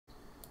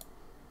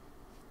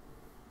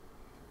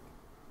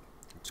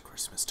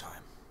Christmas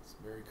time. It's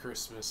Merry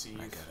Christmas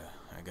Eve.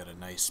 I got a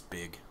nice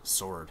big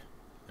sword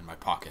in my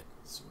pocket.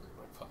 Sword in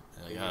my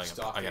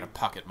pocket. I got a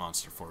pocket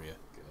monster for you.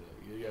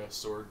 You got a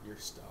sword in your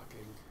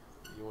stocking.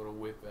 You want to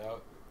whip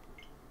out?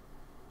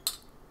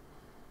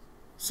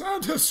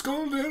 Santa's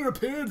skull didn't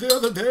appear the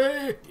other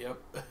day. Yep.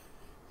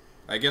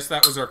 I guess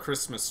that was our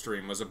Christmas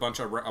stream. Was a bunch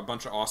of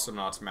Awesome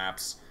Knots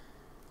maps,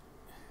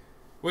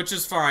 which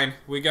is fine.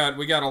 We got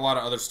a lot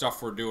of other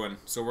stuff we're doing,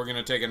 so we're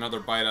gonna take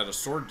another bite out of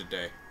Sword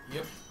today.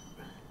 Yep.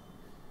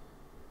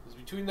 It's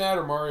between that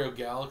or Mario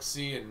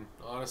Galaxy, and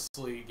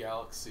honestly,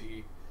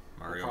 Galaxy.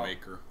 Mario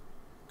Maker,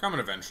 coming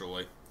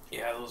eventually.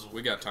 Yeah, those.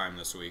 We got time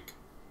this week.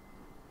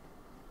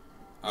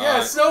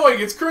 Yeah, it's snowing.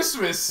 It's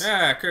Christmas.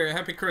 Yeah,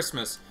 happy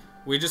Christmas.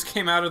 We just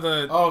came out of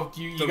the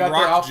you got the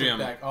outfit gym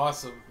back.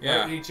 Awesome.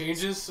 Yeah. Any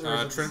changes?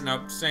 Or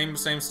no, same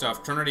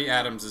stuff. Trinity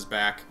Adams is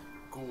back.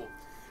 Cool.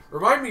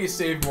 Remind me to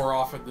save more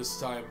often this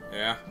time.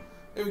 Yeah.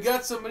 Hey, we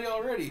got somebody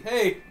already.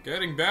 Hey.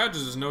 Getting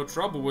badges is no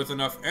trouble with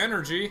enough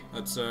energy.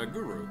 That's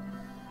Guru.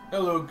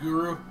 Hello,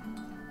 Guru.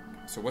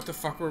 So what the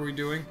fuck were we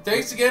doing?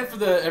 Thanks again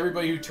for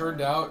everybody who turned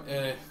out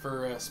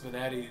for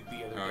Spinati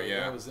the other day. Oh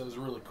yeah. That was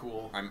really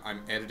cool.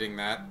 I'm editing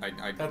that.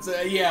 That's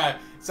yeah.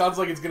 Sounds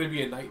like it's gonna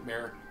be a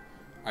nightmare.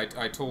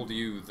 I told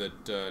you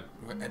that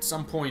at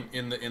some point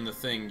in the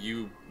thing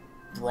you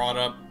brought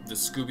up the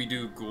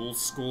Scooby-Doo Ghoul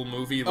School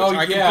movie, which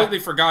I completely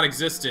forgot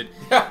existed.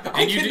 Yeah,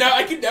 I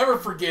can never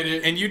forget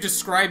it. And you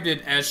described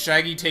it as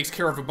Shaggy takes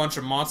care of a bunch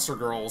of monster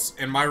girls,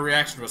 and my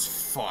reaction was,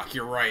 "Fuck,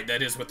 you're right.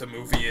 That is what the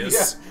movie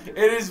is." Yeah,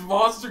 it is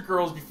Monster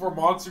Girls before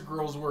Monster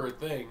Girls were a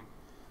thing.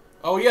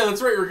 Oh yeah,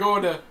 that's right. We're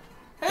going to.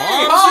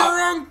 Hey, Bob's Hop! your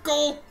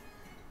uncle.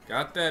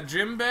 Got that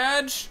gym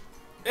badge?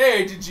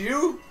 Hey, did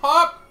you,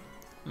 Hop?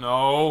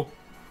 No.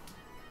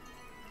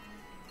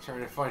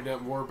 Trying to find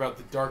out more about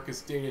the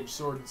darkest day in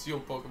Sword and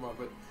Shield Pokemon,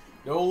 but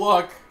no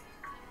luck.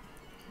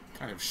 What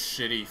kind of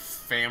shitty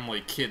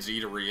family kids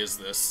eatery is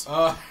this?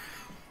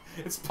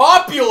 It's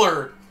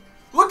popular!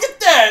 Look at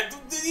that!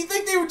 Did you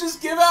think they would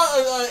just give out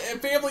a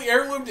family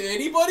heirloom to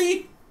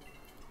anybody?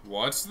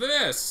 What's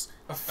this?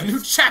 A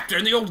new chapter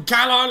in the old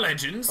Galar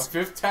legends? A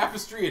fifth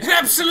tapestry? An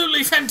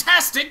absolutely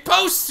fantastic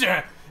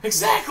poster!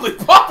 Exactly!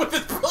 Pop with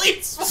his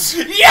plates!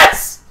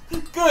 Yes!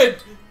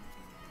 Good!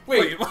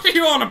 Wait, what are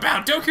you on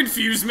about? Don't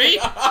confuse me!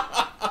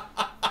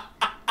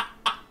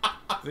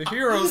 The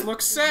heroes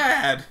look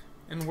sad.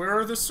 And where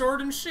are the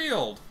sword and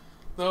shield?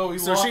 No,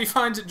 so she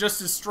finds it just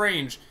as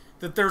strange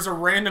that there's a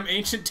random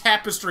ancient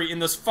tapestry in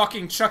this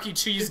fucking Chuck E.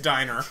 Cheese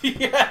diner.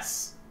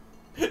 Yes!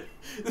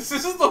 This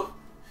isn't the...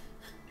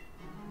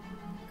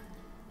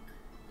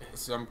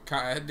 Some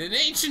kind... An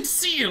ancient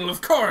seal,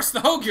 of course! The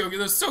Hogyoku,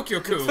 the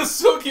Sokyoku! The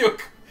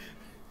Sokyoku!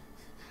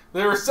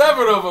 There are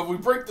 7 of them. We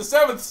break the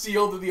 7th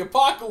seal, then the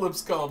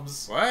apocalypse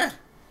comes. What?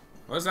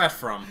 What's that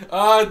from?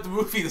 The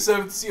movie, The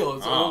 7th Seal.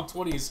 It's the old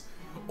 20s.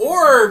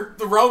 Or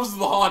The Realms of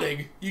the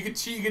Haunting. You can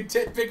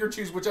pick or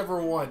choose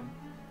whichever one.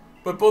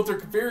 But both are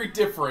very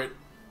different.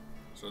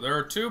 So there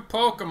are 2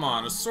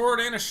 Pokemon, a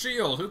sword and a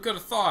shield. Who could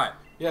have thought?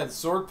 Yeah, the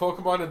sword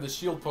Pokemon and the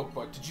shield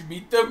Pokemon. Did you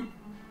meet them?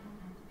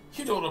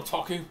 You know what I'm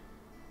talking.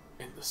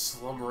 In the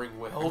slumbering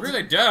well. I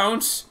really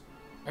don't.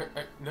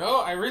 No,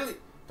 I really...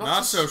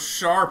 Not so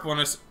sharp when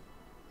it's...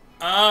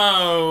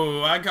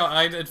 Oh,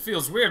 it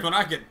feels weird when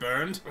I get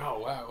burned. Oh,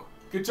 wow.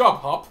 Good job,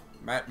 Hop.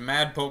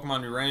 Mad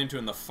Pokemon we ran into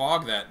in the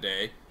fog that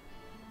day.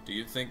 Do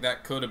you think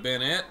that could have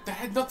been it? That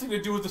had nothing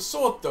to do with the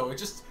sword, though. It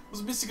just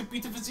was missing a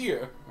beat of his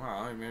ear.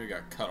 Well, maybe it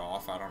got cut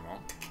off. I don't know.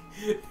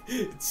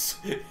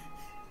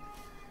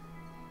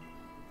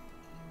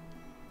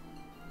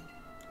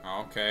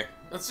 Okay.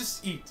 Let's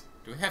just eat.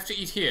 Do we have to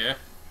eat here?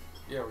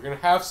 Yeah, we're gonna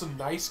have some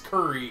nice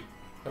curry.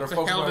 What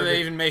the hell do they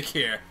even make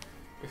here?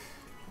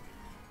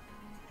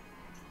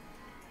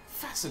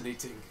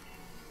 Fascinating.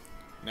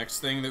 Next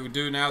thing that we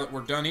do now that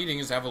we're done eating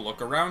is have a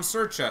look around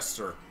Sir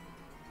Chester.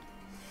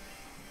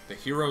 The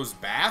hero's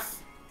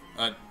bath?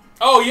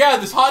 Oh yeah,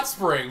 this hot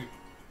spring.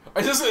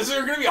 Is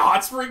there gonna be a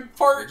hot spring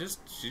part?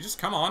 She just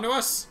come on to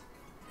us?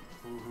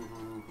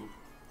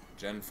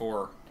 Gen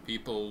 4.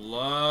 People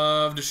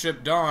love to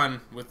ship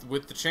Dawn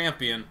with the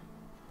champion.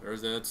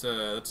 That's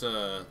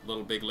a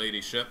little big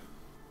lady ship.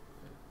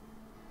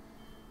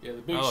 Yeah,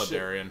 the big Hello, ship.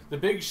 Darian. The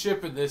big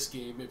ship in this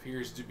game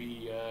appears to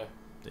be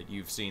that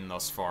you've seen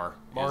thus far.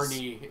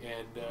 Marnie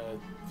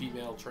and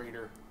female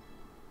trainer,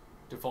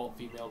 default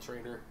female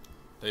trainer.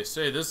 They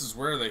say this is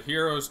where the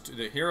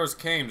heroes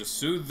came to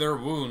soothe their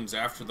wounds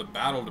after the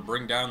battle to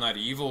bring down that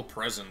evil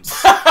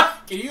presence.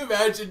 Can you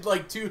imagine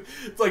like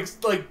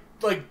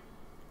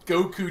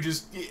Goku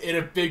just in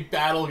a big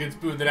battle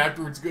against Boo, and then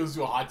afterwards goes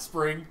to a hot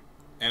spring?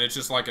 And it's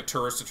just like a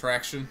tourist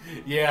attraction?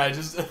 Yeah,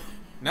 just...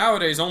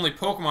 Nowadays, only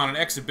Pokemon and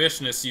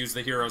exhibitionists use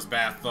the hero's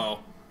bath, though.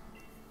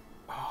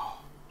 Oh,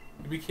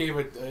 it became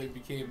a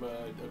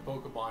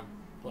Pokemon,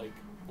 like,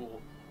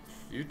 pool.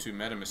 You two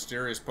met a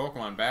mysterious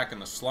Pokemon back in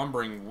the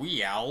slumbering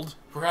Weald.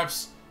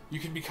 Perhaps you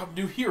can become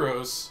new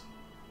heroes.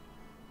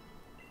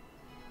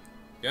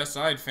 Guess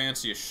I'd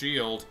fancy a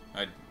shield.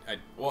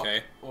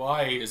 Okay.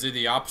 Why? Is it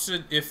the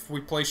opposite if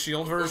we play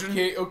shield version?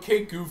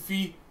 Okay,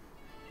 Goofy.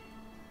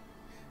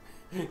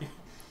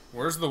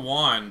 Where's the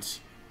wand?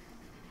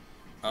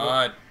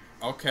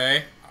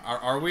 Okay.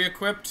 Are we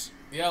equipped?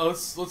 Yeah,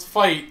 let's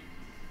fight.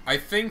 I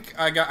think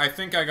I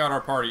got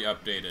our party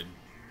updated.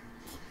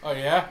 Oh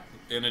yeah?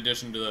 In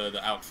addition to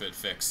the outfit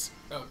fix.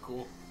 Oh,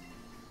 cool.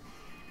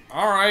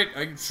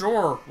 Alright,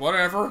 sure,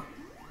 whatever.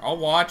 I'll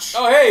watch.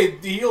 Oh hey,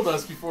 he healed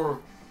us before.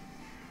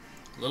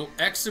 Little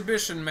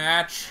exhibition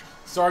match.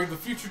 Starring the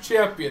future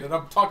champion, and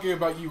I'm talking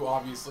about you,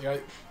 obviously.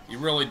 He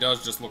really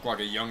does just look like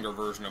a younger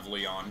version of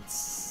Leon.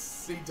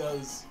 He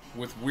does.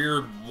 With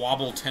weird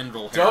wobble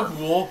tendril hair.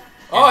 Double.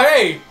 Oh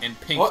hey! And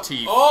pink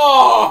teeth.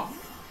 Oh!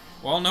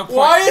 Well, no point.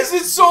 Why is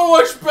it so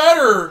much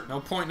better? No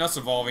point in us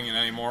evolving it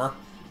anymore.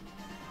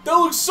 That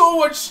looks so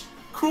much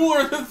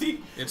cooler than the...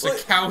 It's a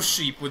cow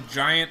sheep with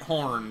giant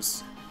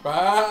horns.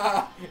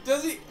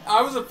 Does he?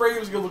 I was afraid it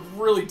was going to look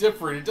really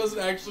different. It doesn't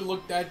actually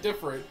look that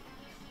different.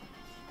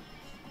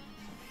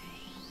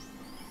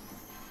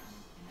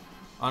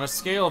 On a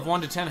scale of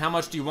 1 to 10, how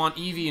much do you want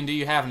Eevee, and do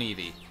you have an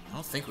Eevee? I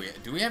don't think we...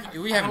 Do we have an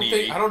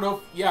Eevee? I don't know.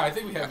 Yeah, I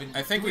think we have an...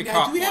 I think we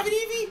caught Do we have an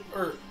Eevee?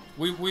 Or...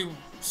 We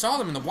saw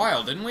them in the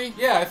wild, didn't we?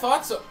 Yeah, I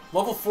thought so.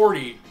 Level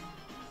 40.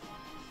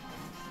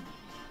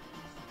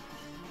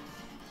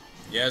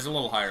 Yeah, he's a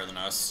little higher than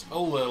us. A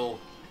little.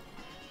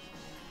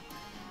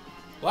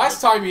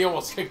 Last time he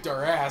almost kicked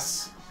our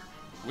ass.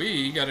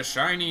 We got a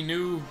shiny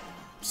new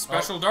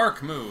special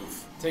dark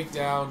move. Take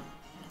down.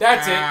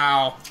 That's it.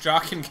 Ow.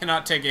 Jaken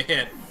cannot take a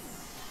hit.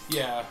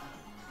 Yeah.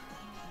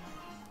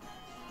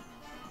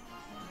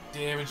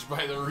 Damaged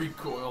by the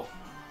recoil.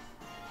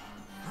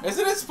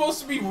 Isn't it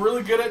supposed to be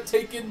really good at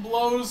taking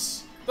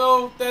blows,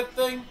 though, that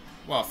thing?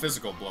 Well,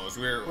 physical blows.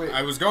 Wait.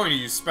 I was going to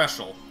use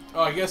special.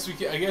 Oh, I guess we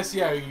can. I guess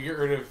yeah, we can get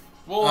rid of.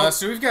 Well,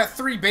 so we've got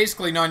 3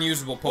 basically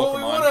non-usable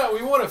Pokemon. Well,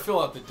 we wanna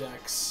fill out the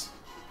decks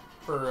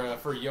for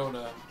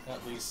Yona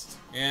at least.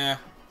 Yeah.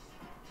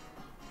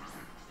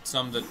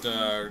 Some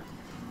that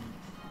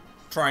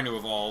trying to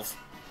evolve.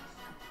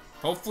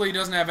 Hopefully, he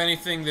doesn't have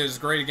anything that is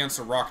great against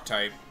a rock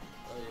type.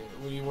 Oh,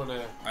 yeah. What do you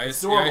wanna? I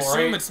normal,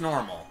 assume right? it's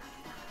normal.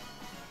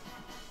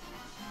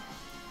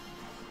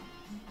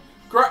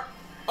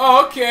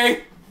 Oh,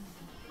 okay.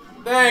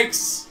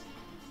 Thanks.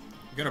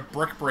 I'm gonna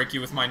brick break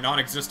you with my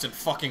non-existent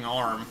fucking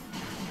arm.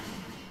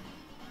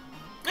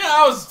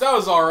 Yeah, that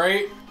was all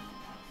right.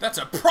 That's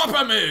a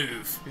proper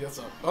move.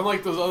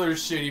 Unlike those other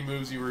shitty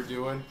moves you were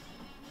doing.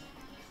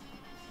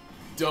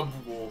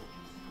 Double.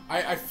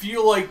 I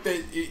feel like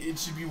that it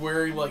should be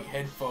wearing like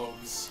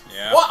headphones.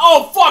 Yeah. What?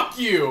 Oh, fuck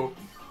you.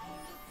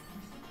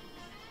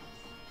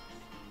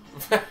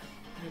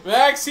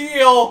 Max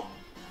heal.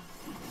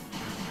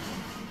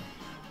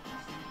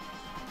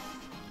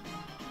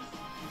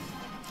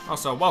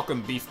 Also,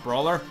 welcome, Beef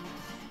Brawler.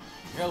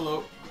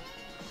 Hello.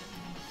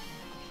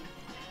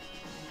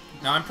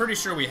 Now, I'm pretty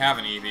sure we have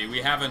an Eevee.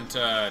 We haven't,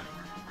 I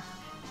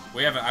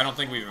don't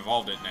think we've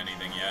evolved it in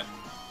anything yet.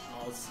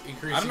 Oh, it's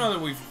increasing. I don't know that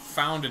we've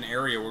found an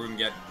area where we can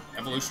get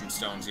evolution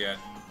stones yet.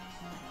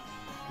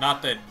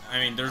 Not that, I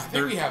mean, I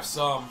think we have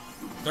some.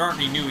 There aren't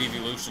any new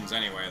evolutions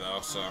anyway,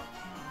 though, so...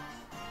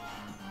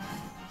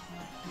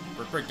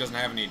 Brick Break doesn't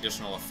have any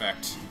additional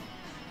effect.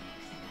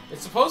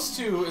 It's supposed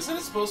to, isn't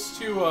it supposed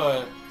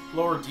to,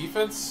 lower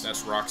defense?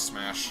 That's Rock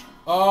Smash.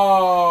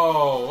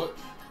 Oh.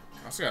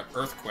 I also got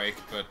Earthquake,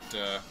 but,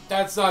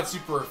 That's not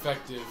super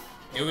effective.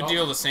 it would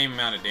deal the same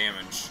amount of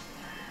damage.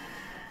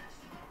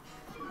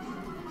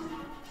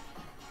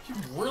 He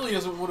really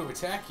doesn't want to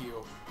attack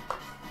you.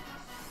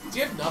 Does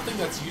he have nothing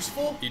that's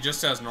useful? He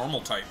just has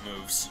normal type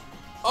moves.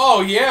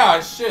 Oh,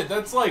 yeah, shit,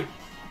 that's like...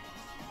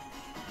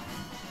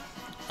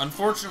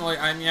 Unfortunately,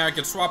 I mean, I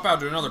could swap out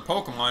to another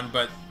Pokemon,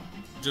 but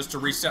just to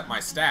reset my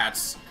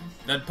stats,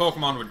 that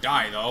Pokemon would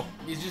die, though.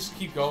 You just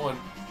keep going.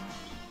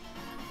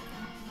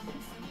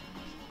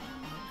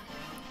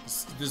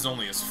 This is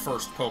only his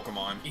first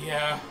Pokemon.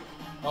 Yeah.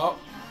 Oh.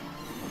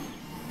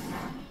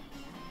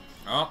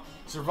 Oh.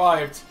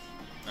 Survived.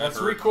 That That's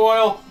hurt.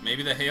 recoil.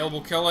 Maybe the hail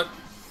will kill it.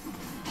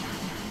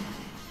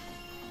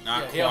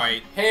 Not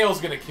quite.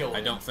 Hail's gonna kill it.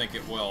 I don't think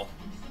it will.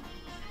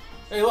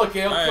 Hey, look,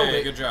 Hail killed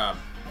Hey, it. good job.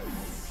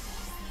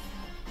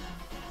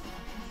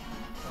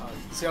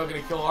 Is Hail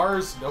gonna kill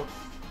ours? Nope.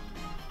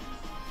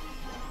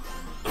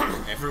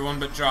 Everyone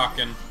but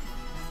Jaken.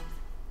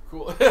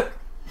 Cool.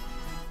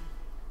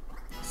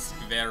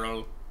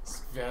 Squirrel.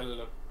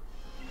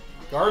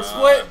 Guard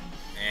split?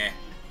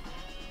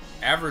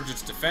 Average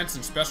its defense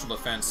and special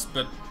defense,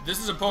 but this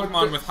is a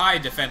Pokemon with high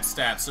defense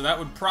stats, so that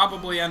would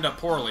probably end up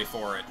poorly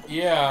for it.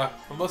 Yeah,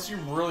 unless you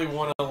really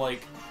want to,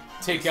 like,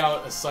 take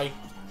out a psychic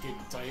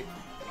type.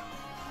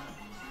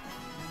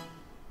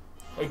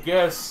 I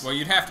guess. Well,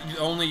 you'd have to. The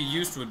only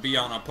use would be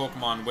on a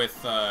Pokemon with.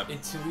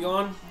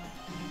 Inteleon?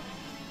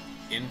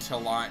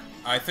 Inteleon.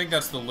 I think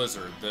that's the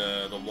lizard,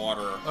 the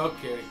water.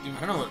 Okay.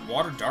 I don't know what.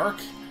 Water dark?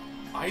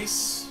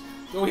 Ice?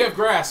 No, we have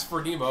grass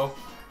for Nemo.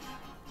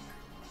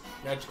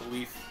 Magical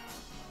leaf.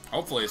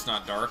 Hopefully it's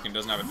not dark and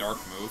doesn't have a dark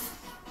move.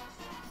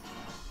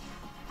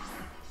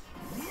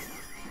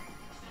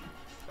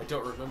 I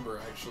don't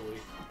remember, actually.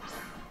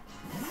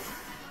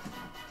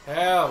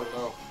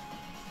 Hello.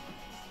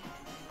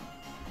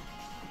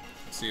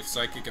 See if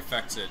psychic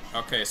affects it.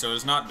 Okay, so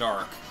it's not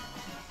dark.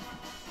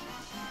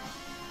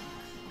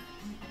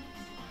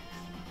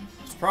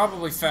 It's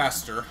probably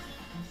faster.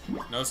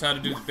 Knows how to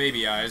do the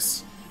baby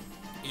eyes.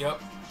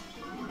 Yep.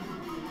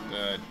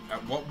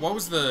 What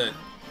was the...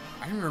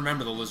 I don't even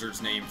remember the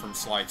lizard's name from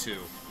Sly 2.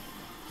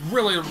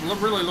 Really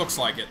looks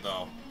like it,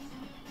 though.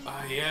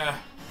 Yeah.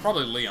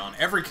 Probably Leon.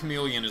 Every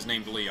chameleon is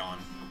named Leon.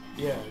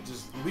 Yeah,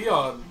 just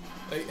Leon.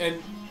 And...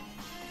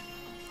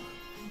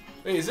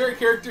 Wait, is there a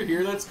character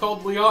here that's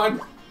called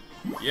Leon?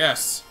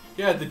 Yes.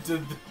 Yeah,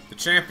 the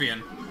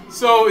champion.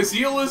 So, is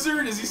he a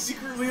lizard? Is he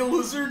secretly a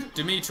lizard?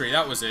 Dimitri,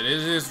 that was it. It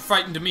is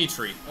fighting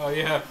Dimitri. Oh,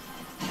 yeah.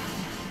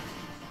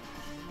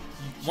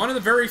 One of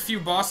the very few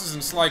bosses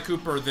in Sly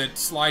Cooper that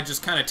Sly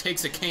just kind of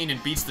takes a cane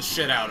and beats the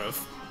shit out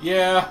of.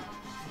 Yeah.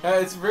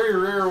 It's very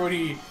rare when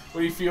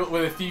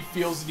a thief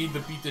feels the need to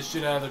beat the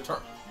shit out of their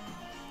target.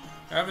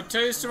 Have a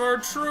taste of our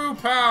true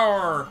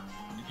power.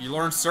 You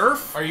learn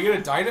Surf? Are you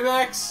gonna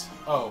Dynamax?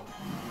 Oh.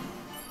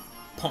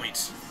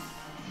 Point.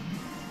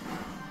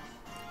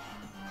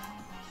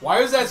 Why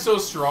is that so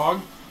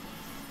strong?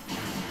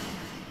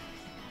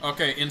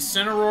 Okay,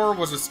 Incineroar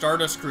was a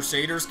Stardust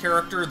Crusaders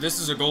character. This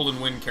is a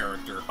Golden Wind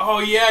character. Oh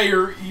yeah,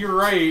 you're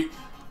right.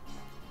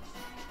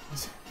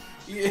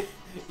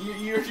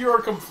 You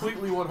are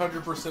completely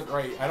 100%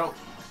 right.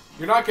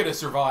 You're not gonna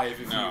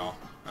survive if No,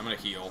 I'm gonna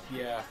heal.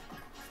 Yeah.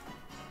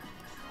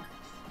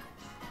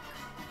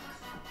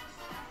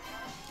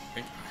 I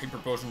think Hyper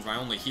Potion's my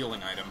only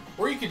healing item.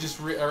 Or you could just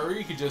revive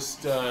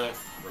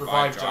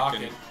Revive Jaken.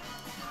 Jaken.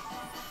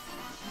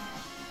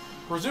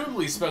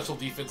 Presumably, special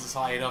defense is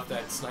high enough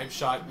that snipe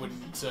shot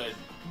wouldn't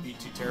be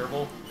too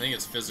terrible. I think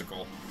it's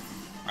physical.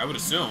 I would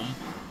assume.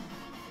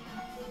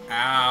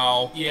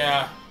 Ow.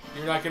 Yeah,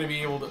 you're not gonna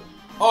be able to.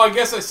 Oh, I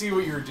guess I see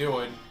what you're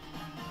doing.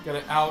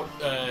 Gonna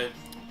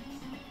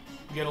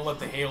you gotta let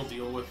the hail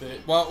deal with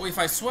it. Well, if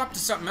I swap to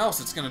something else,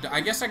 it's gonna. I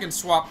guess I can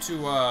swap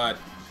to. I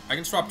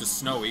can swap to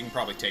Snowy. He can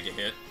probably take a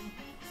hit.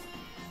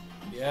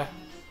 Yeah.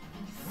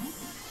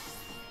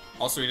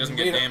 Also, he doesn't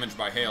get damaged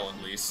by hail,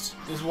 at least.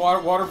 Is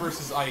water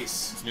versus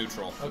ice? It's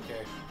neutral.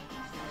 Okay.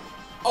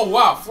 Oh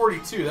wow,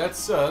 42.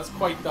 That's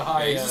quite the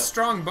high. Yeah, he's a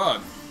strong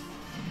bug.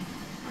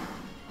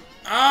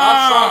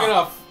 Not strong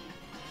enough.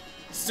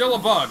 Still a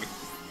bug.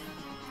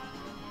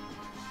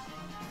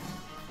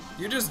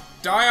 You just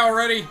die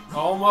already?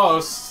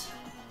 Almost.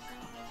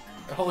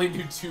 I only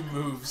do 2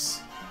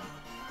 moves.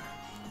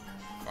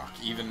 Fuck,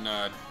 even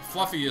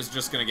Fluffy is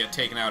just gonna get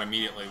taken out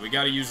immediately. We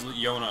gotta use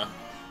Yona.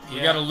 We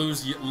Yeah. gotta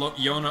lose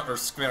Yona or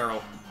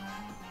Squirrel.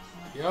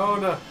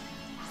 Yona.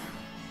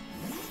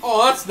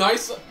 Oh, that's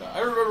nice. I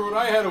remember when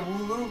I had a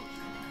Wooloo.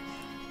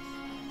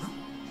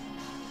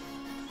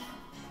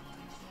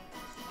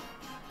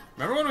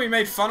 Remember when we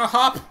made fun of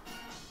Hop?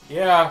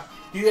 Yeah,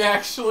 he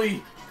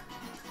actually.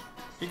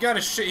 He got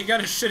his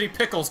shitty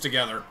pickles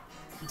together.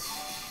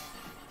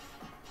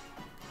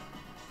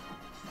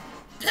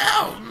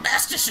 No,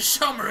 Master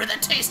Shishomaru,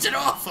 that tasted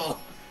awful.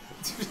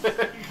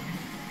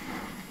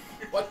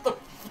 What the?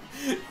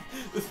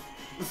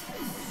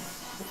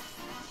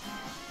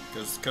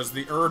 Because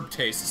the herb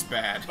tastes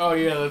bad. Oh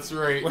yeah, that's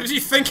right. What did you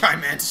think I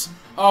meant?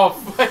 Oh,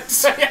 I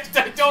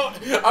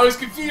don't. I was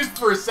confused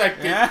for a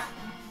second. Yeah.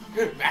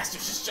 Master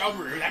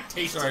Shishomaru, that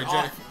tastes Sorry,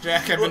 awful.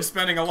 Jack. I've been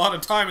spending a lot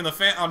of time on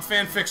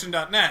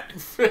fanfiction.net.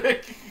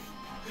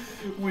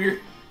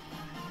 Weird.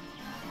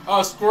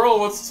 Squirrel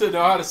wants to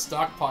know how to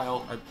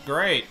stockpile.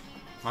 Great.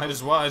 Might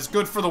as well. It's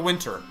good for the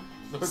winter.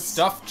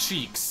 Stuffed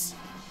cheeks.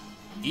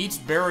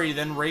 Each berry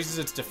then raises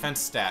its defense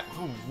stat.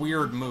 What a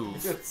weird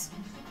move.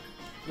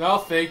 No,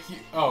 thank you.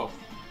 Oh.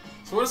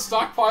 So what does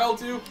stockpile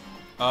do?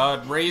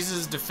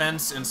 Raises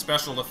defense and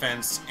special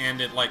defense,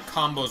 and it, like,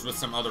 combos with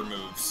some other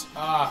moves.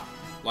 Ah.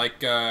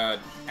 Like,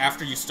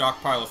 after you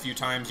stockpile a few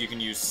times, you can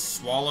use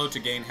Swallow to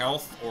gain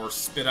health, or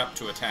Spit Up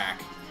to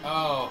attack.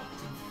 Oh.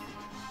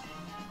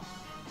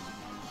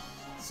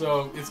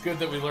 So, it's good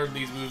that we learned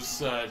these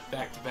moves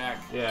back to back.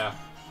 Yeah.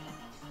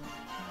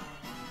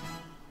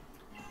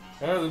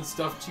 Better than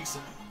stuffed cheeks.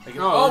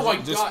 Oh my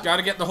god! Just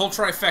gotta get the whole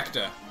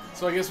trifecta.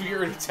 So I guess we get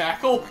rid of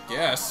tackle?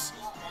 Yes.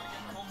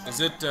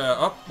 Is it,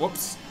 oh,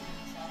 whoops.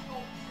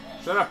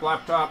 Shut up,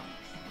 laptop.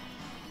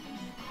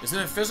 Is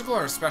it a physical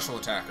or a special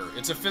attacker?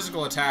 It's a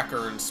physical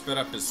attacker, and Spit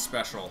Up is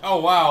special. Oh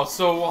wow,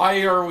 so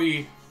why are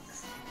we...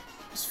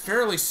 It's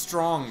fairly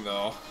strong,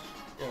 though.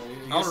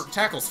 Yeah,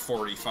 Tackle's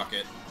 40, fuck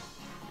it.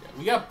 Yeah,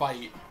 we got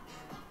Bite.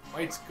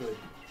 Bite's good.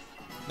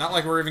 Not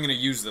like we're even gonna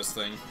use this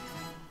thing.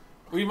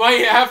 We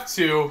might have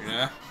to.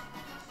 Yeah.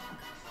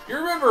 You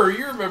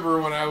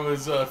remember when I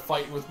was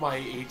fighting with my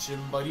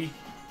HM buddy?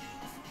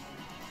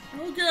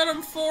 Go get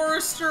him,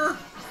 Forrester!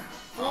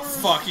 Oh,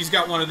 fuck, he's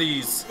got one of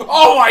these.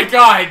 Oh my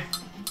god!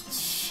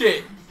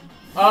 Shit.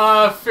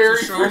 Fairy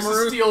So versus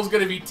Shomaru? Steel is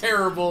gonna be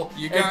terrible.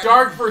 You And got-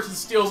 Dark versus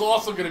Steel is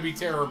also gonna be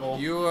terrible.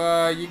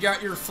 You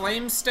got your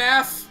flame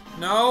staff?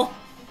 No?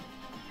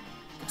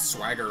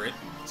 Swagger it.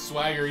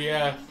 Swagger,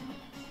 yeah.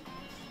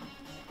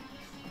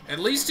 At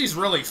least he's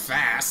really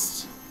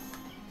fast.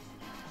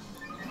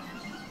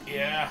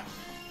 Yeah.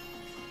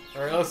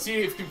 Alright, let's see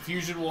if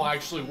confusion will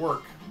actually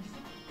work.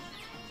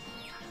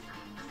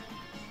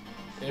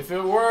 If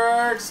it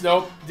works...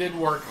 Nope, didn't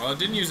work. Well, it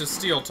didn't use a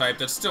steel type.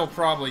 That's still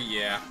probably,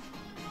 yeah.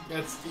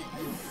 That's...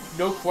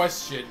 No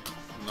question.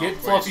 No Get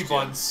Fluffy question.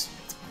 Buns.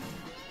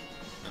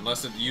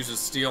 Unless it uses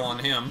steel on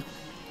him.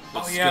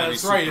 Oh yeah,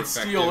 that's right. It's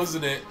steel,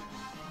 isn't it?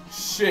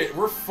 Shit,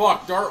 we're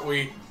fucked, aren't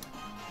we?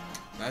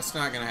 That's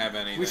not gonna have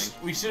anything.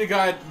 We should have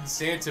gotten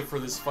Santa for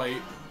this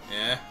fight.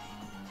 Yeah.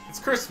 It's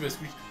Christmas.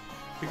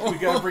 We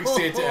gotta bring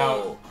Santa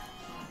out.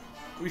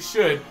 We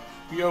should.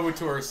 We owe it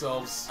to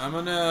ourselves.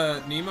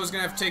 Nemo's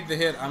gonna have to take the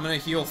hit. I'm gonna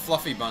heal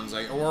Fluffy Buns.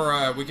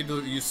 Or we could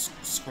use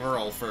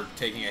Squirrel for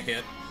taking a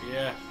hit.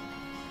 Yeah.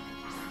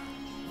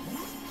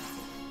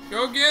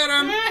 Go get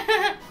him!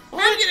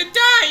 I'm gonna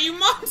die, you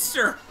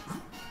monster!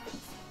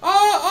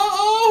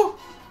 Oh!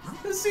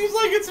 This seems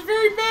like it's a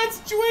very bad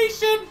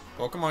situation!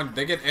 Pokemon,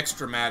 they get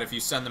extra mad if you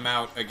send them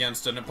out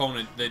against an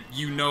opponent that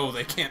you know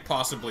they can't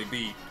possibly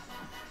beat.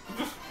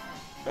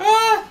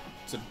 Ah!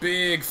 It's a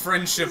big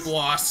friendship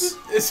loss.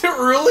 Is it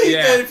really?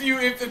 Yeah. That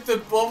if the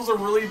levels are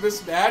really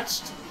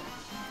mismatched?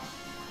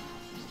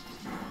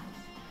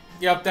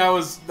 Yep, that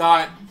was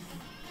not...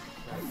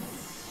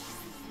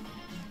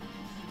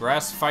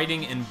 Grass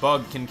fighting and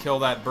bug can kill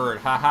that bird.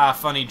 Haha,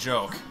 funny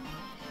joke.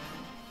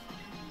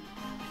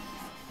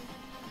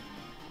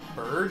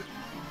 Bird?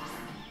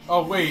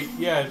 Oh, wait.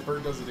 Yeah,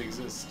 bird doesn't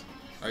exist.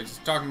 I was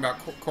talking about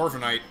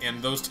Corviknight,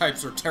 and those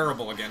types are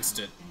terrible against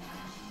it.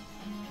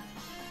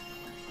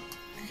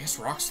 I guess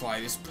Rock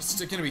Slide is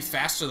still going to be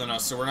faster than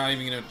us, so we're not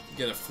even going to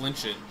get to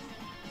flinch it.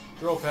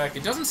 Drill Peck.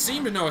 It doesn't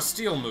seem to know a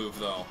steel move,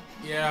 though.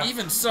 Yeah.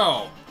 Even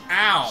so.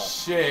 Ow!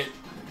 Shit.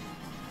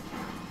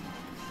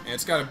 And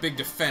it's got a big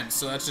defense,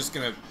 so that's just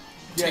going to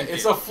Yeah,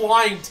 it's a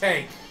flying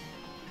tank.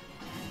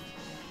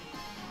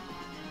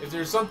 If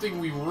there's something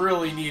we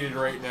really needed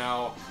right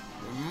now...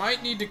 We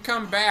might need to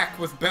come back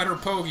with better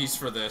pogies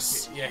for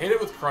this. Yeah, hit it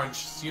with Crunch.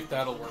 See if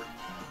that'll work.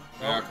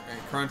 Nope.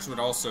 Crunch would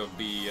also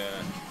be,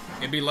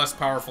 it'd be less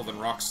powerful than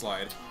Rock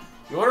Slide.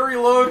 You want to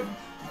reload?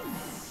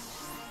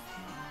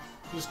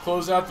 Just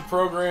close out the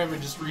program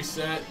and just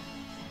reset.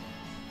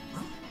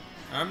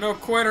 I'm no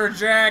quitter,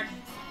 Jack!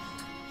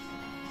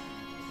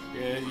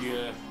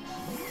 Yeah.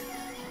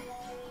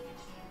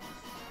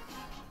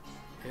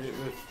 Hit it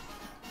with...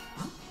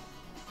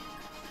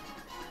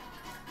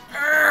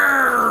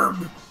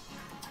 Herb!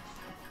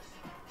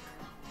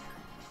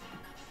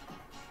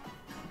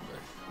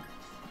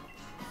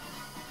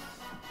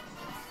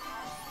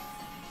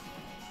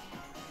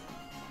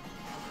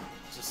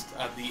 Just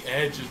at the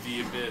edge of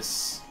the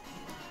abyss.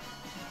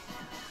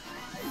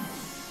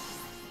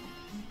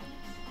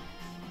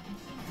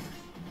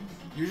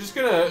 You're just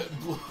gonna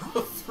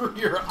blow through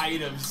your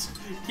items,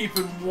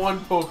 keeping one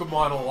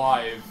Pokemon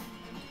alive.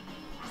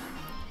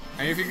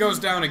 And if he goes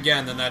down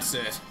again, then that's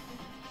it.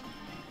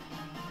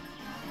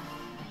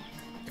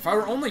 If I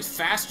were only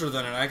faster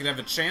than it, I could have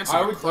a chance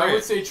of a crit. I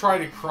would say try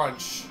to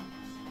Crunch.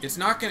 It's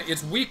not gonna.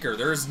 It's weaker.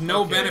 There is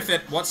no Okay.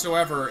 benefit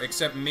whatsoever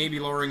except maybe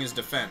lowering his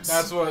defense.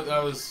 That's what I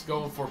was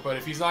going for, but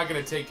if he's not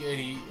gonna take a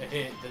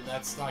hit, then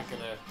that's not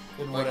gonna...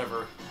 Then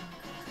whatever.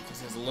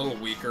 This is a little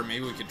weaker.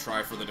 Maybe we could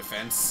try for the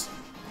defense.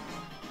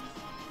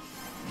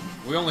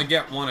 We only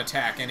get one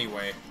attack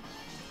anyway.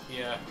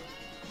 Yeah.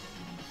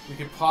 We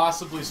could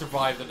possibly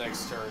survive the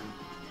next turn.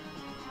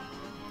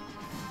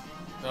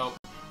 Nope.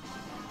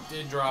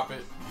 Did drop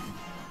it.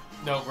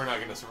 No, we're not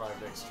going to survive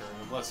next turn,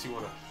 unless you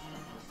want to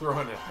throw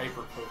in a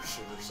Hyper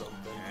Potion or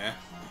something. Yeah.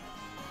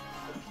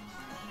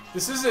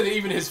 This isn't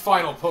even his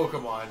final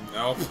Pokemon.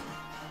 Nope.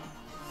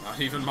 Not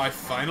even my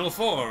final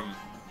form.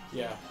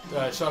 Yeah.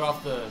 Shut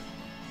off the...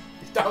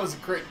 That was a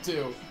crit,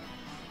 too.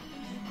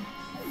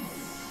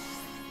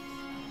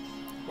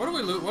 What do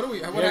we lose? What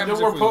Yeah, happens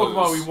no more if we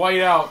Pokemon. lose? We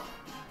white out.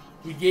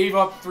 We gave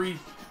up 3...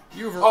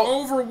 You were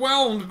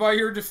overwhelmed by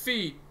your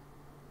defeat.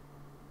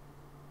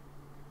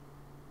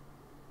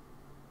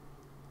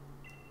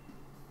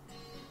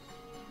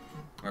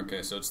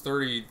 Okay, so it's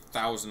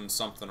 30,000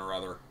 something or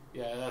other.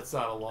 Yeah, that's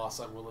not a loss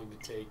I'm willing to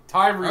take.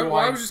 Time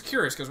rewind. I was just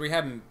curious because we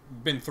hadn't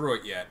been through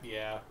it yet.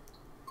 Yeah.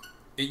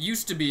 It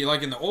used to be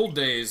like in the old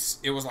days,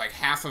 it was like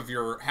half of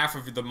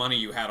the money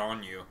you had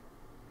on you.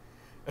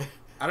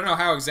 I don't know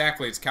how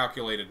exactly it's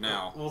calculated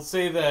now. We'll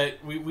say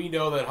that we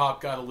know that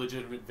Hop got a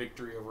legitimate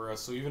victory over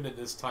us, so even in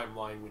this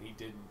timeline when he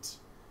didn't,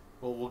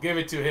 well, we'll give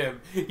it to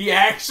him. He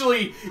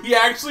actually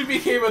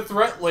became a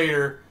threat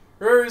later.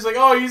 Or he's like,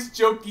 oh, he's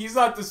joking. He's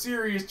not the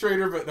serious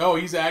trainer, but no,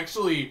 he's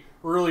actually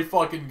really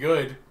fucking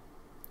good.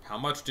 How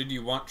much did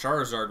you want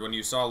Charizard when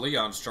you saw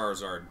Leon's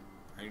Charizard?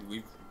 I mean,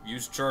 we've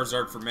used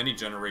Charizard for many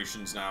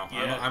generations now.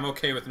 Yeah. I'm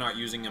okay with not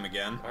using him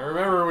again. I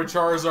remember when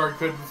Charizard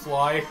couldn't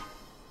fly.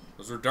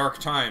 Those were dark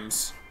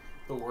times.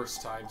 The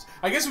worst times.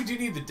 I guess we do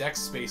need the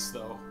dex space,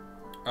 though.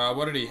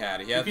 What did he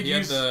had? He had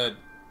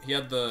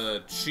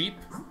the sheep.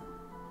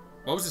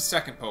 What was his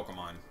second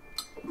Pokemon?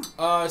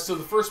 So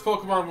the first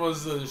Pokemon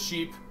was the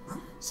sheep.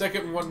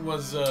 Second one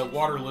was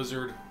water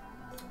lizard.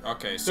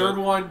 Okay, so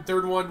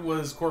Third one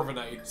was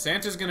Corviknight.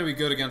 Santa's gonna be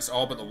good against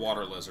all but the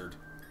water lizard.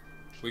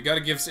 We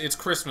gotta give... It's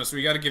Christmas.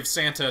 We gotta give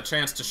Santa a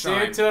chance to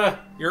shine. Santa!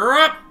 You're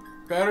up!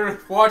 Better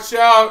watch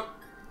out!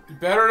 You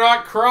better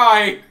not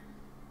cry!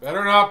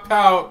 Better not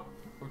pout!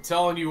 I'm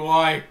telling you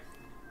why.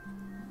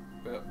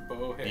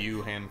 Bo.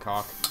 You,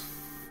 Hancock.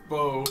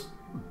 Bo.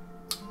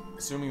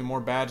 Assuming the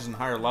more badges and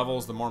higher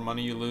levels, the more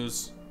money you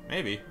lose.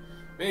 Maybe.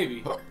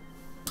 Maybe.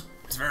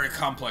 It's a very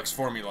complex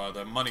formula,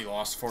 the money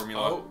loss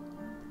formula. Oh.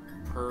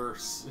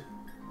 Purse.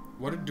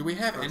 Do we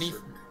have any...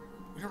 Purser.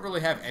 We don't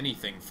really have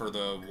anything for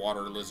the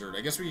water lizard.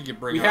 I guess we could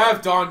bring... We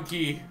have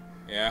Donkey.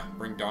 Yeah,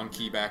 bring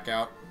Donkey back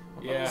out.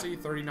 What Yeah. level is he?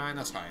 39?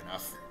 That's high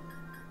enough.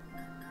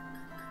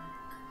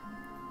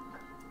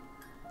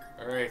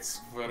 Alright,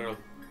 better.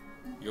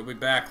 You'll be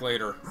back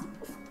later.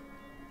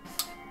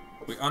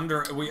 We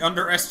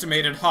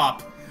underestimated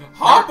Hop.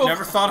 Hop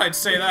Never thought I'd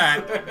say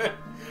that.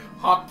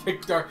 Hop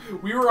kicked our...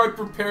 We were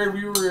unprepared,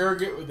 we were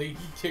arrogant, he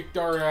kicked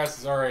our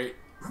asses, alright.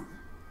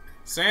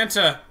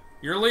 Santa,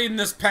 you're leading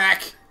this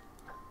pack.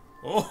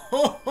 Oh, ho,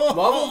 ho, ho.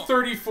 Level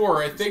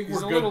 34, I think He's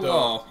we're a good little though.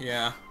 low,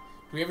 yeah.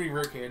 Do we have any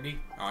rare candy?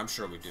 Oh, I'm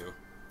sure we do.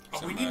 Oh,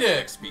 Some, we need to...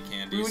 XP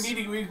candies. We would need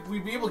to...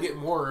 We'd be able to get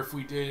more if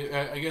we did...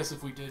 I guess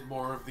if we did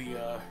more of the,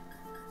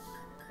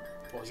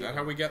 well, Is that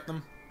how we get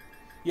them?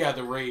 Yeah,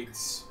 the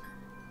raids.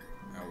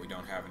 No, we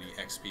don't have any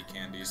XP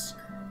candies.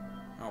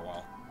 Oh,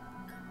 well.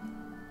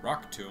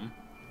 Rock Tomb.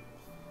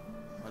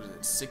 What is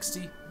it,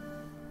 60?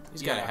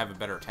 He's Yeah. gotta have a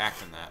better attack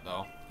than that,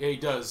 though. Yeah, he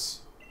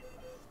does.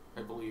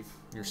 I believe.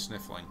 You're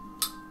sniffling.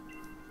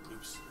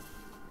 Oops.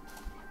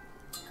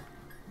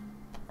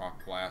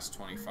 Rock Blast,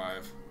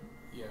 25.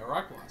 Yeah,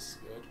 Rock Blast is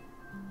good.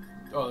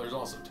 Oh, there's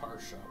also Tar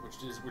Shot, which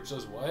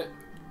does what?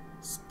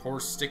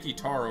 Pours sticky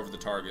tar over the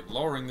target,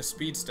 lowering the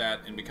speed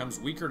stat, and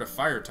becomes weaker to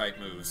fire-type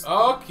moves.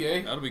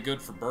 Okay. That'll be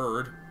good for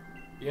Bird.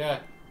 Yeah,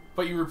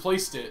 but you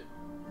replaced it.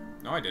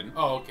 No, I didn't.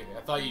 Oh, okay.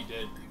 I thought you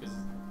did because.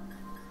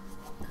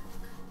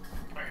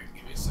 Alright,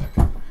 give me a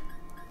second.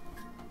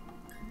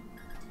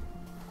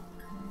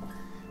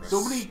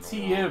 So many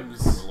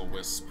TMs.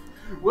 Will-O-Wisp.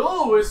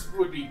 Will-O-Wisp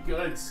would be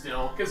good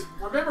still, because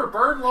remember,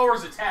 Bird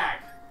lowers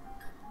attack.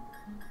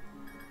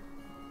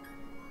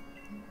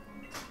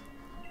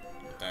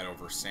 Put that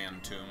over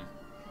Sand Tomb.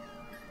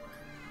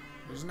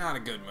 It was not a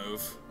good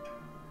move.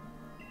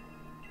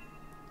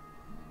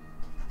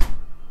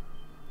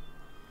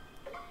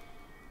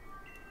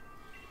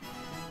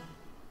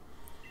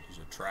 Use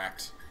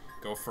Attract.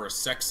 Go for a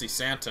sexy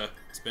Santa.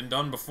 It's been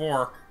done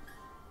before.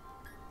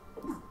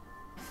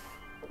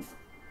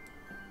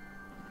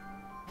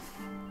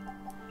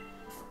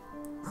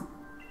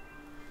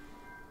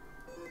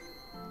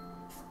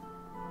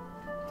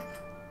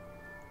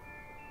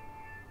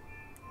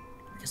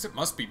 I guess it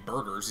must be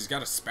burgers. He's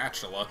got a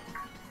spatula.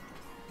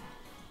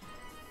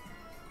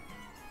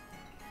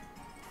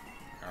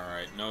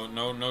 Alright, no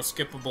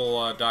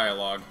skippable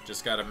dialogue.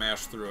 Just gotta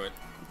mash through it.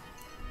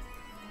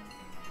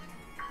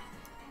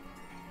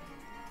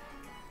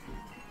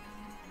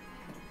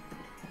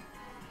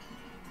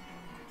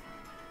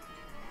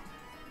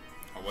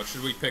 Oh, what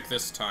should we pick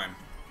this time?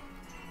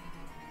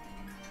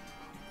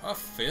 A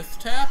 5th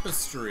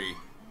tapestry.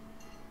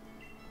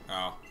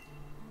 Oh.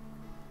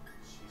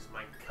 She's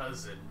my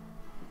cousin,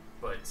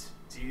 but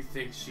do you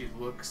think she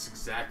looks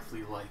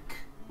exactly like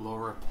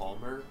Laura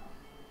Palmer?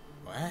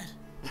 What?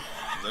 Is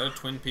that a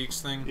Twin Peaks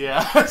thing?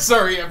 Yeah.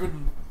 Sorry, I've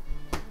been.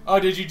 Oh,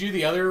 did you do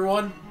the other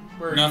one?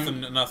 Where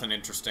Nothing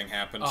interesting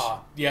happened.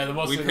 Oh, yeah, the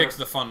most. We picked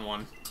the fun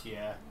one.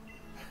 Yeah.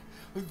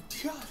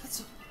 Yeah,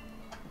 that's.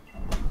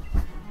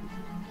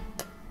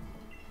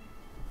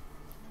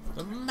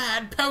 The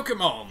Mad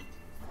Pokemon.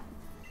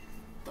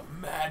 The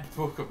Mad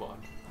Pokemon.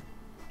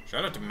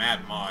 Shout out to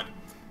Mad Mod.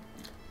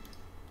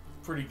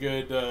 Pretty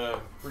good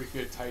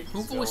Titans.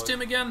 Who voiced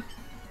him again?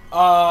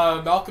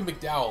 Malcolm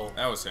McDowell.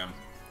 That was him.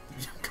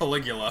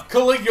 Caligula.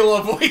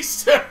 Caligula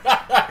voiced him.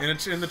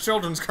 in the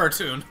children's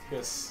cartoon.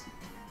 Yes.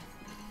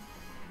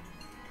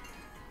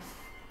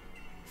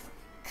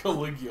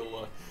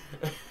 Caligula.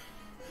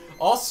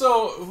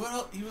 Also,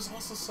 well, he was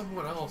also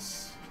someone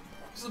else.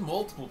 He was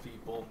multiple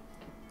people.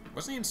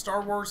 Wasn't he in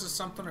Star Wars or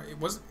something? It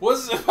wasn't.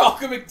 Wasn't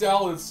Malcolm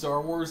McDowell in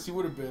Star Wars? He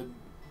would have been.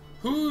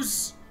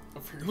 Who's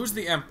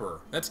the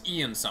Emperor? That's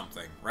Ian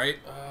something, right?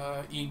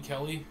 Ian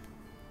Kelly.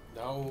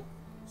 No.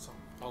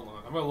 Hold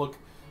on. I'm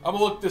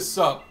gonna look this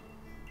up.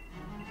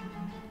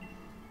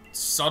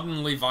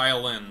 Suddenly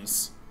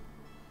violins.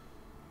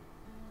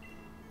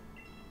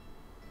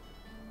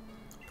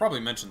 Probably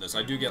mentioned this.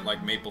 I do get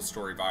like Maple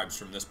Story vibes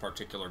from this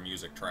particular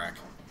music track.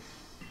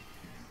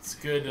 It's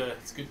good.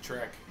 It's a good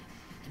track.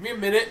 Give me a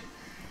minute.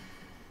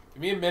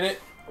 Give me a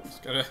minute.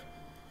 Just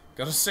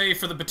gotta say,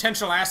 for the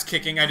potential ass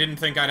kicking I didn't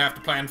think I'd have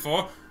to plan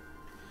for.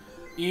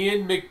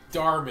 Ian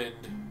McDarmid.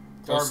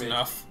 Close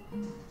enough.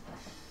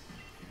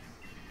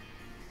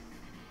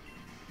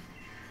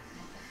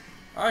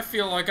 I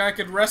feel like I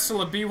could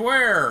wrestle a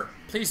Beware.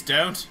 Please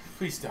don't.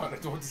 Please don't. I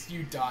don't want to see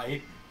you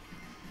die.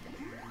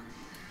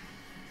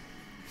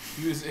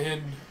 He was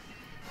in.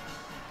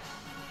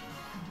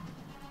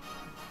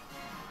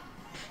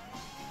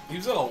 He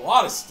was in a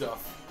lot of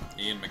stuff.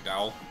 Ian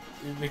McDowell.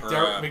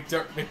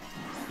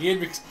 Ian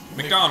McDonald's.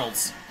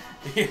 McDonald.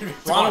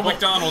 Ronald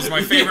McDonald's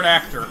my favorite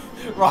actor.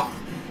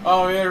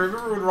 Oh yeah,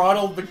 remember when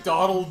Ronald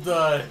McDonald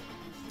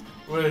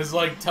was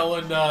like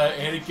telling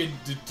Anakin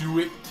to do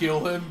it,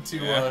 kill him to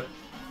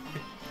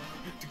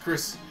to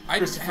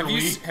Christopher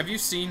Lee? Have you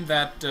seen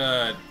that?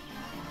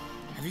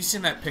 Have you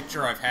seen that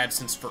picture I've had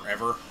since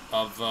forever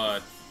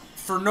of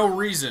for no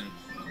reason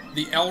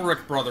the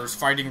Elric brothers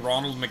fighting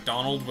Ronald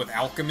McDonald with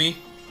alchemy?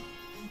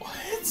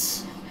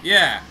 What?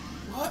 Yeah.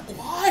 What?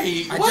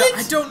 Why?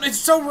 I don't. It's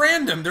so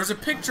random. There's a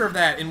picture of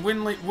that, and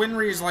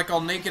Winry is like all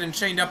naked and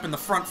chained up in the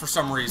front for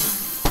some reason.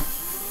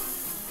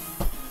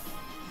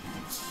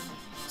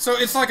 So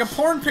it's like a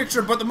porn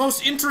picture, but the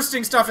most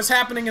interesting stuff is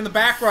happening in the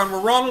background,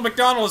 where Ronald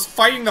McDonald is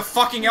fighting the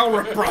fucking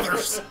Elric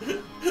brothers.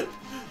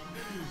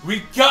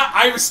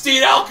 I'm a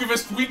state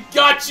alchemist. We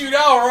got you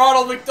now,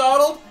 Ronald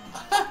McDonald.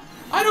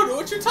 I don't know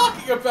what you're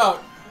talking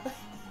about.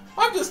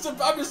 I'm just a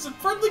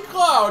friendly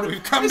clown.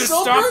 We've come to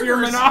stop your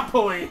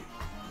monopoly.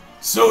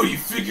 So you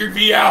figured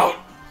me out.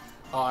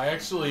 Oh, I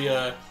actually,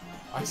 I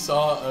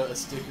saw a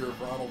sticker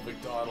of Ronald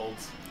McDonald.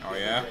 Oh,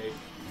 yeah?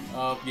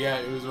 Yeah,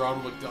 it was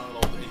Ronald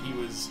McDonald, and he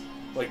was,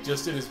 like,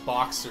 just in his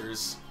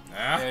boxers.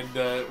 Yeah?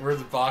 And where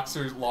the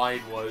boxers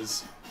line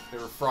was, there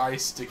were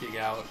fries sticking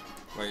out.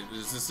 Wait,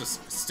 is this a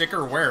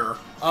sticker where?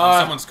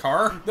 On someone's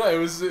car? No, it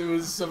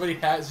was somebody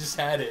just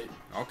had it.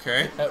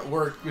 Okay. At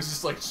work, it was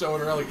just, like,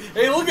 showing around, like,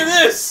 hey, look at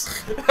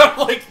this! I'm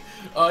like...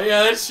 Oh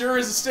yeah, that sure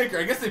is a sticker.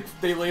 I guess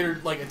they later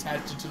like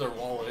attached it to their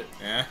wallet.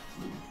 Yeah.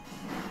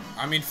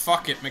 I mean,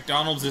 fuck it.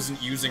 McDonald's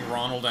isn't using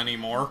Ronald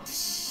anymore.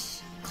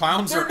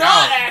 Clowns They're are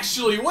not out.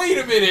 actually. Wait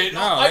a minute.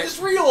 No, I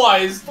just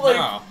realized. Like,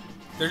 no,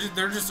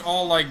 they're just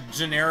all like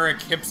generic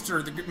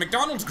hipster.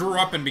 McDonald's grew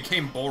up and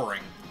became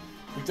boring.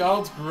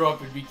 McDonald's grew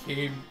up and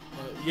became,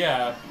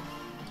 yeah.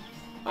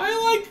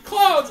 I like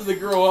clowns and they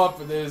grow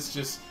up and then it's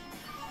just.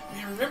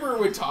 Man, remember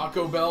when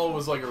Taco Bell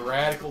was like a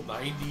radical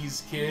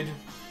 '90s kid?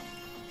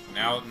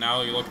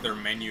 Now you look at their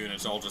menu and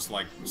it's all just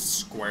like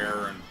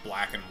square and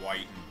black and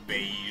white and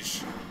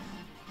beige.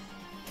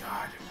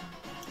 God.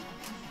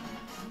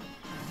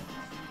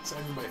 It's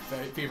not even my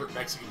favorite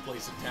Mexican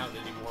place in town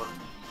anymore.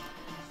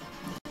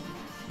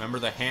 Remember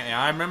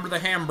I remember the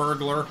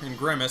Hamburglar in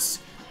Grimace.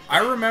 I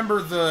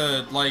remember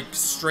the like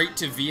straight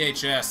to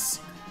VHS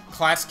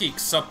Klasky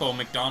Suppo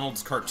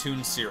McDonald's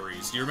cartoon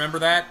series. Do you remember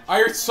that?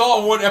 I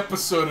saw one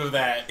episode of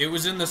that. It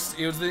was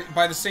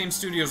by the same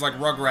studios like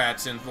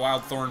Rugrats and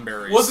Wild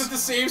Thornberrys. Was it the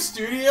same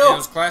studio? Yeah, it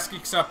was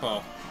Klasky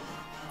Suppo.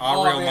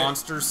 All Real man.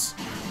 Monsters.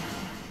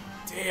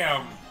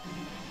 Damn.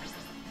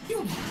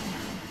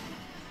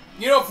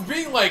 You know, for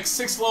being like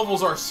 6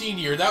 levels our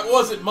senior, that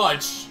wasn't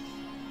much.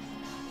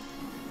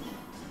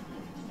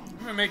 I'm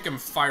gonna make him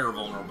fire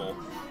vulnerable.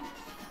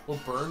 Will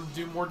burn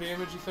do more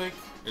damage, you think?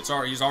 He's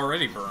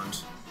already burned.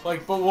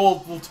 Like, but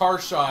will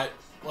tar shot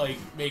like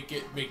make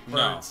burn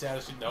No.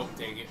 status? No,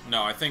 dang it.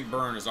 No, I think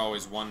burn is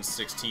always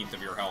 1/16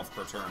 of your health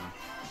per turn.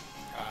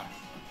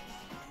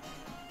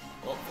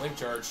 Well, flame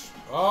charge.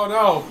 Oh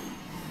no.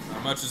 How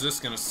much is this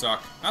gonna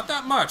suck? Not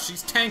that much.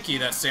 He's tanky,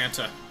 that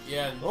Santa.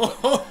 Yeah. Oh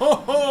ho ho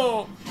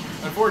ho!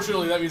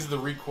 Unfortunately, that means the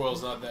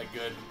recoil's not that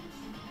good.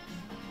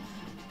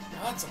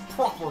 Now that's a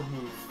proper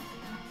move.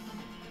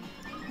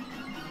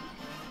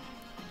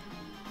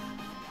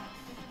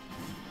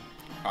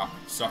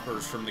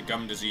 Suffers from the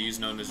gum disease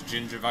known as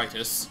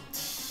gingivitis.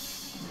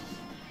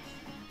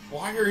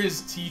 Why are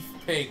his teeth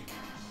pink?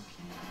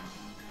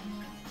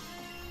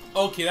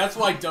 Okay, that's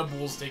why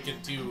Dumbull's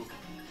taken 2.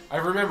 I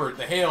remember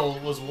the hail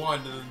was 1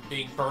 and then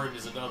being burned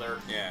is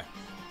another. Yeah.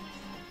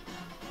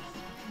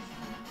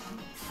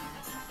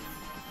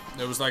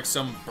 There was like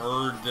some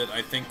bird that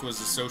I think was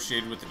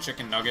associated with the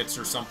chicken nuggets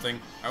or something.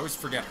 I always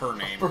forget her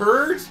name.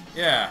 Bird?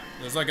 Yeah.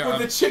 There's like With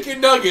the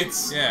chicken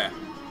nuggets. Yeah.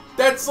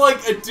 That's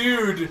like a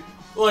dude,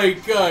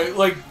 like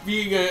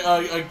being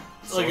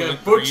a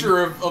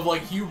butcher of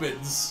like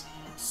humans.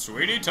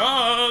 Sweetie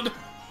Todd.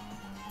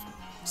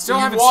 Still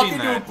you haven't walk seen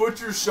into that. a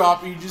butcher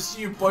shop and you just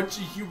see a bunch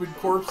of human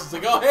corpses.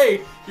 Like, oh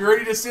hey, you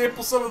ready to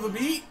sample some of the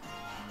meat?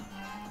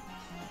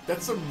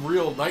 That's some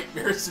real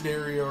nightmare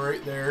scenario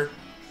right there.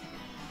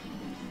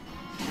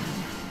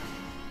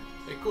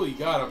 Hey, cool, you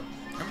got him.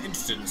 I'm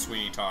interested in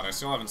Sweeney Todd. I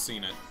still haven't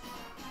seen it.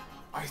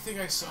 I think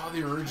I saw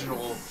the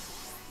original.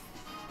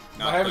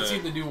 Not I haven't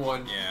seen the new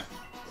one. Yeah.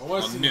 I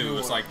Well, see the new. new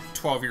It's one. like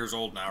 12 years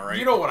old now, right?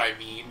 You know what I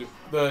mean.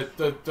 The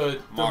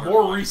Modern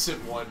more one.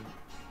 recent one.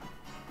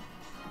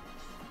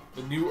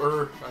 The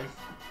newer.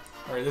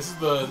 Alright, this is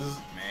the.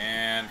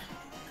 Man.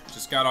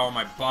 Just got all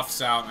my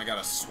buffs out and I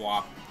gotta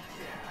swap.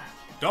 Yeah.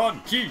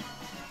 Donkey!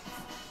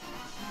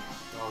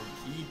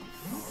 Donkey.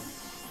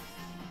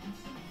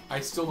 I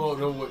still don't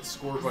know what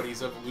Score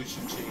Buddy's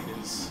evolution chain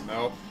is.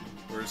 Nope.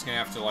 We're just gonna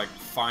have to, like,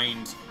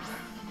 find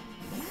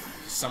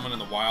someone in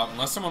the wild.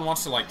 Unless someone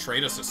wants to, like,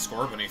 trade us a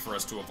Scorbunny for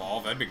us to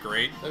evolve, that'd be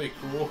great. That'd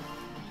be cool.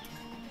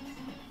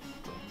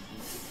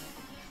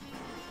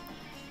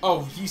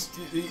 Oh,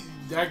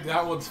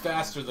 that one's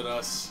faster than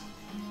us.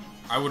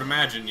 I would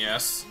imagine,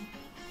 yes.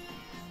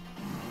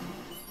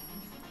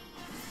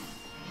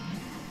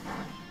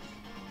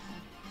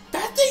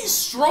 thing's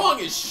strong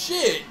as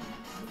shit.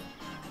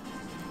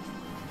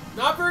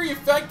 Not very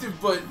effective,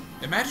 but...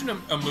 Imagine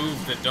a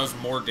move that does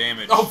more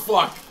damage. Oh,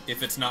 fuck.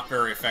 If it's not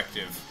very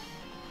effective.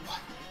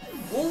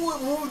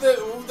 What would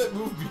that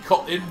move be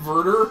called?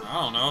 Inverter? I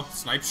don't know.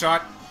 Snipe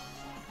shot?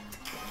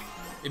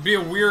 It'd be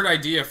a weird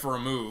idea for a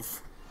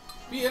move.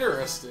 Be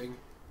interesting.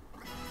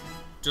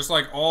 Just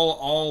like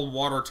all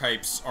water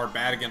types are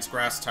bad against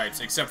grass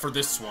types, except for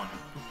this one.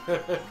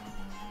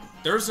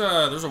 There's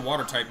a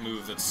water type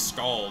move that's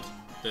Scald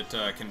that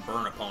can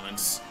burn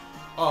opponents.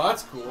 Oh,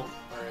 that's cool.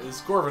 Alright, this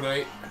is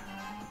Corviknight.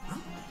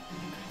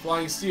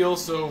 Flying Steel,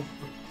 so...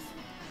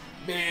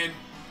 Man,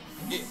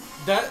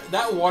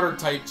 that water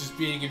type just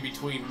being in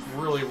between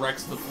really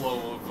wrecks the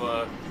flow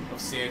of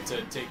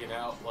Santa taking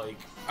out, like...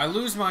 I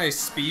lose my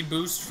speed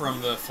boost from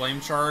the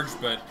flame charge,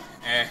 but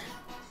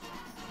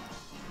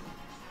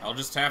I'll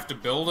just have to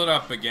build it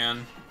up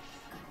again.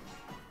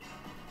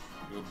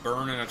 We'll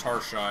burn in a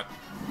tar shot.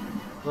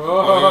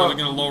 Oh, we're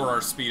gonna lower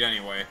our speed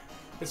anyway.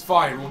 It's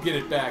fine, we'll get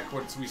it back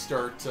once we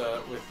start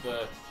with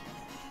the...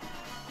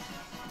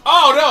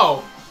 Oh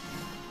no!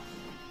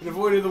 It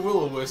avoided the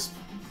Will-O-Wisp.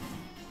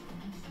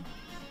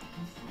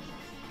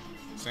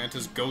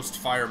 Santa's ghost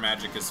fire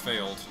magic has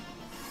failed.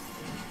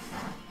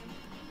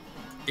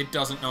 It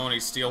doesn't know any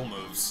steel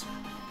moves.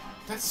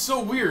 That's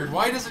so weird.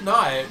 Why does it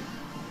not?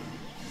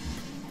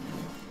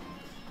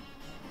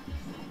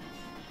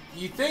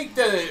 You think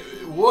that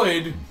it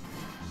would.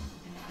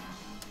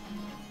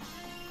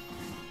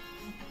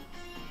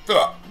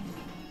 Ugh.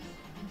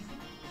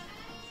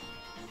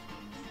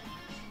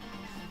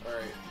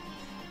 Alright.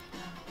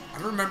 I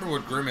don't remember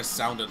what Grimace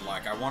sounded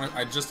like.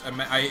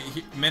 I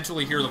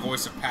mentally hear the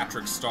voice of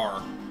Patrick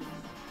Star. Alright,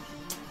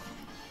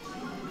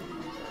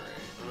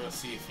 I'm gonna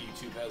see if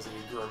YouTube has any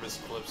Grimace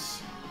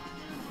clips.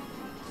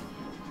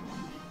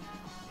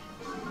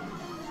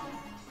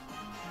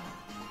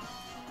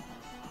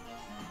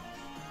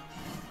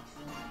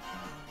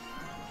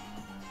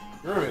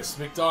 Grimace,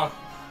 McDonald.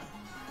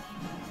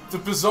 The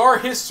bizarre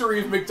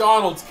history of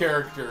McDonald's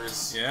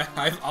characters. Yeah,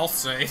 I'll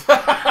say.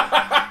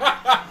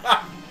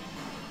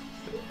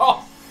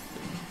 Oh.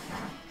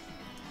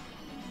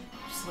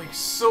 Just like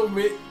so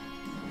many.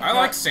 I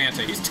like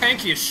Santa. He's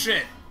tanky as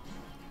shit.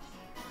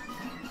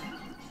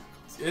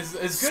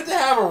 It's good to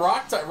have a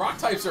rock type. Rock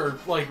types are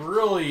like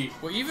really.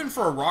 Well, even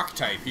for a rock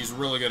type, he's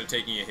really good at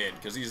taking a hit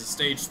because he's a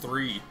stage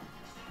 3.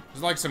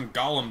 He's like some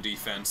Golem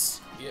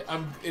defense.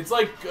 Yeah, it's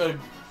like a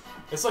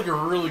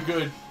really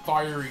good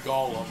fiery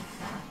golem.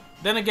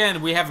 Then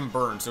again, we haven't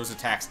burned, so his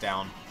attack's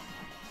down.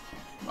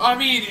 I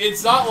mean,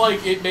 it's not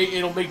like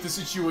it'll make the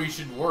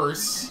situation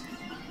worse.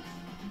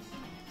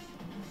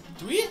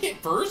 Do we hit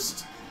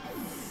first?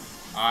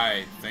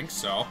 I think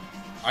so.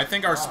 I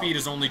think our speed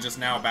is only just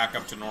now back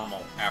up to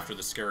normal after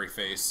the scary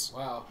face.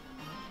 Wow.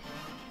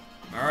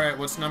 Alright,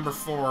 what's number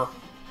 4?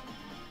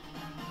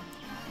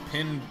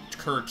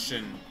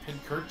 Pincurchin.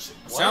 Pincurchin?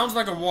 What? Sounds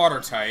like a water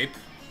type.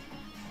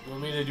 You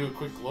want me to do a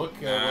quick look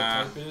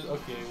at what type it is?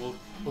 Okay,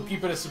 we'll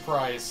keep it a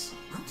surprise.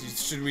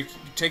 Should we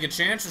take a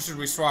chance or should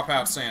we swap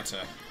out Santa?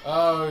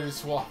 Oh,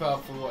 swap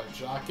out for what?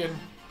 Jaken?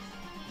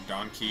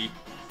 Donkey.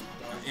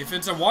 If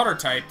it's a water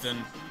type,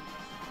 then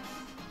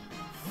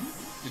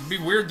it'd be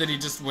weird that he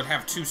just would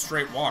have 2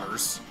 straight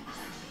waters.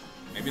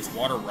 Maybe it's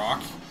water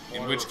rock,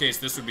 in which case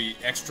this would be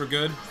extra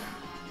good.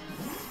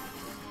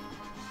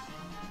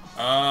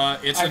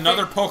 It's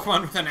another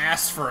Pokemon with an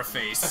ass for a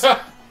face.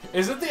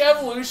 Is it the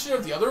evolution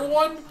of the other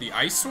one? The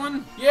ice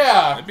one?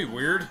 Yeah. That'd be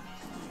weird.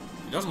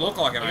 It doesn't look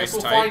like an ice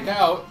we'll type. Find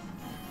out.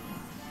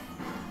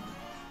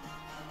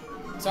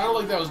 It sounded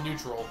like that was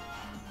neutral.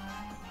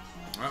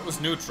 That was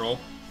neutral.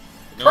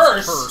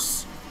 Curse!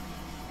 Curse.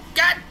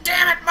 God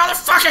damn it,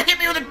 motherfucker! Hit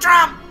me with a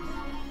drum!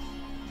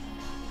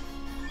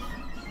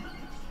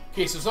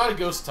 Okay, so it's not a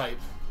ghost type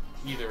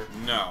either.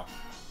 No.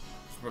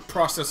 It's a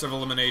process of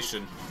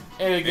elimination.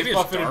 And it gets Maybe it's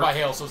buffeted dark. by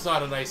hail, so it's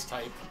not a nice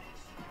type.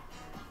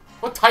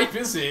 What type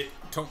is it?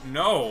 Don't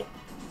know.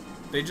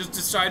 They just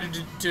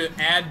decided to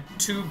add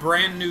 2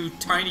 brand new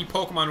tiny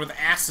Pokemon with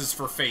asses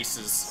for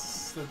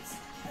faces.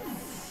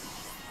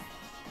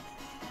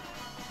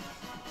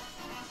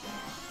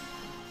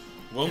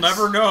 We'll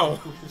never know.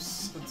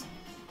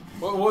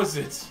 What was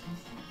it?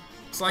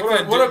 It's like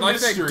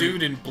that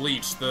dude in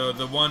Bleach,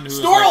 the one who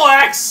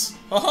Snorlax!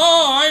 Like,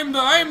 oh, I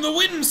am the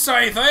Wind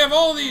Scythe. I have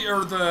all the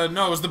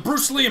it was the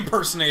Bruce Lee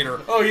impersonator.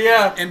 Oh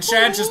yeah. And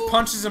Chad just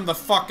punches him the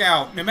fuck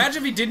out.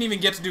 Imagine if he didn't even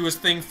get to do his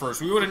thing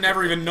first. We would have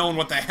never even known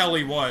what the hell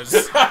he was.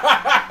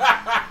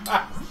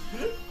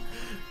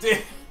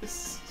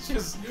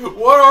 Just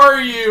what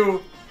are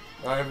you?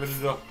 I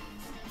don't know.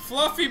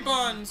 Fluffy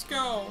buns,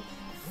 go.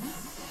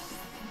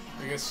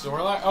 I guess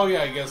Snorlax. Oh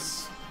yeah, I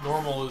guess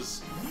normal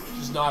is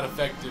just not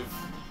effective.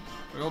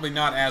 We'll be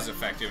not as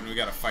effective, and we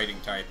got a fighting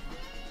type.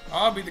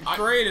 I'll be the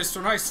greatest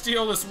when I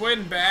steal this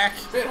wind back.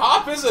 Man,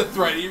 Hop is a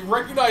threat. You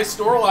recognize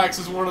Snorlax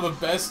as one of the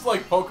best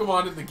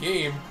Pokemon in the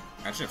game.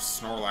 Imagine if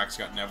Snorlax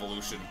got an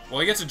evolution. Well,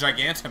 he gets a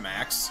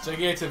Gigantamax.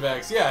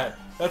 Gigantamax, yeah,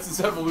 that's its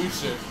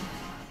evolution.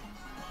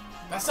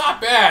 That's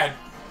not bad.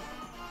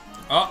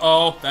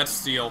 Uh-oh, that's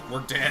steel.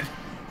 We're dead.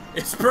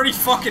 It's pretty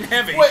fucking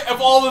heavy. Wait,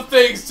 of all the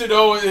things to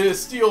know, a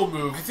steel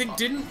move. I think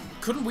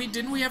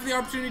didn't we have the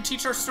opportunity to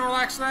teach our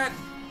Snorlax that?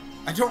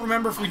 I don't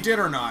remember if we did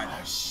or not.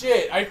 Oh,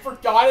 shit, I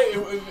forgot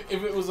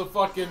if it was a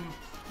fucking...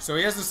 So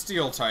he has a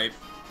steel type.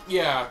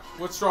 Yeah,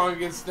 what's strong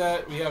against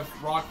that? We have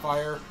rock,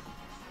 fire.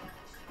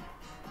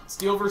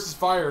 Steel versus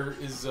fire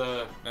is,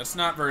 That's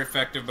not very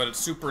effective, but it's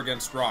super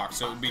against rock,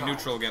 so it would be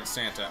neutral against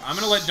Santa. I'm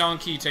gonna let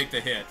Donkey take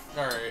the hit.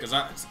 Alright.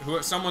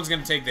 Because someone's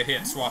gonna take the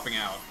hit, swapping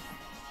out.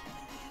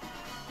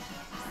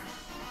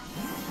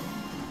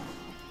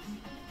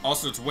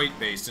 Also, it's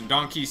weight-based, and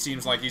Donkey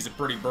seems like he's a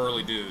pretty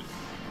burly dude.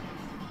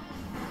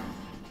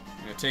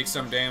 Gonna take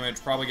some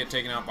damage, probably get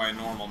taken out by a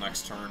normal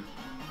next turn.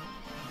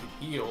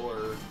 Heal,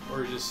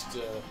 or just,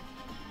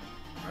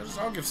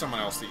 I'll give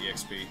someone else the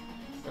EXP.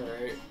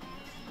 Alright.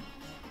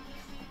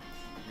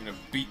 I'm gonna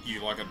beat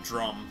you like a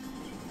drum.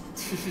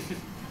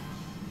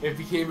 It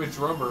became a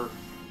drummer.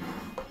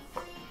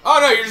 Oh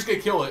no, you're just gonna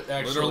kill it,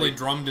 actually. Literally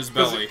drummed his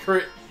belly.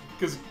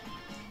 Because...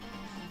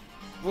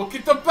 We'll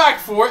get them back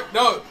for it!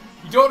 No,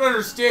 you don't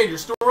understand, your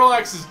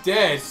Snorlax is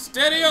dead.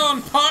 Steady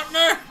on,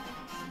 partner!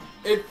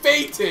 It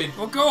fainted!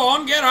 Well, go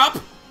on, get up!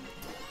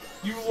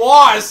 You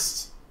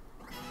lost!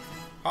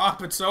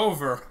 Hop, it's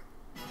over.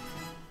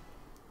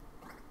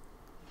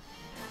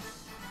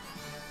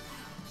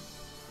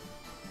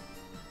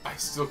 I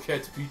still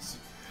can't beat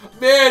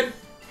you. Man!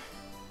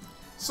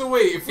 So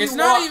wait, if we It's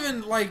not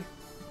even, like...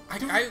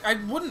 I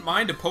wouldn't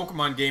mind a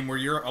Pokemon game where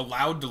you're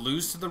allowed to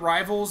lose to the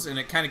rivals and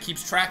it kind of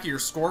keeps track of your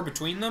score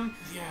between them.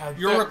 Yeah,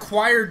 You're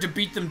required to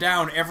beat them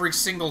down every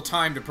single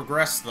time to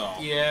progress, though.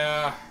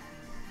 Yeah.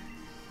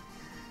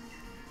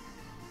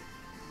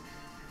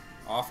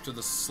 Off to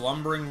the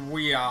slumbering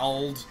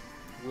Weald.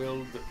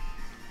 Willed.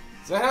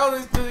 Is that how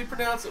they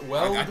pronounce it?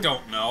 Weld? I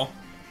don't know.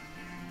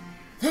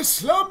 The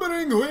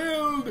slumbering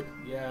Weald!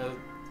 Yeah.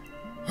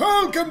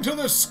 Welcome to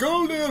the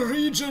Skoldir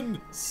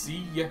region!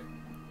 See ya.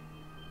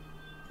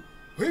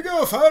 We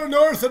go far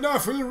north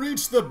enough, we'll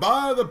reach the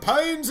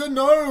pines in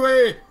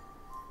Norway!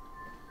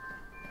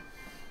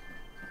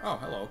 Oh,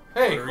 hello.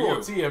 Hey, what are cool, you?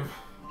 it's him.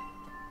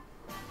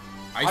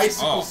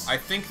 Icicles. Oh, I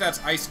think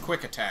that's Ice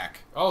Quick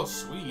Attack. Oh,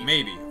 sweet.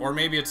 Maybe. Or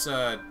maybe it's,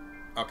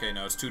 okay,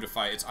 no, it's 2 to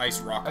fight. It's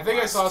Ice Rock I think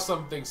Blast. I saw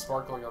something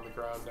sparkling on the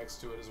ground next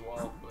to it as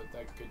well, but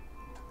that could...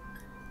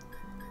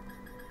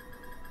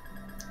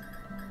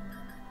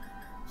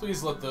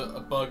 Please let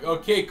the bug...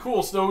 Okay,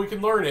 cool, so we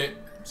can learn it.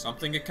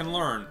 Something it can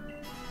learn.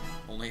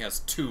 Only has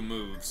 2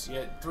 moves.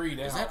 Yeah, 3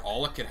 now. Is that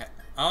all it could have?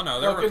 Oh no,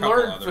 there were a can couple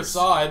learn others.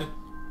 Facade.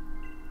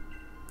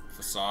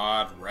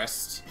 Facade,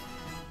 Rest.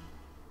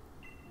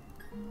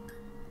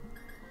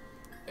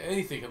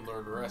 Anything can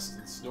learn Rest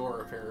and Snore,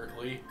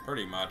 apparently.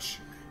 Pretty much.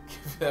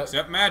 That...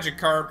 Except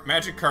Magikarp.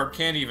 Magikarp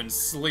can't even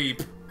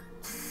sleep.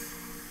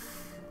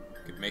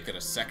 Could make it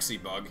a sexy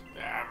bug.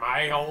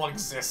 My whole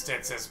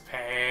existence is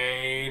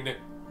pain.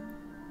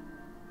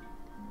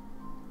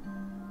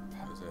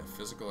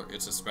 Physical,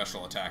 it's a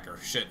special attacker.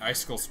 Shit,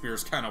 Icicle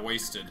Spear's kind of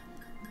wasted.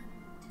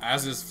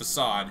 As is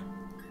Facade.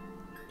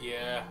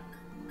 Yeah.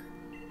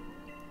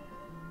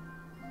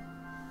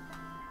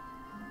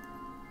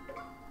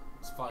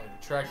 It's fine.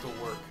 Attract will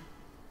work.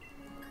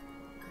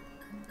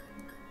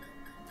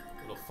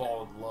 It'll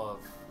fall in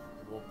love.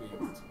 It won't be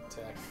able to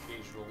attack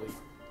occasionally.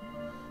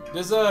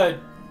 Does a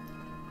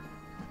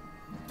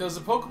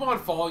Pokemon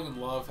falling in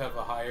love have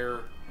a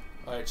higher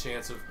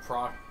chance of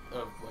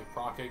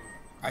procking?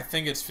 I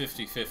think it's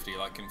 50-50,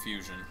 like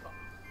Confusion.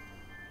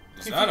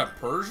 Is that a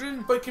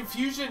Persian? But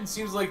Confusion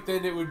seems like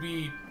then it would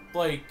be,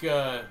 like,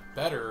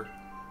 better.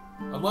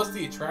 Unless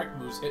the Attract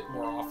moves hit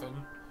more often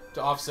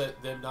to offset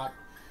them not...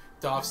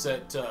 To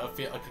offset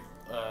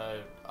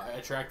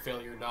Attract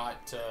failure,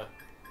 not...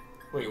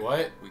 Wait,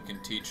 what? We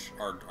can teach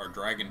our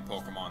dragon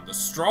Pokemon the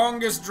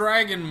strongest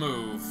dragon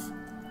move.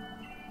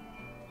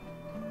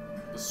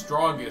 The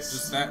strongest.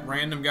 Just that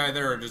random guy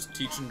there just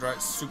teaching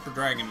super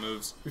dragon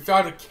moves. We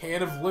found a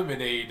can of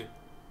lemonade.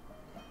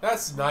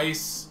 That's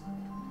nice.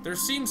 There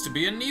seems to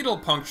be a needle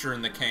puncture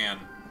in the can.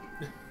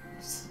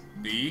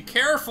 Be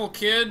careful,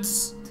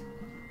 kids.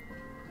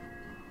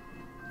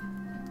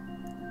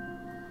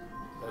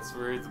 That's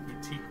where the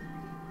boutique...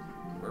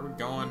 Where are we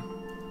going?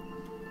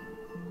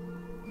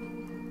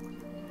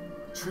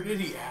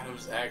 Trinity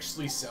Adams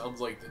actually sounds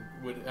like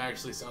would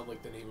actually sound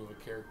like the name of a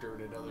character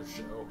in another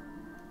show.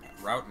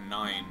 Route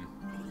 9.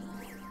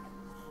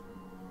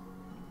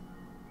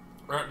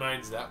 Route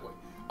 9's that way.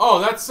 Oh,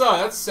 that's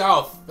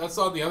south. That's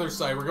on the other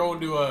side. We're going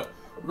to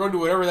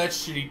whatever that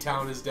shitty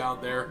town is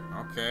down there.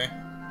 Okay.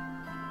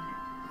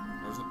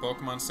 Where's the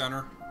Pokemon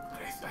Center?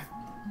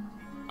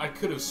 I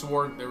could have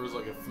sworn there was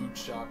like a food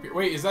shop here.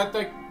 Wait, is that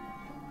the...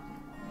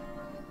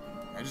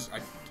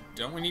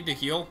 Don't we need to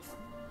heal?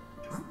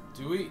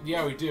 Do we?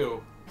 Yeah, we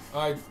do.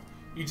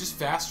 You just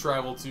fast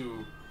travel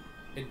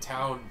in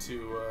town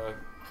to,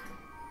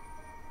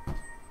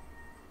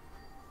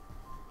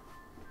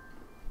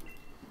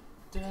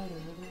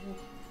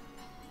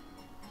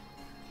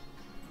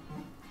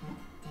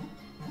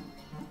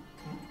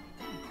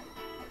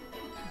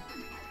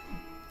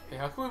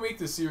 how can we make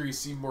the series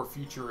seem more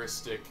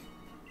futuristic?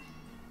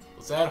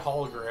 Let's add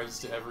holograms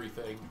to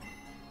everything.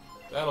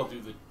 That'll do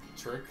the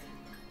trick.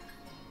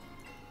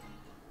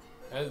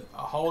 And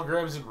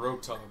holograms and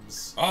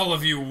rotums. All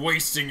of you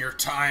wasting your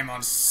time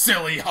on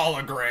silly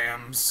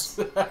holograms.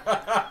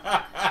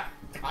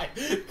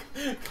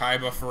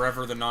 Kaiba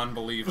forever the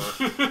non-believer.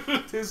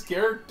 His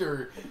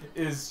character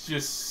is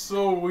just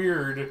so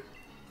weird.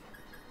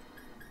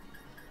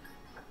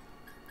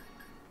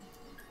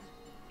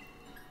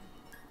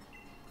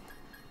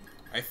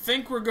 I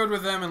think we're good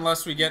with them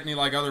unless we get any,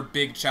 like, other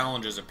big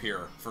challenges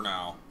appear for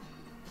now.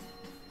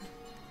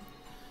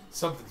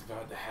 Something's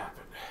about to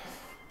happen.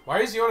 Why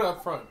is Yoda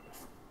up front?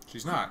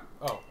 She's not.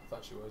 Oh, I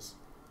thought she was.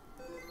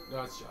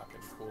 No, it's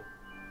Jaken. Cool.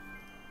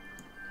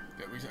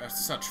 Yeah, we have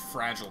such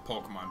fragile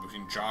Pokemon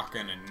between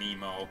Jaken and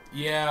Nemo.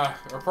 Yeah,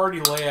 our party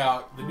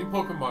layout. The new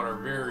Pokemon are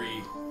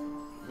very...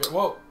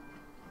 Whoa!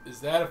 Is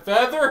that a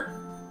feather?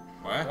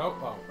 What? Oh,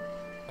 oh.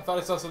 I thought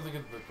I saw something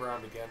in the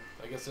ground again.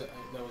 I guess that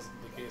wasn't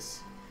the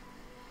case.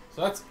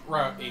 So that's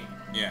Route 8.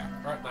 Yeah.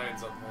 Route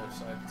 9's on the other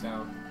side of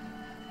town.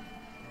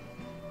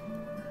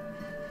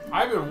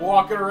 I've been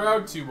walking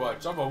around too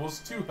much. I'm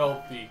almost too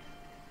healthy.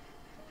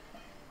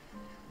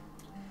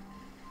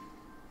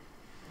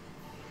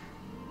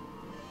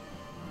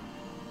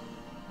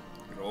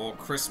 Good old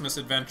Christmas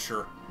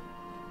adventure.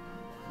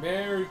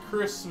 Merry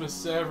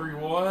Christmas,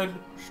 everyone.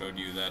 Showed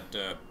you that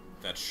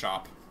that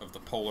shop of the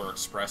Polar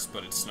Express,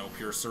 but it's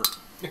Snowpiercer.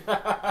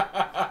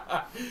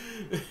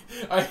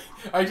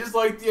 I just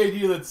like the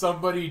idea that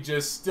somebody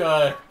just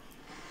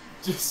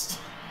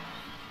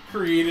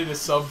created a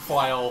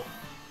subfile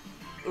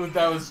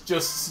that was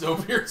just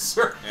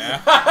Snowpiercer.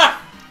 Yeah.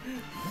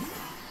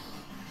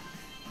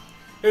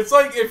 It's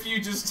like if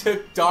you just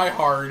took Die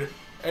Hard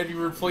and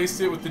you replaced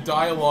it with the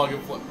dialogue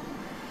of like,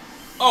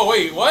 oh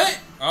wait, what?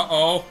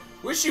 Uh-oh.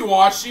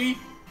 Wishy-washy.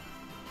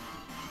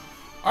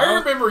 I No.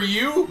 remember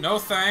you. No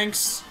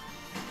thanks.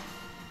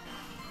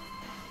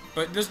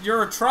 But this,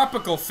 you're a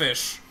tropical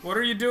fish. What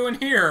are you doing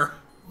here?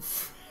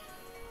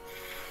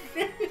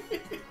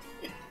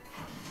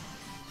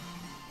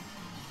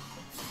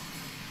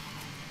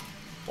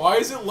 Why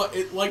is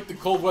it like the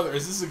cold weather?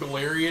 Is this a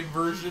Galarian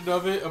version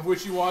of it, of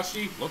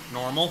Wishy-washy? Look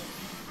normal.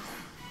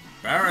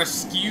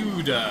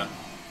 Barrascuda.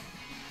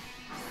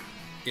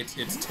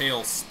 Its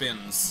tail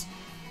spins.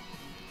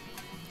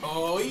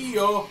 Oh,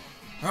 yo.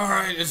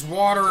 Alright, it's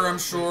water, I'm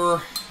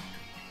sure.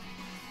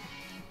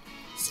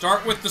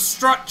 Start with the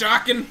strut,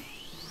 Jaken.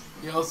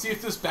 Yeah, let's see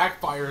if this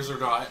backfires or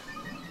not.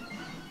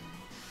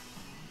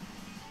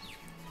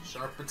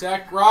 Sharp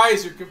attack,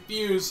 rise, you're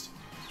confused.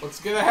 What's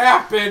gonna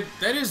happen?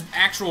 That is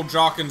actual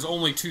Jaken's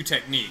only two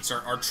techniques,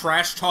 are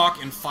Trash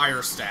Talk and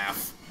Fire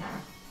Staff.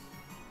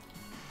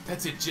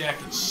 That's a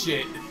jacket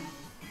shit.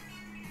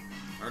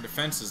 Our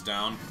defense is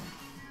down.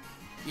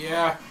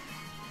 Yeah.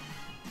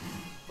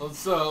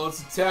 Let's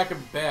attack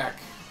him back.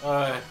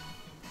 So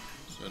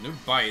a new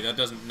bite, that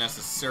doesn't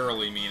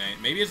necessarily mean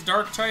anything. Maybe it's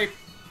dark type?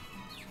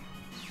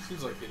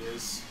 Seems like it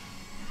is.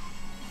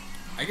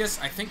 I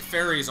think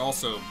Fairy is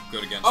also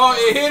good against Oh, dark.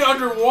 it hit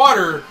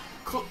underwater!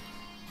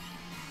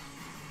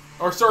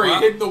 Or sorry, What?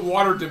 it hit in the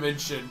water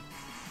dimension.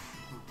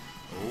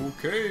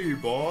 Okay,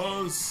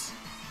 boss.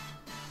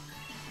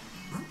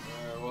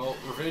 Well,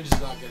 revenge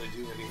is not gonna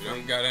do We anything.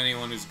 don't got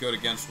anyone who's good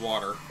against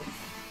water.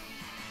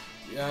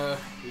 Yeah,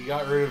 we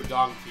got rid of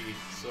Donkey,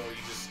 so you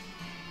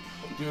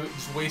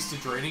just waste a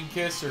Draining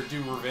Kiss or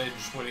do revenge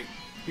when it,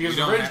 because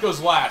You don't revenge have- goes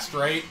last,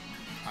 right?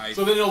 I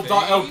So then it'll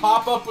think-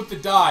 pop up with the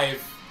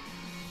dive.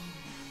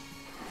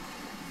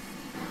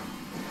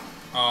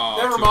 Oh,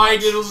 Never too mind,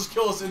 much. it'll just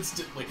kill us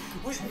instantly.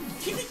 Wait,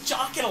 keeping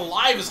Jaken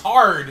alive is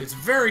hard. It's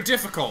very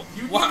difficult.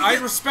 You Well, need I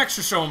to- respect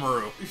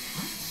Shishomaru.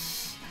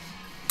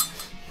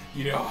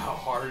 You know how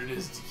hard it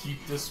is to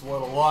keep this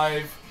one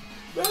alive.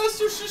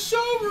 Master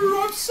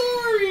Shishomaru, I'm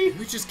sorry.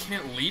 We just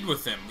can't lead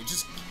with him. We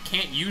just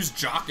can't use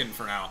Jaken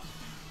for now.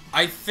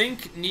 I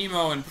think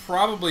Nemo and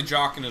probably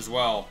Jaken as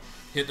well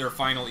hit their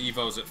final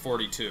evos at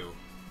 42.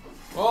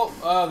 Well,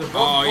 they're both.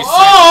 Oh, he's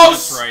oh,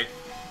 that's right.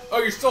 Oh,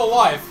 you're still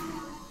alive.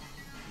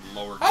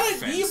 Lower How did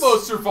defense. Nemo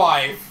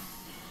survive?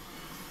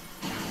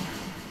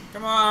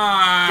 Come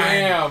on!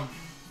 Damn.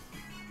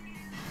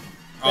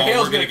 Oh,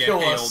 hail's we're gonna get kill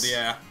hailed, us.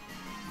 yeah.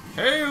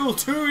 Hail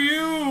to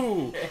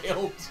you!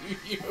 Hail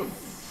to you.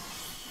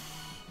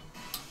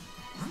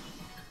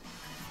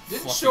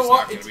 Didn't Fluffy's show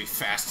not up. gonna be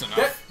fast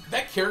enough.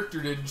 That character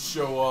didn't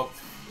show up.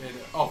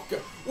 Oh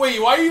God.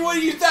 Wait, why do you want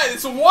to use that?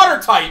 It's a water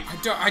type.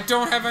 I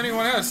don't have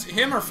anyone else.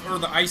 Him or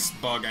the ice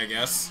bug, I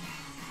guess.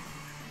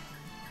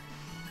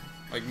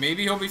 Like,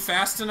 maybe he'll be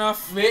fast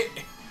enough?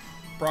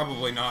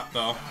 Probably not,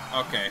 though.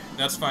 Okay,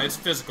 that's fine. It's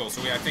physical,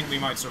 so I think we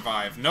might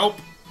survive. Nope.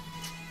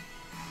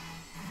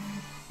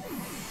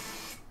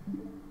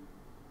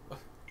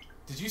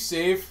 Did you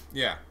save?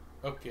 Yeah.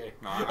 Okay.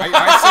 No,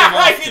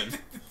 I save often.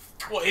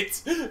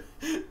 Quit.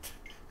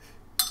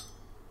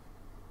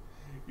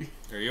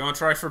 Here, you want to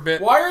try for a bit?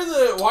 Why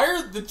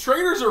are the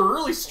trainers are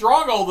really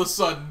strong all of a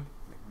sudden?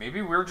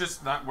 Maybe we're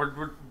just not...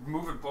 We're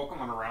moving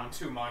Pokemon around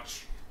too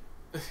much.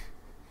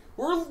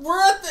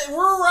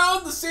 We're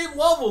around the same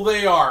level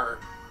they are.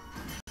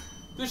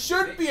 There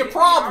shouldn't be a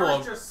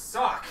problem. Maybe ours just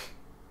suck.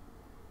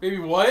 Maybe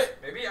what?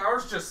 Maybe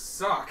ours just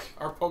suck.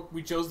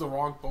 We chose the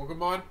wrong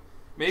Pokemon.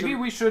 Maybe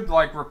we should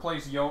like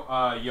replace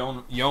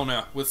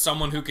Yona with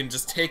someone who can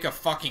just take a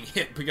fucking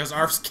hit because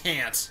ours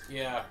can't.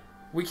 Yeah.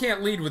 We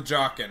can't lead with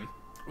Jaken.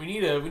 We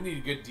need a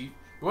good deep.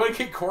 You want to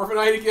kick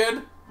Corviknight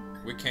again?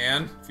 We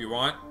can, if you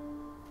want.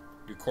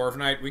 Do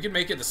Corviknight. We can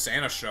make it the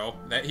Santa show.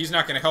 That he's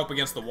not going to help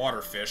against the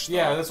water fish. Though.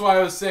 Yeah, that's why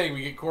I was saying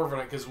we get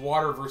Corviknight because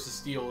water versus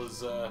steel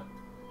is a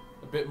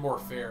bit more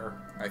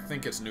fair. I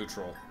think it's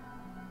neutral.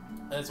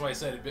 That's why I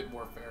said a bit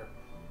more fair.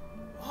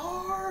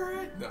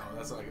 Alright. No,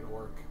 that's not going to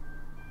work.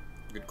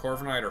 Good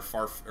Corviknight or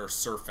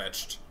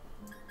Surfetched?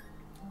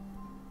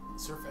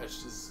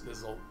 Surfetched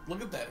is a...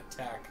 Look at that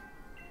attack.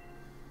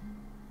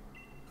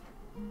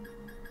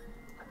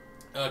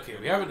 Okay,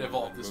 we haven't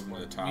evolved this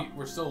one.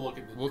 We're still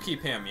looking to... We'll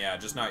keep him, yeah,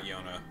 just not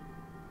Yona.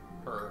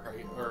 Her,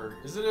 right? Or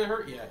is it a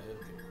her? Yeah, okay.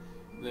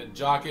 And then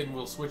Jaken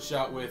will switch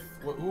out with...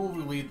 Who will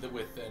we lead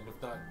with then,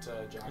 if not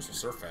Jaken? It's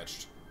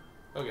Surfetched.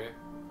 Okay.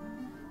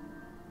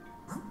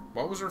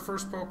 What was her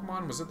first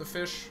Pokemon? Was it the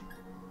fish?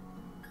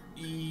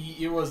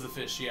 It was the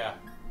fish, yeah.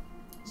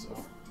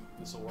 So,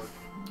 this will work.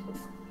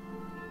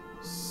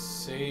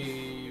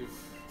 Save...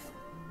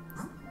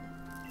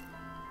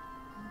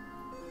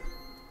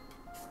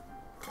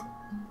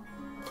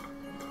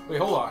 Wait,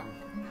 hold on.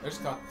 I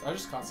just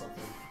caught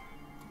something.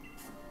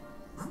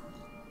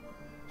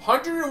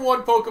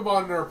 101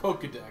 Pokemon in our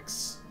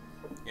Pokedex.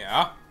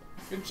 Yeah.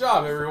 Good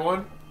job,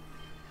 everyone.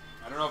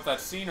 I don't know if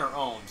that's seen or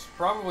owned.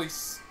 Probably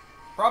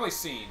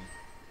seen.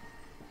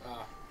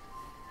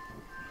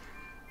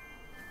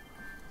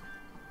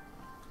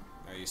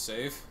 Now you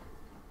save.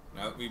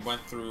 Now that we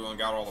went through and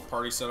got all the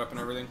party set up and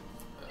everything.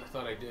 I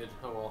thought I did.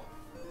 Oh well.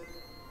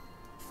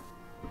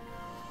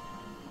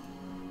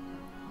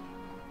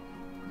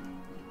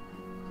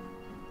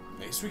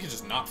 I guess we could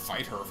just not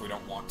fight her if we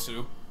don't want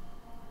to.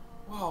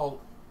 Well,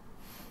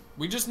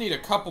 we just need a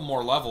couple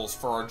more levels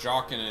for our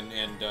Jaken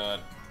and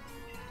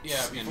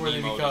yeah, before and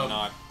they Nemo become to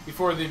not...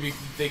 before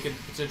they can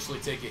potentially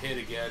take a hit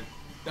again.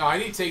 Now I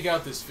need to take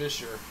out this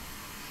Fisher.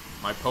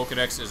 My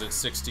Pokedex is at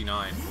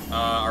 69.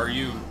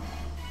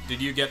 Did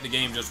you get the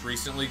game just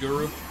recently,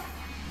 Guru?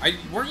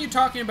 Weren't you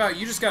talking about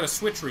you just got a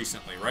Switch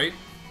recently, right?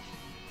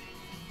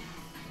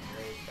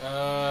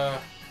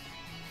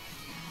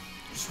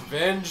 Just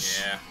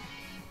Revenge. Yeah.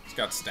 It's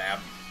got Stab.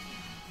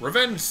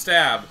 Revenge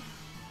Stab.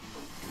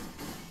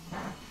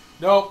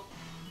 Nope.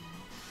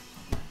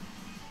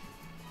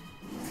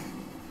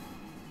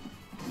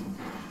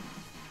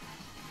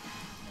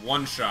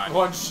 One shot.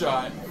 One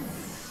shot.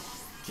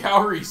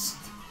 Gowry's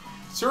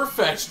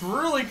Surfetched,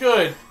 really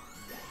good.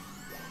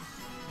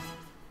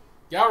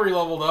 Gowry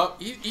leveled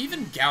up.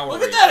 Even Gowry.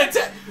 Look at that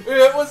attack!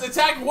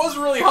 Attack was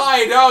really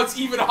high, now it's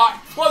even high.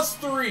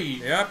 +3.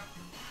 Yep.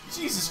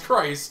 Jesus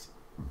Christ.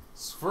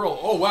 Swirl.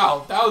 Oh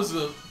wow, that was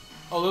a...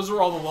 Oh, those are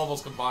all the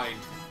levels combined.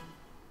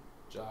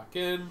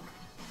 Jaken.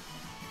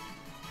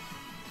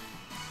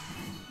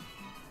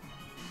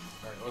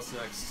 Alright, what's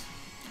next?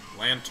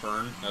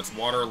 Lantern. That's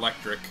water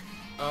electric.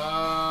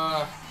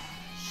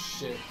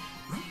 Shit.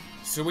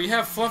 So we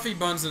have Fluffy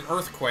Buns and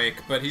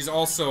Earthquake, but he's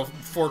also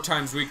 4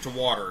 times weak to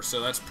water,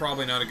 so that's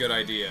probably not a good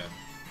idea.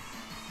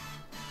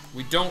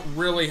 We don't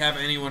really have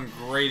anyone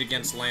great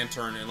against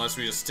Lantern unless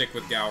we just stick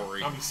with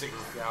Gowry. I'll be sticking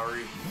with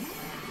Gowry.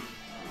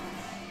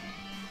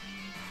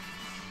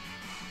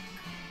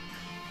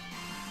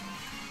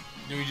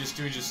 Do we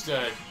just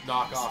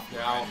knock off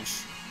now?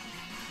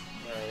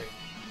 Alright.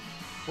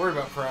 Worried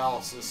about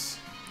paralysis.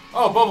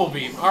 Oh, Bubble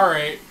Beam.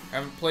 Alright.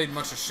 Haven't played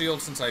much of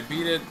Shield since I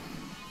beat it.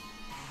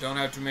 Don't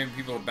have too many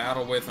people to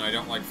battle with, and I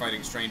don't like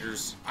fighting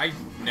strangers. I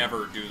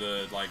never do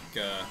the, like,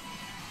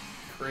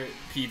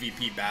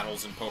 PvP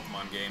battles in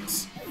Pokemon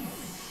games.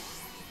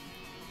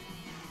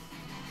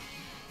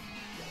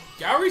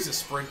 Gowry's a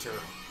sprinter.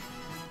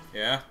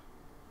 Yeah?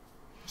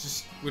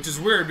 Which is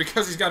weird,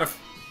 because he's got a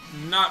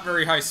not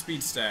very high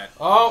speed stat.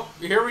 Oh,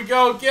 here we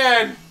go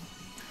again!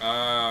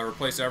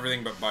 Replace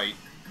everything but Bite.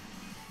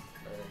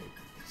 Alright,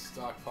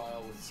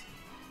 stockpile is...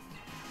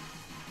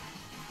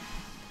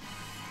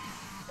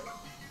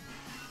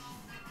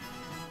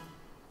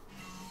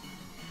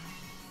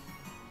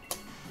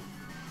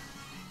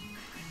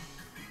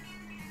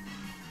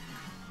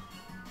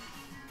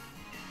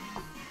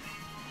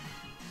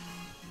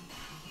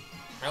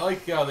 I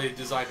like how they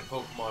designed a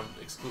Pokemon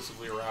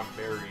exclusively around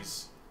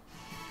berries.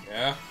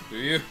 Yeah? Do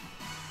you?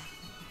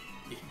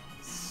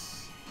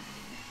 It's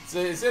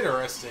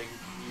interesting.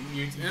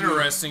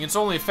 Interesting. It's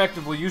only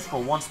effectively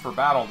useful once per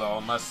battle, though,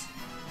 unless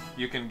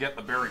you can get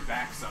the berry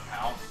back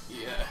somehow.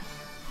 Yeah.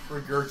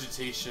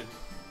 Regurgitation.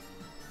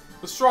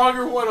 The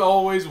stronger one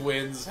always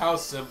wins. How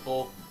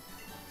simple.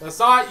 That's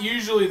not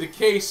usually the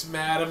case,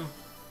 madam.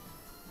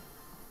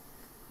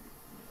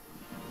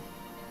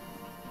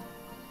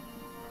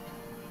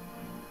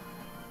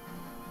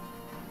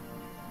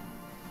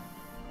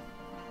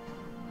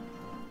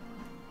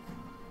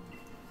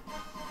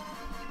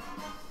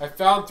 I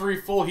found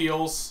 3 full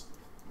heals.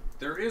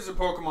 There is a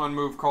Pokemon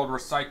move called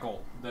Recycle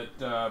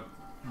that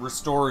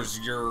restores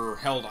your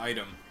held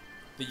item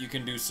that you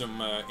can do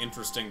some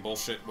interesting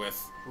bullshit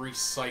with.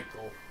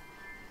 Recycle.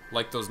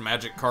 Like those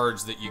magic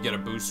cards that you get a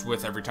boost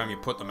with every time you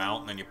put them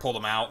out, and then you pull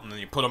them out, and then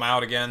you put them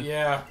out again.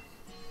 Yeah.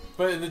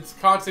 But in the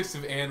context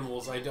of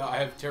animals, I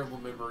have terrible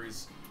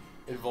memories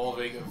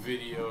involving a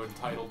video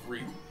entitled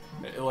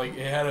like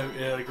it had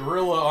a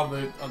gorilla on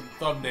the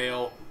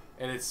thumbnail,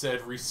 and it said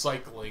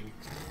recycling.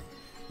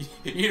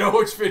 You know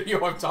which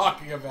video I'm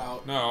talking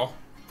about? No.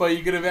 But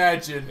you can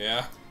imagine.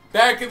 Yeah.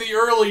 Back in the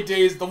early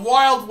days, the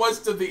wild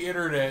west of the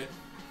internet,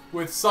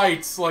 with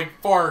sites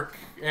like Bark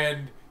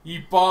and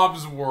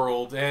Bombs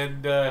World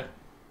and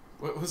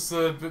what was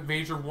the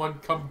major one?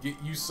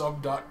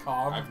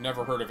 ComeGetYouSome.com. I've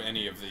never heard of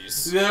any of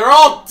these. They're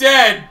all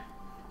dead.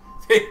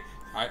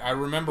 I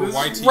remember This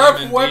is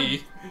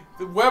YTMND.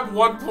 the Web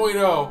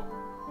 1.0.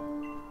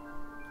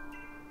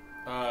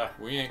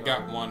 We ain't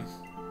got one.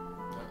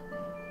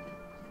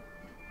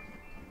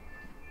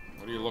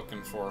 What are you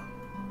looking for?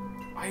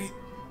 I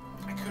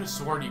could have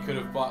sworn you could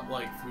have bought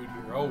like food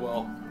here. Oh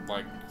well.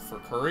 Like for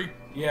curry?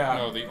 Yeah.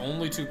 No, the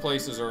only two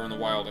places are in the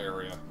wild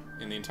area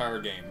in the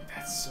entire game.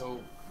 That's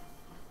so.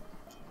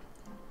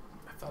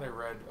 I thought I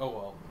read. Oh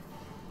well.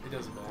 It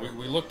doesn't matter.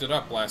 We looked it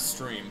up last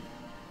stream.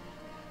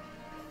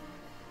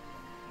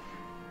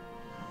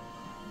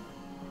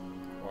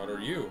 What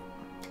are you?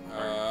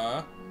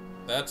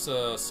 That's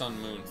a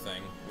sun-moon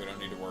thing. We don't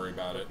need to worry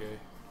about it. Okay.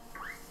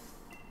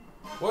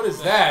 What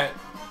is that?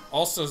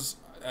 Also,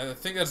 I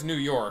think that's New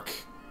York.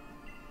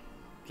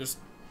 Just,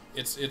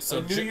 it's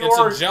a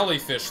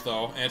jellyfish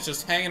though, and it's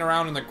just hanging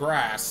around in the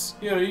grass.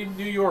 You know,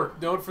 New York,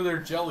 known for their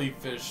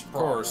jellyfish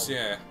problem. Of course,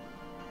 yeah.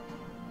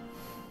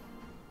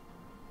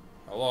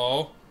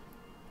 Hello?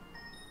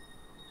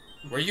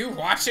 Were you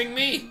watching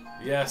me?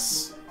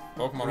 Yes.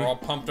 Pokemon are all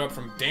pumped up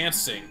from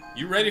dancing.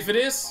 You ready for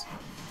this?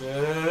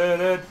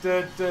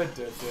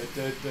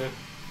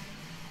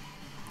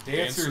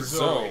 Dancer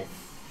Zoe.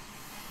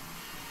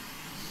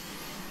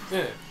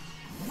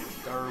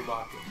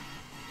 Darubaka.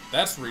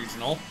 That's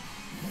regional.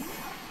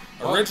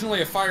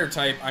 Originally a fire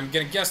type. I'm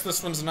gonna guess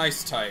this one's an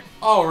ice type.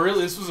 Oh,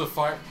 really? This was a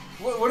fire.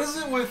 What is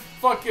it with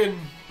fucking?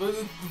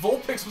 The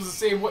Vulpix was the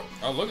same way.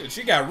 Oh, look at it.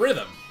 She got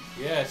rhythm.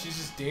 Yeah, she's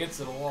just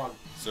dancing along.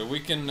 So we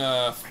can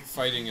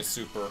fighting a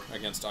super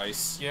against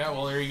ice. Yeah,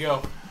 well there you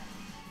go.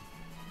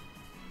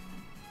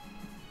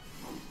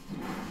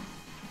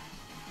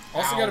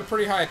 Also Ow. got a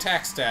pretty high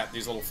attack stat,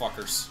 these little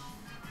fuckers.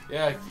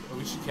 Yeah,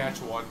 we should catch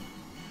one.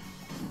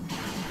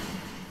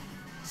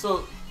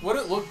 So, what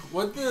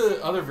the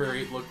other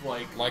variant look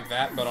like? Like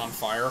that, but on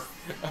fire.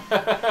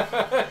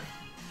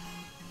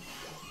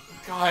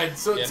 God,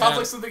 so it sounds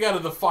like something out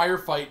of the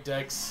Firefight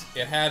decks.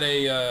 It had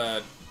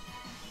a,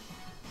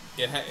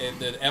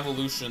 the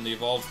evolution, the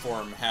evolved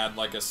form, had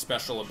like a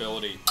special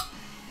ability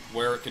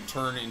where it could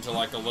turn into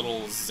like a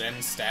little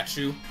Zen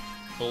statue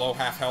below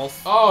half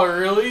health. Oh,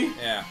 really?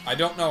 Yeah, I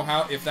don't know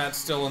if that's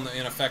still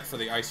in effect for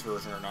the ice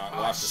version or not.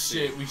 We'll have to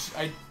see.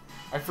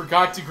 I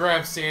forgot to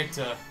grab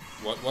Santa.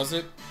 What was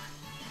it?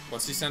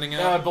 What's he sending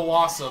out?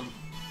 Blossom.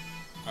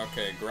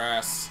 Okay,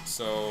 grass.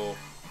 So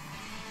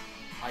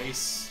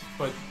ice,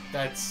 but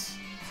that's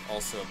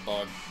also a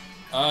bug.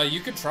 You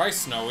could try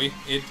Snowy.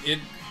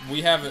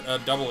 We have a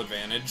double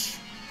advantage.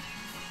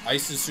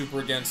 Ice is super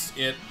against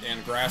it,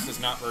 and grass is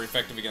not very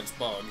effective against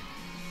bug.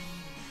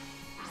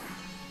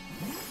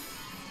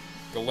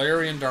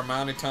 Galarian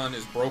Darmanitan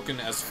is broken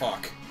as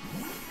fuck.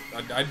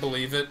 I'd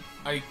believe it.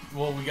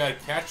 Well, we gotta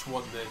catch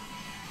one then.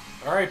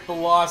 Alright,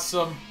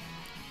 Blossom.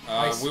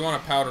 We want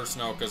to Powder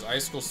Snow, because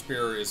Icicle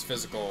Spear is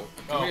physical.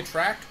 Can we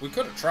attract? We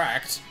could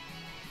attract.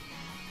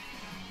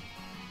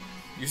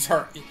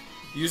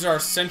 Use our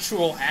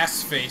sensual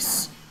ass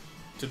face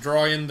to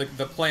draw in the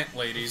plant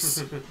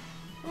ladies.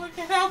 Look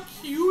at how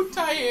cute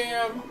I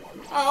am.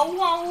 Oh,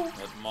 wow.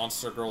 That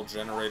Monster Girl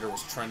generator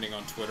was trending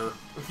on Twitter,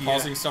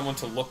 causing someone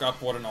to look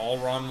up what an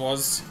Allron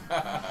was.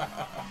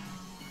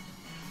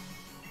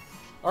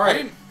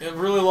 Alright, it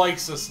really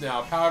likes us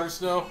now. Powder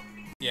Snow?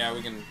 Yeah,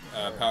 we can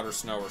Powder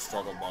Snow or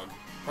Struggle Bug.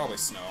 Probably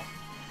Snow.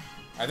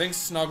 I think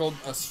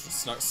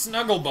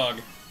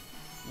Snugglebug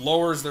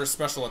lowers their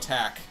special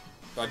attack,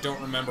 but I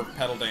don't remember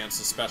Petal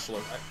Dance's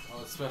special.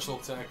 It's special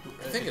attack.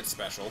 I think it's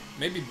special.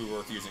 Maybe it'd be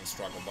worth using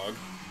Struggle Bug.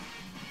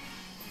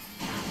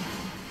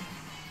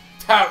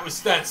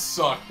 That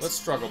sucked. Let's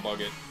Struggle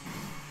Bug it.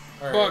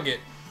 Right. Bug it.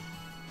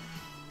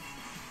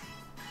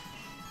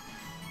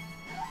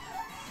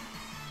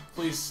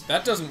 Please.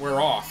 That doesn't wear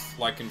off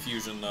like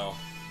Confusion, though.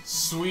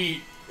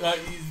 Sweet.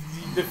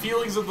 The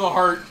feelings of the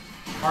heart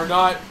are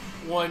not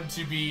one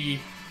to be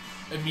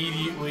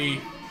immediately.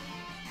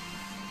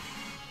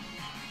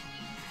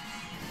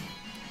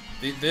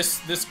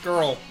 This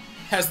girl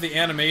has the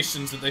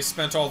animations that they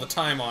spent all the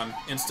time on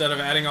instead of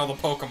adding all the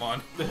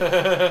Pokemon.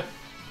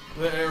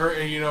 Or,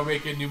 you know,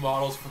 making new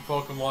models for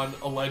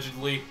Pokemon,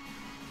 allegedly.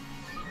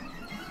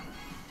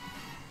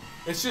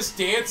 It's just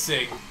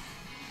dancing.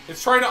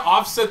 It's trying to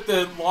offset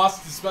the loss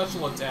of the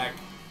special attack.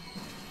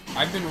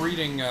 I've been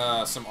reading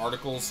some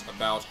articles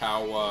about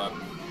how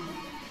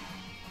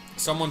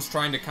someone's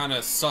trying to kind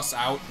of suss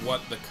out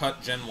what the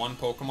cut Gen 1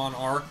 Pokemon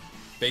are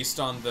based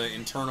on the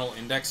internal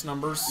index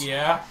numbers.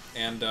 Yeah.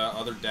 And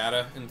other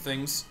data and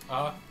things.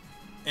 Uh.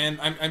 And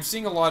I'm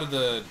seeing a lot of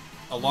the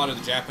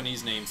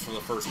Japanese names for the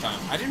first time.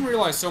 I didn't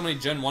realize so many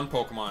Gen 1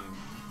 Pokemon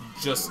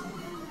just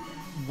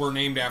were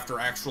named after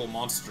actual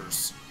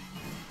monsters.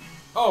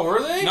 Oh,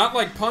 were they? Not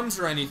like puns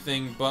or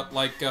anything, but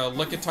like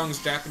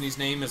Lickitung's Japanese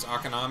name is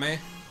Akaname.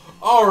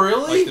 Oh,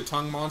 really? Like the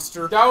tongue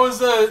monster. That was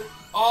the...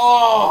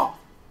 Oh!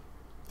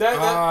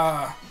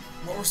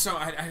 What were some...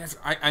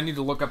 I need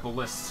to look up a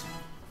list.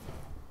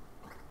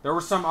 There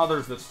were some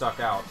others that stuck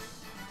out.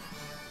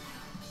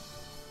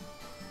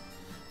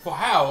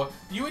 Wow,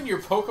 you and your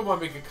Pokemon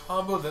make a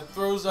combo that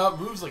throws out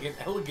moves like an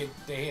elegant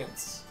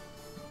dance.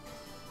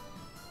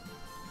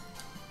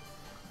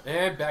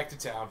 And back to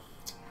town.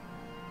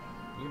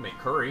 You can make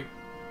curry.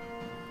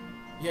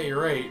 Yeah,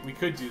 you're right. We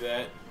could do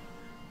that.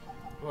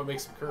 I want to make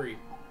some curry.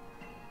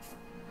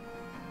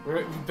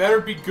 We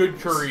better be good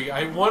curry.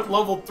 I want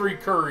level 3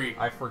 curry.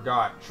 I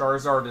forgot.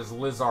 Charizard is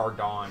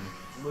Lizardon.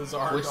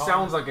 Lizardon. Which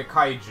sounds like a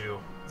kaiju.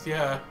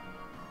 Yeah.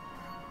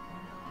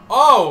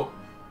 Oh!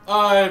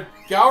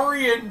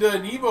 Gowry and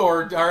Nemo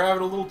are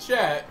having a little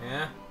chat.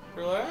 Yeah.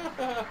 They're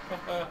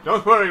like,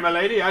 Don't worry, my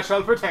lady. I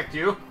shall protect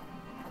you.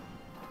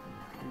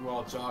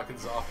 Meanwhile,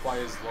 Jaken's off by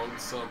his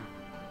lonesome.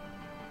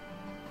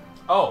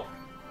 Oh.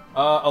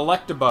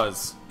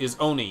 Electabuzz is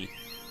Oni.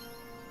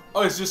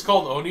 Oh, it's just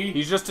called Oni?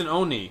 He's just an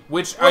Oni.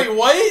 Which Wait,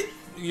 what?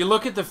 You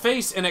look at the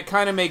face and it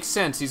kind of makes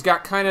sense. He's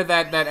got kind of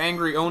that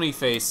angry Oni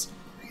face.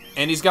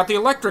 And he's got the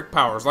electric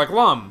powers, like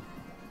Lum.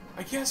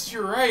 I guess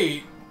you're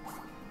right.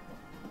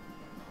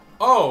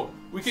 Oh,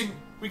 we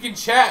can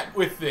chat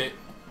with it.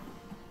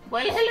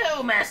 Well,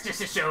 hello, Master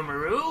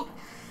Sesshomaru.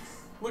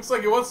 Looks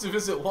like it wants to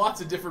visit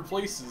lots of different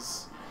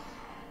places.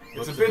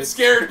 It's a bit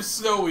scared of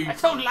Snowy. I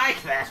don't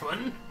like that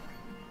one.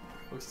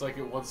 Looks like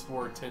it wants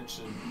more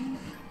attention.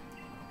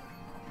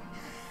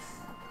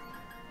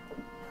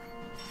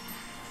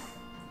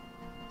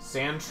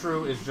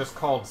 Sandshrew is just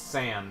called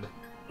Sand.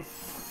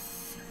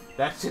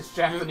 That's its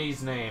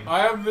Japanese name.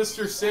 I am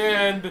Mr.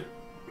 Sand.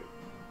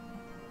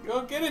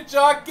 Go get it,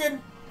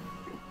 Jaken.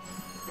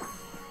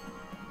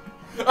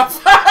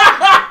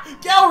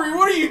 Gallery,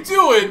 what are you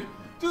doing?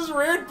 Just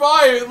ran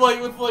by it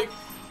with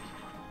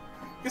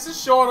guess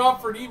it's showing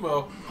off for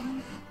Nemo.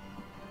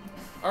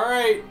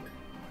 Alright.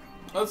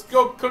 Let's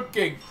go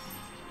cooking.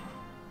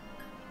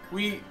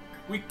 We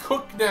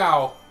cook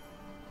now.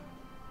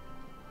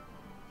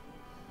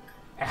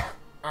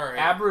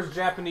 Alright. Abra's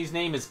Japanese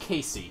name is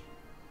Casey.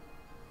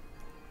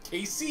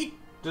 Casey?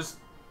 Just,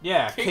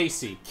 yeah,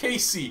 Casey.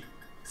 Casey.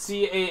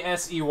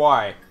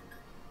 C-A-S-E-Y.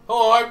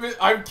 Hello,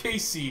 I'm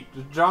Casey.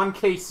 John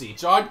Casey.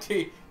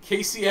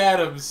 Casey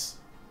Adams.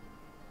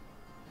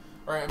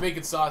 Alright, I'm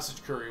making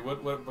sausage curry.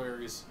 What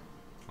berries?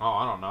 Oh,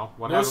 I don't know.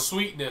 No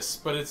sweetness,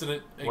 but it's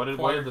an what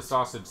did the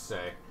sausage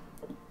say?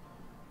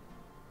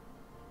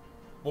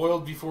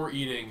 Boiled before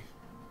eating.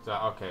 So,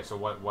 okay, so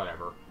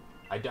whatever.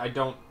 I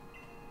don't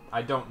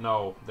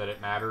know that it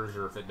matters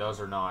or if it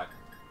does or not.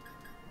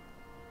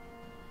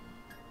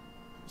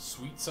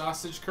 Sweet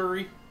sausage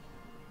curry?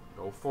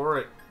 Go for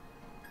it.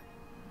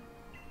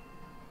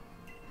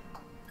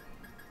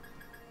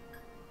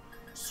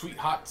 Sweet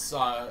hot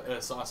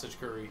sausage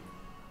curry.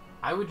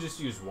 I would just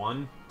use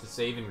one to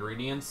save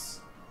ingredients.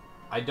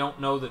 I don't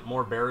know that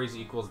more berries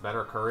equals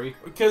better curry.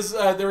 Because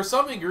there are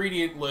some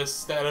ingredient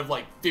lists that have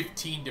like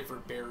 15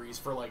 different berries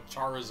for like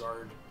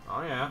Charizard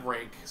Oh yeah.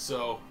 rank,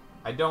 so...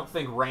 I don't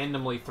think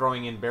randomly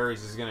throwing in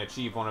berries is going to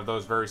achieve one of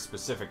those very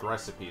specific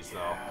recipes, though.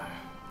 I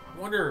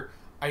wonder...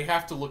 I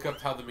have to look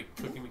up how the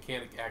cooking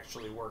mechanic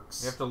actually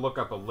works. You have to look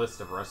up a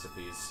list of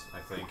recipes, I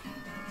think.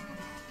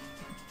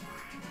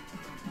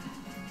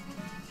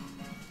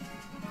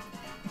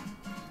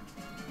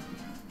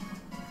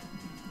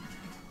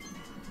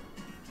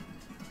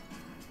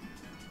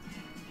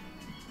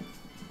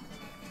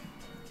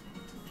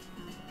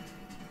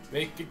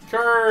 Make it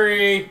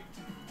curry!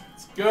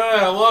 It's good,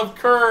 I love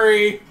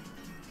curry!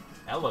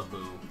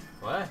 Elaboo.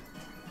 What?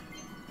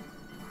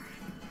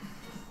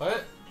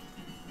 What?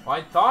 Well,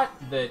 I thought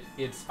that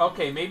it's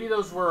okay. Maybe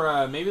those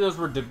were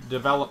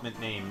development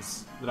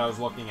names that I was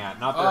looking at,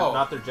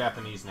 not their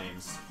Japanese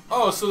names.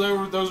 Oh,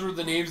 so those were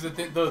the names that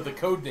the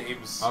code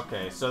names.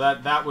 Okay, so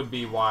that would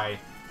be why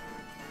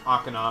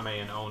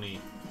Akaname and Oni.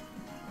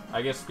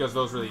 I guess because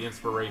those were the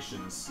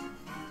inspirations.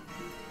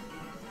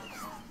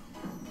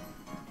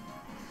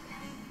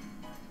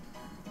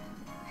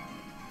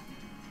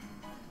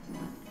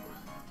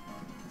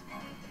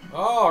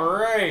 All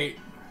right.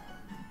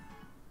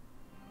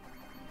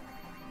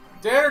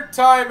 Dinner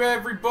time,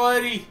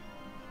 everybody!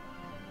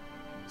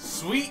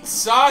 Sweet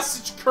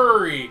sausage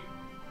curry!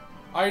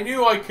 I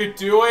knew I could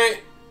do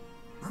it!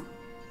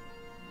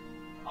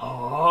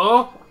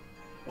 Oh!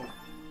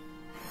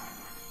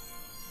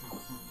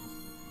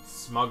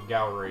 Smug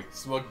Gallery.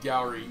 Smug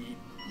Gallery eat.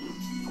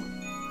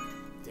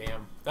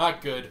 Damn.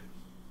 Not good.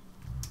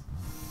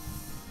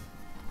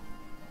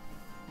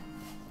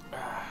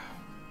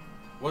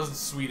 Wasn't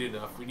sweet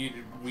enough. We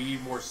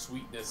need more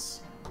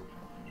sweetness.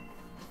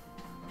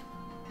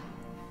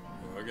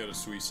 I got a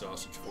sweet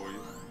sausage for you.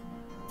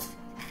 So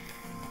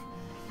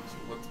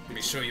Let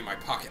me show you my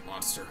pocket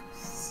monster.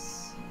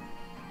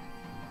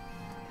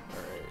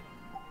 Alright.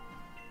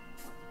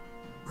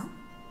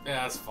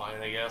 Yeah, that's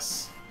fine, I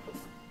guess.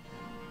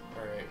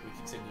 Alright, we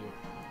continue.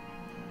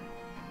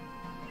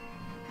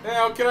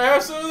 Now, can I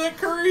have some of that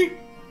curry?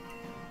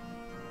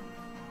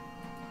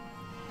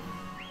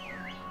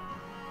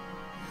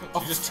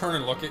 Did you just turn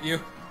and look at you?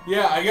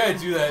 Yeah, I gotta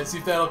do that. See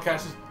if that'll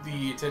catch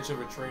the attention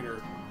of a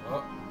trainer.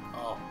 Oh.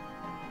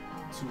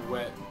 Too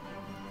wet.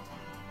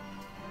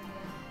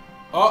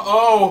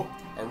 Uh-oh!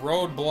 A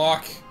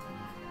roadblock.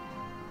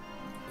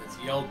 It's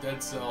yelled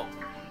dead cell.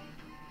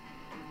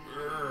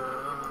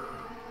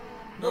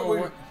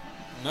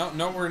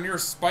 Nowhere near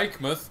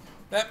Spikemuth.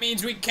 That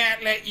means we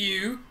can't let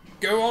you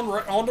go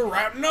on to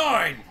Route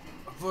 9.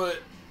 But...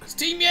 It's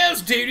Team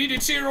Yell's duty to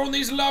cheer on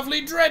these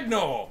lovely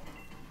dreadnought.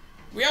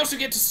 We also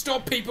get to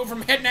stop people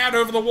from heading out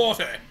over the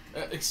water.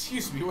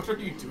 excuse me, what are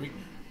you doing?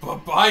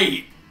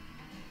 Bite!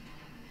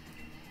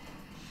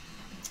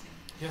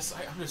 Yes,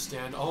 I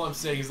understand. All I'm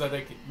saying is that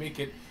I can make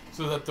it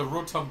so that the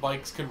Rotom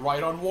bikes can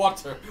ride on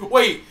water.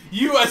 Wait,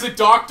 you as a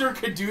doctor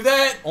could do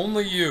that?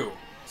 Only you.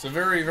 It's a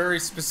very, very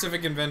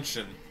specific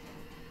invention.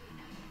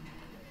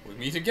 We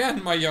meet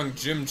again, my young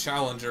gym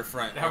challenger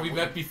friend. Have we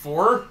met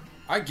before?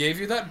 I gave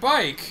you that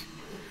bike.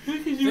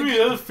 Can you do me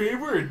another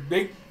favor and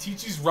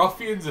teach these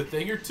ruffians a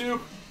thing or two?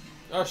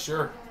 Oh,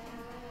 sure.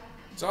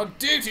 It's our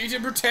duty to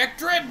protect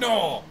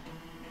Dreadnought.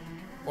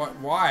 What?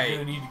 Why? You're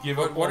gonna need to give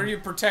up. What are you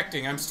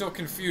protecting? I'm still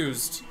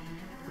confused.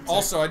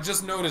 Also, I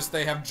just noticed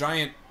they have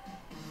giant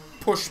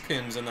push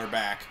pins in their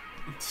back.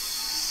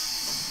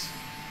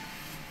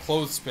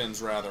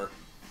 Clothespins, rather.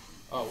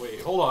 Oh,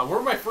 wait, hold on. Where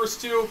are my first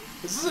two?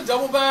 Is this a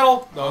double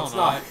battle? No, it's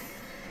not.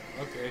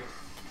 Okay.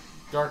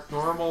 Dark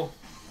normal.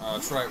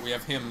 That's right, we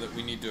have him that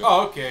we need to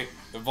Oh, okay.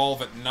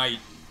 evolve at night.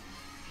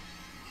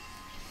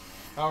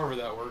 However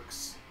that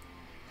works.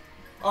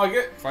 Oh, I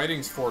get...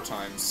 Fighting's 4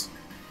 times.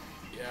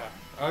 Yeah.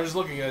 I was just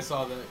looking, I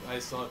saw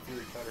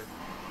Fury Cutter.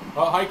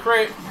 Oh, high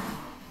crit!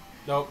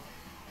 Nope.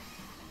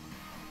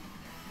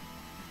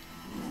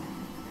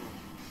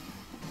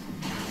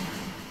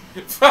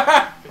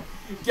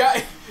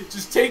 Yeah,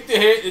 just take the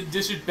hit and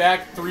dish it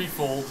back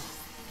threefold.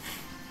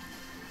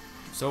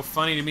 So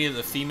funny to me that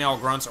the female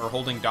grunts are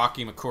holding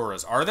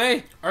Dakimakuras. Are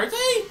they? Are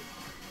they?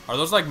 Are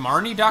those like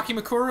Marnie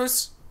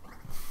Dakimakuras?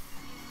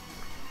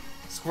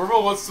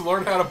 Squirrel wants to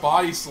learn how to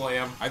body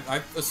slam.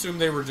 I assume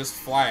they were just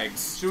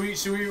flags. Should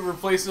we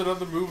replace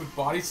another move with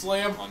body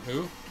slam? On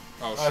who?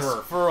 Oh,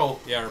 sure.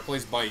 Squirrel. Yeah,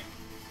 replace bite.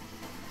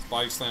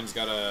 Body slam's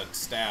got a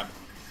stab.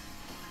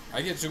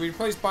 Should we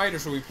replace bite or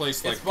should we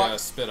replace like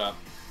spit up?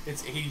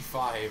 It's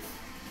 85.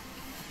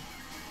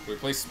 Should we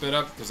replace spit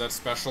up because that's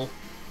special?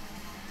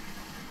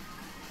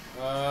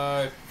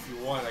 If you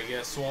want, I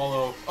guess.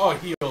 Swallow. Oh, it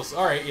heals.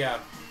 Alright, yeah.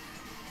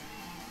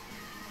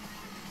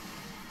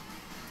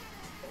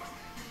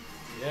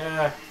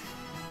 Yeah.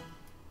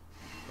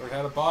 Learn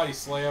how to body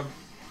slam.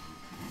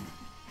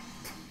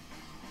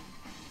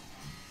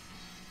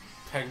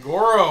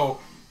 Pangoro!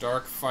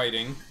 Dark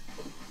fighting.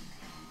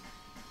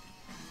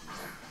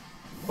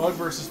 Bug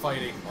versus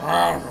fighting.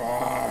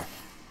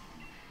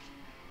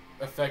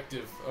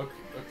 Effective.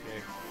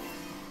 Okay.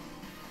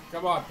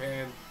 Come on,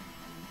 Pan.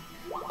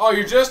 Oh,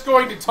 you're just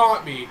going to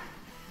taunt me.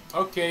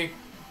 Okay.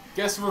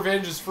 Guess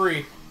revenge is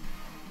free.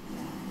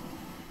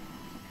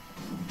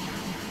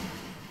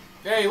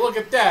 Hey, look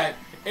at that.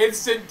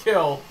 Instant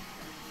kill.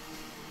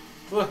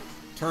 Look.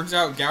 Turns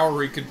out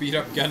Gowry could beat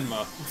up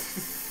Genma.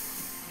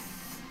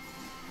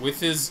 With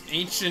his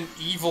ancient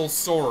evil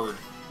sword.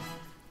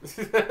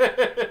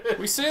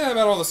 We say that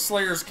about all the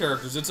Slayer's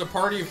characters. It's a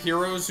party of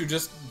heroes who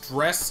just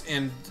dress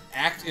and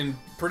act in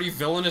pretty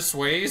villainous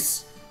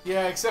ways.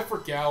 Yeah, except for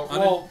Gow.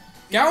 Well,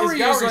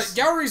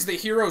 Gowry's the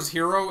hero's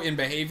hero in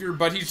behavior,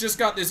 but he's just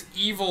got this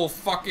evil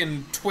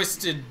fucking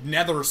twisted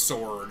nether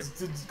sword.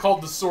 It's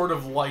called the Sword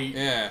of Light.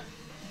 Yeah.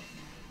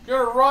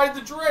 Gonna ride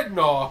the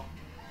Dreadnought.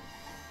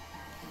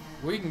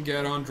 We can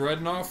get on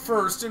Dreadnought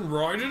first and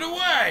ride it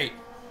away.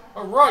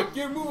 Alright,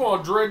 get a move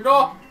on,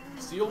 Dreadnought.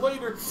 See you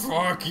later.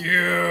 Fuck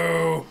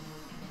you.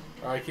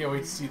 I can't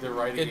wait to see the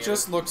riding. It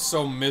just looks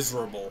so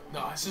miserable.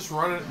 No, it's just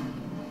running.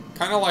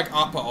 Kind of like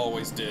Appa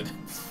always did.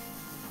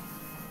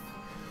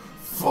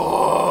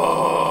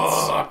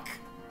 Fuck.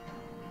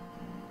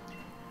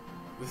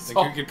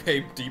 Think you could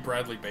pay D.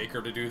 Bradley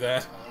Baker to do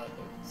that?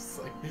 It's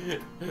like,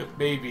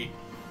 maybe.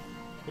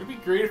 It'd be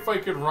great if I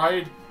could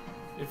ride.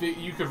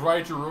 You could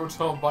ride your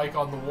Rotom bike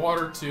on the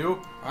water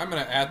too. I'm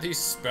gonna add these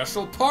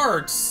special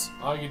parts.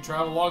 You can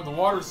travel along the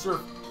water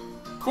surf.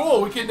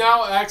 Cool. We can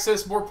now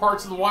access more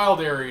parts of the wild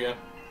area.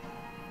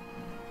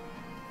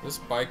 This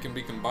bike can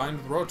be combined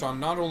with Rotom,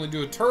 not only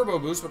do a turbo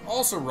boost, but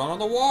also run on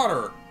the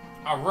water.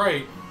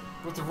 Alright.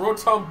 With the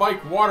Rotom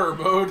bike water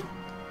mode,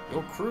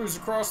 you'll cruise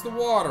across the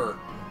water.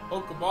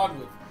 Pokemon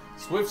with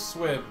Swift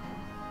Swim.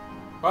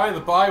 By the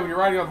by, when you're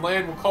riding on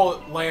land, we'll call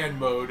it land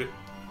mode.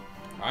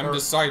 I'm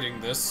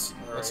deciding this.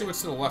 Right. Let's see what's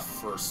to the left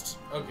first.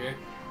 Okay.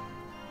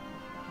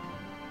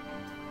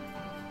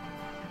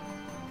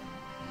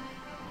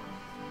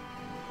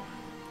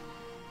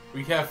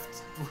 We have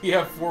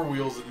 4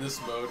 wheels in this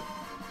mode.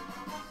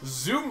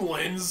 Zoom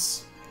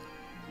lens.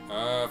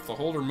 If the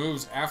holder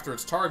moves after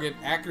its target,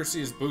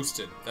 accuracy is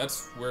boosted.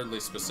 That's weirdly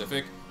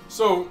specific.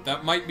 So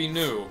That might be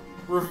new.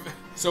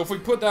 So if we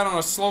put that on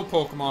a slow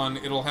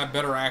Pokemon, it'll have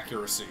better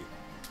accuracy.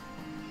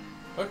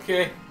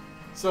 okay.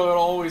 So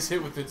it'll always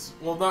hit with its,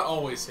 well, not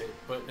always hit,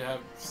 but have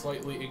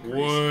slightly increased.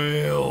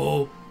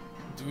 Well,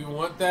 Do we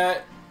want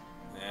that?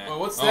 eh. Oh,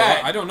 what's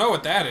that? I don't know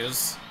what that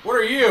is. What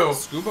are you?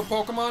 Scuba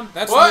Pokemon?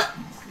 That's What?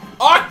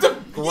 Grap-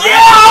 Yeah,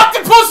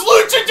 Octopus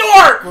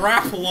Luchador!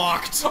 Grapple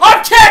locked.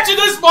 I'm catching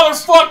this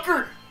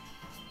motherfucker!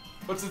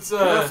 What's its,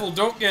 Careful,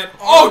 don't get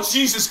Oh,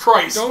 Jesus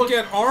Christ! don't Look,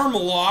 get arm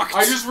locked.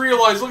 I just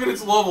realized, look at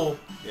its level.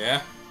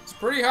 Yeah, it's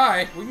pretty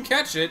high. We can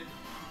catch it.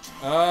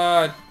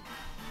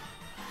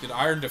 Get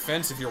Iron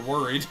Defense if you're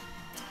worried.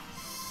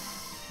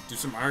 Do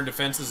some Iron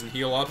Defenses and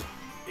heal up.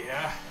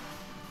 Yeah.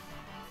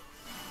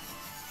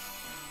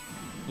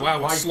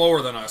 Wow, it's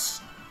slower than us.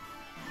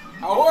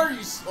 How are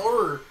you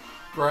slower,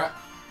 Crap.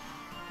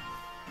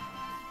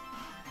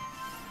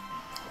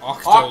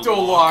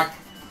 Octolock.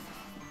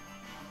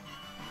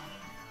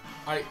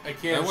 I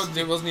can't.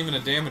 It wasn't even a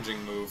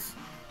damaging move.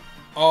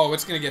 Oh,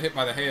 it's gonna get hit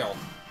by the hail.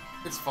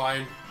 It's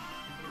fine.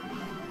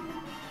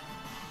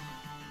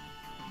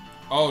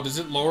 Oh, does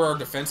it lower our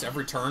defense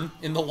every turn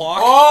in the lock?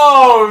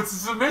 Oh, it's a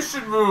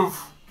submission move.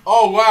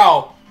 Oh,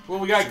 wow. Well,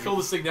 we gotta kill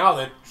this thing now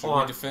then. Should Hold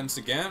we on. defense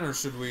again, or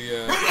should we,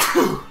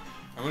 I'm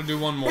gonna do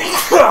one more.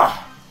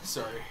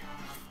 Sorry.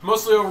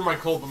 Mostly over my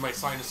cold, but my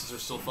sinuses are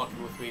still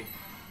fucking with me.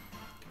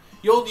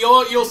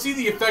 You'll see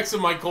the effects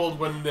of my cold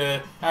when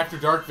the After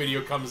Dark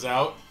video comes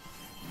out.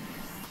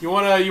 You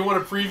wanna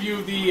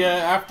preview the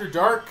After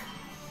Dark?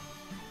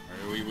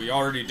 We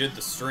already did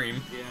the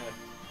stream.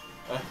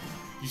 Yeah.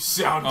 You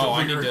sound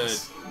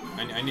delirious.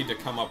 I need to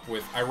come up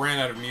with. I ran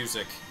out of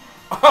music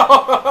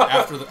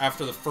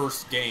after the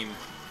first game,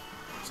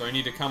 so I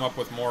need to come up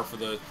with more for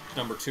the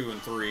number 2 and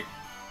 3. You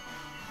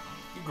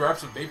grab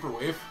some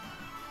vaporwave.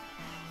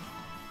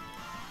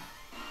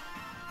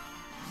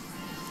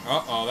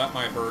 Uh-oh, that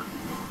might hurt.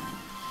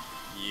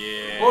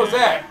 Yeah. What was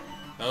that?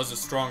 That was a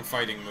strong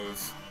fighting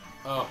move.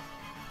 Oh,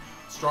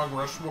 strong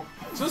Rushmore.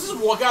 So this is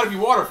gotta be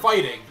water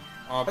fighting.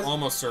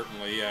 Almost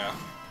certainly, yeah.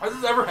 Has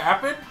this ever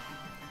happened?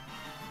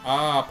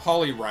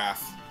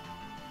 Poliwrath.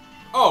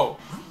 Oh,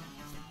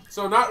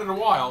 so not in a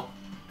while.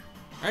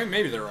 I mean,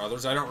 maybe there are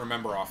others. I don't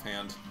remember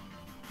offhand.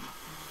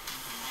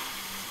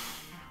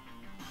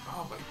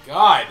 Oh my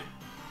god.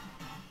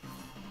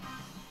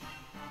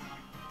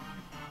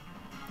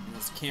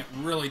 This can't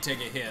really take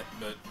a hit,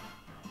 but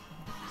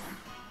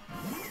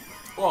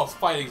Well,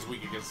 fighting's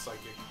weak against psychic.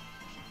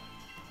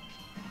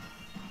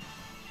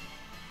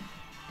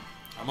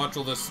 how much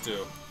will this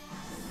do?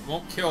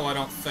 Won't kill, I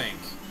don't think.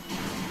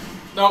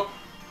 Nope.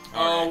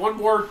 Alright. One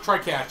more try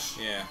catch.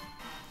 Yeah.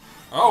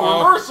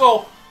 Oh,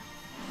 reversal!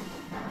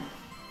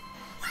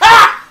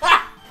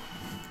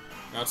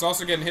 Now it's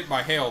also getting hit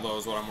by hail, though,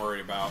 is what I'm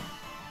worried about.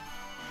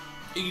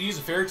 You can use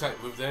a fairy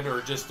type move then,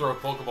 or just throw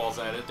Pokeballs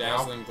at it.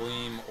 Dazzling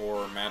Gleam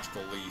or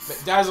Magical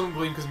Leaf. Dazzling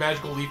Gleam, because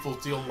Magical Leaf will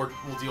deal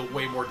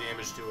way more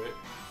damage to it.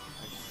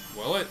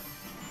 Will it?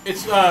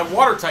 It's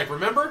water type,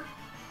 remember?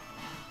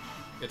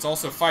 It's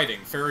also fighting.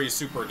 Fairy is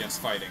super against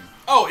fighting.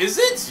 Oh, is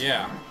it?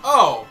 Yeah.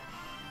 Oh.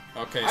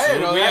 Okay, I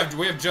didn't know so that.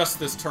 we have just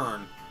this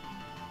turn.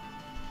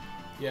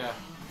 Yeah.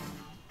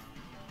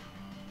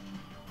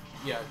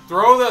 Yeah.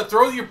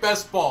 Throw your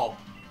best ball.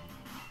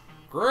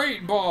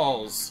 Great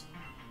balls.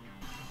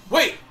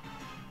 Wait.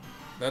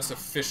 That's a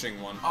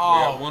fishing one. Oh.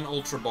 We got one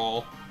Ultra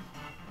Ball.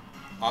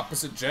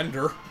 Opposite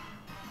gender.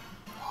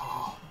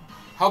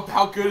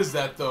 How good is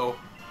that though?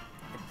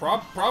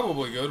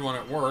 Probably good when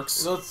it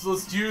works.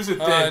 Let's use it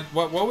then.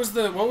 What was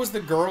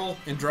the girl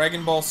in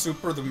Dragon Ball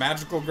Super? The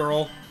magical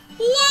girl.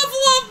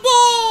 Love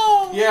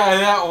Ball. Yeah,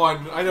 that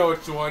one. I know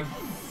which one.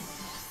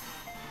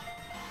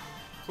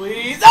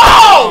 Please.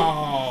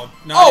 Oh!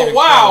 Not even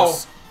wow!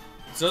 close.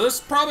 So this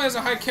probably has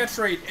a high catch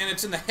rate, and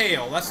it's in the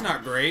hail. That's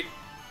not great.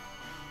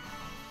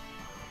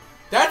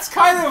 That's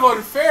kind of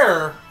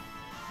unfair.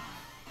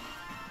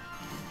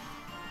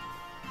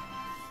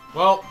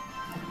 Well,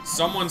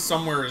 Someone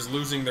somewhere is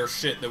losing their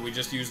shit that we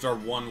just used our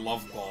one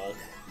Love Ball.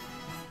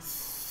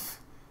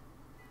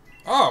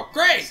 Oh,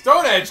 great!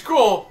 Stone Edge,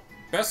 cool.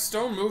 Best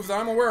stone move that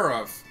I'm aware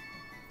of.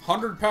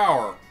 100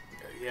 power.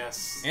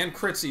 Yes. And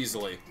crits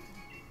easily.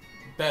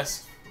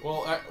 Best.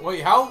 Well,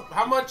 wait, how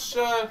much,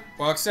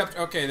 Well, except,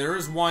 okay, there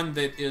is one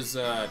that is,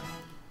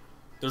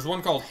 there's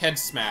one called Head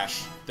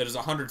Smash that is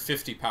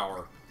 150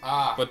 power.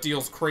 But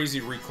deals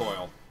crazy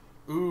recoil.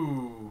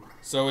 Ooh.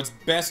 So it's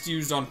best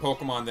used on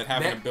Pokemon that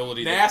have an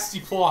ability nasty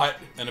plot.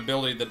 An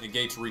ability that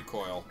negates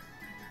recoil.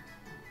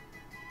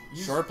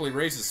 Sharply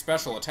raises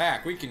special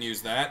attack. We can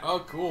use that. Oh,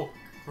 cool.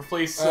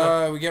 Replace,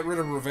 we get rid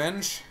of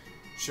Revenge.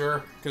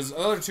 Sure. Because the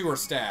other two are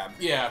Stab.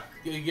 Yeah,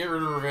 you get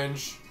rid of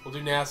Revenge. We'll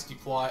do Nasty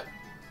Plot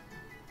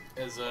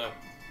as a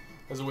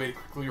way to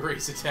quickly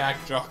raise attack.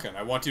 Jaken,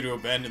 I want you to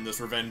abandon this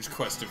revenge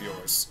quest of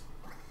yours.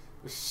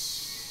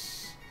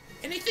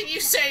 Anything you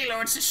say,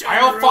 Lord Sesshomaru.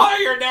 I'll follow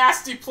your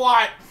Nasty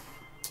Plot!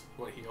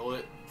 Want to heal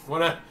it?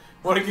 Want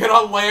to get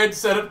on land,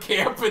 set up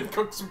camp, and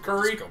cook some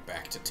curry? Let's go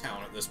back to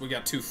town at this. We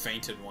got 2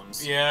 fainted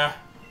ones. Yeah.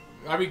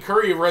 I mean,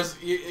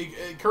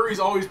 curry's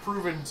always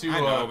proven to... I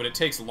know, but it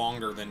takes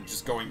longer than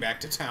just going back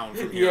to town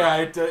from here. Yeah,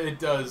 it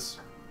does.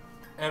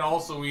 And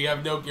also, we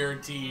have no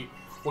guarantee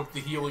what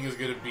the healing is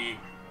going to be.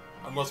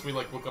 Unless we,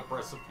 like, look up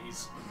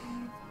recipes.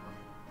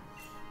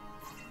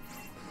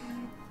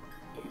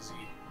 Easy.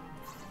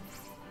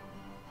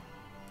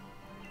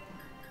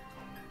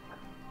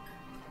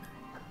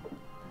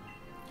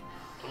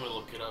 I'm going to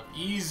look it up.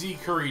 Easy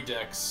curry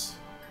decks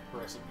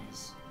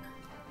recipes.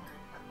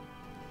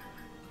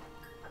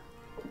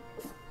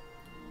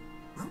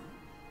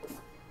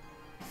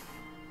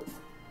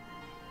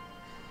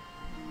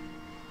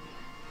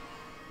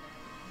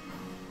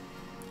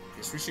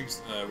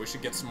 We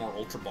should get some more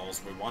Ultra Balls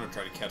if we want to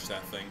try to catch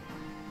that thing.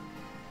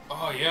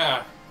 Oh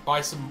yeah,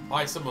 buy some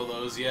of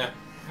those, yeah.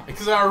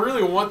 Because I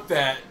really want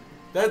that.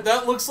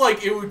 That looks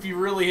like it would be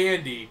really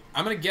handy.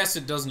 I'm gonna guess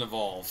it doesn't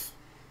evolve.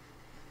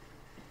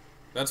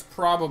 That's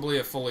probably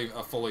a fully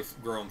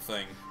grown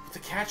thing. With a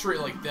catch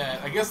rate like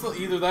that, I guess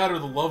either that or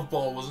the Love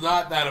Ball was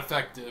not that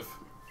effective.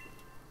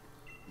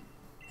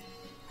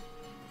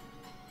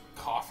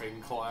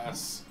 Coughing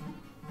class.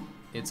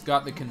 It's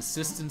got the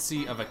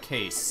consistency of a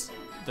case.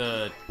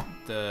 The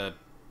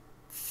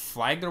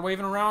flag they're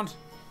waving around?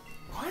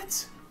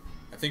 What?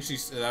 I think that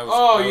was.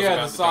 Oh that was yeah,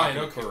 about the sign.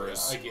 Docu Okay,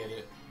 Kuras. I get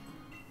it.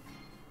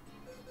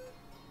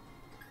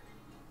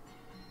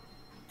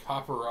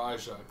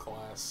 Kaparaja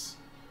class.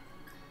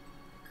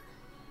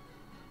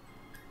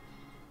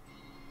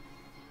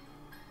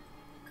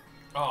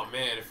 Oh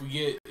man, if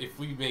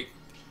we make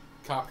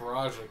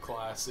Kaparaja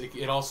class,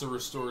 it also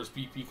restores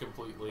PP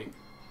completely.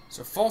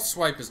 So false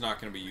swipe is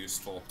not going to be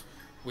useful.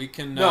 We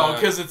can No,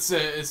 because it's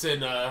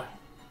in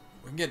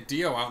we can get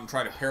Dio out and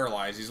try to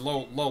paralyze. He's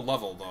low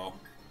level though.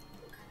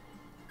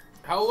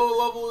 How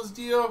low level is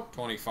Dio?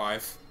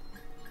 25.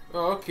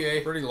 Oh,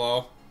 okay. Pretty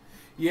low.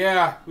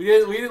 Yeah, we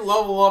didn't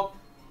level up.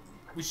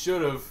 We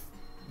should have.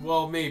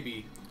 Well,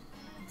 maybe.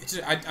 It's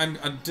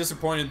I'm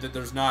disappointed that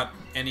there's not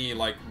any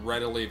like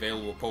readily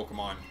available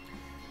Pokemon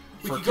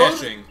for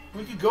catching.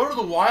 We could go to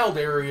the wild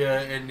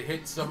area and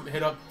hit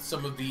up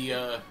some of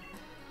the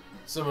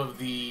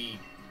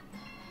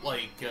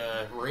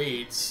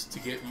raids to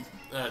get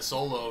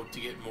solo to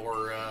get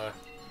more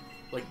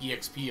like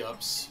EXP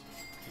ups.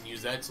 You can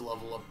use that to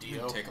level up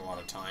Dio. It'd take a lot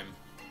of time.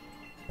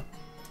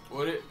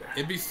 Would it?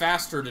 It'd be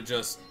faster to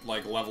just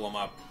like level them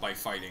up by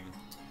fighting.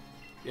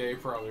 Yeah, you're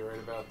probably right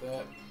about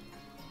that.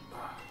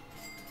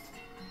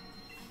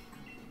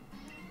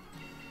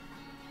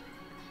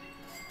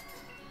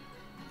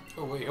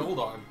 Oh wait, hold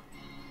on.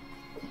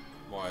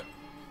 What?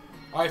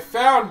 I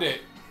found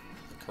it.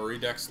 The Curry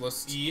Dex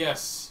list?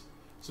 Yes.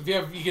 So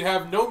you can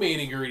have no main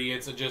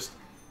ingredients and just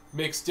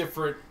mix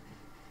different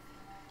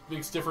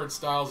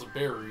styles of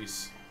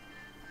berries.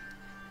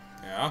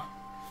 Yeah.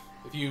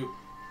 If you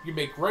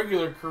make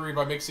regular curry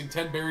by mixing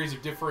 10 berries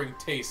of differing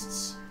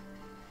tastes.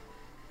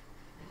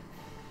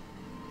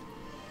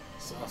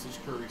 Sausage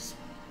curries.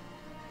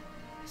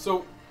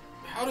 So,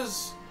 how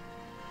does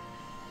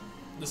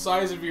the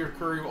size of your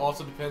curry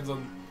also depends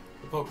on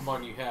the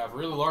Pokemon you have.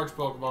 Really large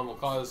Pokemon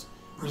will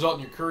result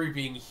in your curry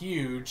being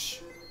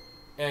huge,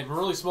 and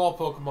really small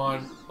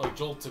Pokemon like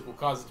Joltik will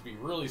cause it to be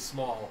really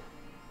small.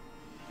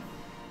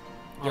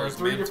 There are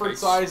 3 different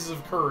sizes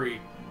of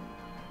curry.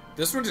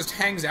 This one just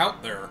hangs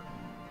out there.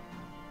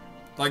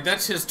 Like,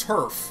 that's his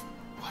turf.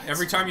 What?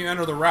 Every time you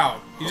enter the route,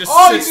 he just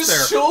he sits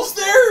just there. chills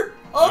there?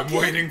 Okay. I'm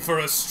waiting for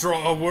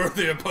a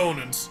worthy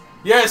opponent.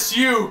 Yes,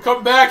 you!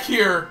 Come back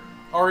here!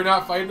 Are we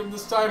not fighting him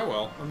this time? Oh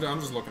well, I'm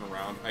just looking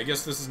around. I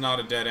guess this is not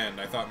a dead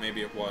end. I thought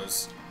maybe it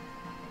was.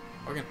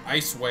 Fucking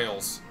ice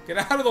whales. Get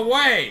out of the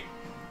way!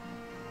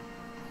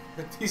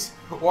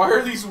 Why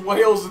are these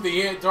whales in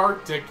the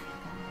Antarctic?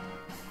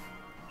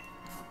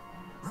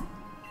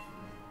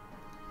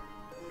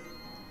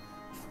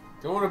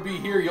 Don't want to be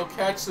here. You'll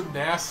catch some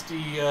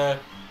nasty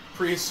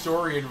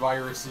prehistorian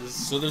viruses.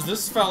 So there's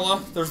this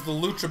fella, there's the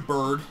Lucha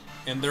Bird,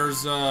 and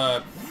there's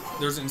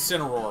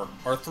Incineroar,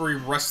 our 3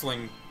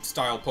 wrestling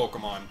style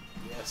Pokemon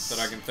Yes. that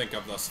I can think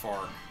of thus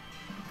far.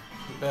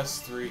 The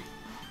best 3.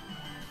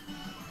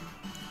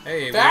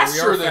 Hey,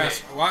 Faster we are than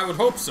fast. Well, I would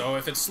hope so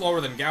if it's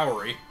slower than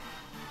Gowry.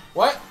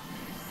 What?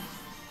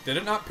 Did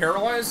it not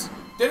paralyze?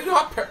 Did it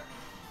not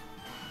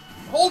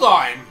Hold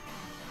on.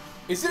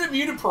 Is it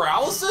immune to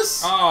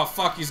paralysis? Oh,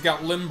 fuck, he's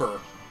got Limber.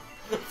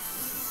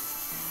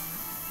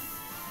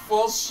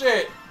 Well,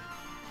 shit.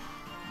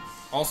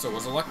 Also,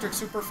 was Electric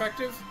super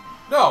effective?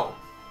 No.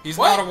 He's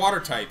What? not a water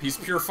type. He's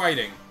pure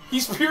fighting.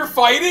 He's pure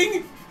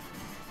fighting?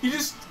 He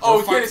just...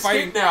 Oh, he can't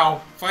escape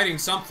now. Fighting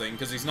something,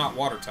 because he's not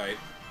water type.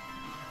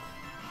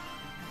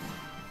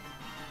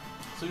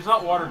 So he's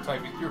not water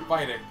type, he's pure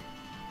fighting.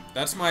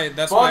 That's my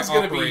Bug's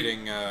gonna be-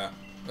 operating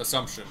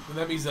assumption. And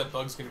that means that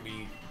Bug's gonna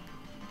be...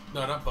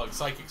 No, not Bug.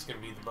 Psychic's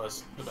gonna be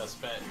the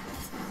best bet.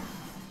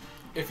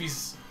 If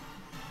he's...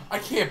 I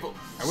can't...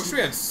 I wish we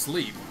had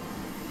Sleep.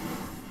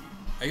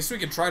 I guess we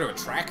could try to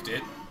attract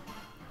it.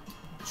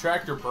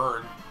 Attract or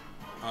burn.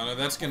 Oh no,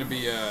 that's gonna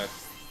be I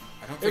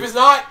don't If think it's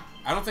not,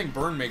 I don't think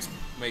burn makes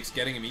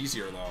getting him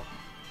easier though.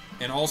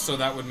 And also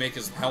that would make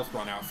his health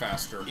run out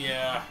faster.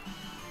 yeah.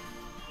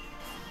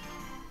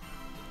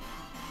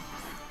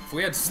 If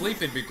we had sleep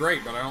it'd be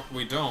great, but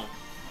we don't.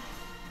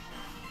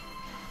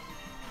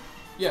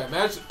 Yeah,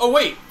 imagine. Oh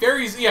wait,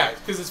 fairies. Yeah,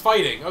 because it's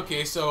fighting.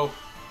 Okay, so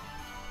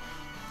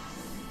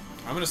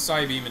I'm gonna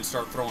Psybeam and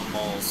start throwing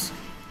balls.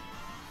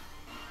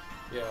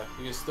 yeah,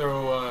 you just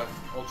throw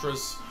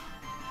ultras.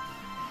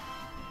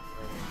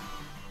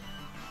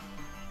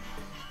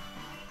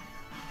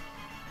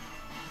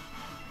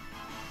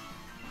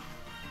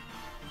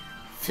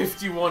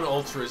 51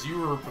 ultras. You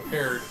were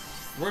prepared.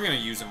 We're gonna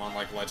use him on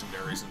like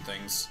legendaries and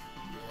things.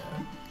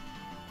 Yeah.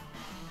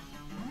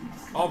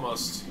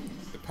 Almost.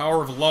 The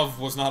power of love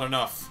was not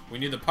enough. We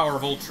need the power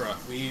of ultra.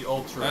 We need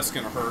ultra. That's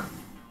gonna hurt.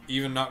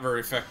 Even not very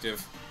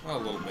effective. Well,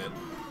 a little bit.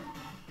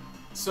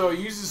 So it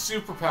uses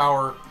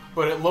superpower,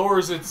 but it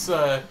lowers its.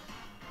 It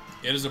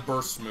is a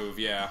burst move,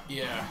 yeah.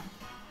 Yeah.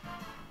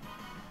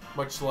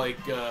 Much like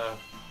what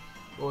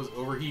was it,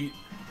 overheat?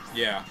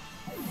 Yeah.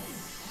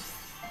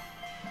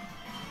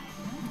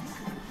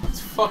 It's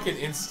fucking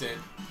instant.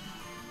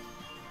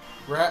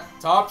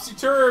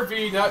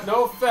 Topsy-turvy,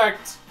 no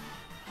effect.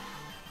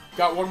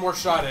 Got one more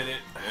shot at it.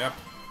 Yep.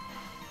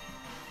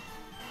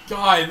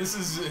 God, this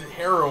is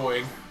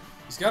harrowing.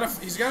 He's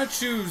gotta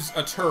choose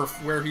a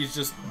turf where he's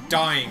just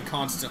dying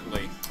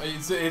constantly.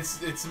 It's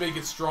to make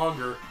it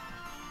stronger.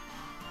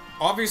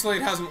 Obviously,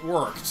 it hasn't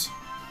worked.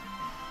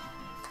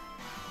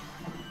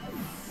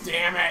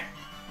 Damn it!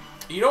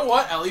 You know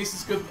what? At least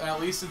it's good. At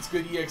least it's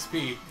good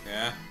EXP.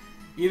 Yeah.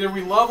 Either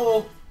we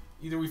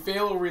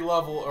fail or we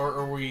level,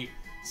 or we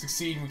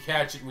succeed and we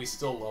catch it and we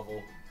still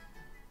level.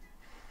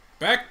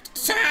 Back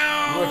to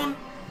town.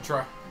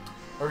 Try.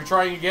 Are we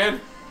trying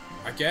again?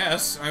 I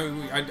guess.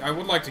 I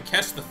would like to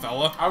catch the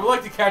fella. I would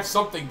like to catch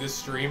something this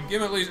stream.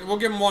 Give him at least. We'll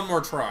give him one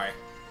more try.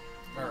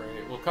 All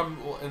right, we'll come,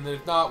 and then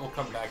if not, we'll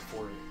come back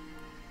for it.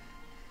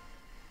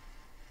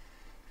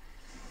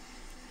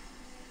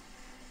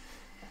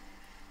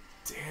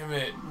 Damn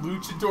it,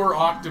 Luchador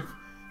Octop.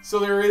 So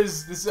there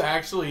is. This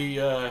actually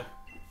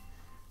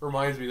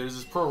reminds me. There's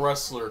this pro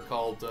wrestler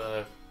called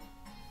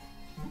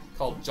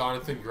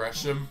Jonathan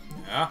Gresham.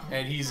 Yeah.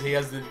 And he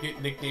has the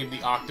nickname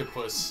the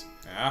Octopus.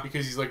 Yeah.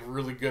 Because he's like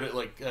really good at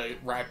like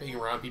wrapping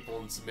around people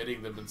and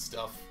submitting them and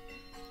stuff.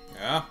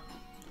 Yeah.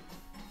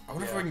 I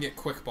wonder if I can get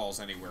quick balls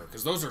anywhere,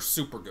 because those are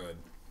super good.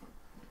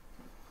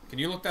 Can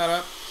you look that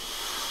up?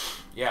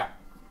 Yeah.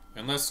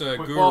 Unless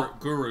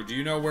Guru, do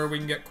you know where we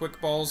can get quick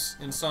balls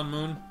in Sun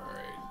Moon?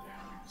 Alright.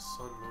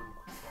 Sun Moon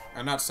quick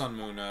ball. Not Sun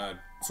Moon,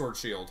 Sword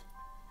Shield.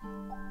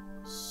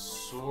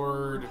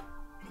 Sword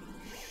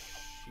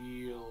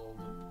Shield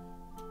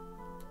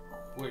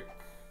quick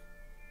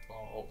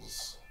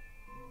balls.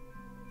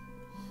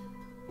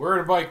 Where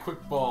to buy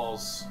quick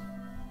balls?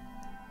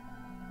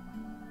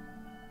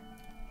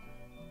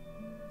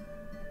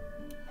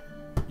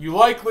 You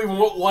likely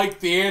won't like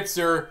the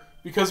answer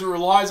because it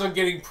relies on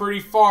getting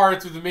pretty far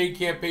through the main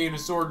campaign of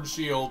Sword and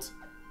Shield.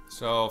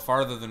 So,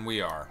 farther than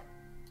we are.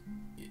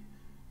 You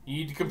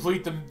need to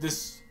complete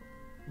this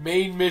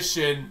main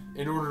mission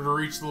in order to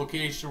reach the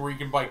location where you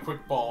can buy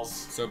quick balls.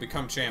 So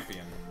become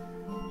champion.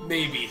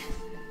 Maybe.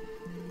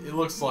 It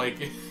looks like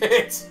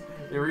it.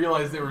 They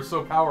realized they were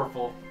so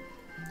powerful.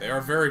 They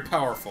are very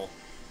powerful.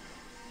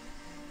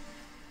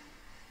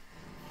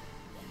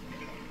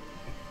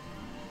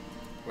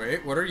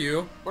 Wait, what are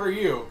you? What are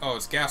you? Oh,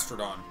 it's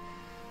Gastrodon.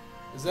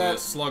 Is that the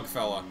slug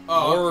fella?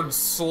 Oh, Lord okay.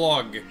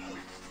 Slug.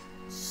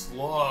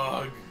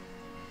 Slug?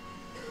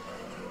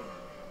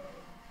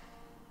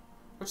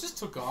 What just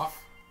took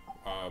off?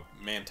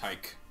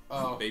 Mantike.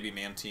 Oh. Baby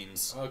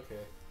Mantines.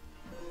 Okay.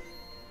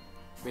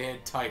 Man,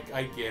 Tyke,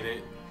 I get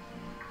it.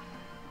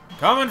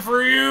 Coming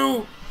for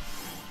you!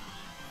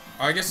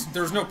 I guess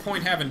there's no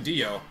point having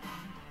Dio.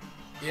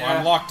 Yeah. Well,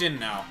 I'm locked in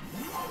now.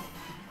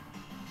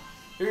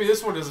 Maybe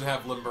this one doesn't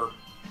have Limber.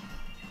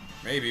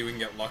 Maybe we can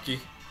get lucky.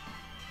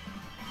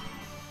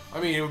 I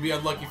mean, it would be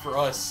unlucky for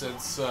us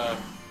since,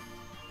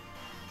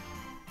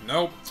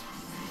 Nope.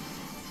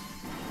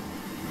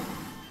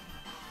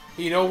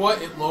 You know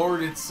what? It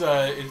lowered its,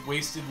 it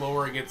wasted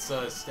lowering its,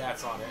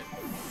 stats on it.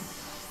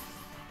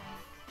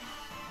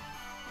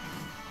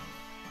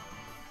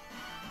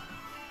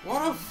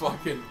 What a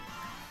fucking...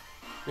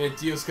 Man,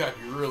 Dio's got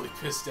to be really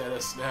pissed at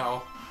us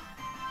now.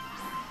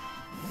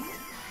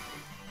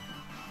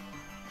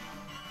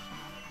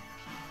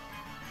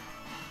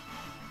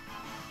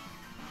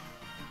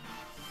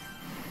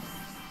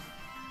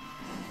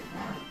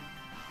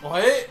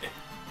 What?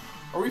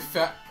 Are we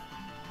fat?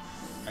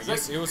 I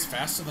guess it was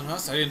faster than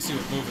us. I didn't see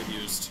what move it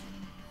used.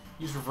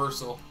 Use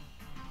reversal.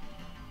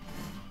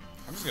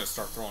 I'm just gonna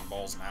start throwing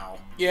balls now.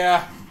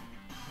 Yeah.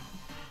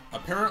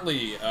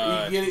 Apparently,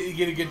 you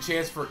get a good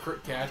chance for a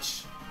crit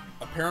catch.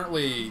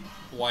 Apparently,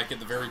 like at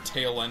the very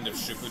tail end of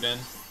Shippuden,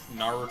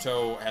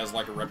 Naruto has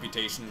like a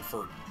reputation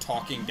for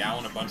talking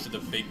down a bunch of the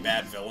big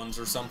bad villains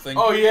or something.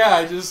 Oh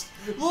yeah,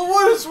 well,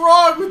 what is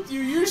wrong with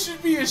you? You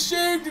should be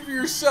ashamed of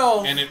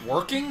yourself. And it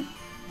working?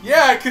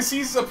 Yeah, because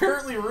he's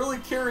apparently really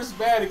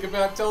charismatic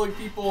about telling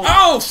people.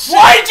 Oh shit!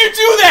 Why'd you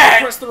do that?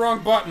 Press the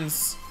wrong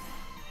buttons.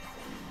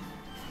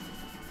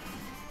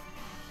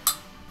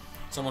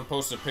 Someone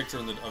posted a picture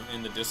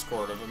in the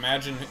Discord of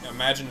imagine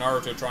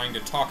Naruto trying to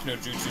talk no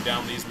jutsu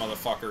down these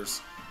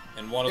motherfuckers,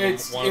 and one of them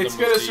It's was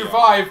gonna Dio.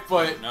 survive,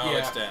 but No, yeah.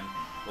 it's dead.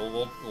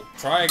 We'll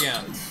try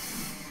again.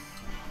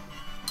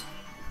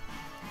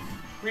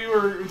 We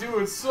were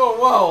doing so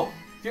well.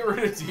 Get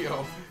rid of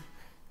Dio.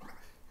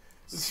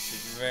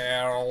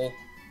 Well.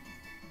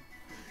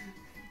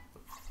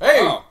 Hey!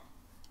 Oh.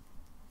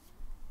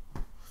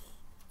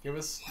 Give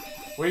us.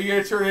 What are you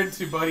gonna turn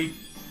into, buddy?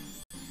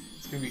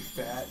 It's gonna be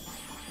fat.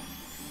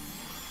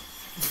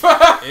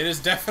 It is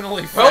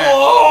definitely fat.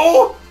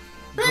 Hello!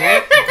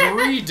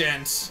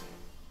 Greedent.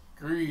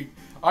 Greed.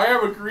 I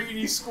am a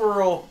greedy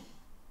squirrel.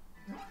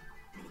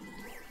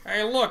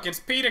 Hey, look, it's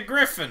Peter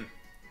Griffin.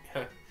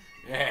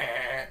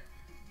 Yeah.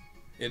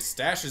 It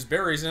stashes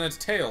berries in its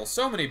tail.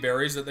 So many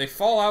berries that they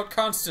fall out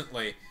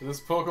constantly.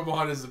 This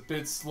Pokemon is a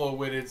bit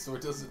slow-witted, so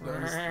it doesn't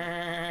notice.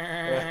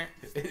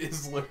 It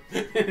is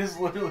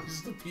literally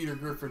just a Peter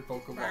Griffin Hey,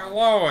 Pokemon.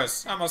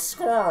 Lois, I'm a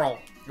squirrel.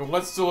 It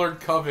wants to learn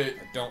Covet.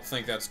 I don't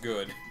think that's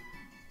good.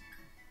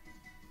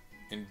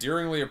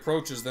 Endearingly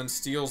approaches, then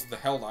steals the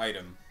held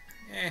item.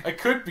 It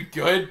could be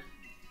good.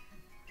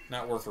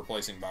 Not worth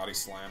replacing Body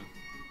Slam.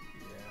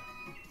 Yeah.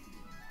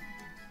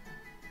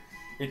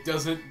 It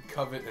doesn't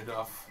covet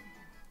enough.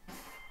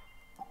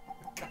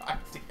 God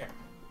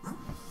damn.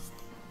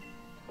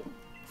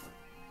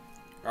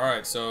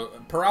 Alright, so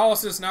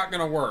paralysis not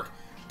gonna work.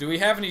 Do we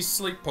have any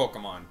sleep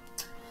Pokemon?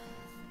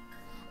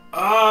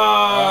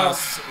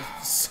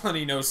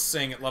 Sunny Nose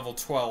Sing at level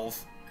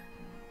 12.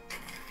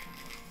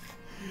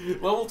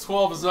 Level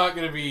 12 is not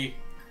going to be...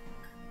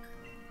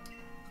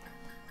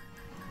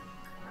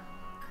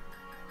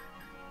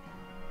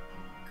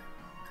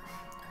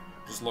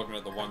 Just looking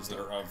at the ones that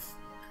are of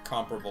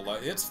comparable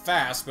level. It's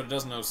fast, but it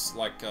doesn't know,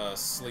 like,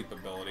 sleep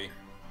ability.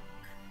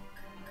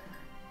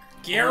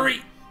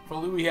 Gary! If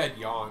only we had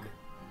Yawn.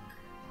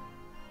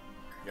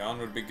 Yawn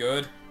would be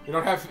good. We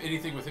don't have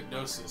anything with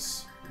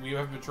Hypnosis. We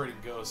haven't been training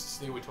Ghosts.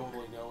 They would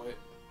totally know it.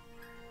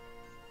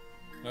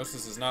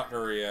 Gnosis is not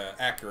very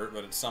accurate,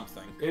 but it's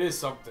something. It is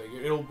something.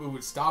 It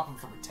would stop them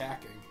from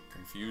attacking.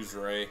 Confuse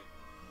Ray.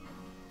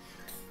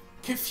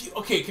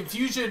 Okay,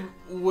 Confusion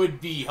would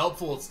be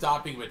helpful at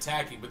stopping them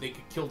attacking, but they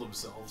could kill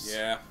themselves.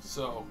 Yeah.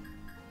 So...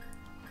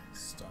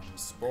 Stun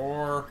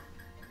Spore.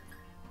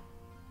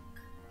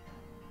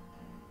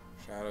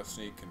 Shadow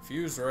Sneak,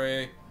 Confuse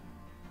Ray.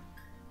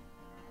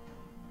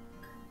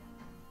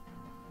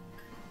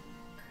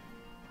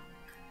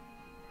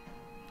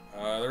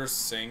 There's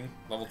Sing,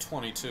 level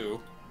 22.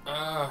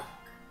 I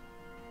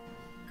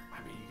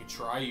mean, you could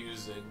try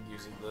using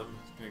them.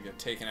 It's gonna get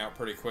taken out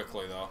pretty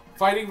quickly, though.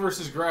 Fighting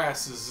versus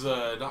grass is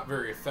not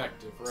very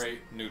effective, right?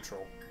 It's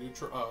neutral.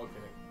 Neutral. Oh, okay.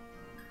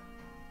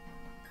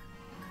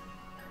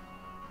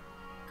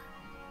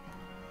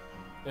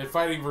 And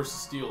fighting versus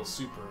steel is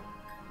super.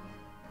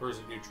 Or is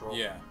it neutral?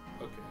 Yeah.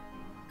 Okay.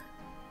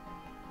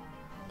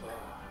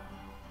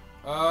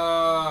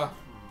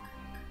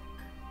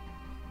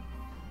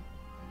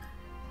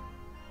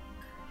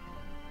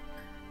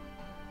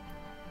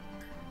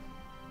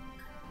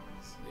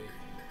 Let's see.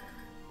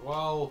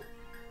 Well,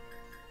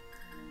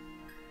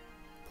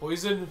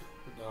 poison?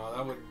 No,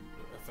 that wouldn't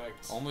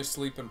affect. Only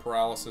sleep and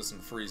paralysis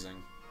and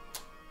freezing.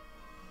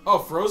 Oh,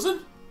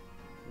 frozen?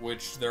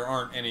 Which there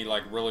aren't any,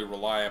 like, really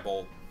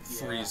reliable Yeah.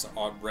 freeze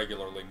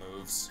regularly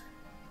moves.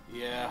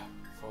 Yeah,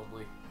 if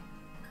only.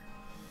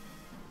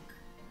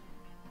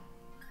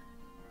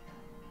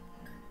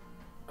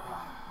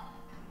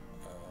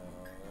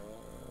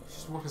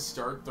 Just want to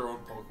start their own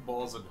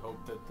Pokeballs and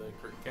hope that the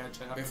crit catch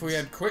happens. If we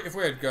had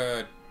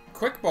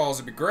quick balls,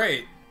 it'd be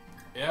great.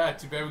 Yeah,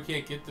 too bad we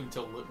can't get them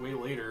till way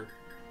later.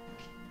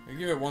 We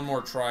give it one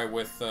more try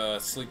with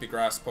Sleepy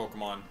Grass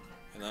Pokemon,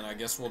 and then I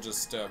guess we'll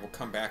just we'll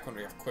come back when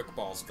we have quick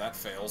balls if that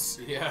fails.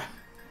 Yeah.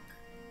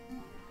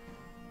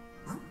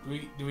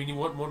 Do we need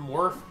one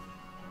more?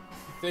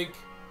 You think?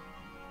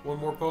 One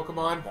more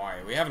Pokemon?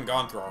 Why? We haven't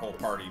gone through our whole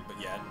party, but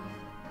yet.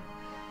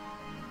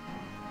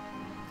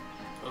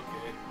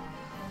 Okay.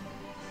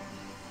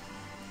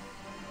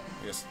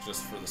 I guess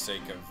just for the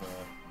sake of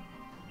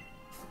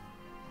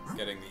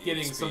getting the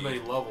Getting EXP. somebody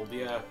leveled,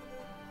 yeah.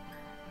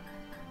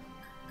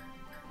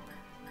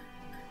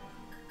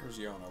 Where's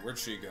Yona? Where'd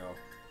she go?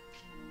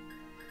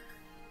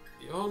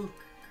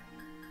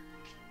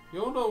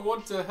 Yona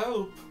want to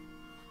help.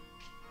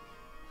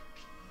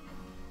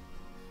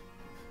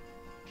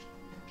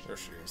 There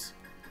she is.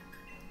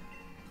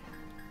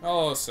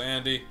 Hello,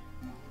 Sandy.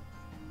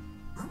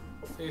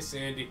 Hey,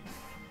 Sandy.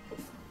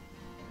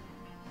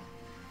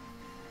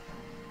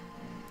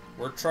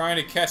 We're trying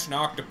to catch an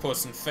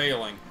octopus and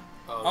failing.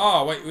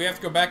 Oh, wait, we have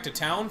to go back to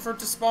town for it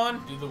to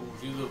spawn? Do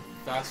the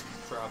fast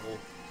travel.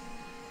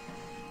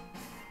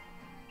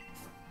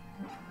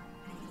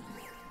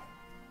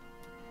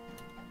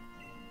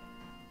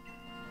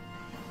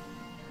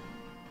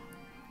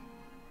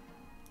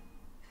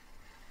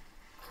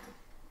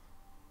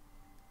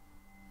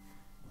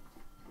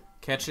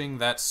 catching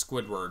that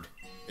Squidward.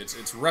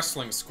 It's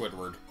wrestling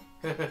Squidward.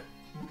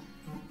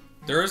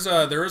 There is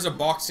a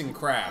boxing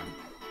crab.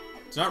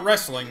 It's not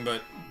wrestling,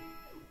 but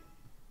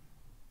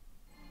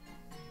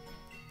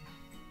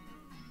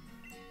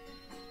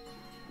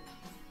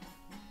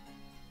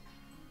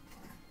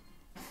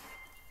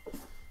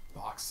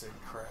Boxing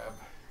crab.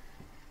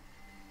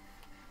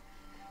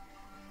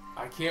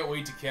 I can't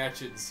wait to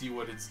catch it and see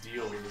what its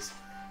deal is.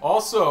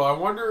 Also, I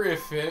wonder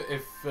if it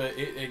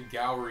and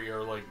Gowry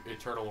are like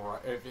eternal.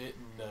 If it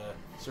and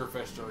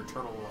Surfetched are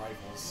eternal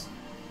rivals.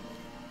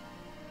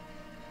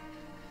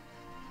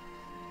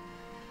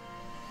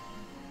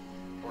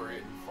 Or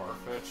it and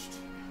Farfetched.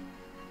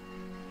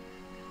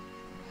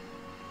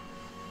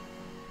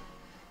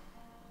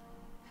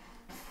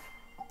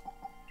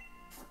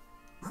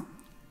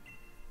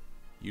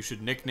 you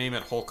should nickname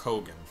it Hulk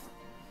Hogan.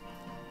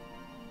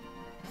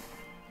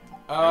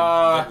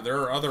 There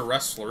are other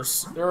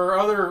wrestlers. There are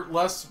other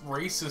less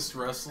racist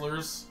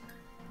wrestlers.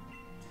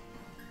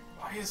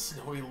 Why is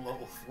Snowy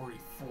level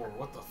 44?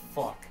 What the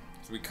fuck?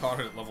 So we caught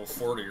it at level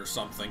 40 or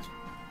something.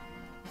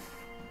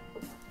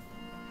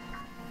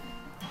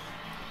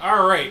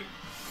 Alright.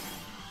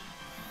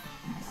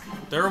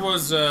 There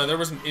was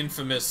an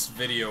infamous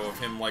video of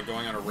him like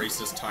going on a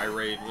racist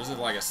tirade. Was it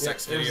like a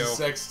sex It was video? a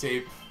sex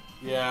tape.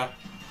 Yeah.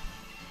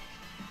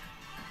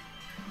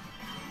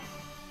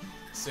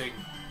 Sing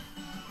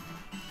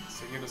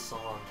a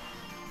song.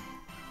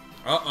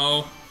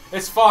 Uh-oh.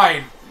 It's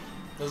fine.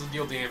 Doesn't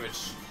deal damage.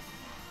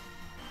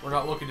 We're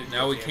not looking to deal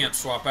Now we damage. can't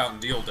swap out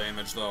and deal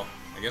damage, though.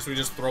 I guess we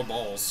just throw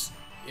balls.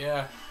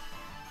 Yeah.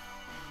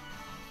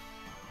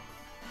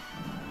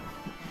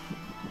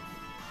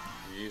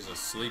 He's a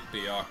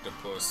sleepy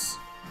octopus.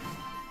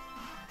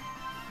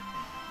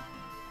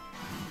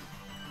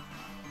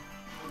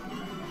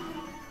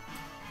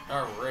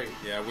 Alright.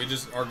 Yeah,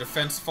 our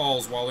defense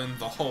falls while in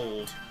the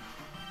hold.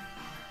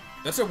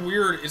 That's a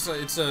weird, it's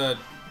a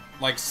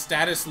like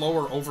status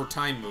lower over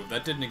time move.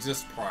 That didn't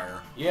exist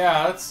prior.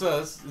 Yeah, it's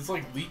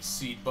like Leech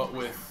Seed, but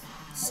with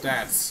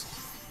Stats.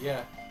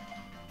 yeah.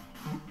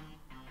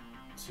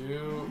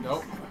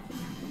 Nope.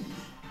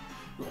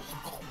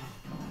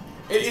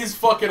 It is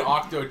fucking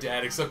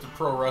Octodad, except a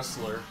pro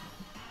wrestler.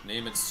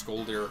 Name it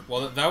Skoldir.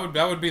 Well,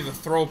 that would be the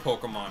throw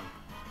Pokemon.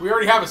 We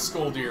already have a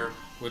Skoldir.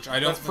 Which I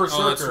don't. That's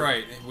Berserker. Oh, that's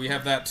right. We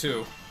have that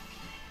too.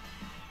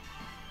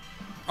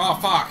 Oh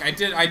fuck!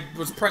 I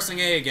was pressing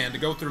A again to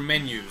go through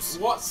menus.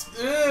 What's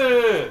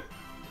ugh.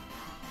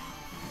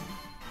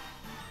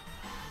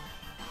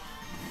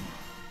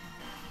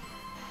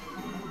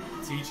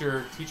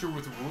 Teacher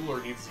with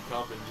ruler needs to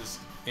come and just.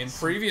 In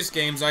previous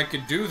games, I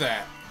could do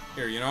that.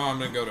 Here, you know, I'm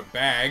gonna go to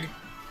bag,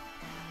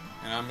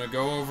 and I'm gonna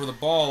go over the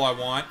ball I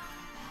want,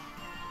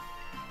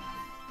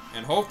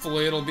 and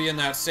hopefully it'll be in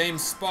that same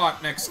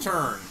spot next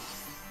turn,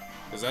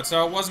 because that's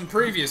how it was in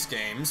previous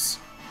games.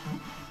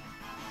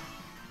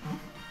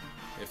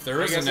 If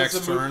there is a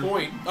next turn.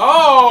 Point.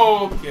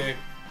 Oh, okay.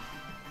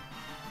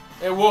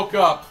 It woke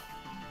up.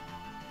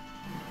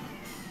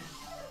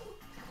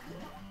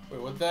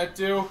 Wait, what'd that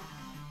do?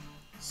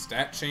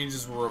 Stat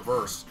changes were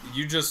reversed.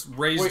 You just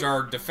raised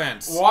our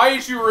defense. Why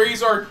did you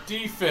raise our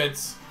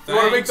defense? You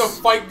want to make the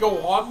fight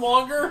go on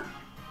longer?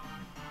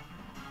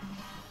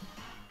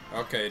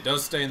 Okay, it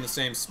does stay in the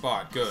same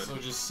spot. Good. So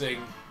just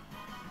sing.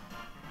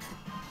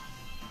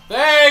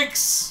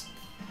 Thanks!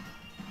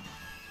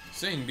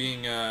 Sing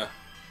being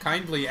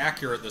kindly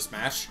accurate this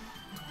match.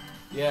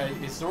 Yeah,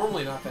 it's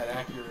normally not that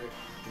accurate.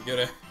 You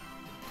gotta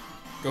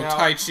go Now,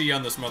 Tai Chi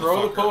on this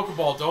motherfucker. Throw the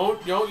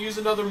Pokeball. Don't use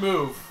another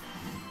move.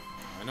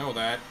 I know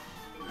that.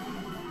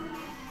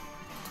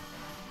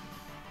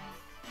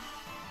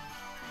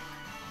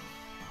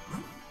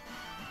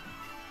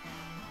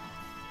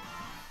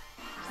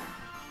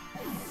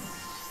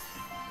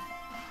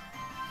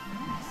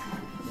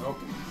 Nope.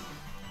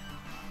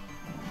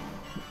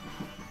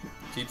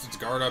 Keeps its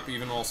guard up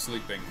even while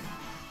sleeping.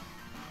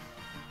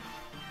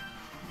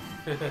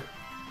 Yeah,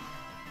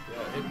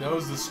 it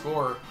knows the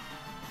score.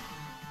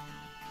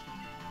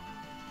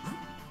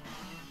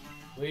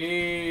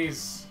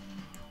 Please.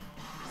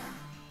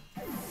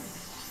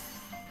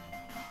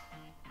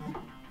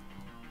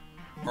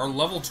 Our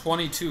level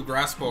 22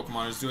 grass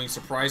Pokemon is doing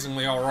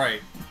surprisingly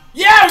alright.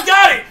 Yeah, we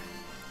got it!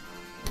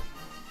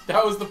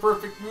 That was the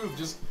perfect move.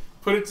 Just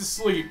put it to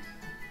sleep.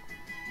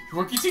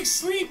 You're getting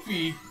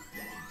sleepy.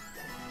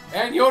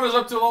 And Yoda's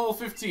up to level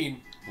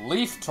 15.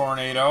 Leaf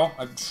Tornado.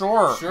 I'm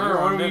sure. Sure, You what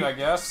earned do it, we- I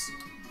guess.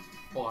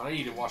 Hold on, I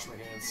need to wash my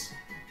hands.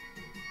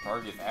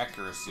 Target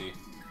accuracy.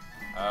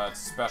 It's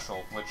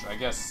special, which I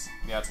guess,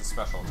 yeah, it's a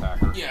special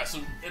attacker. Yeah, so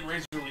and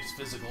Razor Leaf's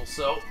physical,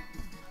 so.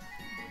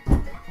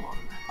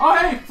 Oh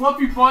hey,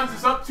 Fluffy Buns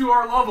is up to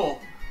our level.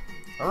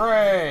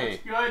 Hooray!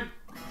 Good.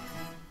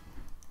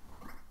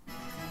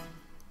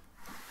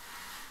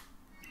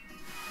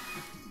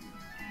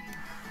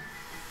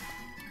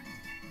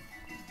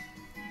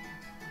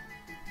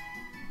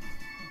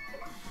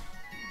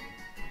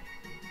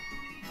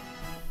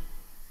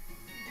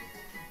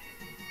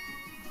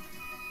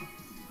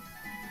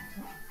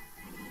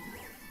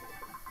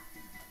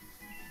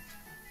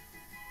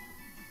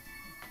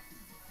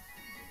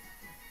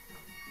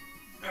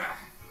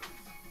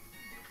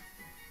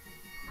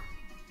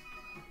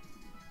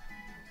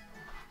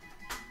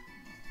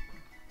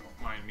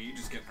 me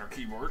just getting our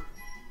keyboard.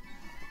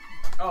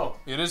 Oh,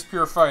 It is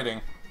pure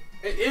fighting.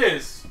 it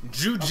is. A body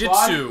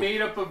Jiu-jitsu.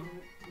 made up of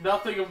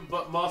nothing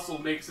but muscle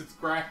makes its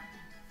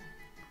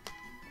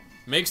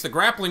Makes the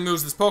grappling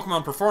moves this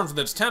Pokemon performs with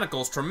its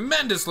tentacles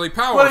tremendously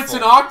powerful. But it's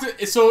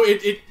an so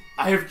it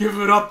I have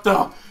given up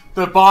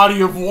the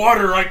body of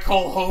water I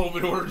call home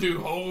in order to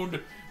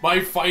hone my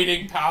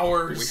fighting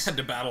powers. We had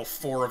to battle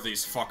 4 of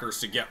these fuckers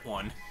to get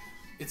one.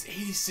 It's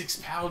 86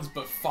 pounds,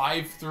 but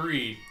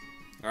 5'3".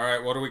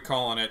 Alright, what are we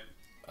calling it?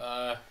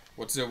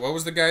 What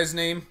was the guy's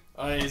name?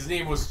 His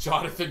name was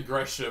Jonathan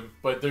Gresham,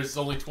 but there's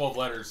only 12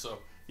 letters, so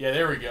yeah,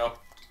 there we go.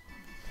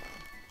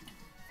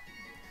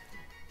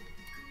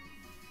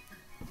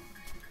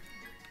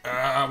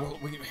 Well,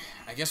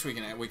 I guess we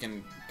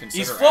can consider.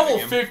 He's level adding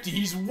him. 50.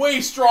 He's way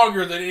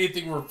stronger than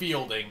anything we're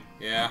fielding.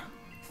 Yeah,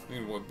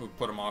 we'll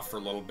put him off for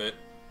a little bit.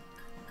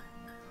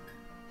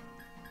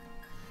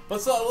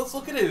 Let's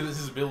look at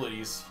his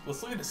abilities.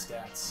 Let's look at his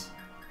stats.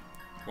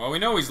 Well, we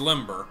know he's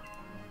limber.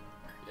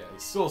 Yeah,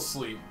 he's still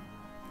asleep.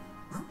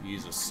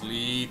 He's a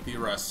sleepy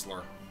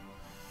wrestler.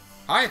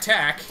 High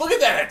attack. Look at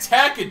that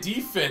attack and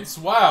defense.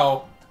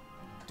 Wow.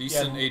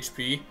 Decent Yeah.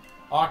 HP.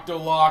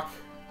 Octolock.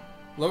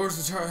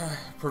 Lowers the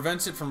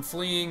prevents it from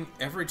fleeing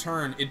every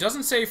turn. It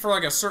doesn't say for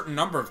like a certain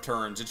number of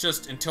turns. It's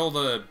just until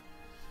the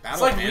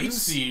battle It's like ends. Leech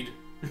Seed.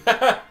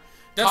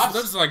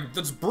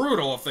 That's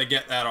brutal if they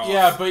get that off.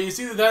 Yeah, but it's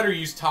either that or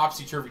use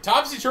Topsy-Turvy.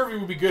 Topsy-Turvy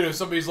would be good if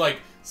somebody's like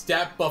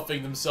stat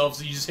buffing themselves,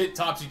 so you just hit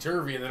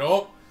Topsy-Turvy and then,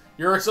 oh,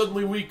 you're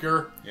suddenly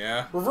weaker.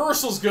 Yeah.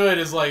 Reversal's good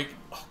is like,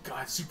 oh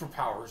god,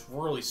 superpower is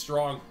really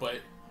strong, but...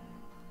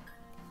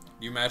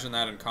 You imagine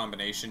that in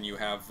combination, you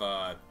have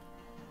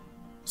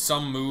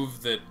some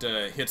move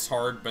that hits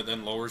hard but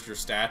then lowers your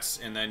stats,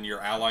 and then your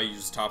ally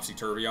uses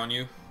Topsy-Turvy on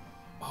you.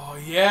 Oh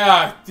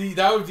yeah,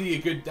 that'd be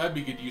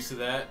good use of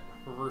that.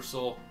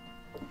 Reversal.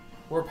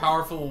 More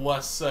powerful,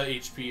 less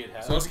HP it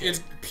has. So Okay.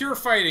 it's pure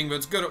fighting, but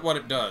it's good at what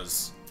it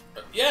does.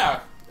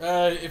 Yeah.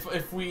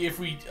 If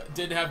we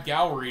didn't have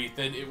Gallery,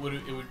 then it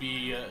would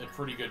be a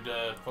pretty good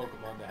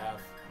Pokemon to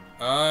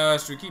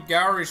have. Should we keep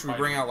Gowry, or should we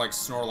bring out like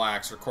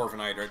Snorlax or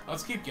Corviknight, right?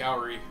 Let's keep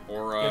Gallery.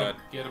 Or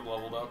Get him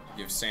leveled up.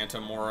 give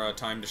Santa more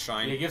time to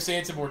shine? Yeah, give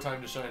Santa more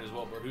time to shine as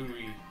well. But who do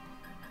we?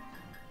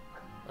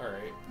 All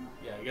right.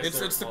 Yeah, I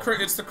guess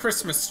It's the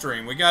Christmas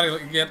stream. We gotta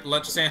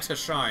let Santa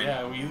shine.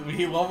 Yeah,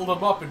 we leveled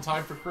him up in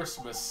time for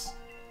Christmas,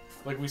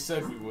 like we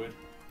said we would.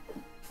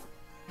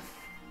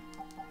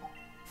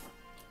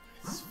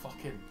 This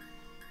fucking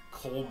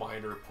coal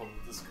miner,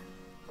 this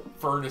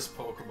furnace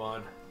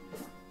Pokemon.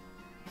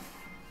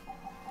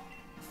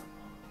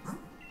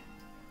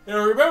 Now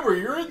remember,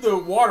 you're in the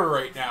water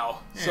right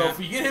now, so Yeah. if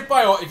you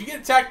get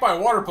attacked by a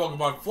water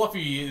Pokemon,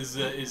 Fluffy is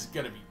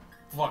gonna be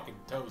fucking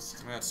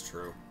toast. That's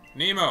true.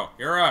 Nemo,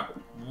 you're up.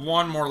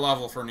 One more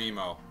level for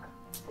Nemo.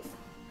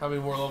 How many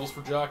more levels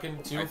for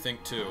Jaken? 2? I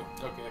think 2.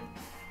 Okay.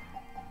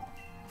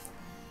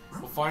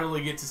 We'll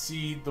finally get to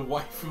see the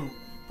waifu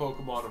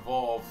Pokemon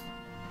evolve.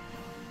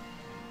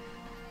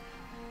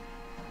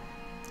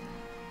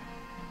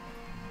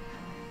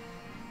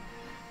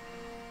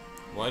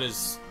 What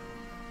is...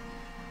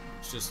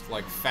 It's just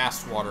like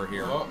fast water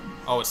here.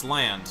 Oh. It's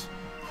land.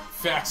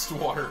 Fast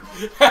water.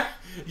 Yeah,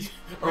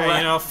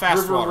 you know,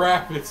 fast River water.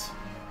 Rapids.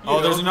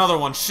 You There's know, another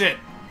one. Shit.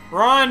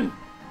 Run!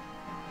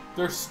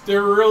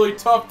 They're really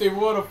tough. They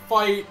want to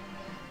fight.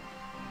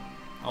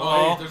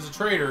 Oh, Hey, there's a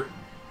trader.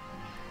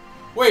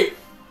 Wait,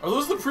 are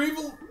those the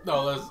previous?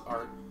 No, those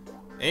aren't.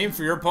 aim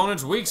for your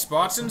opponent's weak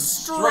spots and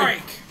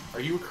strike. Are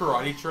you a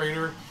karate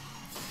trainer?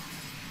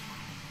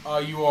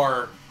 You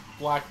are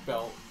black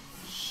belt.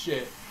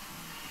 Shit.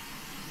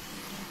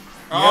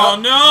 Oh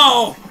Yep.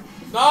 no!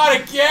 Not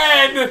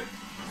again!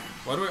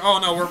 What do we? Oh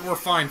no, we're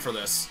fine for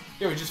this.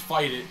 Yeah, we just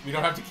fight it. We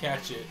don't have to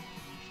catch it.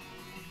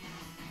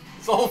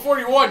 It's level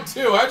 41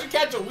 too. How'd you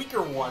catch a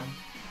weaker one?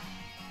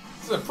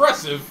 This is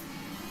impressive.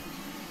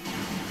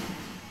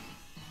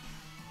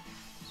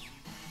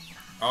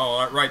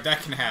 Oh, right,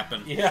 that can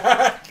happen.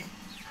 Yeah.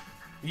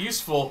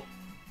 Useful.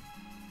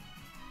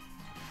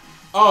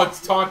 Oh,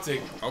 it's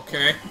taunting.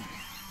 Okay.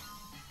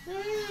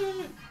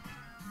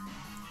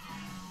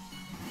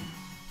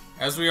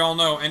 As we all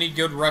know, any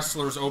good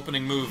wrestler's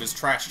opening move is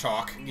trash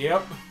talk.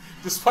 Yep.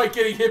 Despite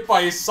getting hit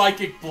by a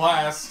psychic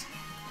blast.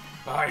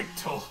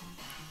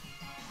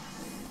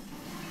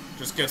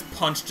 Just gets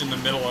punched in the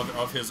middle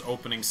of his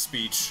opening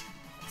speech.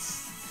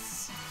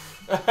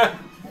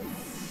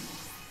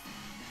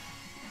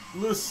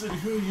 Listen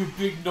here, you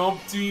big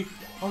numpty.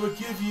 I'm gonna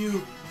give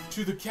you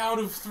to the count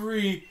of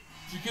 3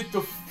 to get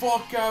the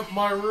fuck out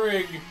my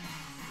ring.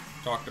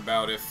 Talked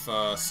about if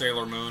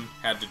Sailor Moon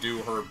had to do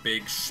her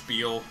big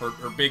spiel, her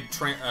big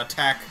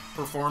attack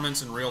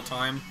performance in real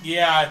time.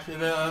 Yeah,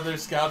 and the other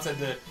scouts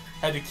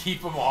had to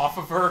keep him off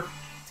of her.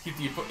 To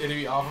keep the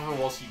enemy off of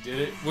her while she did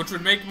it. Which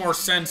would make more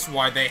sense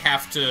why they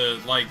have to,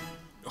 like,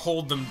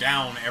 hold them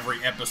down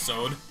every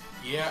episode.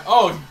 Yeah.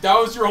 Oh, that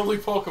was your only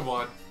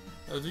Pokemon.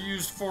 They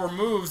used 4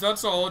 moves,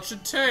 that's all it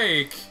should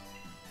take.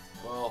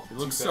 Well, You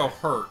look too so bad.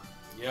 hurt.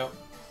 Yep.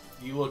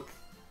 You look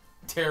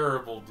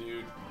terrible,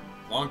 dude.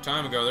 Long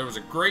time ago, there was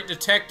a great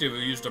detective who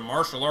used a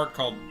martial art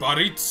called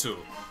Baritsu.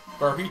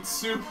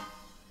 Baritsu.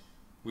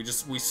 We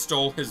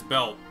stole his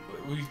belt.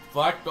 We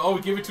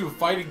give it to a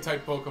fighting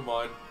type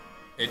Pokemon.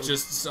 It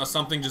just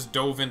something just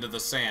dove into the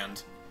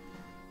sand.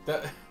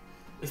 That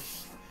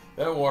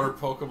water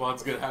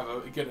Pokemon's gonna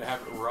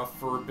have it rough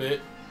for a bit.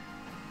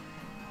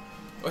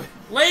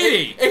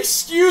 Lady!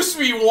 Excuse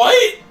me,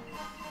 what?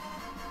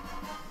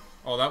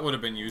 Oh, that would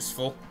have been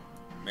useful.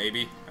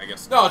 Maybe, I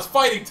guess. No, it's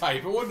fighting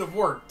type. It wouldn't have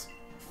worked.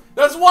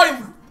 That's why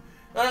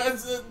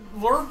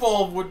Lure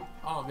Ball would.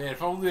 Oh man,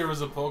 if only there was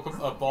a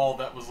ball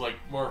that was like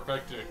more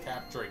effective at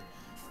capturing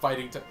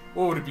fighting type.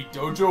 What would it be?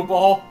 Dojo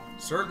Ball?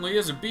 Certainly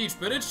is a beach,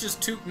 but it's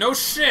just too. No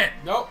shit.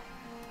 Nope.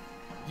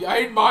 Yeah,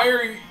 I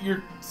admire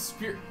your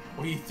spirit.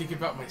 What do you think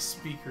about my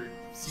speaker?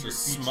 It's a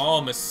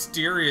small,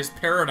 mysterious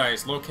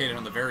paradise located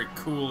on the very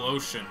cool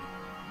ocean.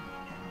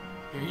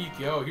 Here you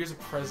go. Here's a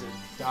present.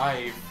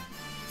 Dive.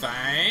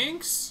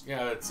 Thanks.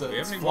 Yeah, it's Do we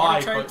have it's any fly,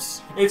 water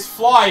types? but it's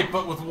fly,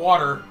 but with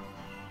water.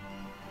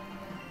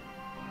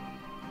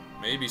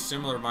 Maybe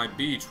similar to my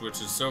beach,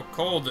 which is so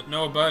cold that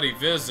nobody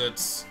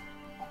visits.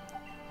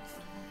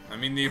 I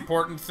mean, the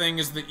important thing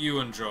is that you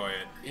enjoy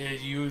it. Yeah,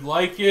 you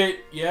like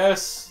it?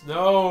 Yes?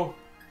 No?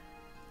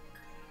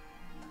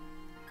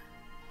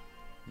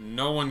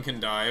 No one can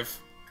dive.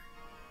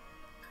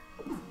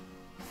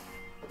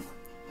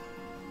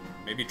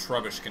 Maybe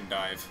Trubbish can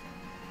dive.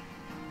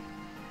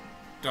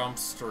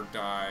 Dumpster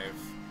dive.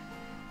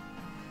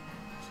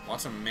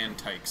 Lots of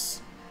Mantikes.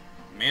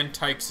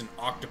 Mantikes and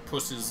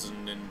octopuses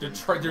and They're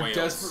whales.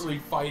 desperately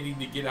fighting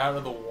to get out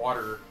of the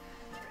water.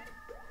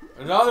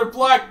 Another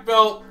black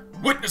belt!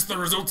 Witness the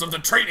results of the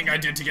training I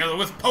did together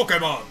with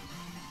Pokemon!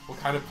 What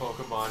kind of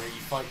Pokemon? Are you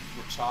fighting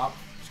the Chop?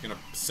 Just gonna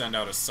send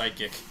out a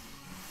psychic.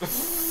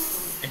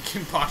 And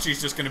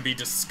Kenpachi's just gonna be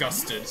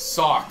disgusted.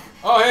 Sock.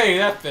 Oh, hey,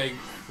 that thing.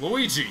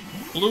 Luigi.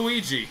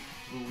 Luigi.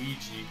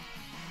 Luigi.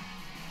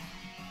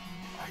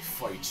 I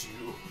fight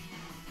you.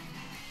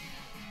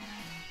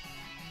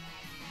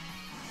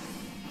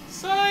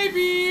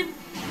 Psybeam!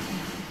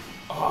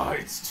 Oh,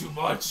 it's too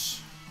much.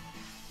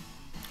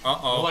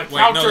 Uh-oh. Like,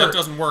 Wait, no, counter. that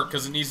doesn't work,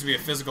 because it needs to be a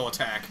physical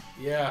attack.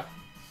 Yeah.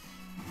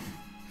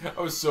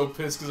 I was so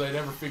pissed because I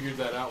never figured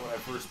that out when I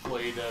first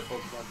played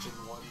Pokemon Gen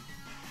 1.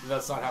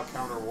 That's not how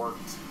counter worked.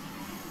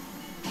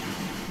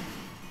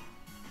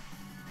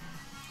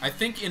 I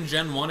think in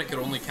Gen 1 it could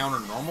only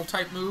counter normal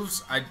type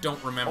moves. I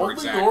don't remember Only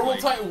exactly. normal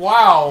type?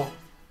 Wow.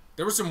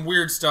 There was some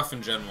weird stuff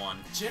in Gen 1.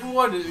 Gen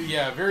 1,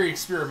 yeah, very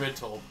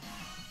experimental.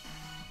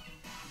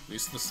 At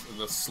least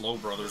the Slow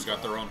Brothers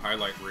got their own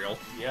highlight reel.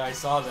 Yeah, I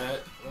saw that.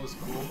 That was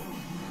cool.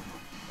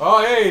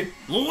 Oh, hey!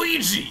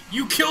 Luigi!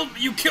 You killed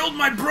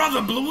my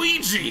brother,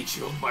 Luigi!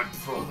 Killed my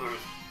brother.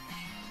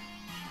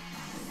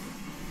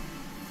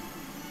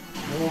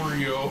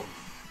 Wario.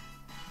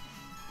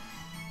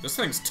 This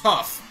thing's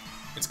tough.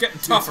 It's getting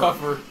It's tougher.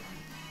 tougher.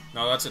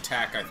 No, that's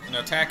attack. An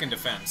attack and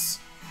defense.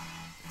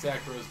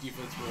 Attack rose,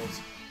 defense rose.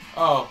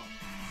 Oh.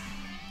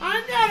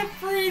 I'm not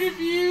afraid of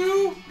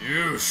you!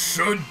 You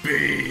should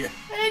be.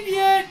 And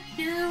yet,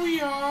 here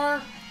we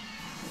are.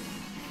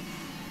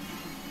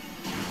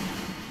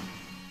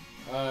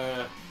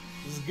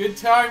 This is a good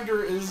time to.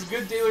 This is a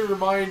good daily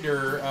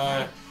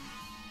reminder.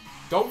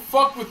 Don't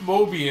fuck with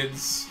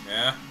Mobians.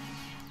 Yeah.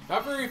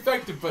 Not very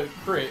effective, but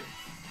crit.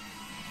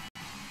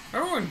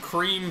 Remember when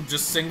Cream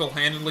just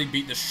single-handedly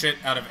beat the shit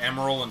out of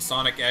Emerald and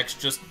Sonic X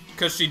just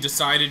because she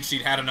decided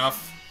she'd had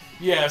enough?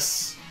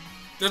 Yes.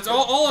 That's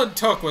all it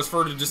took was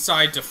for her to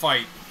decide to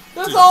fight.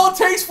 That's all it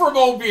takes for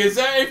Mobius.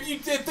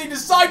 If they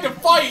decide to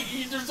fight,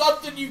 there's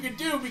nothing you can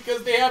do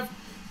because they have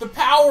the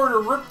power to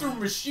rip through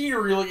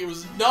machinery like it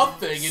was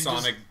nothing. And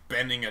Sonic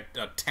bending a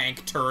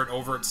tank turret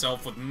over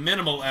itself with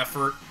minimal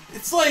effort.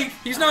 It's like...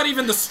 He's not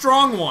even the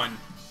strong one.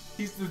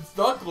 He's the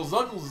Knuckles.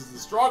 Knuckles is the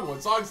strong one.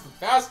 Sonic's the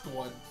fast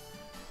one.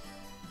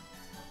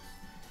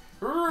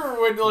 Remember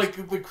when,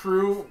 like, the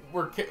crew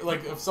were...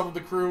 Like, some of the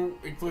crew,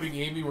 including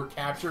Amy, were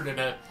captured in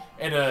a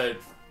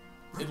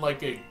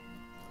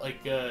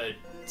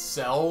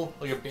cell,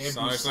 like a bamboo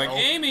Sonic's cell. like,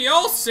 Amy,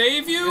 I'll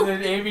save you! And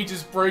then Amy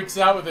just breaks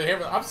out with a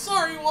hammer. I'm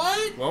sorry,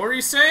 what? What were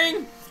you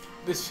saying?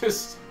 It's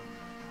just...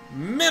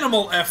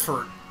 Minimal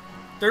effort.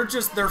 They're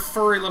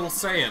furry little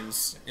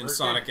Saiyans in Okay,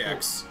 Sonic cool.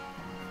 X.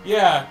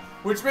 Yeah,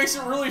 which makes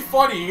it really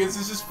funny, because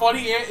it's just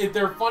funny,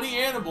 they're funny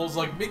animals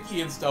like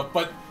Mickey and stuff,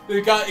 but they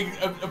got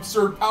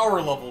absurd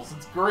power levels.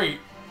 It's great.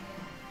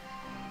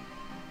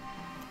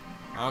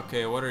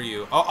 Okay, what are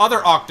you? Oh,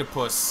 other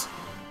octopus.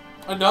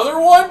 Another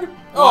one?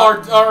 Oh,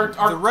 our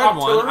The red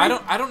one. artillery?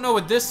 I don't know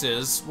what this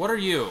is. What are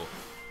you?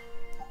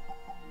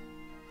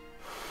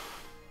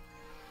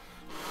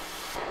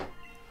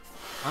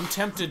 I'm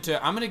tempted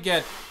to. I'm gonna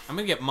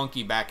get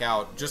Monkey back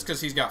out. Just because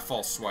he's got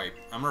false swipe.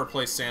 I'm gonna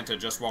replace Santa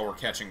just while we're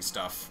catching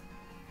stuff.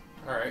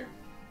 Alright.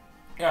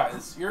 Yeah,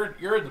 you're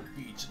at the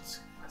beach.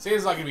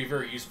 Santa's not gonna be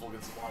very useful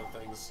against a lot of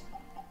things.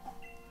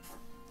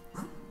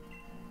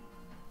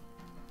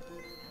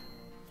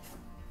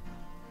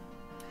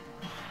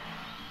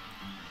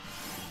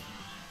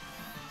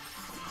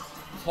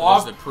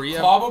 Clob the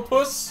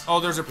Clobopus? Oh,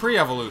 there's a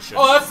pre-evolution.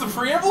 Oh, that's the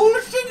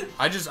pre-evolution?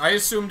 I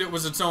assumed it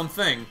was its own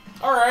thing.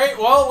 Alright,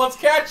 well, let's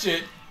catch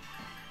it.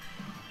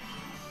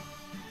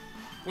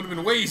 Would have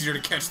been way easier to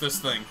catch this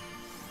thing.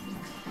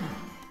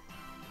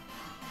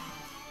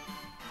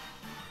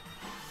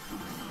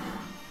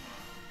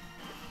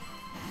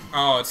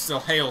 Oh, it's still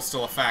hail's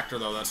still a factor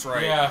though. That's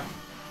right. Yeah.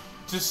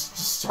 Just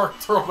start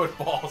throwing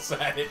balls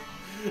at it.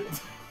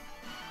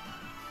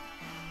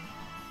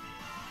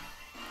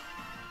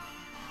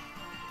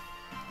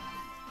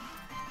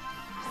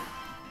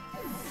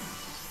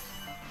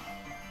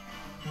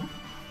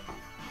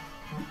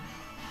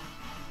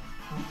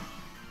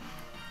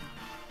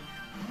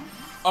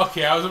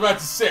 Okay, I was about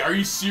to say, are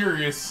you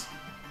serious?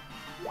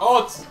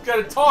 Oh, it's got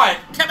a taunt.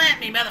 Come at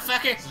me,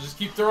 motherfucker! So just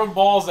keep throwing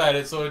balls at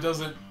it so it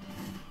doesn't...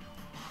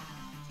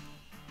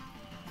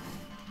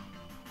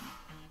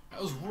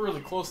 That was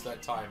really close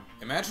that time.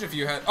 Imagine if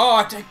you had... Oh,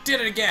 I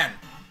did it again!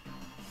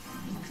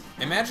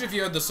 Imagine if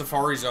you had the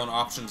Safari Zone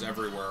options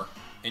everywhere,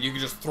 and you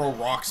could just throw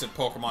rocks at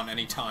Pokemon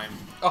anytime.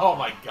 Oh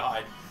my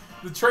god.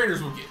 The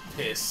trainers would get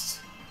pissed.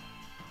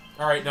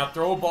 Alright, now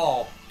throw a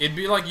ball. It'd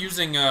be like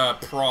using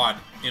Prod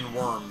in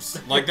Worms.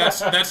 Like,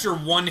 that's your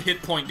one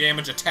hit point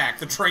damage attack.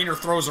 The trainer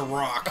throws a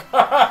rock.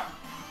 That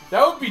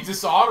would be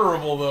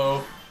dishonorable,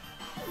 though.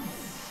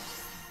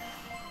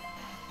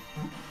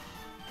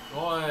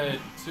 1,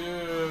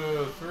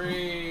 2,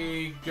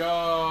 3,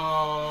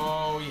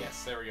 go.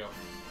 Yes, there we go.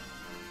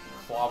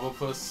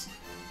 Clobopus.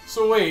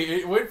 So wait,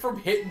 it went from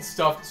hitting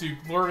stuff to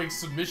learning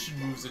submission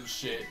moves and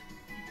shit.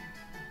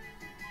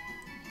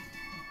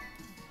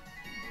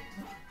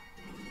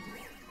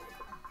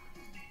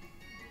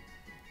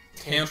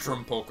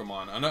 Tantrum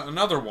Pokemon.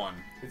 Another one.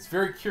 It's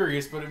very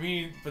curious, but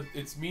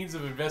its means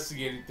of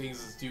investigating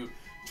things is to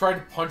try to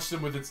punch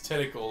them with its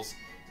tentacles.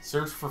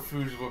 Search for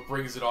food is what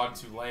brings it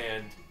onto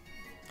land.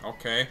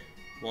 Okay.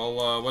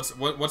 Well,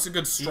 what's a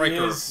good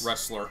striker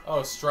wrestler?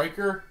 Oh,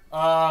 striker?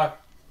 Guy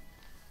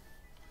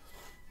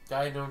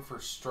known for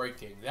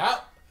striking.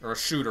 That... Or a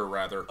shooter,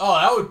 rather. Oh,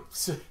 that would...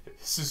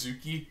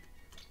 Suzuki.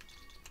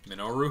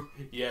 Minoru?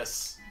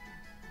 Yes.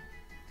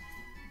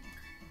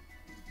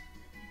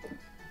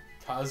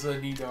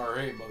 Kaza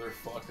Nidare,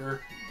 motherfucker.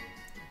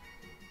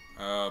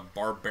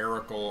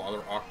 Barbarical,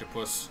 other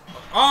octopus.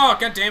 Oh,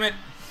 god damn it!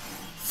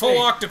 Full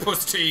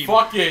octopus team!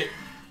 Fuck it!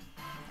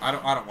 I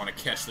don't want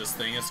to catch this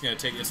thing.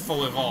 It's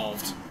full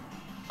evolved.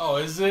 Oh,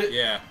 is it?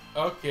 Yeah.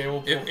 Okay,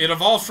 well... It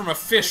evolves from a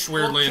fish,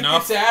 weirdly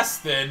enough. Kick its ass,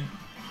 then.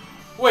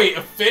 Wait,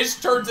 a fish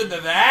turns into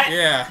that?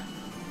 Yeah.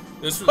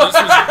 This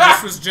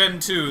was Gen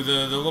 2,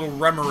 the little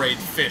Remoraid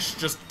fish.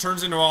 Just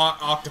turns into an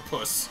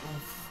octopus.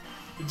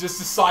 It just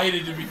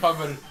decided to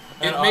become an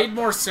It made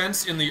more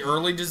sense in the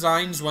early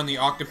designs when the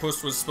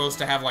octopus was supposed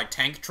to have, like,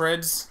 tank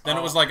treads. Then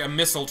it was like a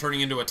missile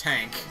turning into a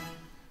tank.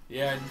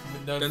 Yeah,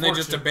 Then they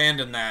just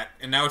abandoned that,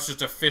 and now it's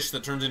just a fish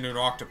that turns into an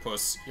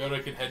octopus.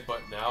 Yoda can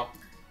headbutt now.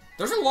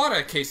 There's a lot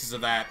of cases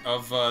of that,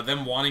 of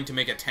them wanting to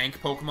make a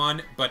tank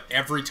Pokemon, but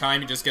every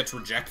time it just gets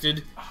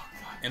rejected,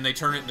 and they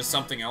turn it into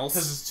something else.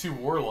 Because it's too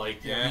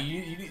warlike. Yeah. I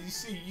mean,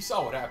 you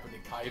saw what happened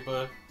to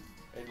Kaiba,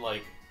 and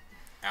like...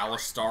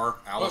 Alistair,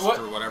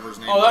 whatever his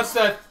name Oh, was. that's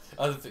that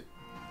other thing.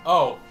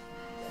 Oh.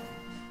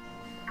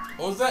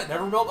 What was that?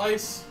 Nevermelt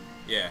Ice?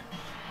 Yeah.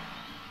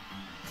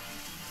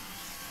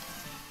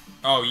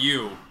 Oh,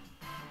 you.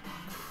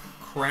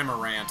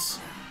 Cramorant.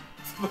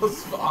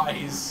 Those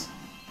eyes.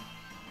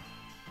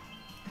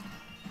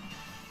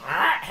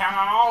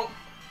 Hello?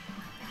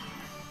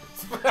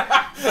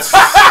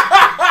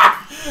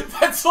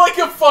 That's like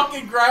a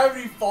fucking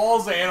Gravity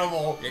Falls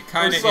animal. It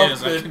kind of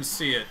is. I can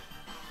see it.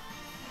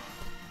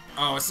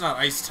 Oh, it's not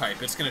ice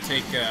type. It's gonna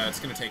take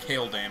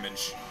hail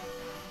damage.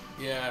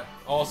 Yeah.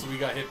 Also, we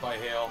got hit by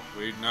hail.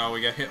 We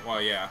got hit.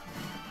 Well, yeah.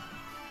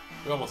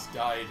 We almost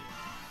died.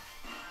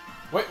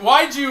 Wait,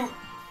 why'd you?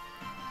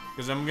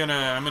 Because I'm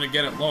gonna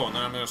get it low, and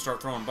then I'm gonna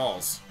start throwing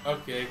balls.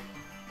 Okay.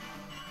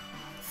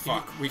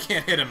 Fuck, we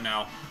can't hit him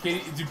now. Do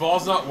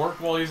balls not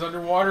work while he's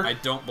underwater? I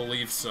don't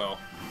believe so.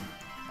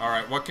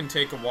 Alright, what can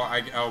take a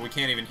while? Oh, we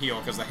can't even heal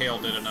because the hail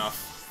did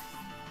enough.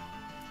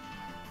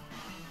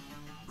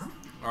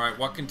 Alright,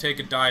 what can take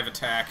a dive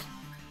attack?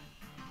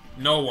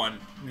 No one.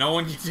 No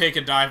one can take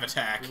a dive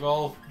attack.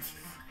 Well...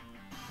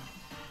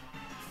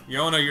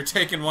 Yona, you're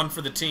taking one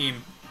for the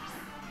team.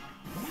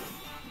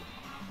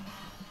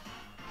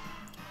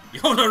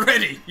 Yona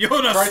ready!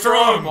 Yona Try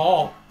strong! throwing a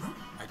ball.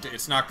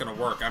 It's not gonna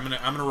work. I'm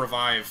gonna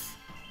revive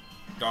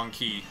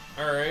Donkey.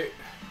 Alright.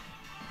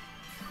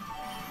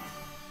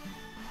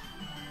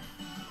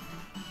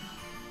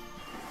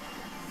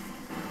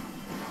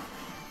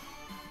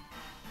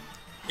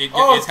 It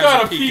It's has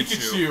got a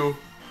Pikachu.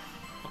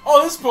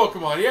 Oh, this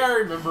Pokemon. Yeah, I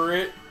remember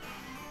it.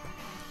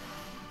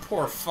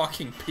 Poor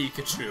fucking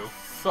Pikachu.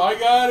 So I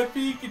got a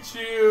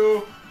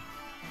Pikachu.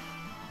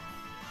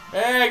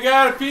 Hey, I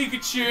got a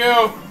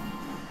Pikachu.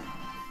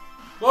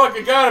 Look,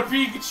 I got a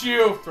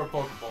Pikachu. Throw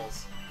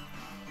Pokeballs.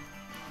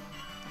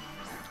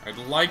 I'd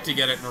like to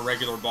get it in a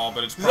regular ball,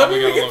 but it's Does that probably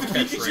mean we got a get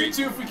low the catch Pikachu rate.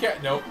 too if we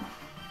can't? Nope.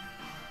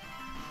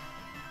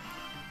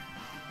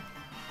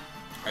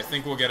 I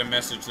think we'll get a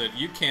message that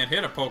you can't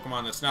hit a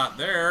Pokemon that's not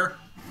there.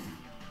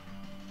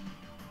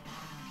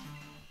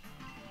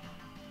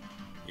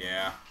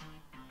 Yeah.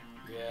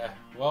 Yeah.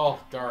 Well,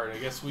 darn. I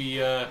guess we,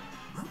 what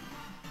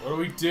do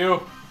we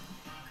do?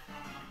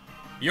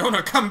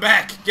 Yona, come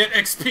back! Get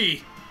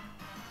XP!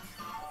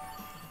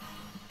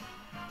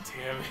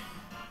 Damn it.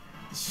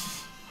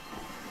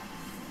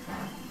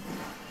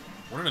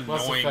 What an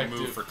Less annoying effective.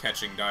 move for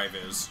catching dive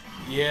is.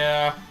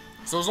 Yeah.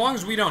 So as long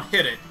as we don't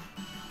hit it,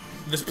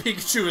 this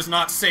Pikachu is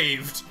not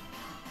saved.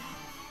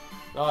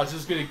 No, it's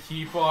just gonna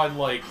keep on,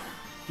 like,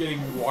 getting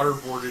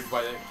waterboarded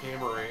by that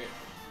camera.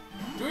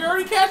 Do we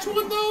already catch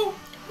one, though?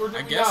 Or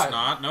did I we guess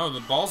not. No, the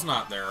ball's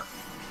not there.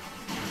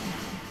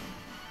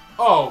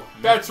 Oh,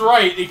 that's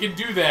right. It can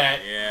do that.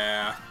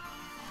 Yeah.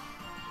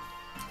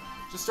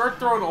 Just start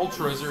throwing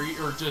ultras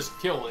or just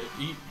kill it.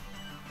 Eat.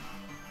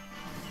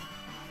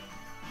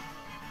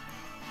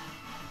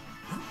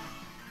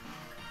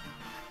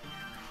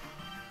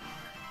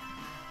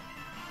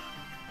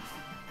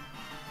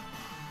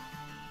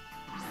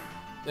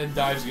 Then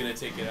Dive's gonna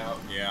take it out.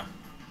 Yeah.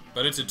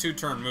 But it's a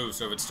 2-turn move,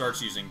 so if it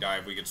starts using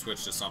dive, we could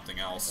switch to something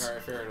else.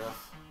 Alright, fair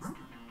enough.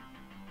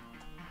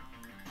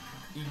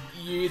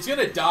 It's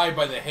gonna die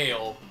by the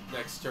hail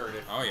next turn.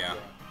 Oh, yeah.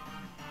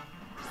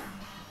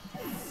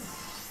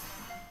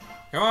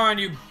 Come on,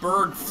 you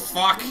bird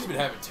fuck! He's been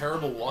having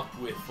terrible luck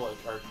with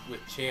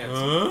with chance.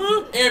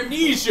 Huh?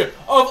 Amnesia!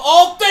 Of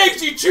all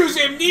things, you choose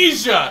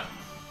amnesia!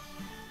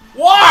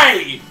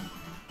 Why?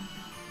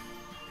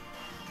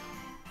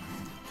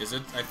 Is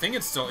it? I think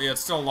it's still. Yeah,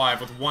 it's still alive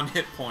with 1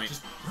 hit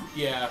point.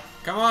 Yeah.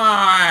 Come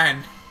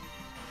on!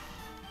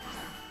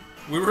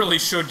 We really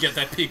should get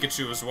that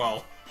Pikachu as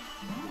well.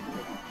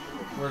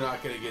 We're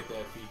not gonna get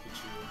that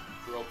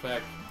Pikachu. Real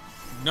peck.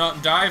 No,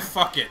 dive.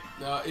 Fuck it.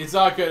 No, it's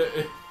not gonna.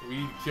 We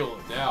need to kill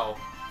it now.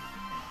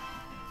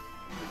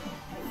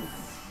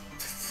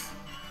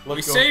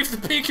 We saved the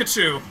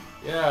Pikachu.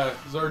 Yeah,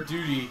 it's our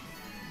duty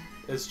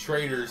as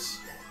trainers.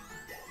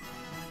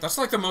 That's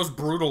like the most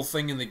brutal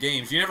thing in the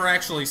games. You never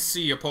actually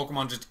see a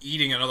Pokemon just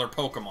eating another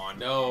Pokemon.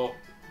 No.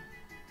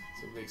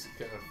 So it makes it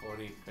kind of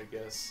funny, I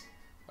guess.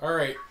 All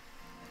right,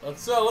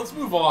 let's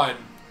move on.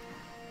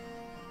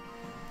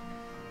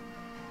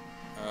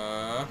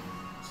 There's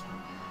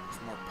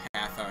more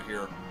path out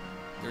here.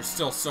 There's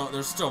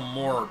still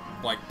more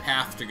like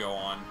path to go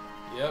on.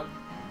 Yep.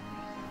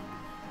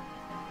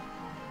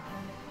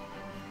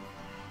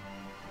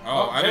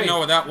 Oh, I didn't hey. know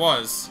what that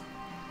was.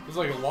 There's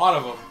like a lot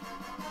of them.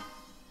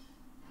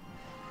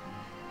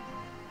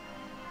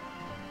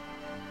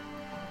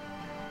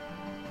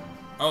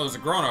 Oh, there's a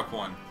grown-up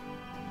one.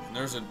 And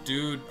there's a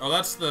dude. Oh,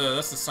 that's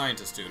the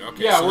scientist dude.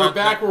 Okay. Yeah, so we're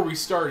back where we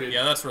started.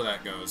 Yeah, that's where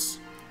that goes.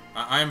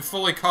 I am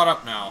fully caught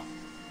up now.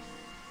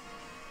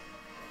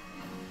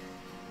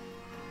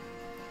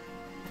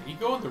 Can you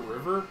go in the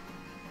river?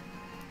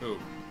 Who?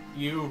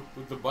 You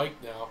with the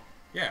bike now.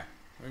 Yeah.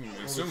 We can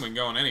assume we can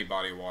go in any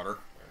body of water.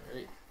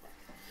 Alright.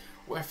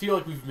 Well, I feel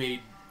like we've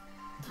made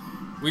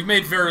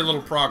very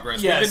little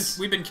progress. Yes.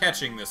 We've been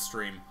catching this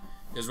stream,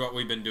 is what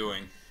we've been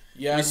doing.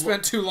 Yeah, We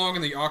spent too long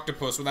in the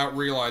octopus without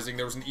realizing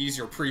there was an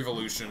easier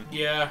pre-evolution.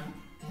 Yeah,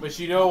 but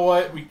you know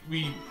what?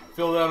 We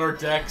filled out our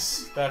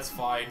decks. That's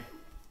fine.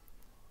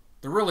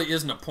 There really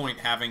isn't a point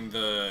having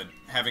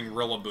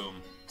Rillaboom,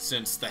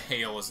 since the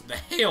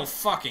hail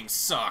fucking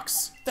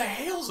sucks. The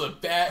hail's a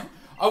bad.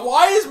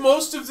 Why is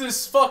most of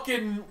this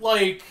fucking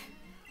like?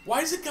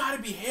 Why does it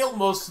gotta be hail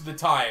most of the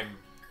time?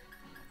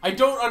 I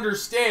don't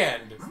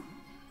understand.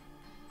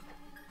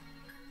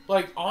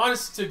 Like,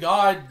 honest to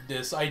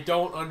godness, I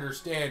don't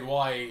understand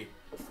why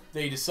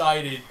they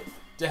decided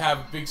to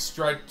have big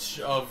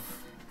stretches of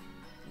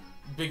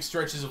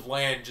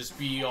land just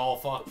be all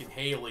fucking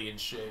haily and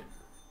shit.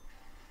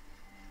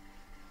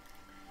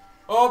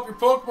 Oh, your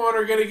Pokemon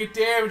are gonna get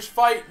damaged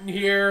fighting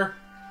here.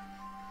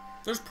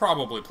 There's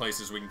probably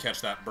places we can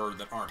catch that bird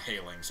that aren't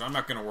hailing, so I'm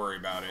not gonna worry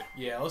about it.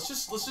 Yeah, let's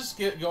just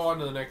go on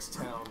to the next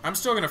town. I'm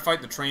still gonna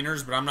fight the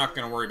trainers, but I'm not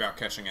gonna worry about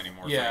catching any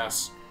more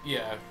things.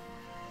 Yeah.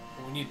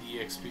 We need the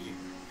EXP.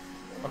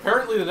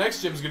 Apparently the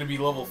next gym's gonna be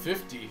level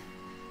 50.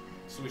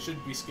 So we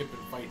shouldn't be skipping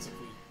fights if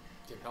we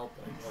can help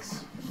it, I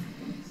guess.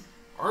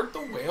 Aren't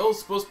the whales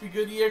supposed to be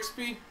good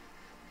EXP?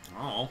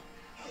 Oh,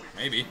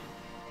 maybe.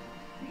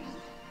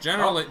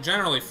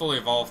 Generally fully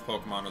evolved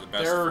Pokemon are the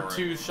best There for are it.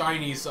 2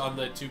 shinies on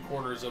the 2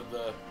 corners of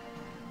the...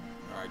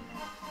 Alright.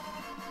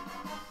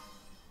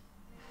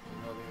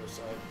 On the other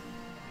side.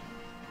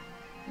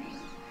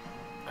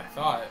 I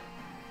thought.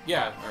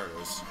 Yeah. There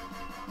it is.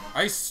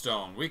 Ice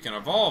Stone. We can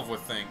evolve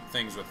with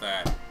things with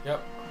that.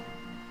 Yep.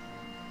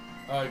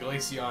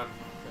 Glaceon,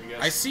 I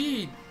guess. I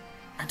see...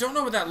 I don't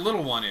know what that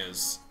little one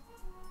is.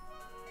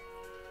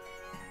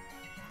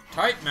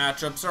 Type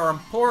matchups are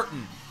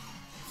important.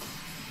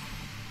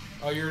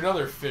 Oh, you're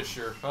another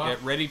fisher, huh?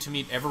 Get ready to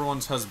meet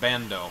everyone's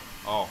husbando.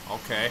 Oh,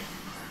 okay.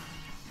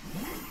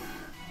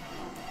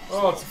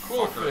 Oh, it's a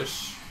cool Fucker.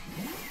 fish.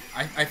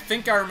 I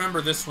think I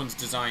remember this one's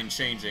design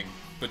changing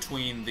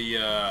between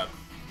the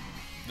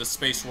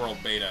Space World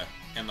beta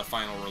and the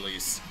final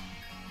release.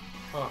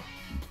 Huh.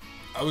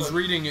 I was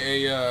reading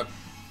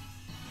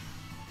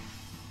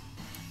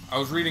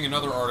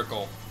another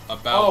article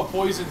about... Oh,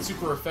 poison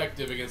super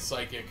effective against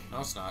psychic. No,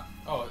 it's not.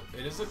 Oh,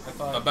 it isn't? I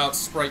thought... About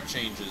sprite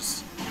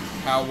changes.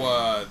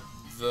 How,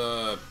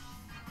 the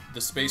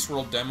Space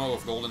World demo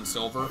of Gold and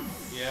Silver...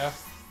 Yeah?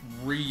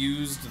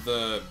 reused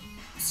the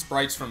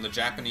sprites from the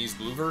Japanese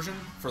blue version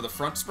for the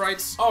front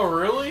sprites. Oh,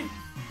 really?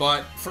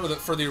 But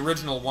for the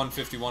original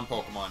 151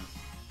 Pokemon.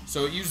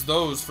 So it used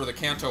those for the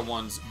Kanto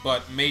ones,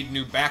 but made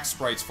new back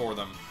sprites for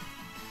them.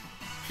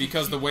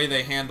 Because the way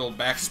they handled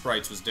back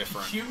sprites was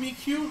different.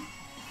 Mimikyu?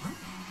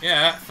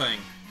 Yeah, that thing.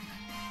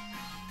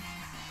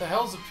 The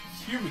hell's a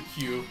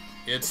Mimikyu?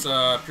 It's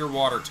pure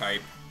water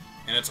type,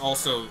 and it's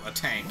also a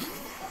tank.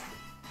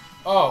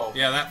 Oh.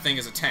 Yeah, that thing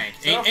is a tank.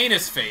 Is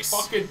Anus Face.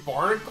 Fucking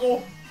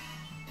barnacle?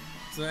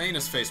 It's an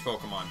Anus Face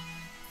Pokemon.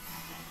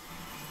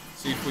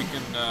 See if we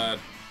can,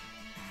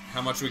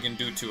 how much we can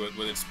do to it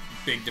with its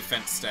big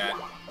defense stat.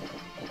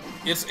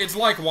 It's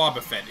like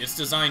Wobbuffet. It's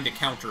designed to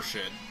counter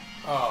shit.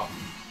 Oh.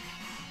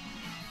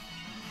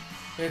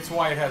 That's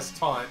why it has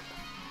taunt.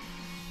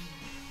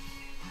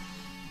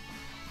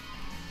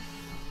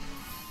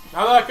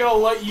 I'm not gonna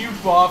let you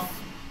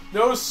buff.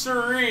 No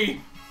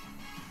siree.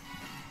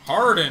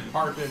 Harden.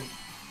 Harden.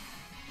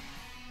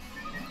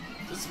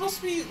 It's supposed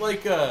to be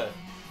like a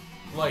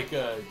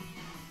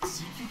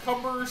sea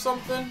cucumber or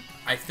something.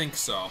 I think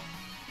so.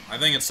 I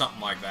think it's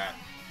something like that.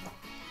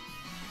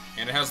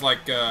 And it has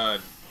like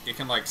it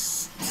can like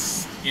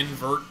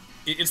invert.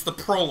 It's the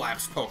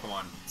prolapse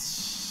Pokemon.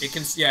 It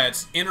can, yeah,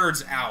 it's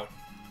innards out.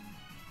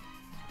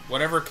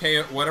 Whatever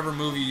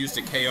move you use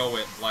to KO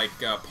it, like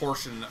a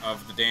portion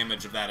of the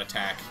damage of that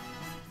attack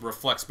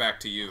reflects back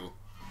to you.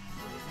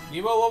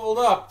 Nemo leveled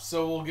up,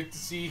 so we'll get to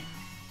see.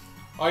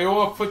 Oh, you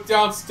want to put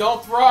down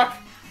Stealth Rock?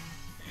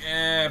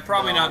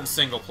 Probably No. not in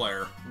single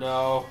player.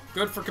 No.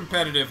 Good for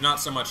competitive, not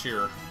so much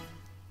here.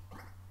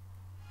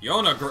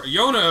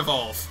 Yona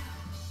evolve.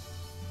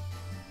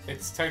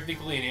 It's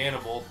technically an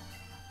animal.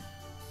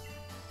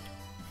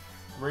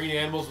 Marine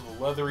animals with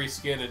a leathery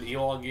skin and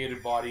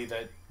elongated body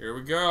that... Here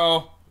we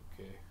go.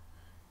 Okay.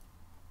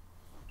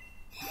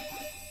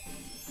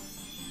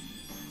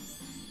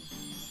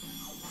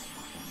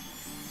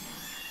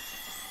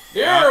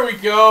 Here we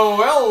go!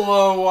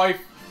 Hello, wife.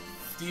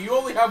 Do you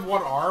only have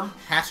one arm?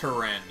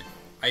 Hatteran.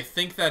 I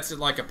think that's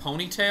like a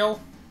ponytail.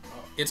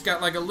 It's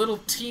got like a little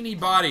teeny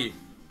body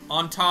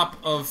on top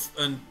of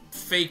a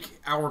fake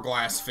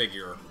hourglass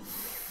figure.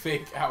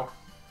 Fake out.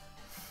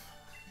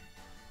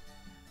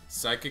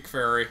 Psychic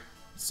Fairy.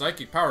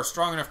 Psychic power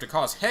strong enough to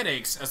cause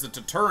headaches as a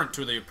deterrent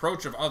to the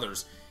approach of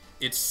others.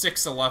 It's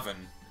 6'11".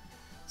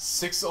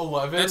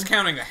 6'11"? That's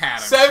counting the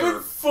hat, I'm 7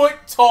 sure. foot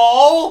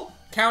tall?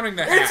 Counting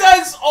the hat.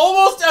 It's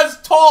almost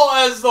as tall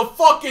as the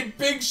fucking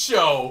Big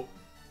Show.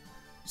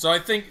 So I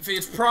think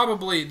it's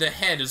probably, the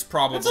head is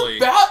probably...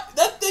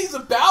 That thing's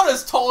about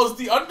as tall as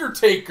the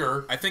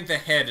Undertaker. I think the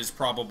head is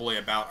probably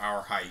about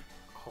our height.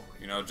 Oh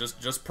You know,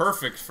 just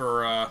perfect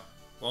for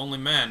lonely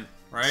men,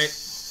 right?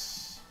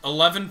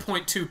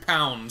 11.2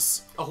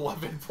 pounds.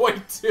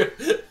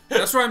 11.2.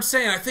 That's what I'm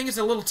saying. I think it's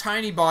a little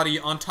tiny body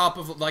on top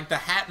of like the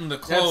hat and the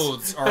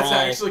clothes are that's all.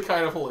 actually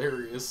kind of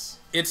hilarious.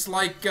 It's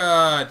like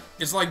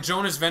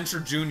Jonas Venture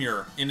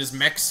Jr. in his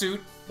mech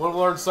suit. Want to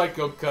learn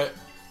Psycho Cut?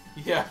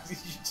 Yeah,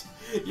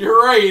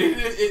 you're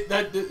right.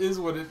 That is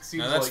what it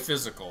seems Now that's like.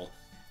 physical.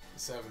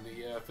 70.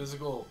 Yeah,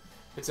 physical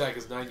attack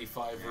is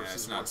 95 Yeah, versus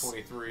it's not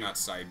 123. Not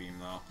Psybeam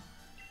though.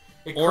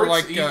 It or crits,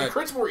 like, it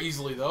crits more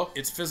easily though.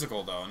 It's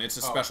physical though, and it's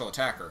a Oh. special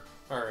attacker.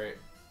 All right.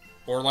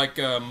 Or like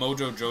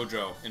Mojo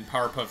Jojo in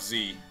Powerpuff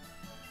Z.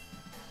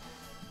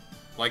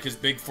 Like his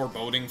big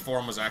foreboding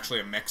form was actually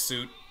a mech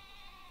suit.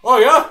 Oh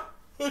yeah,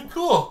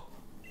 cool.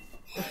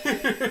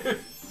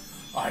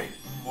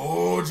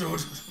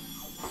 Mojo.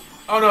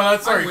 Oh no,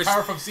 that's sorry.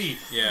 Powerpuff Z.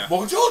 Yeah.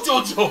 Mojo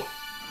Jojo.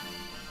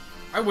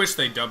 I wish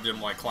they dubbed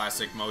him like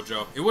classic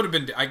Mojo. It would have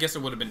been. I guess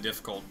it would have been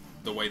difficult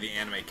the way the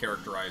anime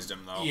characterized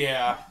him though.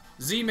 Yeah.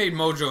 Z made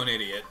Mojo an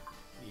idiot.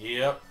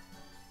 Yep.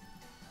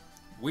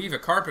 Weave a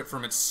carpet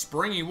from its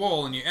springy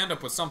wool, and you end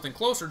up with something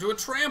closer to a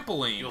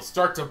trampoline. You'll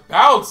start to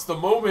bounce the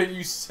moment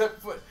you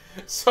set foot.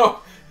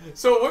 So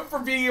it went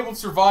from being able to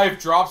survive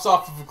drops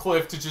off of a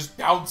cliff to just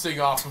bouncing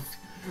off of.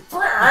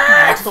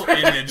 Mental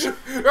image of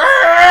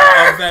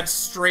that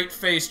straight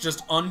face,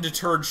 just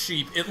undeterred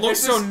sheep. It looks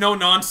so no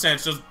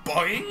nonsense, just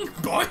boing,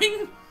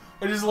 boing.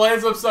 It just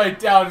lands upside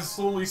down and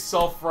slowly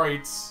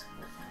self-rights.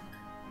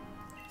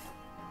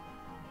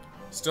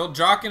 Still,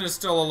 Jaken is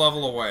still a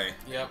level away.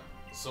 Yep.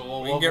 So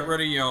We can get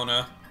rid of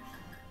Yona.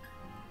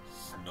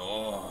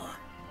 Snore.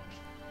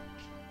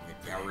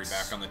 Get Gowry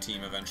back on the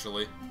team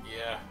eventually.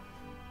 Yeah.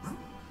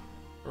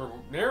 We're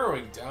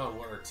narrowing down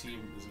what our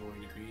team is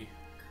going to be.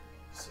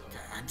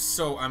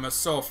 So. I'm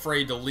so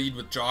afraid to lead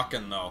with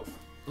Jaken though.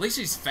 At least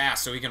he's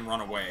fast, so he can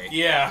run away.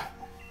 Yeah.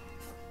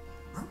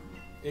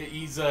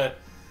 He's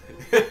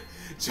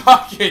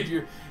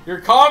Jaken, your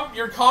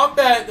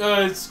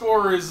combat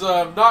score is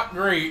not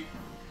great.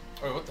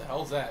 Wait, what the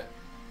hell's that?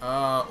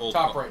 Old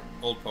Top right.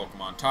 Old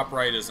Pokemon. Top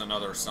right is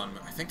another Sun.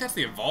 I think that's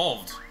the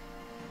evolved.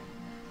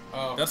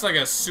 Oh. That's like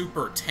a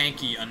super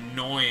tanky,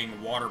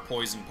 annoying water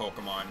poison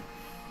Pokemon.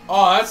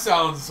 Oh, that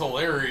sounds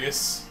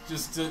hilarious.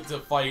 Just to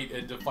fight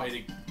and to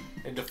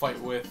fight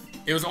with.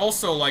 It was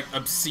also like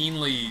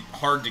obscenely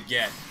hard to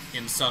get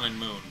in Sun and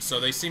Moon, so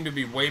they seem to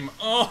be way.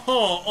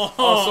 Oh,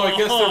 so I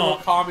guess they're more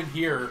common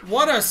here.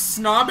 What a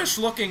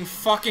snobbish-looking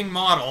fucking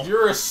model.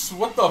 You're a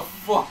what the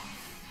fuck?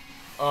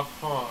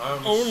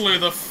 Only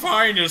the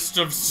finest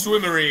of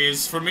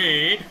swimmeries for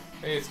me.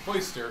 Hey, it's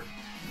Cloyster.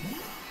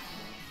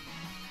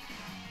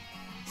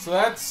 So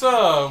that's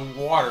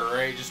water,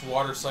 right? Just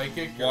water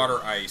psychic? Or?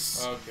 Water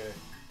ice. Okay.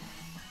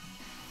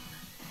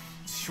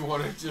 Do you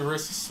want to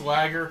risk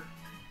swagger?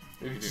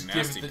 Maybe just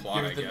give it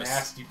the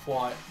nasty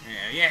plot.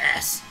 Yeah,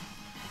 yes!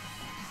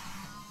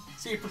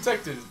 See,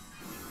 protected.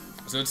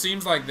 So it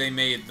seems like they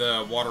made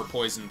the water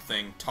poison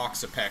thing,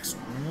 Toxapex,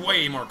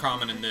 way more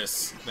common in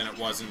this than it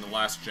was in the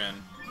last gen.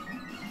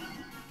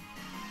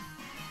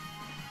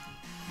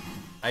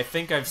 I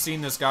think I've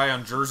seen this guy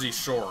on Jersey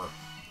Shore.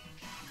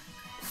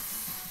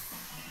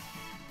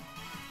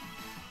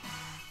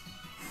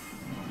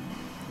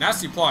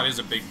 Nasty Plot is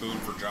a big boon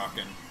for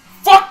Jaken.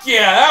 Fuck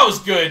yeah, that was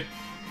good!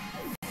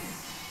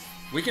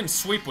 We can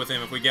sweep with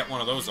him if we get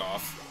one of those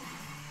off.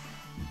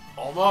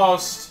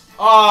 Almost.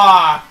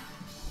 Ah!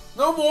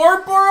 No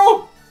more,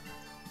 bro?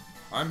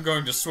 I'm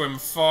going to swim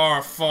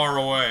far, far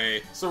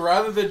away. So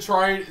rather than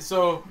trying...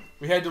 So,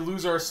 we had to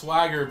lose our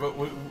swagger, but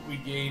we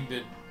gained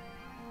it.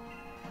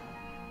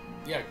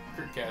 Yeah,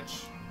 crit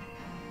catch.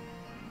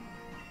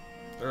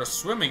 There are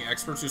swimming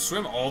experts who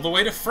swim all the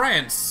way to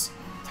France.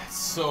 That's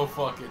so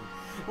fucking...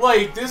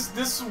 Like,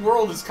 this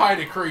world is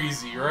kind of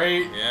crazy,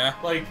 right? Yeah.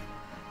 Like,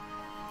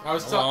 I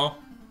was Hello?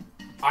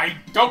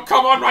 don't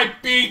come on my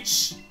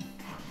beach!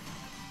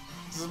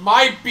 This is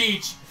my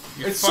beach!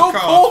 You it's fuck so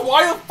off. cold,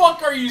 why the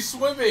fuck are you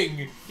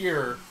swimming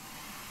here?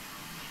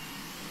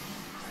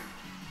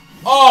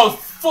 Oh,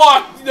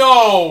 fuck,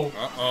 no!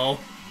 Uh-oh.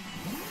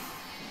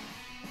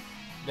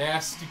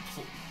 Nasty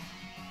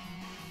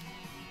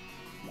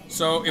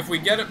So, if we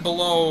get it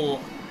below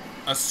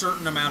a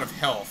certain amount of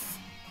health,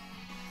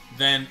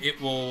 then it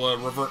will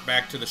revert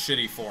back to the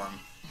shitty form.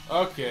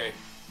 Okay.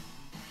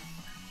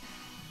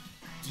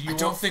 I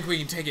don't think we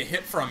can take a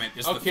hit from it,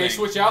 is the thing. Okay,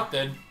 switch out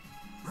then.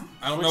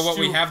 I don't know what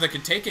we have that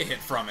can take a hit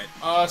from it.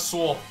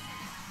 Swole.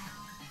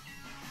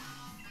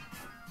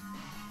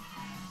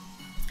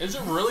 Is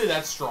it really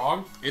that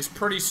strong? It's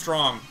pretty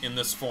strong in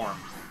this form.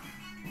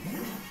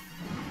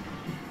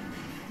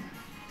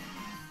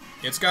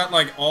 It's got,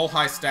 like, all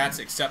high stats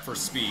except for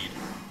speed.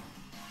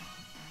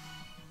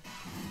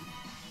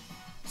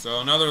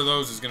 So another of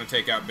those is going to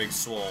take out Big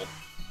Swole.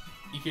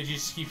 You could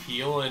just keep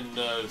healing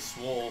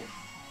Swole.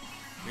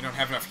 We don't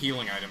have enough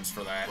healing items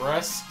for that.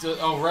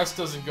 Rest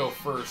doesn't go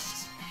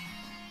first.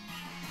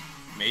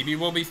 Maybe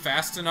we'll be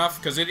fast enough,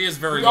 because it is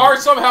very We low. are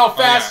somehow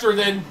faster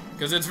than...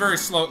 Because it's very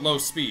low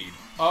speed.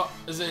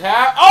 Is it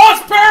Oh,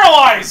 it's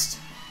paralyzed!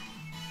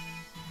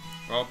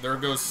 Well, there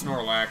goes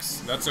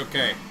Snorlax. That's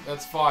okay.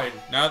 That's fine.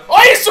 Now,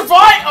 Oh, you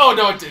survived! Oh,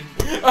 no, it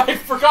didn't. I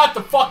forgot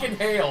the fucking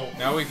hail.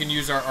 now we can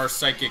use our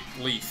Psychic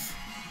Leaf.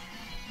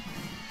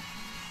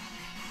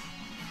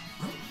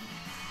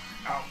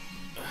 Ow.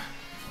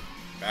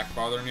 Back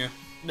bothering you?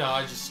 No,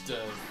 I just,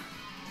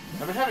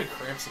 I've been having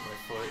cramps in my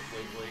foot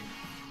lately.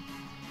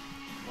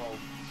 Oh.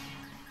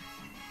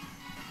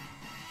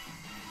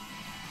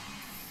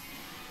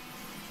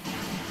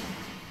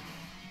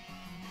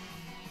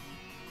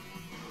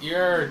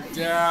 You're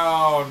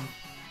down.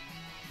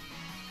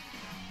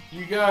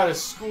 You got a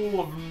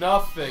school of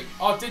nothing.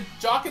 Oh, did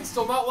Jaken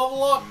still not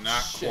level up?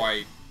 Not Shit.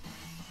 quite.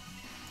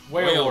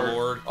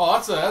 Wailord.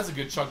 Oh, that's a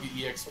good chunk of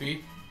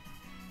EXP.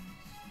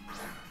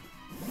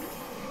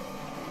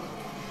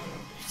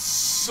 It's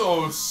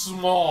so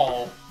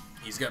small.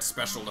 He's got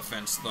special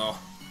defense, though.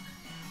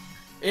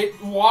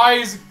 Why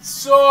is it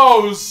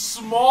so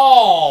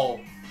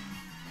small?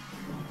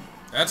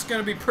 That's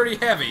gonna be pretty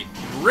heavy.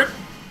 Rip!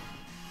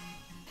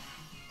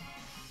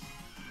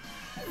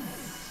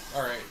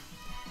 Alright.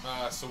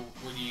 So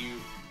when you...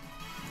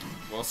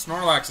 Well,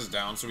 Snorlax is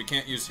down, so we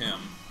can't use him.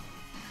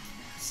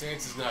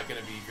 Sansa's not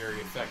going to be very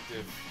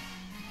effective.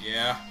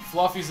 Yeah.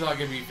 Fluffy's not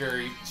going to be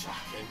very...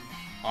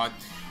 Jaken.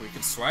 We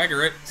could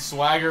swagger it.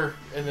 Swagger,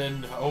 and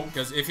then hope.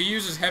 Because if he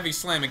uses Heavy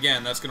Slam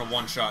again, that's gonna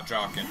one-shot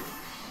Jaken.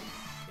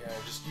 Yeah,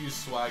 just use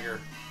Swagger.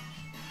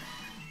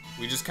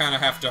 We just kind of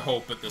have to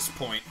hope at this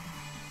point.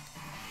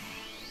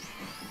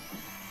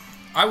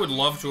 I would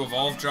love to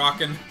evolve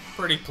Jaken.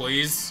 Pretty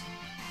please.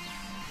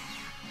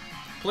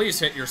 Please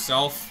hit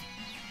yourself.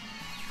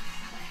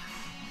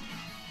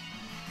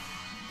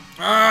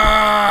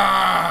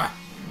 Ah!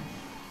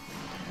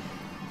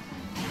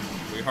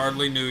 We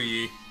hardly knew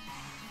ye.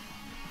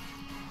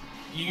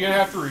 You're going to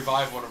have to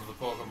revive one of the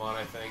Pokemon,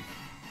 I think.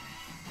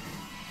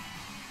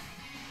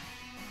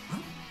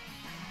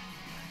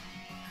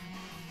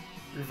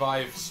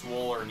 Revive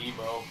Swole or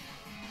Nemo.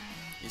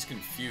 He's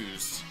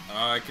confused.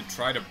 I could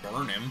try to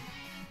burn him.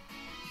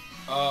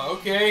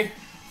 Okay.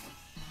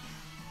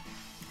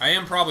 I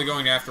am probably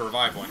going to have to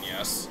revive one,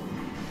 yes.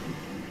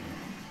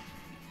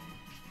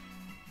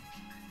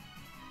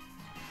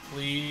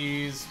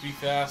 Please be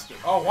faster.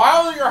 Oh,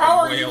 how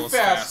are Whale you is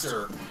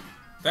faster?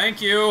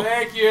 Thank you.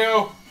 Thank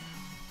you.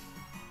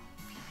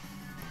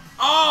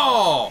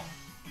 Oh!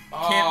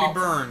 Can't Oh. be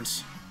burned.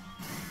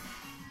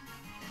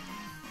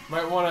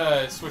 Might want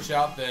to switch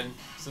out then,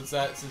 since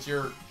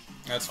you're.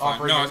 That's fine.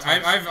 Operating No, at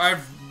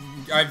times.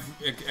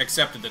 I've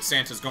accepted that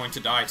Santa's going to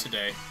die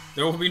today.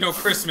 There will be no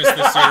Christmas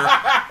this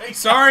year.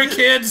 Sorry,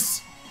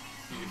 kids.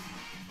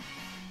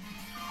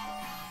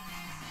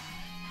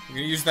 I'm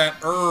gonna use that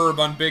herb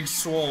on Big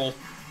Swole.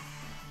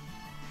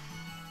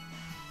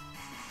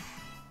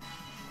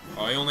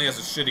 Oh, he only has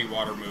a shitty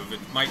water move. It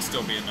might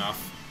still be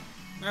enough.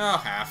 Oh,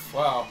 half.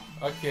 Wow.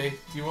 Okay.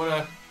 Do you want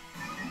to?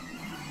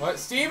 What?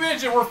 Steam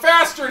engine. We're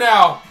faster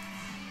now.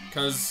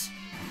 Cause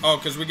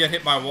we get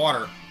hit by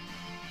water.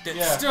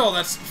 Yeah. Still,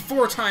 that's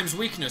 4 times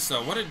weakness,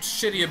 though. What a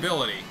shitty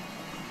ability.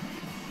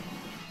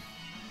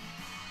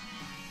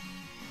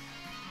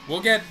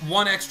 We'll get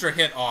 1 extra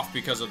hit off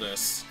because of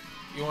this.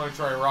 You want to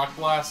try Rock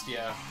Blast?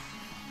 Yeah.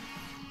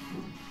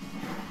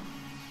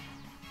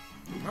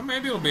 Well,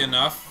 maybe it'll be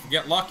enough.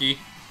 Get lucky.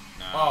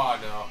 No. Oh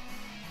no.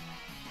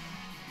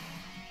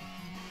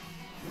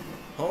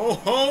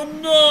 Oh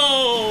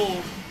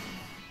no!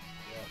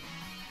 Yeah.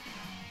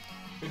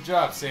 Good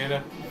job,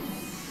 Santa.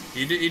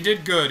 He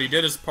did good. He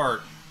did his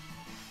part.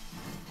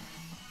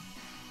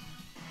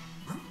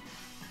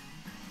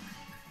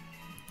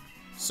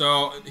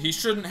 So, he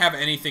shouldn't have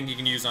anything he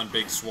can use on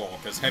Big Swole,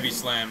 because Heavy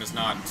Slam is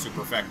not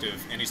super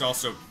effective, and he's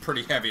also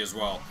pretty heavy as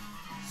well.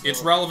 So,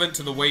 it's relevant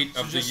to the weight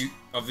of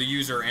the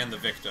user and the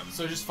victim.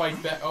 So just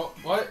fight back. Oh,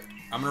 what?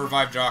 I'm gonna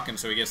revive Jaken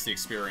so he gets the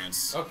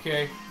experience.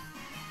 Okay.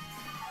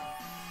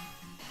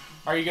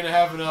 Are you gonna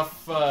have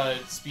enough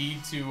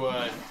speed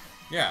to?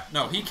 Yeah.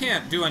 No, he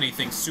can't do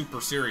anything super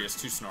serious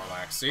to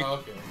Snorlax. See? Oh,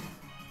 okay.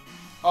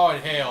 Oh,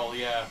 and Hail,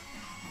 yeah.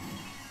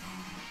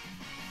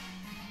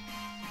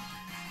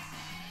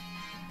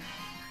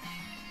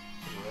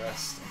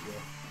 Rest.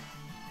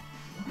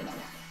 Okay.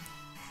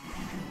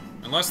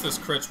 Unless this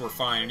crits, we're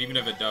fine. And even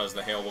if it does,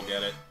 the Hail will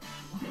get it.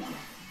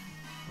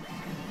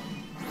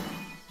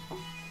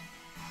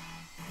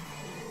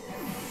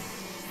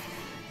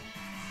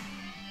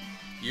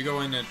 You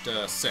go in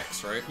at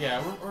 6, right?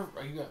 Yeah,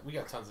 we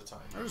got tons of time.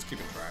 I'm just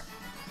keeping track.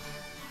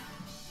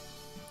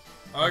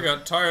 I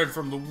got tired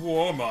from the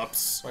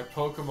warm-ups. My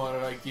Pokemon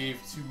and I gave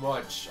too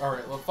much.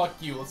 Alright, well, fuck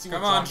you. Let's see what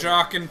Come on,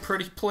 Jaken... Jaken,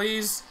 pretty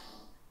please.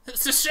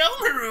 It's a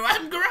Shomaru,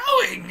 I'm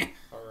growing!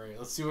 Alright,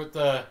 let's see what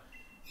the...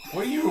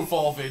 What do you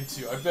evolve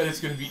into? I bet it's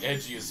gonna be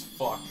edgy as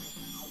fuck.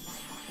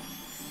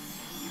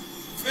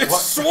 It's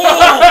What?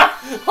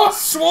 Swole!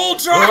 Swole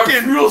I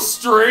Jaken! feel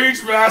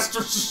strange, Master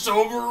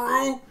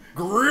Shomaru!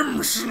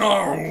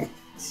 Grimmsnarl!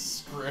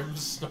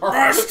 Grimmsnarl.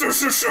 Master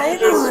It's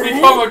Shomaru!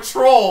 become a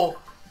troll!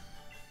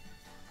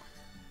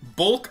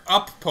 Bulk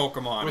up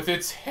Pokemon. With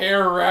its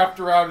hair wrapped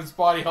around its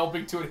body,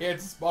 helping to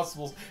enhance its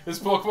muscles, this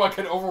Pokemon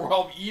can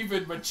overwhelm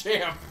even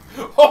Machamp.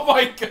 Oh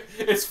my god,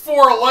 it's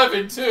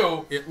 4'11"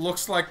 too. It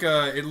looks like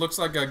a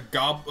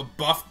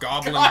buff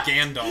goblin God.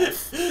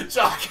 Gandalf.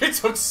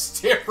 Jaken took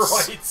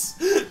steroids.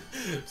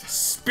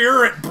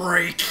 Spirit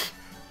Break.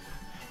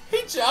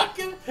 Hey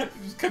Jaken,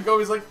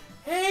 Kagomi's like,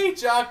 hey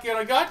Jaken,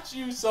 I got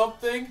you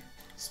something.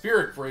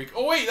 Spirit Break.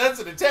 Oh wait, that's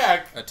an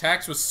attack.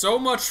 Attacks with so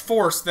much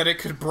force that it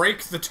could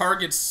break the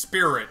target's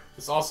spirit.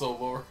 It's also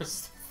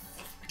lowers.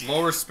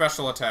 Lower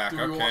special attack.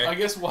 I Okay.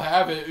 guess we'll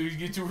have it. You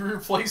get to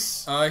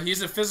replace.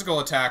 He's a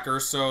physical attacker,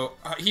 so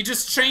he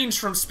just changed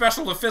from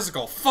special to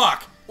physical.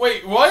 Fuck.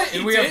 Wait, what?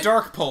 And we have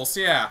Dark Pulse.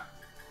 Yeah.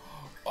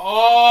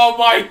 Oh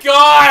my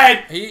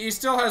god! He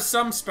still has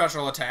some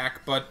special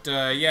attack, but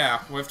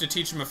yeah, we have to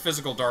teach him a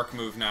physical dark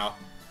move now.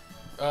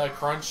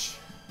 Crunch.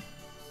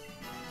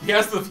 He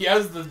has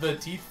the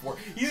teeth for it.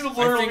 He's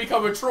literally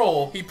become a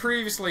troll. He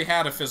previously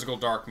had a physical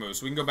dark move,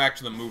 so we can go back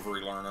to the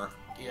movery learner.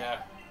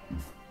 Yeah.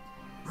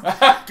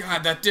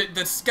 God,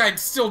 that guy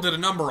still did a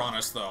number on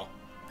us though.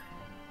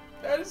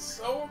 That is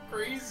so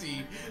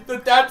crazy.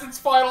 That's its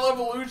final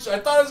evolution. I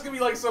thought it was gonna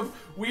be like some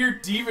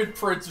weird demon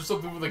prince or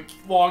something with a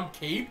long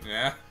cape.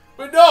 Yeah.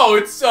 But no,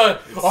 it's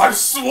I'm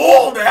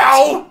swole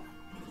now!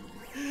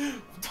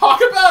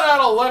 Talk about out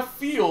of left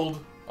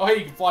field. Oh hey,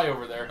 you can fly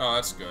over there. Oh,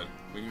 that's good.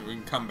 We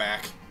can come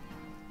back.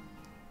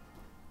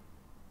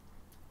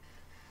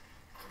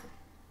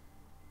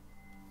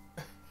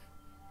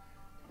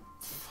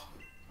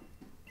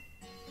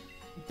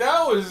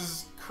 That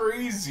was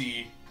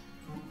crazy.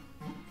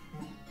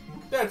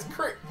 That's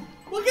crazy.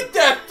 Look at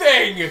that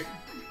thing!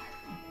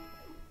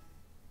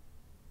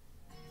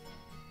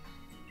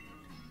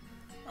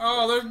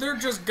 Oh, they're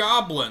just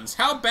goblins.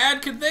 How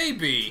bad could they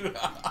be?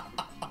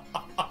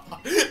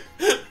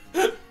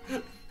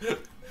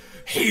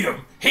 Hate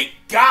them! Hate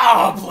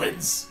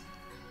goblins!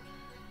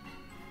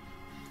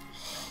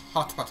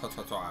 Hot, hot, hot,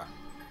 hot, hot.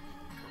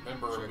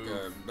 Remember a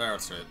move.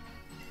 That's it.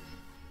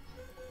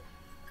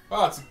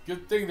 Wow, it's a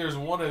good thing there's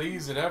one of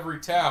these in every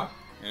town.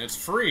 And it's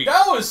free.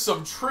 That was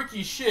some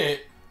tricky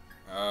shit.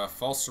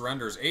 False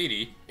surrender is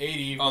 80.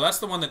 80. Oh, that's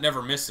the one that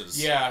never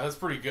misses. Yeah, that's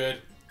pretty good.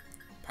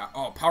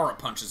 Power up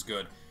punch is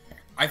good.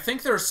 I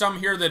think there's some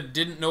here that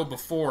didn't know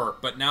before,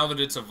 but now that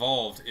it's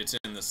evolved, it's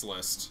in this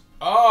list.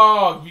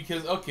 Oh,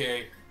 because,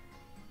 okay.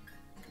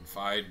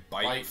 Confide,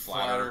 bite,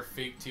 flatter,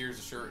 fake tears,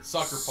 assured,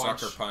 sucker punch.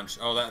 Sucker punch.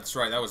 Oh, that's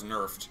right. That was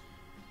nerfed.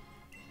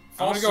 I'm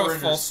False gonna go with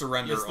surrender's- false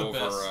surrender is the over.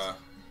 best.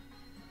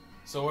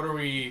 So what are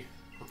we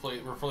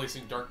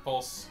replacing Dark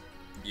Pulse?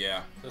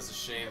 Yeah. That's a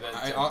shame. That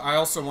I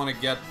also want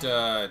to get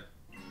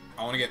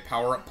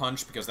power up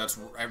punch because that's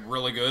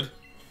really good.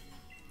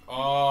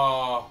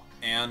 Oh.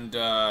 And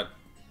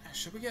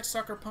should we get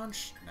sucker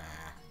punch? Nah.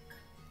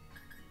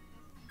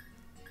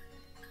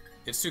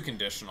 It's too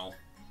conditional.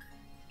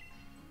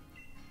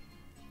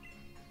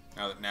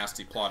 Now that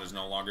Nasty Plot is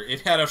no longer,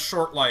 it had a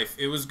short life.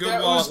 It was good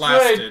while it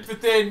lasted. Good,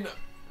 but then,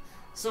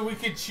 so we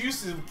could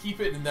choose to keep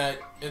it in that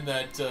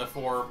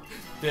form.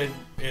 Then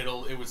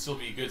it would still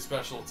be a good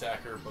special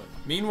attacker. But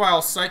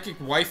Meanwhile, Psychic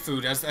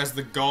Waifu has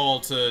the gall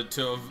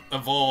to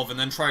evolve and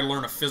then try to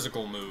learn a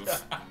physical move.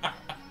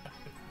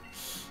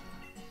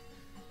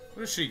 What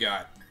has she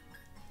got?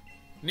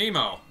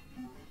 Nemo.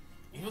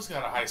 Nemo's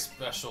got a high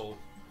special.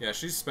 Yeah,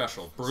 she's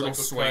special. Brutal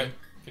Psycho swing. Cut,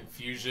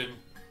 confusion,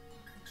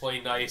 play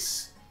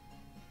nice,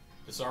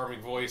 disarming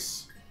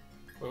voice.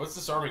 Wait, what's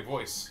disarming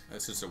voice?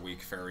 This is a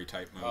weak fairy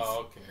type move.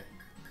 Oh, okay.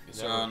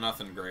 So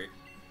nothing great.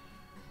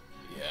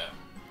 Yeah.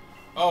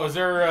 Oh, is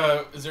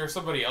there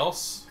somebody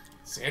else?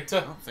 Santa?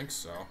 I don't think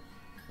so.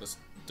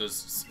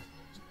 Does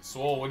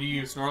Swole, what do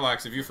you...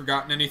 Snorlax, have you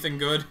forgotten anything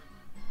good?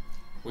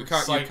 We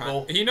caught you.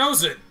 Recycle. He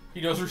knows it.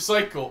 He knows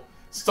recycle.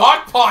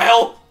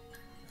 Stockpile!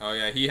 Oh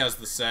yeah, he has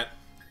the set.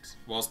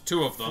 Well, it's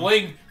two of them.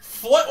 Fling.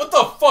 What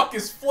the fuck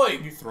is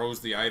fling? Throws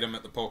the item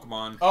at the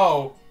Pokemon.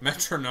 Oh.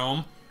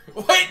 Metronome.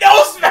 Wait, no,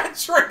 it's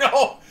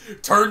metronome!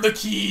 Turn the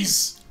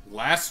keys.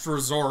 Last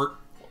resort.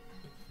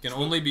 Can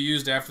only be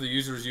used after the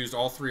user has used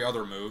all three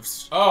other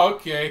moves. Oh,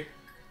 okay.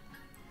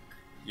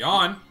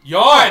 Yawn.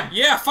 Yawn!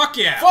 Yeah, fuck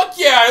yeah. Fuck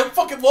yeah, I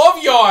fucking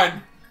love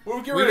Yawn! What do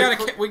we get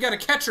rid of? We got a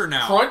catcher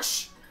now.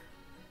 Crunch?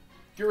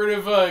 Get rid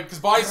of, because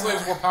Body Slam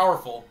is more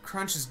powerful.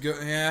 Crunch is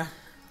good, yeah.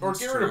 Or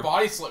get rid of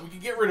Body Slam. We can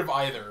get rid of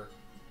either.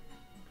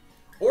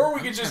 Or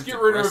we could just get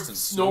rid of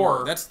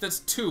Snore. That's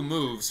two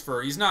moves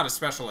for... He's not a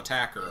special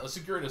attacker. Let's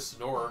get rid of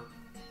Snore.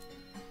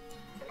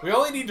 We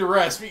only need to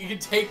rest, but you can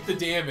take the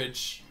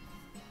damage.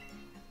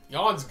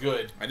 Yawn's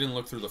good. I didn't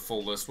look through the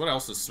full list. What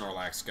else has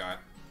Snorlax got?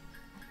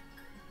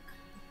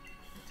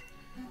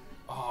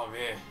 Oh,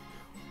 man.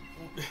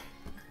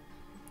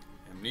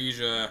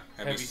 Amnesia,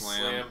 Heavy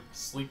Slam.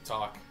 Sleep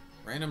Talk.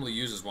 Randomly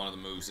uses one of the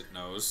moves it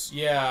knows.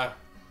 Yeah.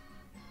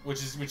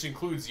 Which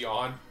includes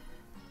Yawn.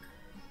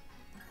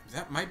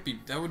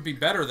 That would be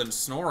better than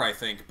Snore, I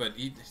think, but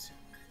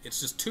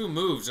it's just two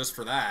moves just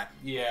for that.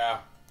 Yeah.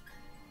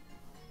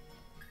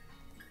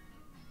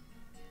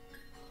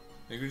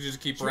 I think we just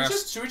keep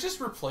rest. Should we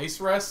just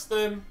replace rest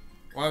then?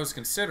 Well, I was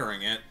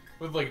considering it.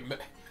 With like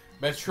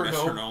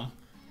metronome.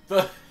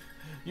 Metronome.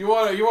 You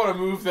want a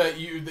move that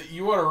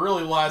you want a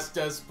really last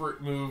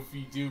desperate move.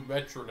 You do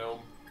metronome.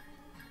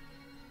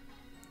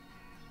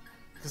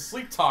 Because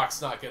Sleep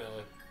Talk's not gonna.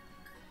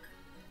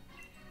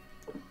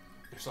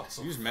 There's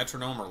also Use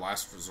Metronome or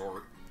Last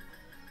Resort.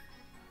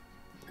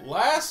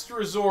 Last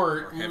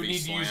Resort. We would need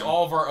Slam. to use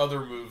all of our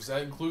other moves.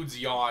 That includes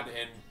Yawn,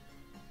 and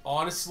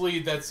honestly,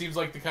 that seems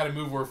like the kind of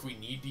move where if we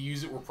need to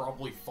use it, we're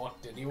probably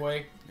fucked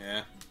anyway.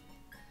 Yeah.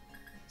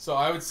 So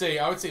I would say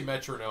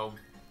Metronome.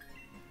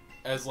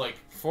 As like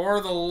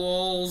for the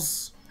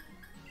lulz.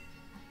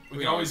 We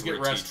can always get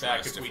rest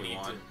back if we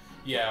need to.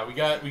 Yeah, we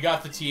got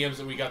the TMs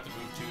and we got the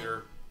move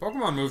tutor.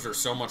 Pokemon moves are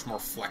so much more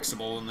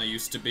flexible than they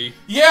used to be.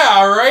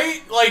 Yeah,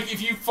 right? Like, if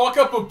you fuck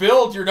up a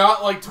build, you're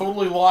not, like,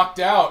 totally locked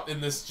out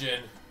in this gen.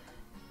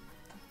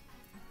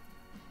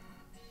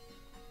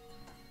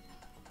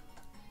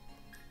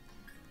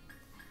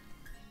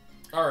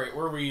 Alright,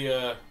 where are we,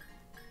 You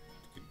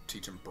could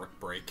teach him Brick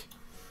Break.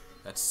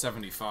 That's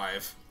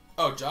 75.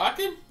 Oh,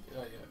 Jaken?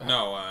 Yeah.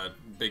 No,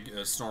 big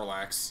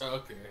Snorlax.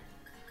 Okay.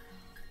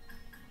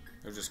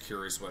 I was just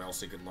curious what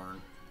else he could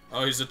learn.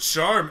 Oh, she's a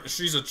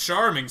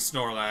charming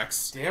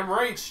Snorlax. Damn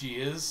right she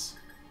is.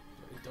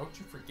 Don't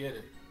you forget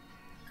it.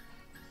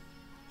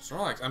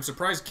 Snorlax, I'm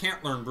surprised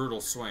can't learn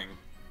Brutal Swing.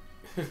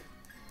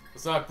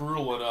 It's not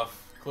brutal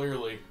enough,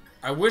 clearly.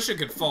 I wish it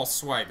could False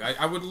Swipe.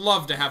 I would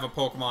love to have a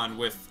Pokemon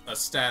with a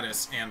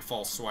status and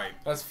False Swipe.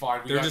 That's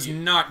fine. They're just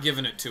not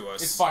giving it to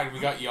us. It's fine. We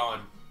got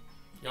Yawn.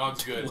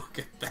 Yawn's good. Look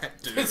at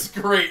that, dude. It's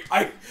great.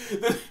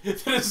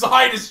 The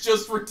design is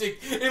just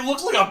ridiculous. It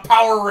looks like a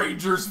Power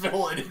Rangers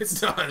villain. It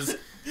does.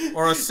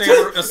 Or a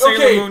Sailor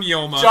Moon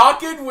Yoma.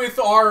 Jaken with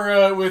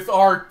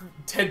our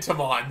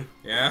Tentamon.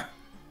 Yeah.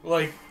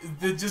 Like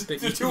the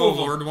two of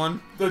them. Lord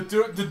one. The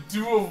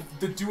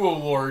duo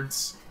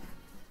lords.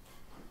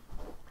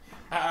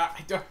 I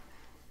don't.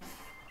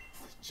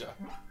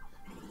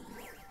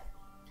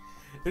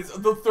 It's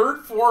the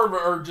third form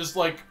are just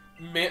like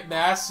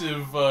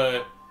massive,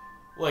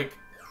 like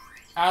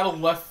out of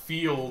left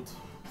field.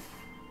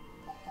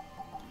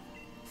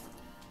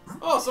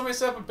 Oh, somebody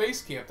set up a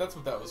base camp. That's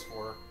what that was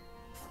for.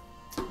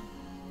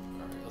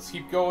 Alright, let's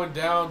keep going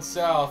down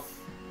south.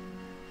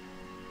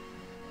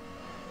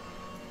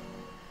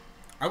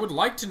 I would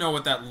like to know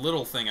what that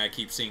little thing I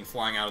keep seeing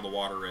flying out of the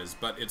water is,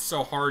 but it's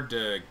so hard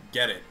to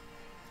get it.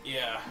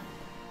 Yeah.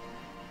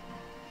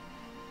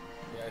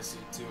 Yeah, I see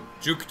it too.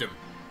 Juked him.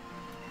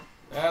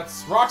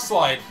 That's Rock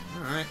Slide.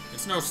 Alright.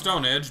 It's no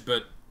Stone Edge,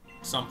 but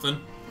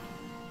something.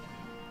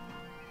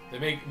 They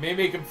may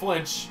make him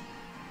flinch.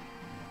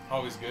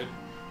 Always good.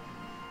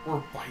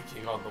 We're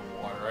biking on the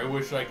water. I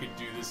wish I could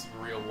do this in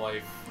real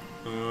life.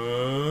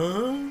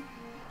 Oh.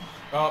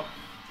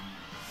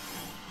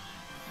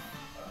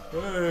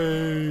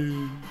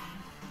 Hey.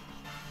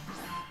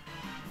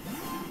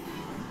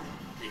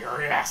 You're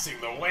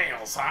harassing the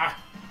whales, huh?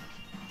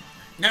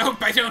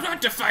 Nope, I don't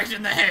want to fight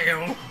in the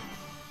hail.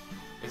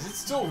 Is it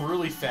still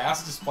really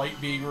fast despite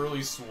being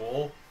really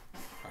swole?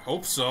 I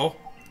hope so.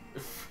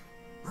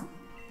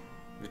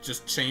 It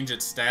just changed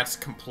its stats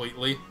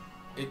completely.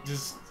 It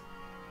just...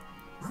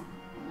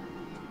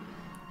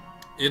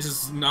 It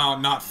is now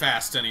not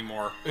fast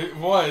anymore. It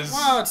was.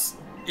 Well,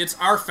 it's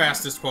our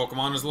fastest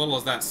Pokemon, as little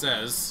as that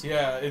says.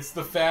 Yeah, it's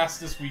the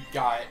fastest we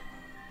got.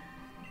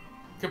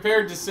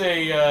 Compared to,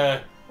 say,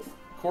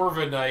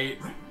 Corviknight.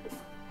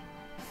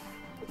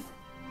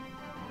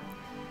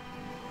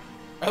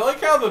 I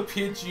like how the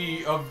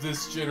Pidgey of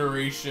this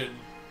generation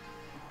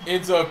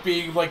ends up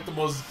being, like, the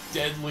most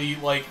deadly,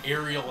 like,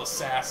 aerial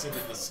assassin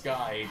in the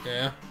sky.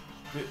 Yeah.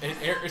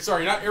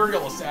 Sorry, not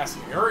aerial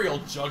assassin, aerial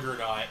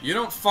juggernaut. You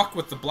don't fuck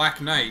with the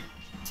Black Knight.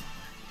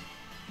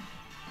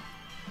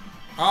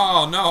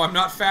 Oh, no, I'm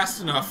not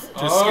fast enough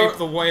to escape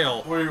the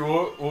whale. Wait,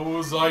 what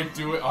was I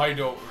doing? I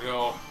don't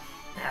know.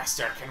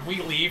 Master, can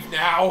we leave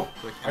now?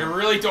 I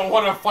really don't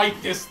want to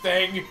fight this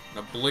thing. An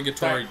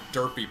obligatory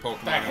derpy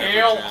Pokemon. The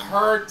hail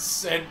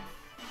hurts, and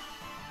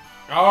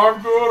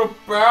I'm gonna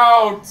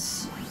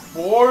bounce,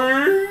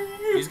 boy.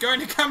 He's going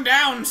to come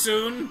down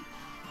soon.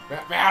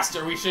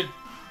 Master, we should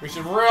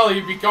really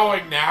be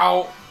going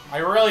now. I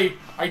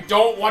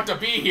don't want to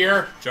be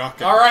here.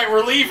 Jaken. All right,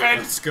 we're leaving.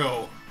 Let's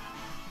go.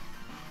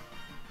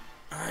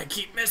 I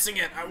keep missing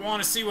it. I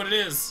want to see what it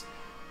is.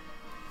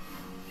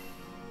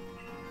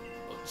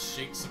 Let's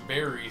shake some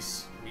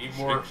berries. We need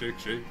more. Shake, shake,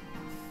 shake.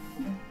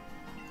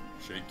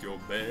 Shake your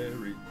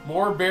berry.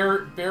 More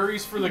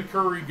berries for the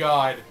curry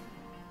god.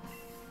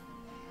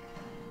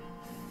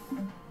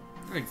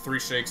 I think 3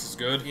 shakes is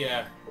good.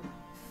 Yeah.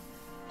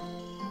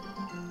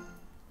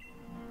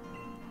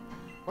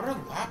 What are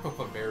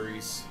Lapapa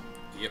berries?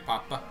 Yeah,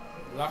 Papa.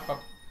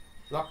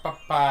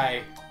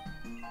 Lapapai.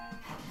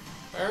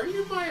 Are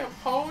you my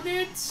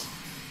opponent?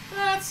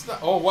 That's not.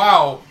 Oh,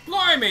 wow.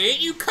 Blimey,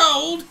 ain't you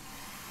cold?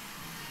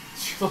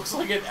 She looks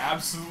like an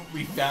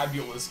absolutely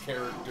fabulous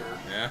character.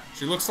 Yeah,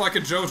 she looks like a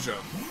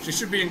JoJo. She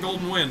should be in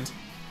Golden Wind.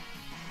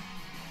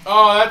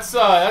 Oh, that's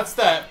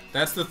that.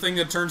 That's the thing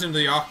that turns into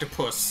the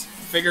octopus.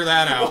 Figure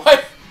that out.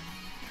 What?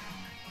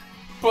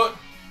 But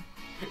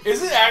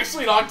is it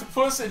actually an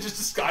octopus and just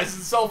disguises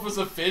itself as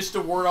a fish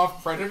to ward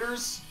off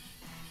predators?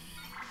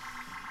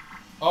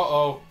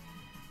 Uh-oh.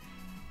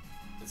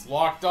 It's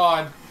locked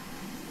on.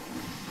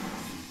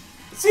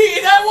 See,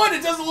 in that one,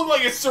 it doesn't look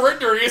like it's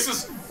surrendering. It's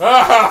just,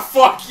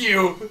 fuck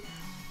you.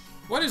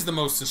 What is the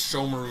most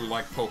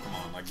Sesshomaru-like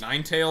Pokemon? Like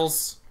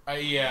Ninetales?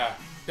 Yeah.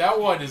 That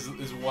one is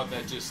one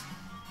that just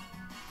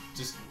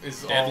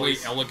is Deadly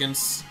always...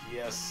 Elegance?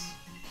 Yes.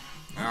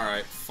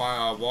 Alright,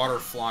 water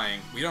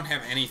flying. We don't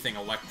have anything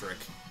electric.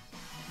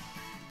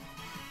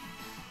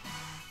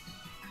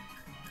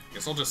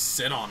 Guess I'll just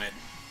sit on it.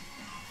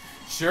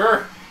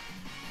 Sure.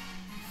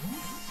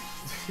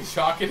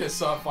 Jaken has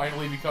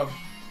finally become,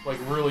 like,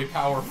 really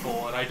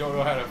powerful, and I don't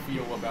know how to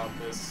feel about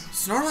this.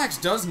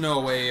 Snorlax does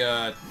know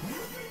a,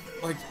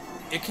 like,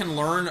 it can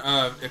learn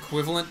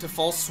equivalent to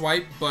False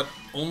Swipe, but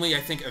only,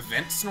 I think,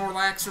 Event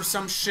Snorlax or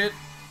some shit.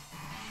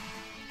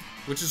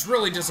 Which is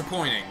really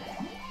disappointing.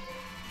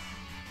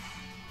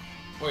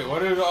 Wait,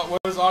 what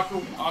does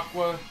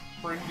Aqua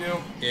Spring do?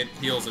 It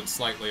heals it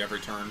slightly every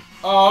turn.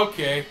 Oh,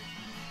 okay.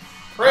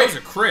 That was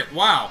a crit.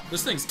 Wow,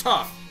 this thing's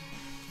tough.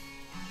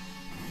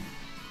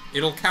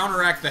 It'll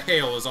counteract the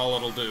hail is all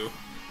it'll do.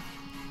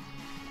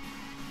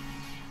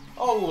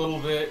 A little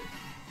bit.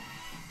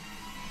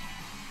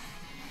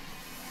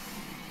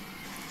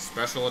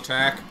 Special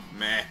attack?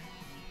 Meh.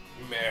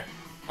 Meh.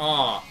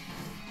 Aw.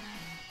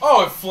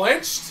 Oh, it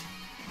flinched?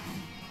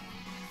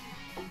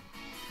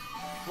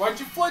 Why'd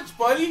you flinch,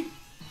 buddy?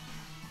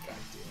 God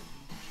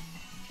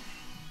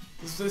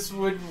damn. This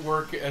wouldn't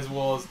work as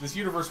well as... This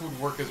universe wouldn't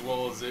work as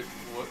well as it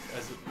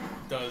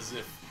does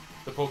if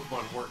the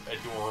Pokemon weren't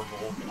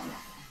adorable.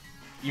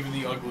 Even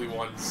the ugly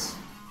ones.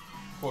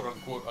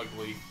 Quote-unquote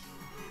ugly.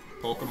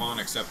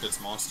 Pokemon except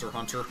it's Monster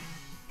Hunter.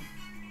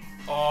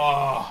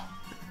 Oh,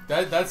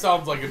 that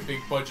sounds like a big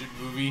budget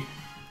movie.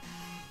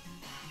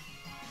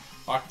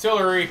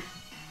 Octillery.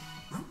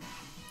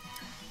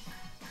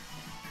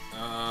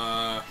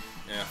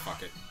 Yeah,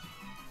 fuck it.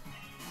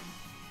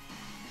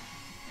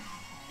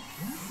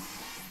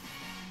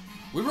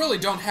 We really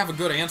don't have a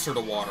good answer to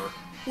water.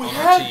 We on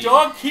our have team.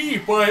 Donkey,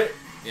 but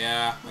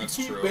Yeah, that's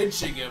we keep true.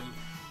 benching him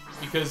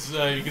because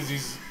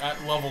he's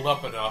leveled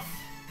up enough.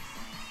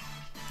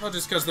 Well,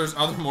 just because there's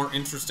other more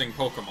interesting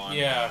Pokemon.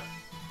 Yeah.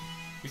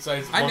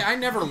 Besides, I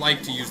never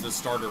like to use the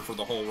starter for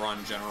the whole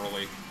run,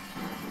 generally.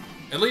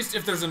 At least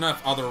if there's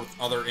enough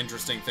other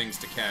interesting things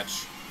to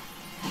catch.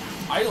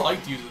 I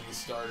liked using the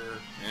starter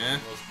Yeah.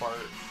 for the most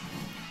part.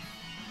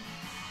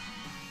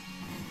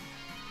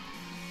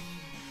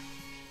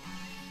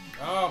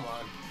 Come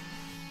on.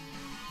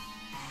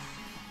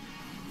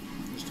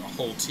 Just a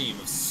whole team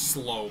of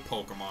slow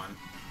Pokemon.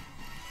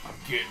 I'm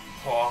getting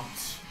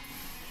pumped.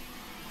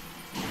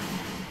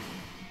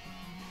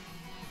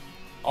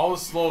 All the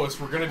slowest,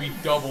 we're gonna be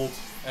doubled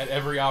at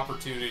every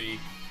opportunity.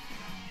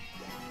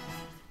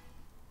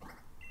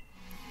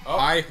 Oh.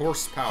 High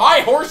horsepower.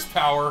 High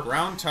horsepower!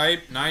 Ground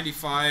type,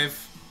 95.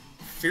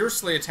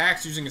 Fiercely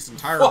attacks using its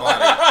entire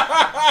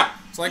body.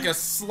 It's like a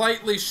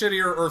slightly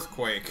shittier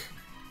Earthquake.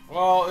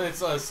 Well,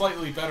 it's a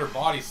slightly better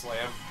body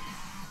slam.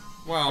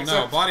 Well, no,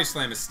 Except- Body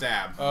Slam is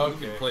stab.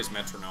 Okay. It plays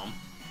Metronome.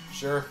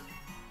 Sure.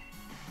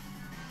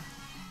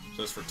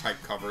 Just for type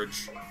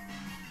coverage.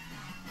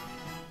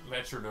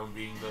 Metronome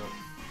being the...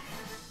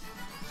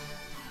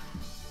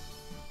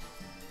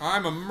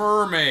 I'm a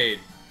mermaid.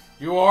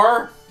 You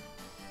are?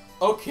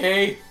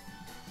 Okay.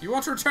 You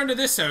want to return to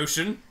this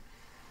ocean?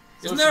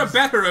 So Isn't there a she's-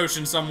 better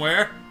ocean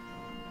somewhere?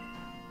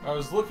 I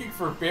was looking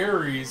for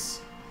berries.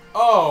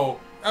 Oh.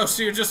 Oh,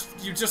 so you're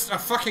just a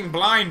fucking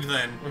blind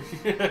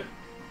then.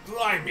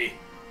 Blimey.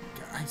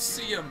 I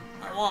see him.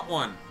 I want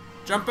one.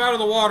 Jump out of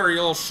the water, you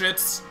little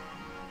shits.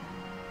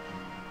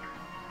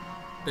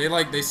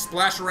 They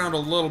splash around a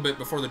little bit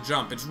before the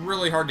jump. It's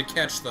really hard to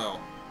catch, though.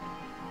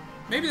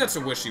 Maybe that's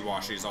a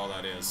wishy-washy is all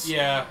that is.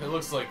 Yeah, it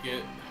looks like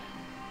it.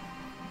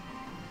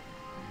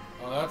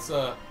 Oh, that's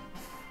a...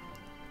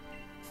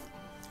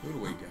 Who do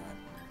we got?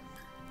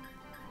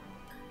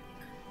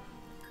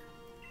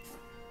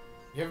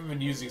 You haven't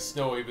been using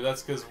Snowy, but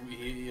that's because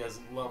he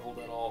hasn't leveled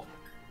at all.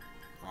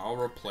 I'll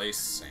replace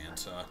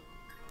Santa.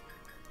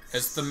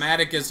 As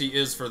thematic as he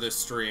is for this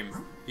stream,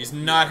 he's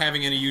not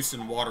having any use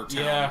in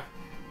Watertown. Yeah.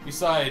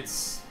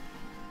 Besides...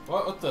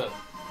 What the...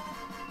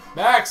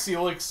 Max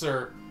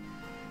Elixir!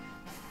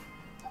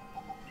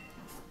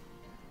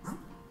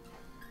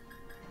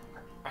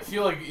 I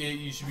feel like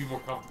you should be more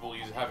comfortable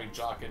having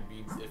Jaken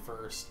be at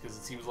first, because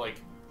it seems like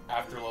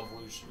after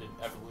evolution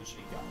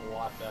he got a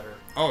lot better.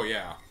 Oh,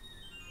 yeah.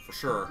 For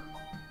sure.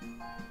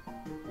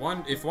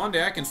 If one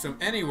day I can swim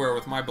anywhere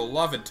with my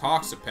beloved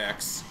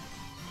Toxapex.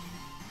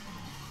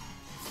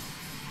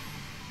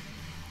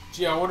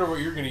 Gee, I wonder what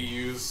you're gonna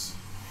use.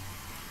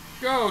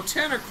 Go,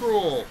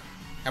 Tentacruel!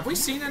 Have we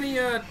seen any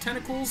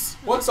tentacles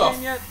in What's this a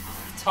game yet?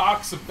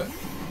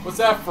 What's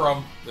that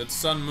from? That's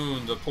Sun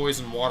Moon, the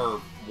poison water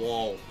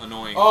wall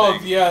annoying Oh,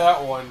 thing. yeah,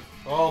 that one.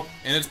 Well,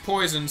 And it's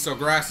poison, so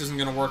grass isn't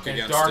going to work and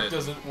against dark it.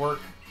 doesn't work.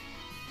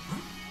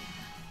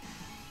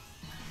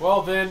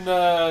 Well, then,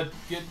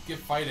 get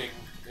fighting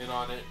in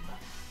on it.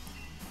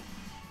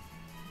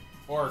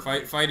 Or...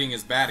 Fighting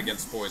is bad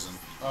against poison.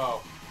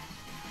 Oh.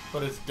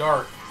 But it's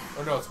dark.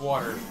 Or no, it's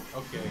water.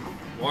 Okay.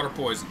 Water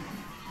poison.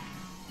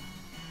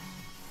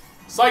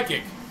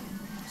 Psychic!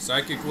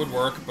 Psychic would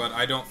work, but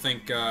I don't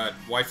think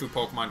waifu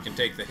Pokemon can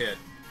take the hit.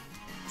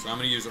 So I'm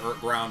going to use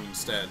Ground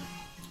instead.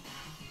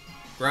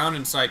 Ground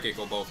and Psychic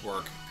will both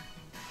work.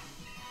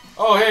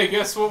 Oh, hey,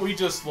 guess what we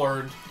just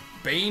learned?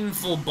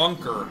 Baneful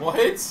Bunker.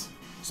 What?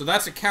 So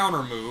that's a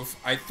counter move.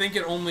 I think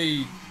it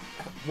only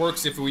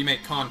works if we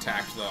make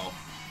contact, though.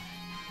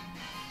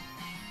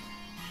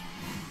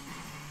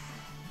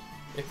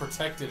 It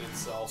protected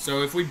itself.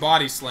 So if we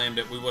body slammed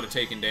it, we would have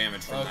taken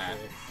damage from that.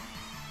 Okay.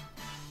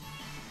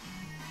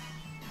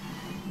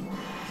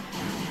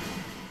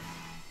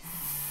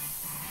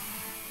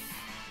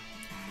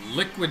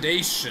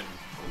 Liquidation.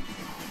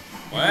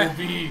 You What? will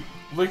be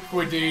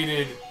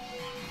liquidated.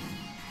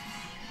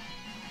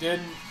 Then...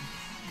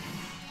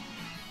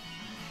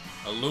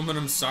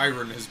 Aluminum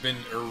Siren has been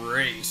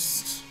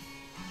erased.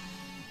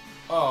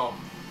 Oh.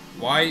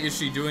 Why is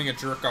she doing a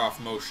jerk-off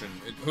motion?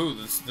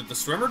 Did the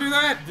swimmer do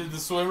that? Did the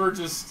swimmer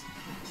just...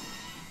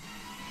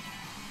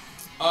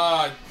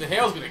 the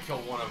hail's gonna kill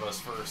one of us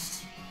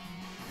first.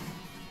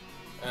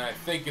 And I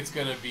think it's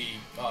gonna be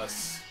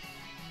us.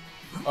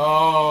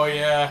 Oh,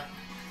 yeah.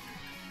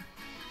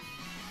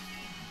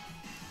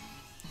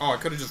 Oh, I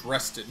could have just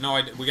rested. No,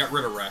 we got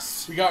rid of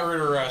rest. We got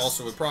rid of rest.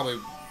 Also, we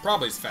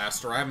probably is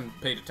faster. I haven't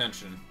paid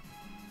attention.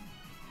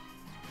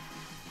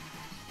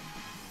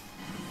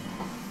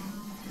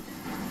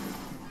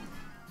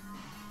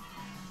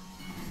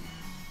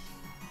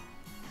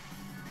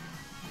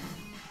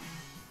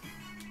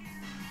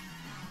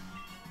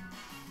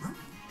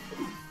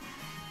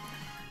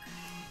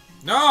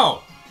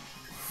 No!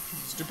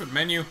 Stupid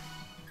menu.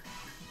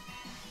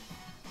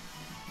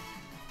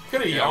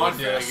 Could have Yeah, yawned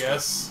we're it, I faster.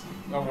 guess.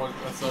 At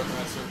a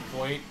certain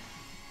point.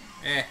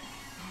 Eh.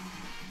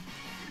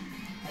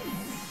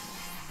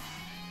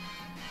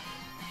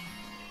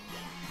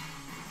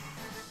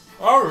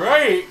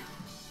 Alright!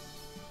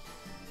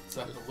 Is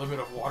that the limit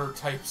of water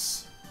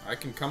types? I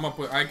can come up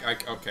with...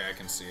 okay, I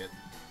can see it.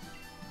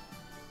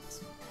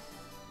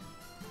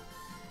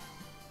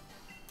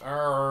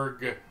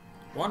 Arg.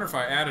 Wonder if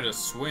I added a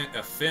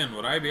fin,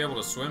 would I be able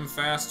to swim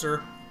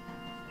faster?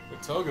 The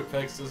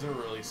Togepex doesn't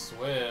really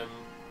swim.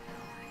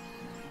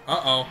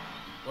 Uh-oh.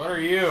 What are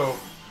you?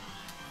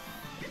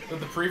 Is that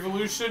the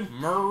Prevolution?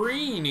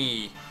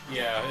 Marini.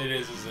 Yeah, it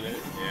is, isn't it?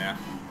 Yeah.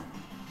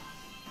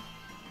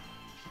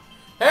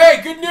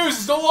 Hey, good news!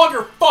 It's no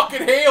longer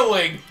fucking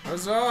hailing!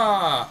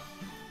 Huzzah!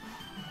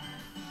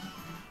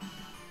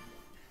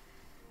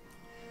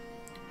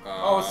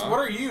 Oh, so what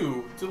are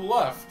you? To the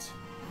left.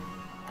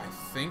 I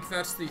think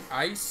that's the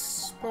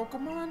ice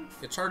Pokemon?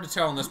 It's hard to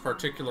tell in this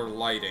particular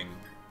lighting.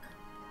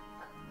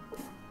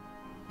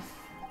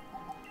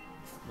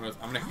 I'm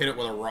gonna hit it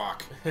with a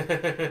rock.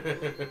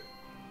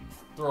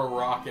 Throw a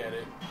rock at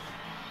it.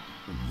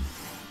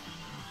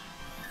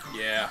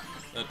 Yeah,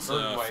 that's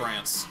Earthquake.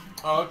 France.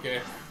 Oh, okay.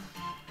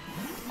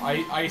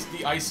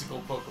 The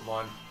icicle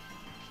Pokemon.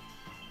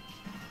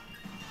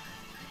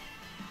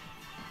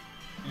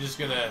 You're just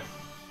gonna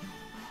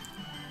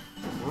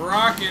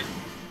Rocket!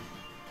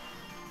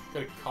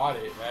 could have caught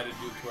it, added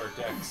it to our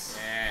decks.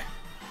 Eh.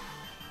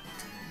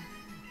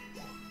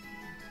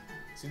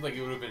 Seemed like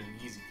it would have been an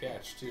easy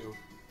catch too.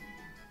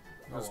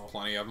 There's well.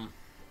 plenty of them.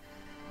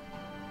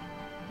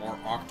 More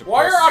octopus.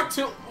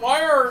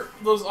 Why are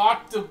those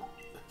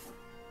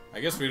I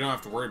guess we don't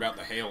have to worry about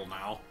the hail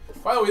now.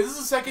 By the way, this is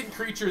the second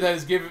creature that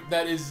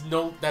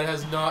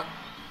has not,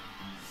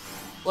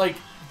 like,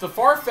 the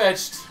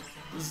Farfetch'd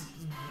is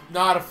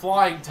not a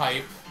flying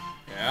type.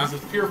 Yeah. It's a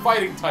pure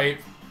fighting type.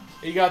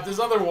 And you got this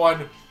other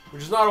one,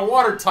 which is not a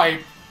water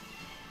type.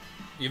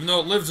 Even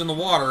though it lives in the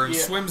water and Yeah.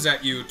 swims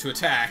at you to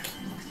attack.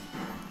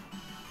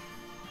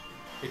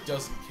 It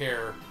doesn't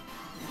care.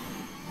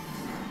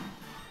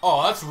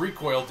 Oh, that's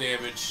recoil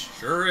damage.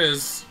 Sure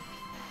is.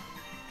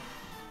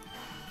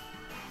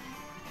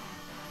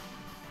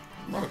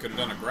 Probably could have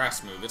done a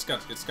grass move. It's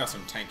got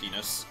some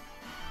tankiness.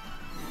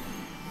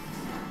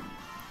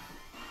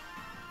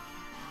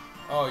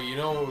 Oh, you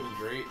know what would be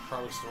great?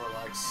 Probably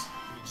Snorlax.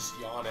 You just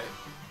yawn it.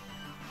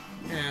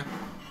 Yeah.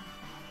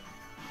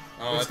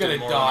 Oh, It's that did gonna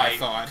more than I die.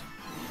 thought.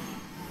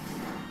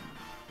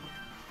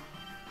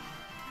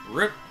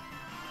 Rip.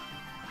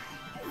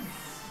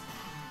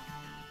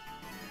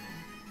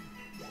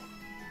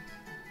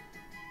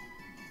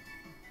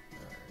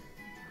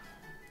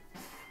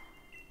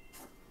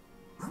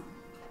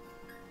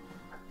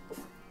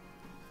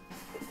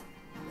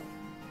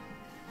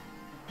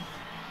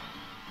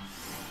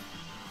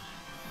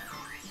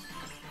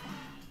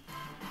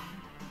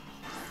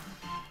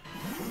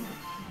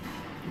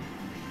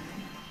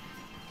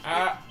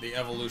 The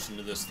evolution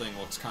to this thing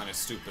looks kind of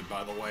stupid,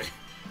 by the way.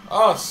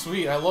 Oh,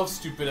 sweet. I love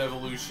stupid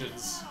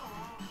evolutions.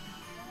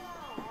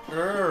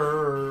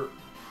 Grrr.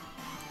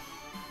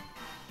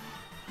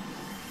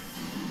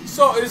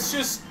 So, it's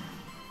just...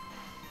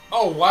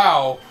 Oh,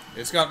 wow.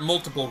 It's got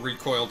multiple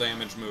recoil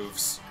damage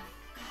moves.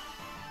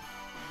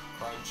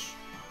 Crunch.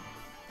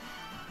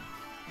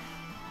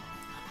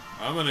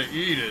 I'm gonna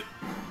eat it.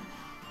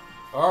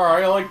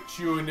 Alright, I like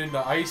chewing into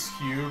ice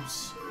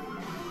cubes.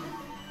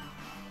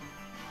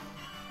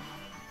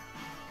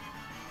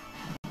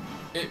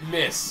 It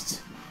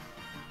missed.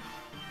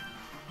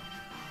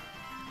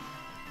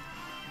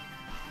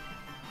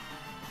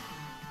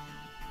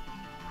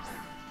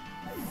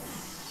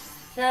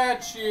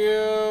 Catch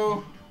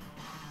you!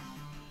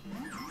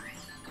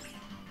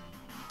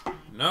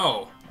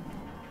 No.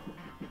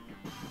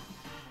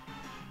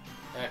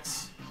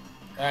 X.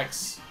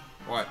 X.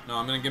 What? No,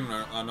 I'm gonna give him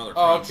another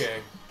Oh, crunch. okay.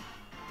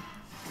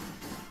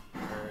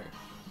 Alright.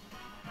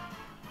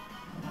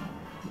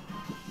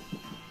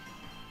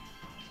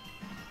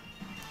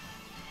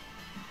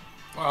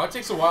 Wow, it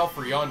takes a while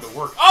for Yawn to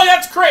work. Oh,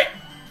 that's crit!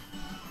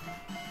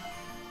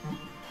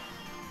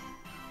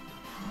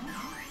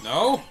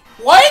 No?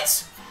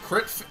 What?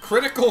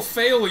 Critical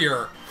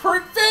failure.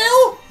 Crit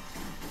fail?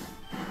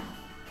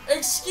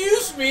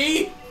 Excuse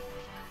me?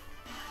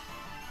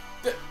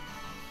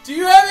 Do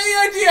you have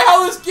any idea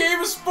how this game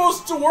is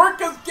supposed to work?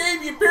 Because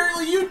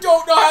apparently you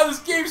don't know how this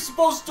game is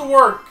supposed to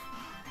work.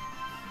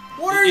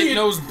 What are you? It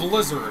knows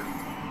Blizzard.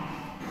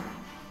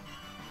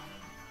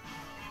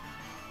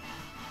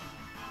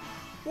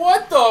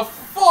 What the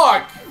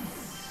fuck?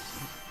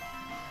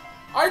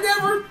 I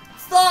never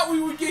thought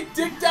we would get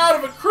dicked out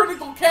of a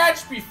critical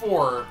catch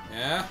before.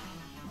 Yeah?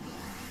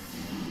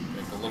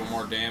 Take a little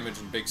more damage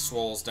and Big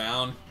Swole's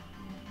down.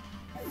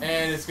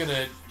 And it's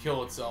gonna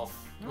kill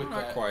itself No, with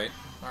not that. quite.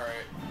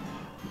 Alright.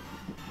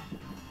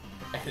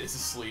 And it's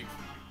asleep.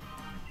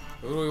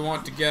 Who do we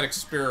want to get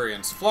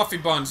experience? Fluffy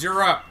Buns,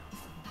 you're up.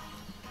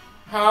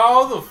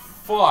 How the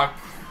fuck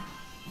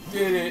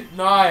did it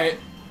not?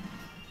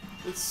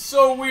 It's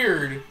so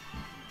weird.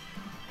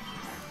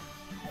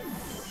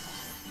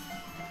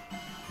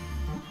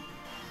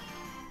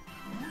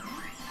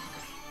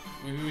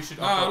 Maybe we should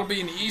up Oh, our- it'll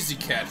be an easy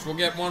catch. We'll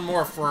get one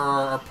more for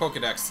our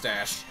Pokedex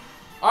stash.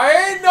 I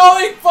didn't know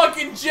they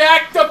fucking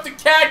jacked up the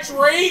catch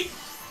rate!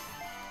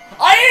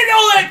 I didn't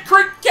know that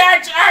crit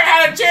catch I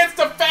had a chance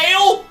to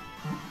fail!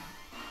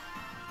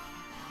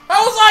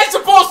 How was I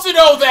supposed to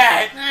know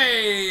that?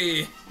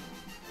 Hey!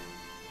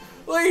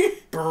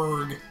 Like,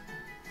 Berg.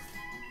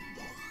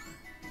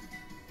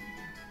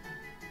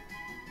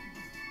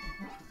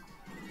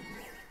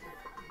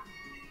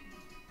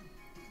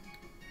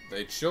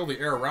 They chill the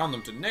air around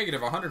them to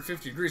negative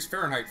 150 degrees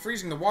Fahrenheit,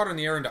 freezing the water in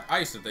the air into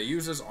ice that they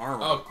use as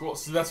armor. Oh, cool.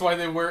 So that's why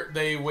they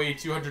weigh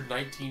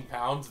 219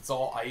 pounds. It's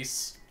all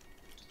ice.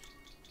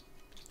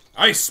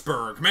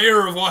 Iceberg,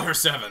 Mayor of Water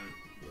 7.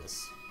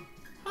 Yes.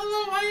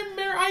 Hello, I am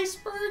Mayor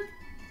Iceberg.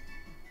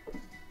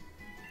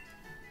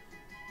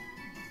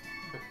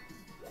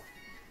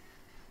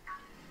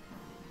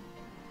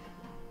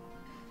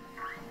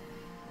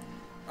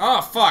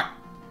 Oh, fuck.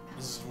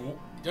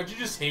 Don't you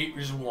just hate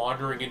just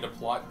wandering into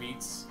plot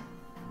beats?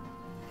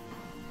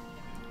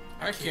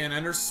 I can't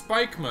enter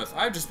Spikemuth.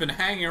 I've just been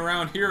hanging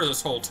around here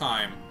this whole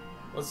time.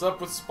 What's up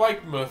with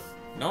Spikemuth?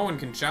 No one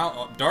can challenge.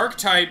 Oh, dark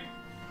type.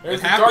 There's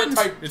It the happened.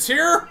 dark type. It's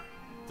here.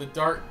 The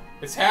dark.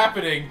 It's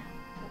happening.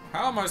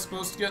 How am I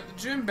supposed to get the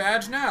gym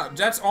badge now?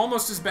 That's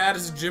almost as bad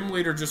as a gym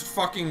leader just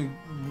fucking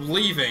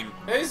leaving.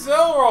 Hey,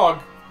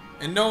 Xelrog.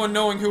 And no one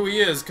knowing who he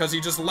is because he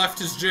just left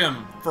his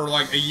gym for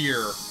like a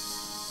year.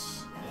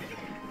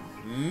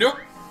 Nope.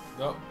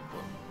 Nope.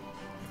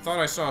 I thought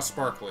I saw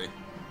Sparkly.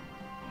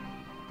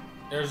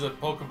 There's a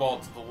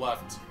Pokeball to the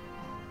left.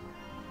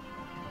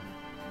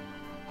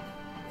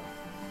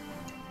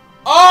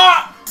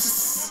 Ah!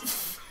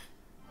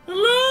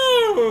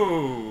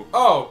 Hello!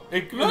 Oh,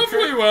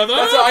 Lovely weather!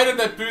 That's an item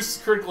that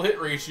boosts critical hit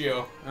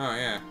ratio. Oh,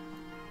 yeah.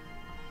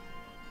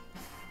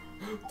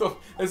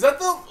 Is that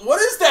the...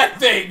 What is that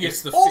thing?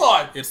 It's the Hold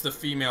on! It's the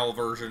female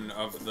version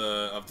of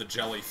the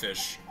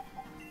jellyfish.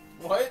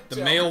 What?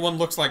 The male one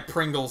looks like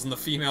Pringles and the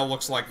female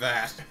looks like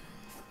that.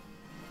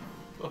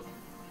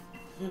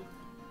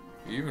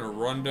 Even a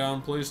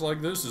rundown place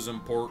like this is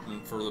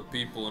important for the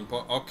people in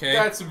okay.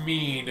 That's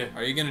mean.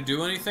 Are you gonna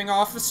do anything,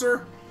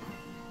 officer?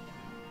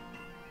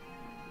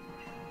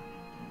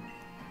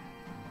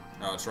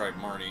 Oh, that's right,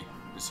 Marnie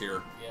is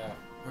here. Yeah.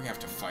 We have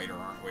to fight her,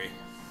 aren't we?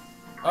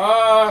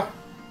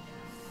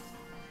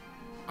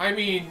 I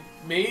mean,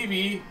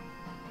 maybe.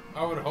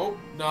 I would hope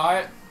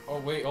not. Oh,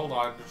 wait, hold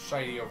on. There's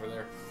shiny over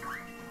there.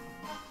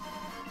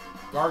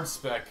 Guard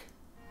spec.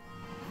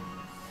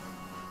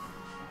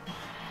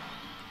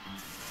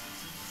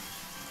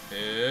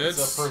 It's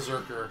a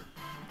Berserker.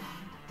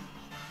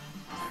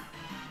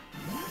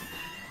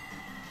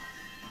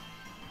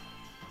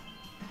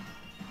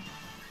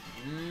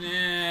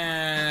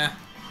 Nah.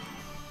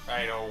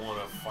 I don't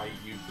want to fight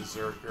you,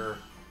 Berserker.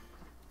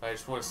 I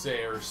just want to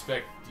say I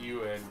respect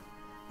you and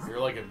you're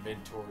like a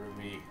mentor to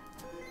me.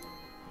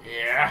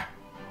 Yeah.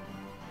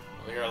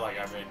 Well, you're like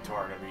a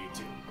mentor to me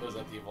too. Was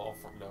that the evolve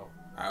from? No.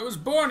 I was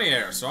born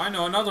here, so I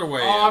know another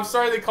way. Oh, I'm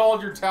sorry they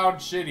called your town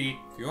shitty.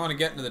 If you want to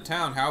get into the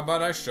town, how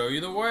about I show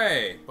you the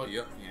way? But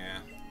yeah. Yeah.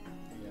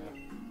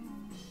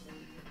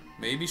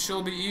 Maybe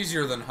she'll be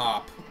easier than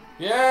Hop.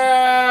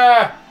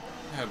 Yeah.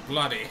 Oh,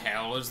 bloody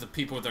hell, there's the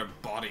people with their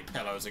body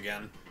pillows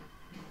again.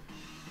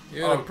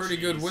 You had a pretty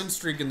good win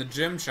streak in the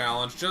gym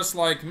challenge, just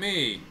like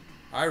me.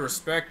 I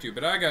respect you,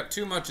 but I got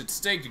too much at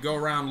stake to go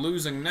around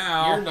losing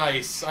now. You're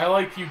nice. I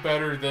like you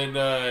better than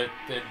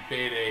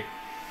Bede.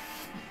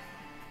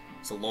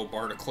 It's a low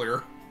bar to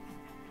clear.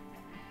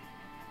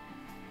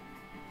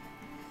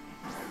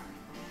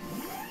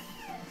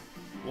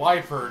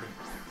 Lieford.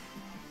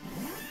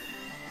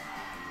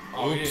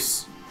 Oh,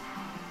 oops.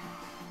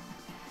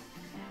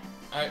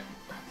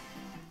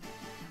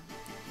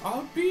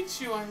 I'll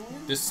beat you, I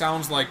win. This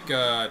sounds like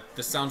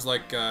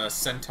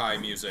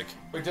Sentai music.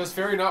 Wait, does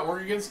Fairy not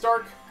work against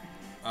Dark?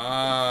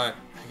 I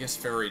guess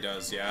Fairy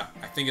does, yeah.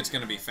 I think it's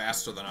gonna be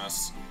faster than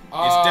us.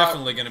 It's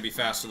definitely gonna be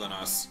faster than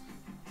us.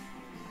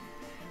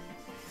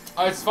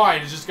 It's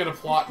fine, it's just gonna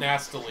plot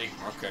nastily.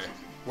 Okay.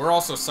 We're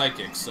also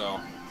psychic, so...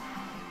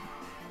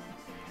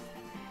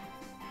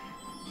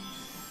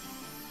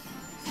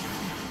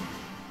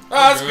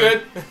 Ah, that's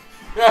good.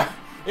 Yeah,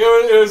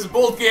 it was a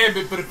bold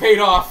gambit, but it paid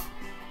off.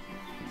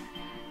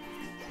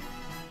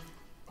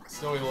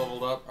 So he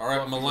leveled up.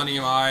 Alright,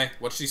 Millennium Eye.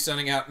 What's she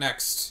sending out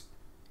next?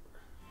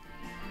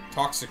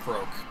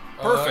 Toxicroak.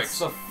 Perfect.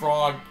 That's a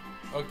frog.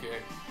 Okay.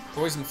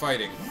 Poison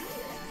fighting.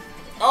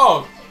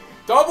 Oh,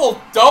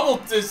 double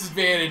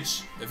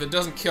disadvantage. If it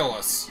doesn't kill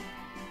us.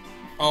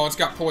 Oh, it's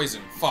got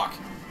poison. Fuck.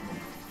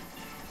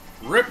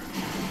 Rip.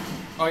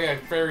 Oh yeah,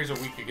 fairies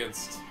are weak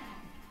against.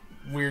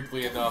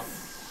 Weirdly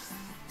enough.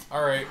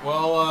 Alright,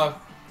 well,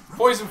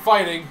 poison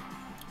fighting.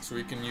 So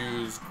we can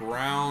use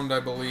ground, I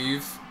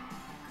believe.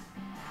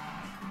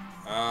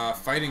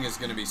 Fighting is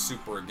going to be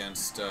super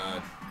against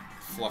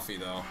Fluffy,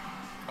 though.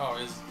 Oh,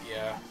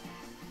 yeah. I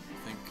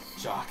think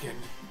Jaken.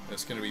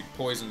 that's going to be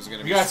poison's going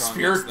to be You got strong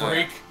Spirit against that.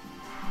 Break.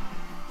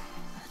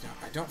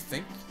 I don't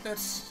think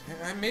that's...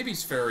 maybe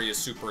Fairy is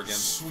super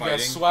against We fighting.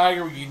 got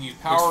Swagger, we can use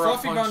It's Power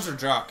Up Fluffy Punch. Buns or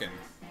Jaken?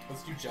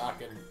 Let's do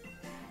Jaken.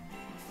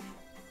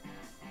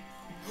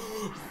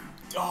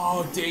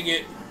 Oh, dang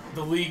it.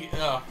 The league...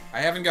 I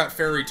haven't got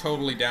Fairy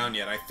totally down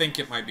yet. I think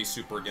it might be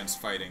super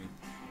against fighting.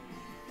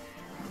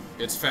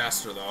 It's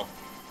faster, though.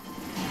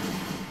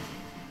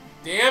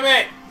 Damn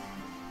it!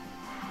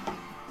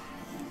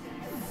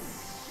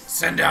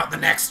 Send out the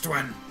next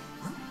one.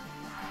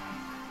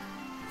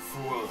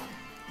 Fool.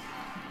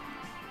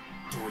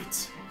 Do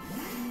it.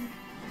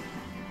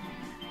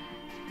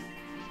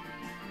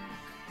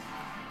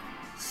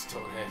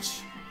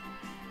 Edge!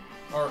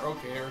 Or,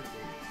 okay,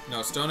 Earthquake.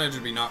 No, Stone Edge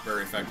would be not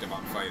very effective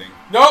on fighting.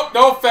 Nope,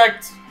 no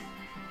effect!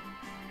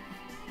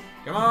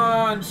 Come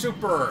on,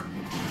 Super!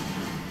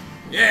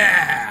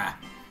 Yeah!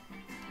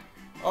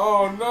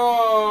 Oh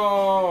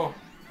no!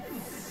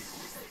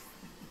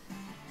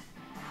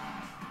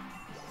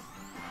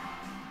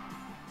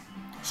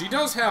 She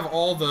does have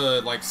all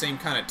the, like, same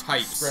kind of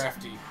types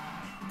Scrafty.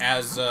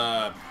 as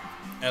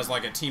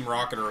like a Team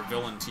Rocket or a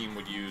villain team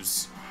would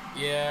use.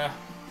 Yeah.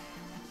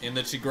 In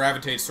that she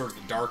gravitates towards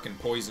the dark and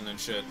poison and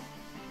shit.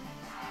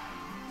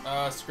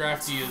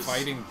 Scrafty is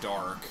Fighting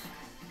dark.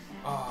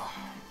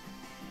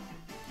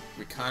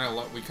 We're kind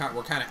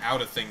of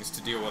out of things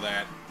to deal with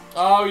that.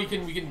 Oh, we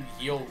can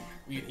heal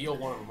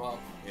one of them up.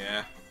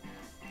 Yeah.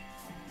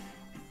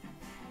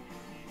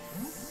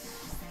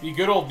 Be a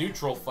good old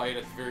neutral fight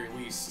at the very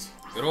least.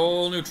 Good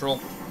old neutral.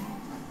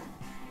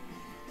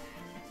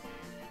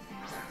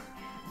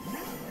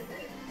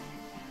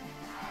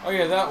 Oh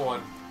yeah, that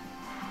one.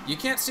 You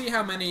can't see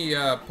how many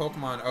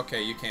Pokemon.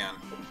 Okay, you can.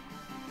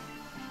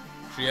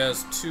 She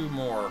has 2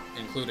 more,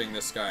 including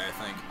this guy, I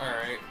think.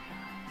 Alright.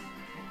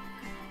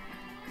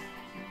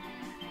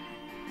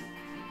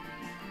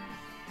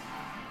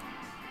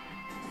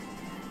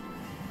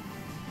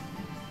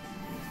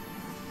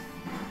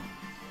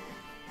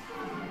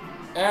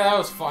 That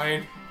was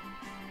fine.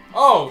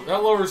 Oh,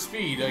 that lowers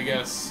speed, I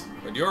guess.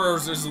 But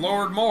yours is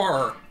lowered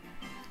more.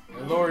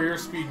 And lower your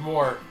speed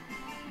more.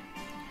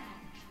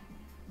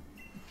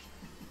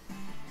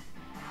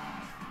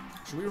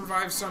 Should we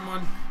revive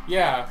someone?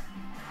 Yeah.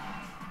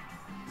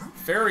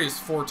 Fairy is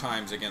 4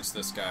 times against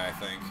this guy, I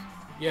think.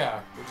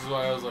 Yeah, which is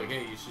why I was like,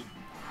 hey, you should...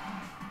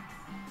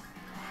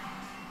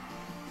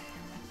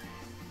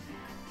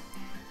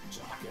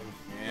 Jaken.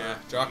 Yeah,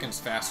 Jaken's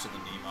faster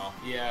than Nemo.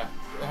 Yeah.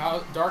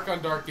 How Dark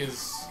on Dark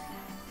is...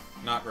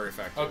 Not very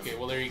effective. Okay,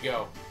 well there you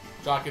go.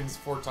 Jaken's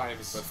 4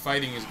 times. But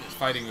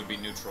fighting would be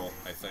neutral,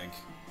 I think.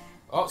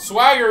 Oh,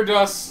 swaggered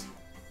us!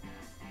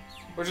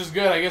 Which is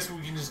good. I guess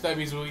we can just... That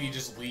means we can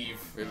just leave.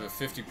 We have a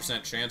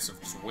 50% chance of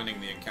just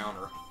winning the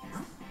encounter.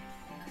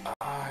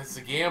 It's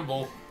a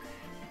gamble.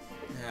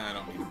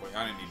 Yeah,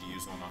 I didn't need to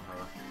use one on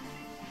her.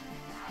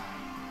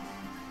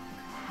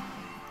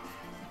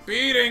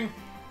 Beating!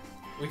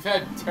 We've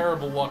had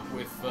terrible luck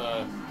with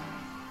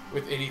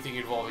anything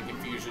involving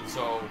confusion,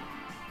 so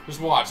just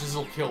watch. This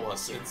will kill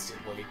us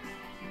instantly.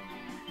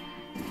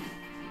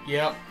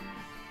 Yep.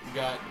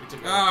 We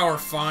took Oh, we're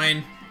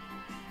fine.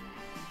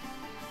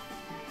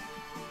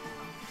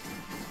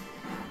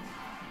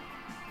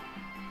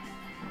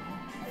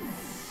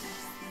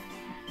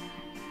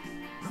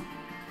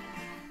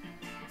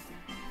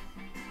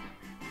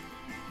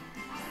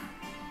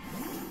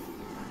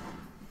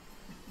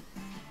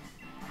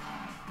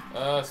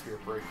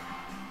 Spirit Break.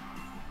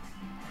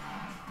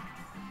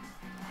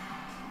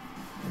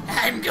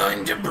 I'm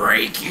going to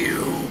break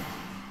you.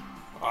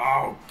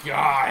 Oh,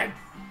 God.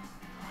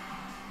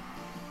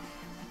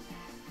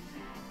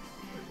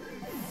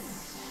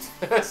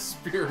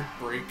 Spirit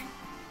Break.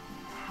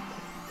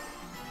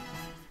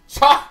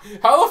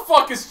 How the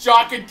fuck is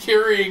Jaken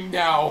carrying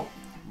now?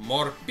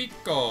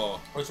 Morpico.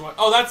 Which one?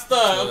 Oh, that's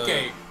the...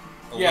 Okay.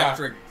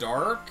 Electric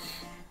Dark?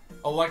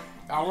 I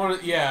want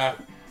to... Yeah.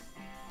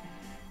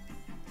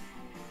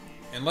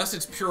 Unless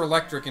it's pure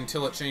electric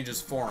until it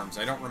changes forms.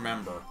 I don't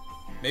remember.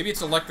 Maybe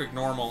it's electric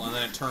normal and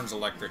then it turns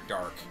electric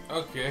dark.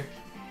 Okay.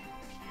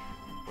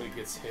 When it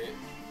gets hit.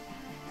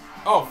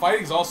 Oh,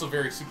 fighting's also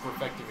very super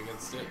effective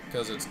against it.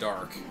 Because it's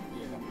dark.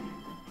 Yeah.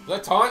 Is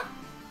that taunt?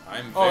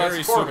 I'm Oh, very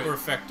that's Corbin. super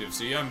effective.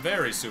 See, I'm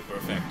very super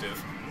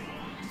effective.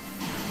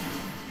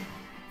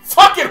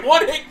 Fucking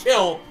one-hit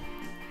kill!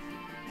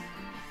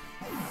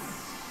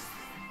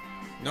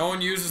 No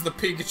one uses the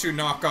Pikachu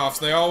knockoffs.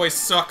 They always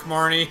suck,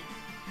 Marnie.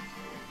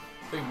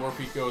 I think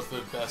Morpeko is the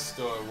best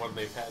one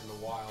they've had in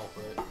a while,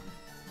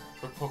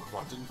 but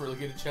Pokemon didn't really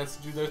get a chance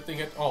to do their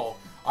thing at all.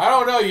 I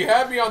don't know, you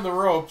had me on the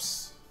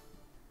ropes.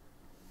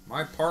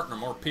 My partner,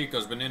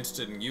 Morpico's been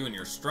interested in you and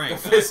your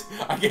strength.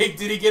 Did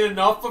he get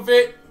enough of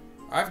it?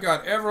 I've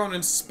got everyone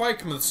in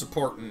Spikemuth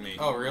supporting me.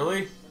 Oh,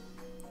 really?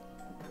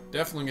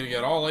 Definitely gonna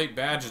get all 8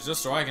 badges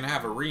just so I can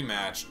have a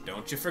rematch.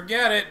 Don't you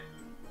forget it!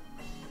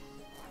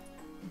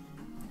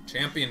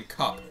 Champion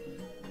Cup.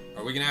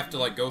 Are we gonna have to,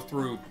 like, go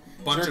through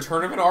a bunch of...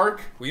 tournament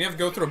arc? We gonna have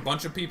to go through a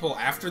bunch of people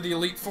after the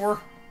Elite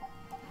Four?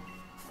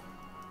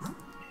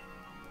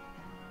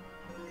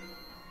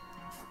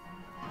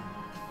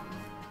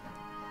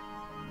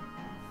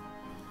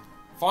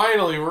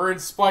 Finally, we're in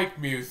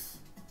Spikemuth.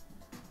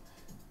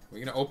 We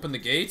gonna open the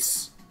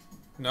gates?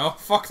 No?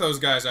 Fuck those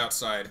guys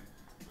outside.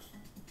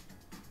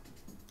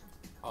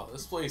 Oh,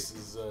 this place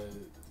is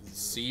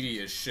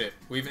Seedy as shit.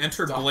 We've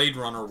entered Blade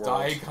Runner world.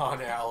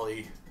 Diagon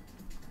Alley.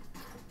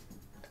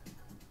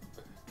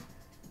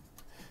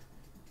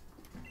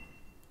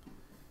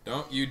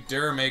 Don't you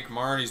dare make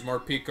Marnie's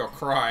Morpeko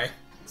cry.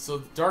 So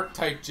the Dark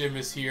type gym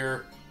is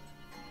here,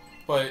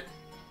 but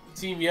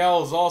Team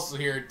Yell is also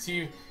here.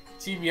 Team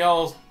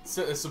Yell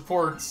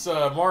supports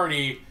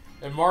Marnie,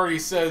 and Marnie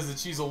says that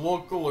she's a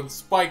local in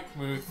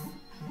Spikemuth,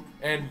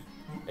 and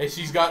And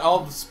she's got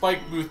all the Spike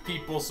Booth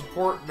people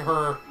supporting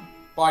her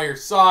by her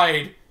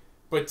side.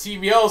 But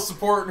Team Yellow's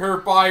supporting her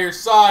by her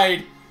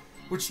side.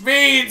 Which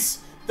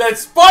means that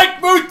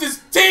Spike Booth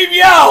is Team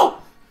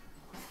Yell!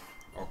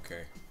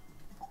 Okay.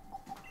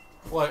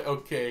 What?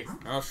 Okay.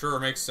 Oh, sure,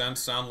 makes sense.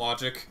 Sound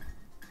logic.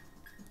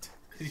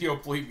 You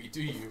don't believe me,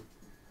 do you?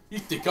 You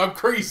think I'm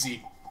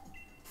crazy.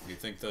 You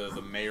think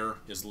the mayor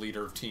is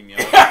leader of Team Yell?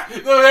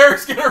 The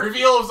mayor's gonna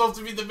reveal himself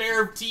to be the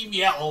mayor of Team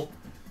Yell.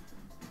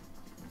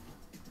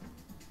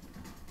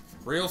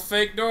 Real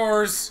fake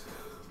doors.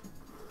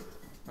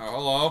 Oh,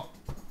 hello.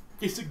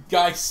 He's a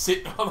guy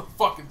sitting on a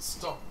fucking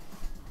stone.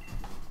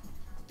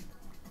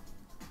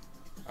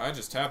 I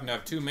just happen to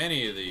have too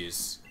many of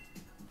these.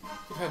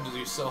 You handle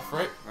yourself,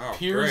 right? Oh,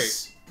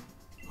 Piers.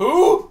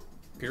 Who?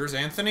 Piers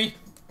Anthony?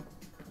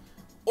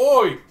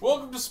 Oi!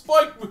 Welcome to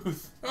Spike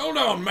Booth. Hold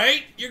on,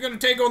 mate. You're gonna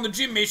take on the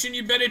gym mission.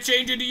 You better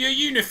change into your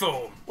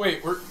uniform.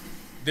 Wait,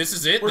 This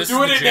is it? we're This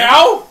doing is it the gym?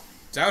 now?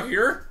 It's out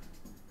here?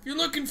 If you're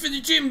looking for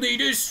the gym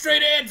leaders,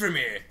 straight ahead from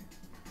here.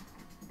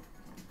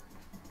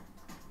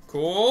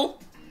 Cool.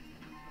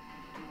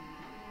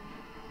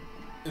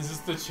 Is this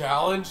the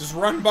challenge? Just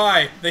run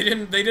by. They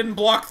didn't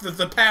block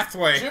the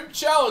pathway. Gym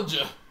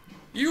Challenger.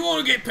 You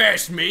want to get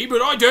past me,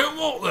 but I don't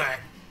want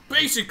that.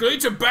 Basically,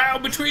 it's a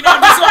battle between our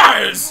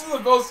desires. This is the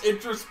most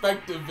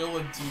introspective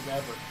villain team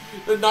ever.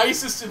 The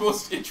nicest and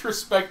most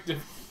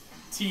introspective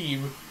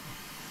team.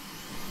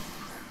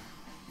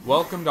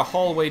 Welcome to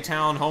Hallway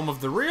Town, home of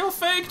the real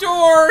fake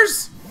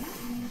doors!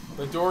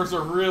 The doors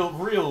are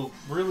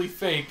really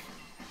fake.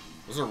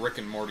 It was a Rick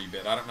and Morty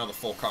bit. I don't know the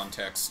full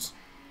context.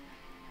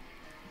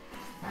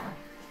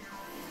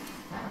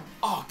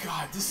 Oh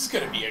god, this is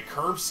gonna be a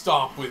curb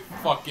stomp with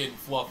fucking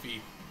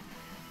Fluffy.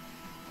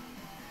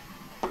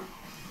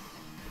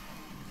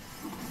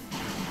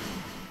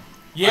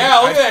 Yeah,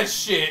 look at that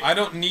shit. I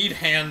don't need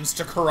hands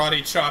to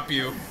karate chop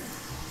you.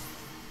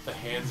 The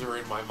hands are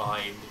in my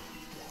mind.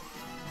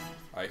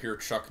 I hear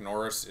Chuck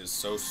Norris is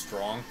so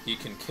strong, he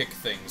can kick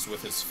things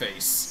with his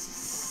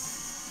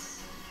face.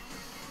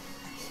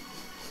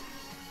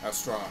 How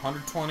strong?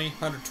 120?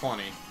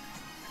 120.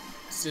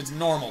 It's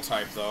normal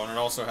type, though, and it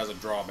also has a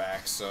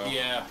drawback, so...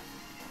 Yeah.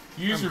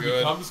 User I'm good.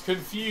 becomes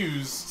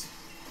confused.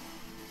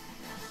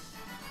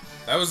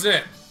 That was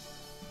it.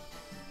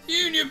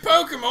 You and your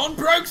Pokemon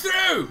broke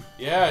through.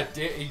 Yeah,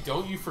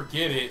 don't you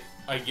forget it,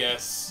 I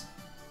guess.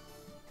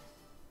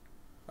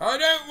 I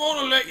don't want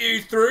to let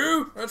you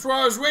through. That's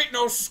why I was waiting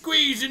on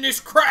squeezing this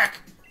crack.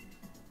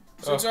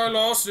 Since I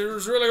lost, it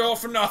was really all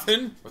for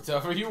nothing.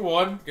 Whatever you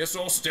won. Guess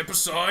I'll step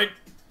aside.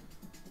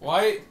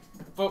 Why?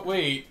 But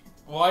wait.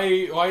 Why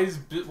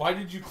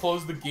did you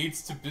close the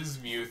gates to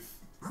Bismuth?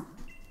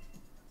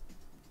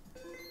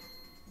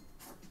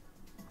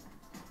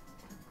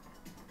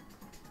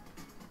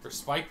 Or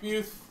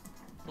Spikemuth?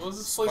 What was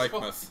this place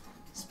called?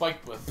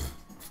 Spikemuth.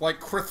 It's like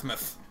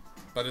Christmas,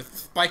 but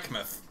it's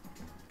Spikemuth.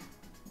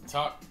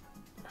 Talk.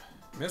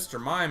 Mr.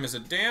 Mime is a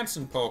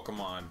dancing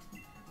Pokemon.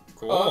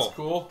 Cool. Oh, that's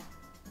cool.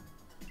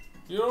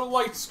 You know a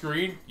light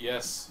screen?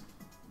 Yes.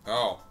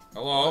 Oh,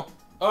 hello.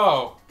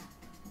 Oh.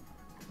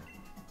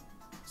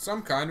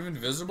 Some kind of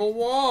invisible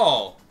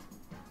wall.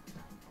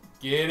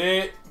 Get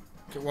it?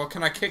 Well,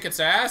 can I kick its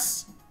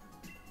ass?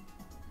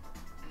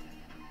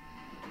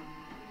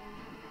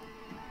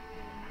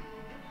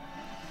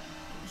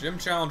 Gym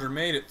Challenger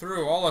made it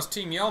through. All us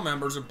Team Yell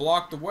members have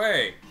blocked the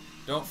way.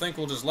 Don't think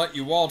we'll just let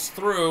you waltz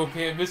through.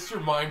 Okay,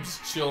 Mr. Mime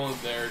just chilling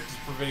there, just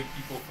preventing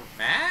people from...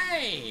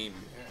 Mime!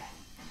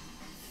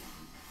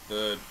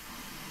 The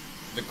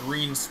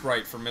green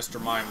sprite for Mr.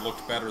 Mime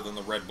looked better than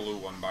the red-blue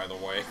one, by the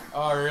way.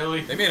 Oh,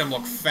 really? They made him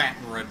look fat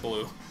in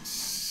red-blue.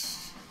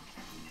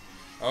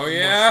 Oh,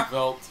 yeah?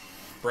 Belt.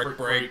 Brick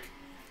break.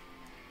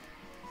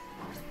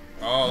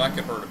 Oh, that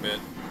could hurt a bit.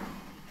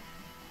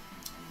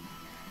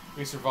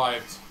 We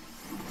survived.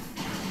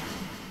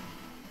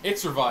 It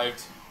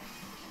survived.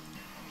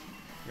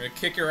 I'm gonna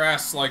kick your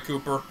ass, Sly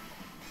Cooper.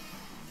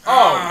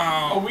 Oh!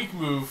 Ow. A weak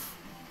move.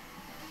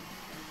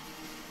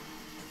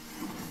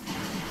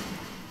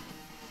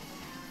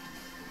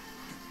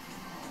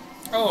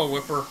 Hello,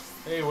 Whipper.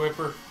 Hey,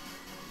 Whipper.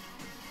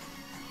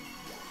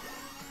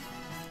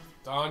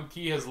 Don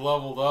Key has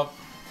leveled up.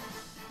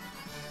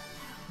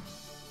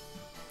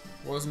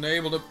 Wasn't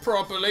able to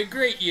properly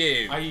greet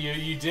you.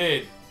 You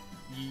did.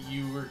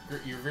 You're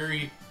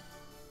very...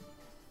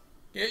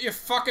 Get your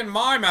fucking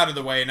mime out of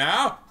the way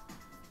now.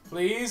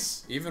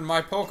 Please? Even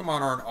my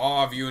Pokemon are in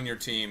awe of you and your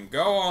team.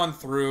 Go on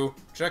through.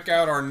 Check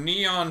out our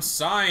neon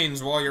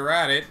signs while you're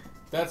at it.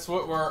 That's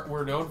what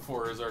we're known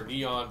for, is our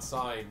neon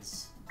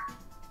signs.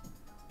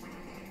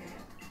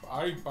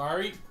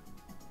 Bari?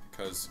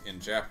 Because in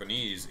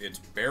Japanese, it's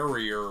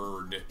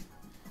barriered.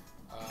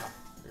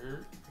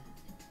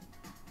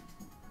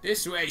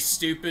 This way,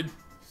 stupid.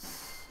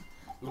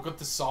 Look at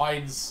the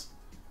signs.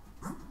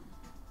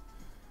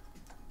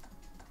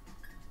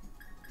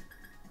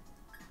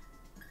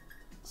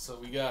 So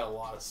we got a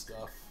lot of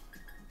stuff.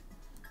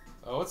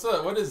 Oh, what's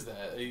that? What is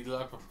that?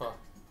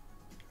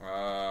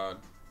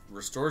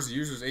 Restores the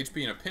user's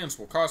HP in a pinch.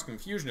 Will cause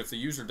confusion if the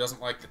user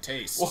doesn't like the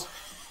taste.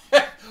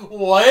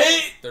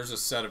 What? There's a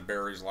set of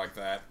berries like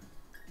that.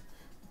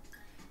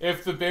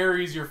 If the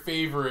berry's your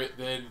favorite,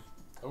 then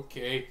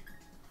okay.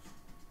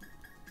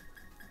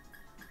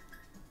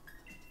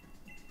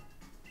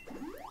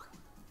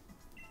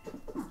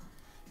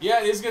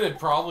 Yeah, it is gonna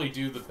probably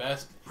do the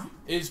best.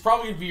 It's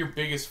probably gonna be your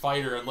biggest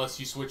fighter unless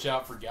you switch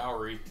out for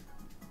Gowry.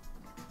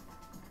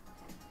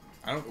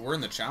 We're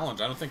in the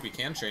challenge. I don't think we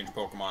can change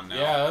Pokemon now.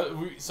 Yeah,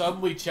 we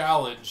suddenly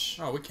challenge.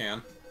 Oh, we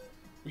can.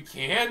 We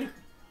can?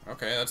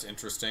 Okay, that's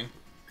interesting.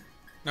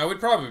 Now, we'd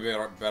probably be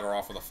better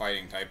off with a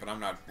fighting type, but I'm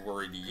not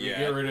worried yet.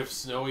 Get rid of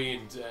Snowy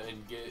and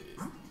get...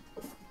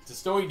 Does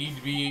Snowy need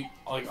to be,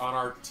 like, on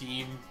our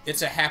team?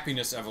 It's a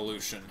happiness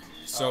evolution.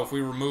 So if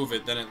we remove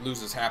it, then it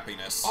loses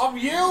happiness. I'm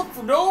yelling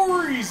for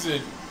no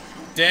reason!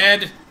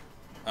 Dead!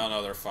 Oh,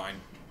 no, they're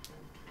fine.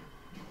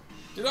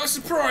 Did I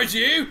surprise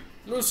you?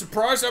 A little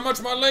surprised how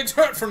much my legs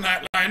hurt from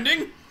that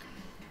landing.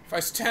 If I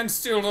stand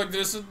still like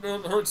this, it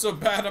hurt so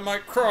bad I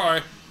might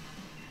cry.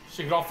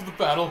 Shake it off to the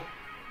battle.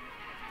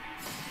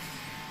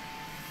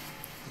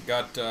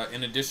 Got,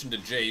 in addition to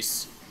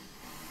Jace,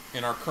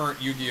 in our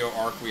current Yu-Gi-Oh!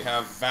 Arc, we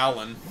have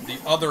Valen, the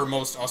other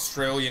most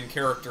Australian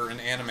character in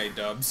anime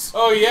dubs.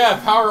 Oh yeah,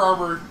 Power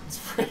Armor.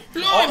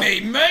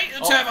 Blimey, mate!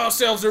 Let's have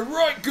ourselves a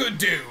right good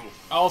do!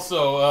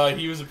 Also,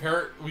 he was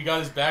we got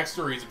his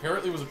backstory. He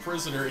apparently was a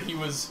prisoner, and he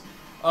was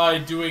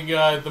doing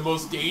the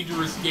most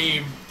dangerous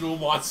game, Duel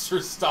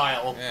Monster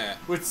style,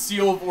 with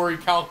Seal of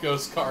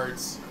Orichalcos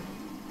cards.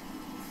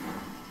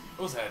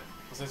 What was that?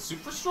 Was that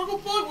Super Struggle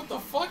Bug? What the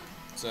fuck?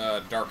 It's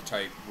a dark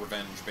type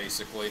revenge,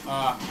 basically.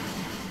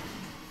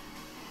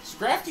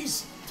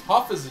 Scrafty's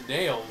tough as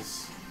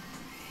nails.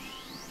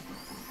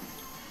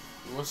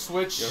 You want to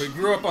switch? Yeah, he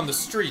grew up on the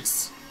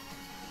streets.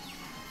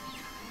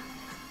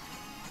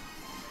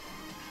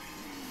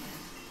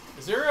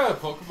 Is there a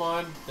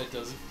Pokemon that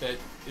is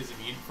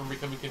immune from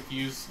becoming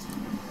confused?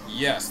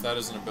 Yes, that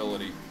is an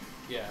ability.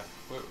 Yeah.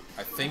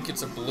 I think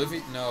it's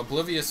Oblivious. No,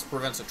 Oblivious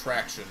prevents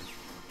attraction.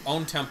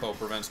 Own Tempo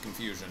prevents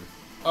confusion.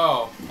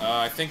 Oh.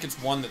 I think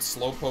it's one that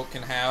Slowpoke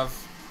can have.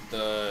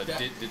 The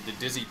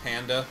Dizzy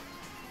Panda,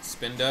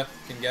 Spinda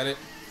can get it.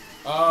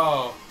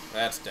 Oh.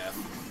 That's death.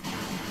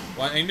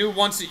 Well, I knew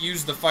once it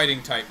used the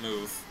fighting type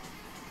move.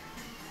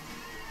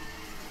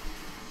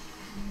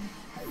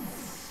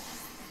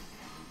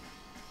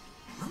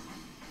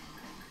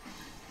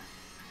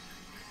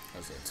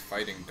 Because it's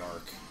fighting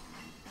dark.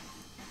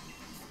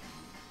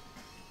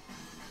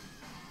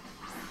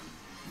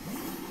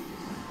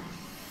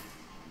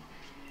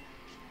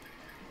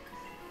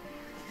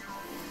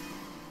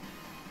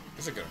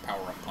 This is a good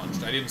power-up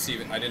punch. I didn't see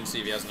if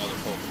he has another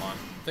Pokemon.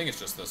 I think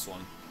it's just this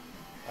one.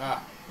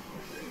 Ah.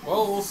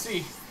 Well, we'll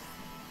see.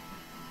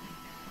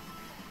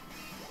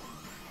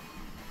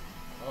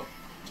 Oh,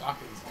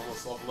 Jaken's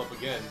almost leveled up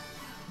again.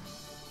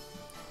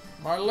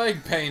 My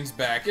leg pain's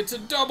back. It's a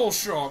double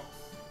shock.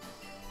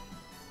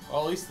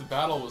 Well, at least the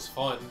battle was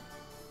fun.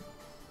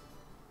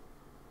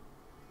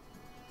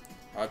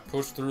 I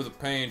pushed through the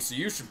pain, so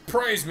you should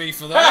praise me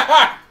for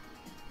that.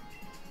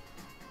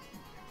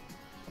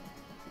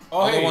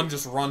 Oh, Other hey. one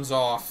just runs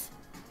off.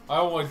 I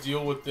don't want to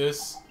deal with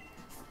this.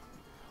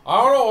 I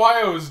don't know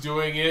why I was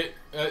doing it,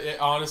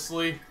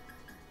 honestly.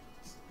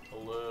 A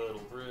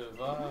little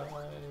revive.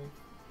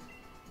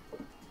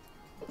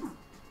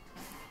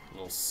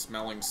 Little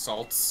smelling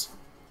salts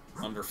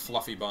under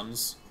fluffy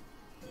buns.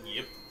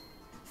 Yep.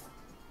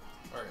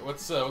 Alright,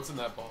 what's in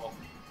that ball?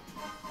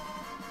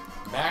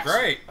 Max,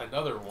 Great.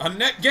 Another A one.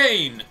 net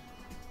gain.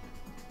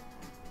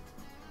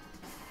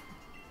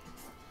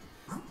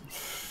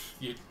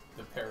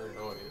 The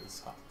paranoia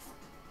is hot.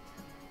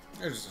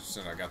 I just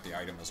said I got the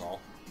item is all.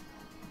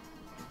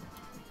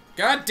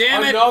 God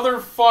damn it! Another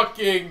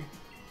fucking...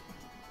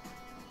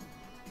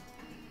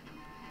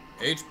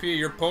 HP,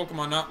 your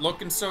Pokemon not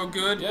looking so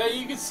good. Yeah,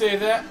 you could say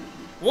that.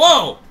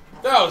 Whoa!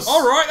 That was...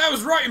 Alright, that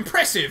was right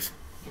impressive!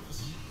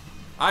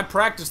 I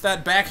practiced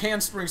that back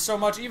handspring so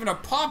much, even a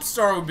pop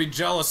star would be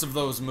jealous of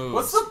those moves.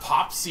 What's the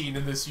pop scene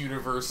in this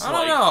universe I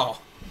like? don't know.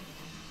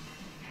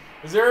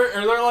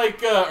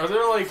 Are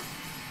there like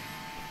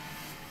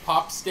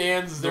pop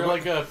stands? Is there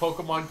like a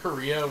Pokemon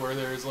Korea where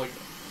there's like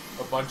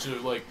a bunch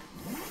of like...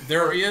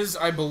 There is,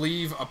 I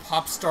believe, a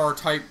pop star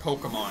type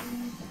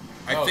Pokemon.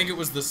 I think it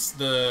was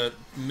the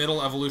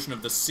middle evolution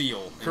of the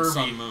Seal in Kirby.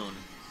 Sun Moon.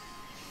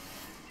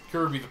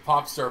 Kirby, the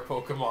pop star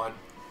Pokemon.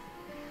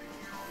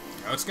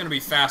 Oh, it's gonna be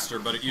faster,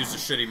 but it used a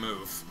shitty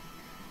move.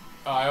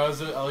 I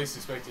was at least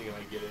expecting it.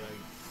 I get it.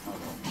 I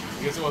don't know.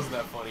 I guess it wasn't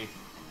that funny.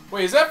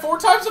 Wait, is that 4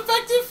 times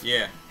effective?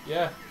 Yeah.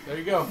 Yeah, there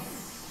you go.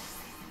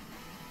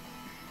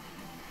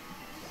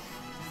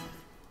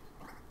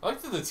 I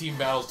like that the team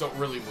battles don't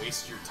really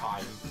waste your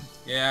time.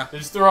 Yeah. They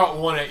just throw out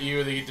one at you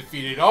and they get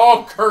defeated.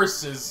 Oh,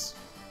 curses!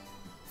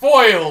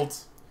 Foiled!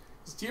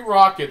 It's Team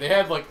Rocket, they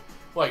had like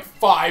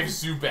 5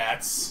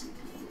 Zubats.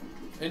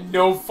 And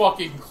no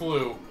fucking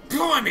clue.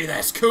 Blimey,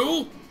 that's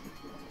cool!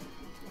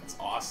 That's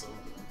awesome.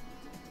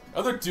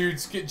 Other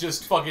dudes get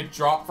just fucking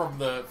dropped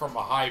from a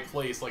high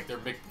place like they're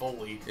Mick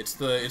Foley. It's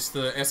the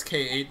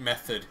SK8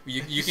 method.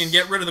 You can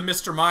get rid of the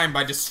Mr. Mime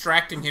by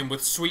distracting him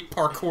with sweet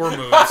parkour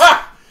moves.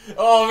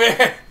 Oh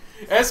man,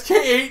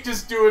 SK8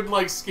 just doing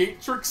like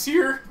skate tricks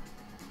here.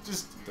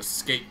 Just the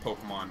skate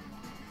Pokemon.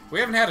 We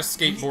haven't had a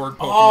skateboard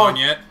Pokemon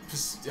yet.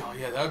 Oh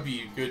yeah, that would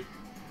be good.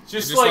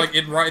 Just like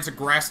it's a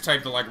grass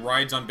type that like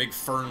rides on big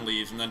fern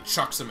leaves and then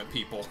chucks them at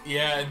people.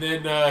 Yeah, and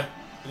then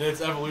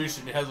its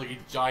evolution, it has like a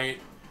giant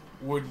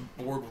wooden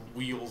board with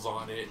wheels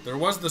on it. There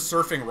was the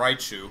surfing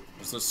Raichu.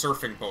 It's the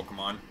surfing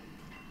Pokemon.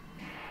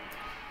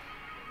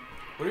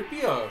 Would it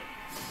be a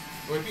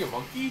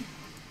monkey?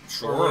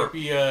 Sure. Or would it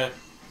be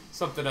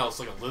something else,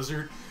 like a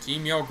lizard?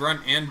 Team Yell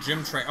Grunt and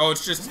Gym Train. Oh,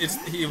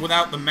 it's he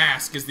without the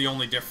mask is the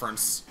only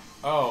difference.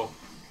 Oh,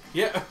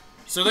 yeah.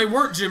 So they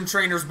weren't gym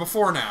trainers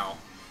before now.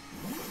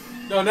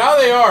 No, now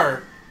they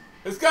are.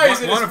 This guy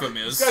is one of them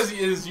is. This guy's in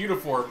his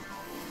uniform.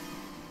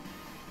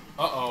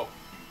 Uh-oh.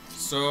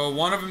 So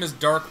one of them is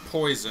Dark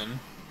Poison.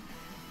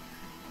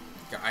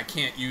 I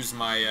can't use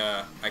my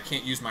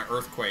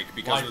Earthquake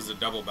because it's a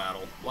double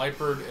battle.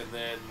 Liepard and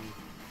then.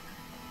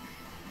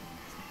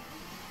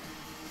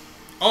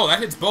 Oh, that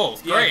hits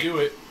both. Yeah, Great. do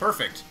it.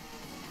 Perfect.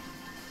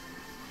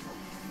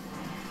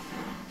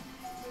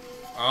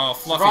 Oh,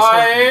 Fluffy's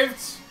hurting.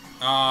 Survived.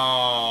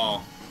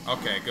 Oh.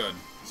 Okay, good.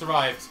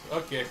 Survived.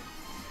 Okay.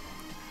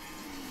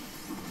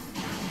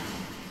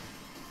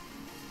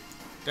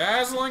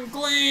 Dazzling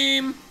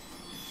Gleam.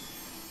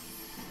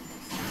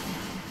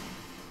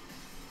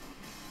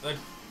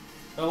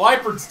 The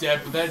Liepard's dead,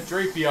 but that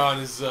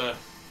Drapion is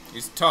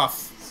He's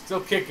tough.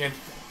 still kicking.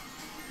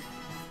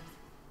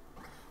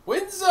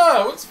 When's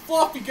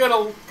Fluffy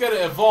gonna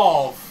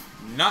evolve?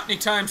 Not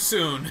anytime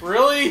soon.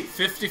 Really?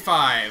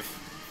 55.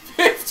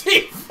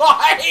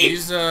 55?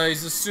 He's a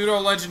pseudo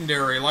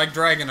legendary like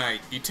Dragonite.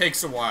 He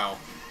takes a while.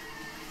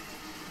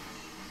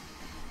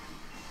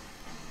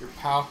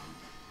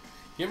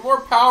 Get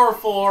more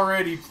powerful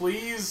already,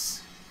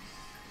 please.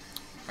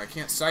 I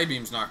can't.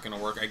 Psybeam's not gonna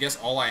work. I guess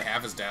all I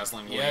have is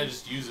Dazzling Gleam. Yeah,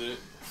 just use it.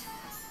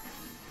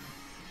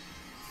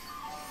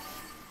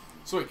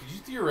 So wait, could you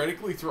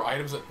theoretically throw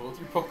items at both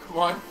your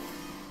Pokemon?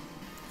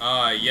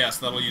 Yes,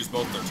 that'll use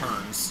both their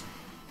turns.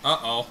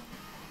 Uh-oh.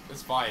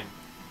 It's fine.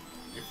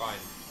 You're fine.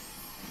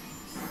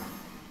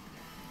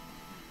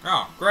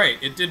 Oh, great.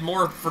 It did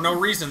more for no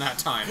reason that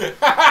time.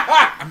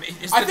 I mean,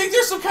 I think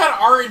there's some kind of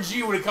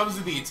RNG when it comes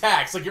to the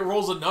attacks. Like, it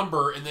rolls a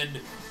number and then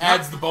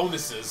adds the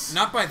bonuses.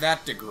 Not by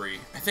that degree.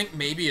 I think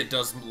maybe it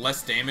does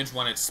less damage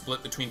when it's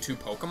split between two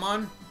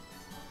Pokemon.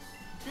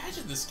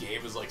 Imagine this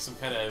game is like some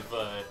kind of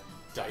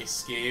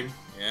dice game.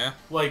 Yeah.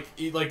 Like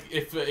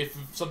if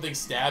something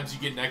stabs,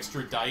 you get an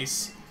extra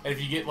dice, and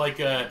if you get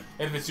and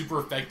if it's super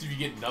effective, you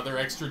get another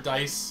extra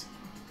dice.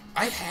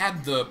 I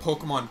had the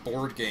Pokemon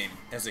board game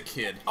as a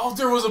kid. Oh,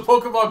 there was a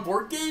Pokemon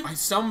board game?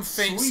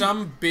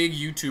 Some big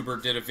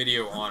YouTuber did a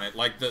video on it,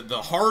 like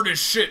the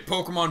hardest shit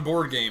Pokemon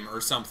board game or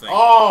something.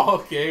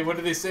 Oh, okay. What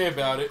did they say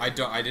about it? I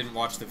didn't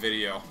watch the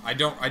video. I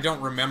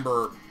don't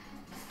remember.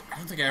 I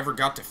don't think I ever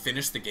got to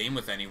finish the game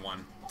with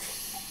anyone.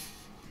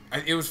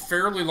 It was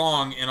fairly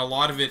long, and a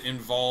lot of it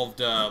involved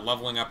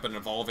leveling up and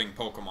evolving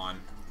Pokemon.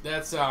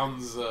 That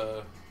sounds.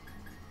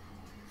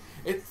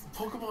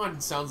 Pokemon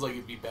sounds like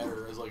it'd be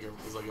better as like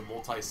a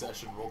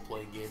multi-session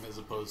role-playing game as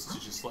opposed to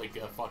just like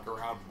a fuck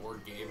around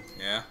board game.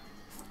 Yeah.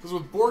 Because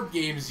with board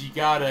games, you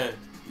gotta.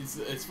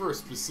 It's for a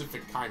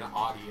specific kind of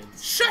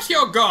audience. Shut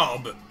your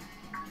gob!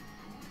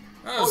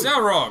 Oh,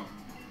 Xelrog.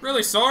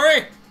 Really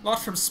sorry? Lot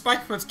from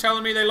Spikeman's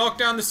telling me they locked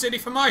down the city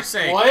for my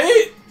sake.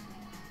 What?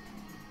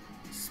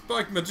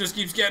 Spikeman just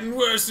keeps getting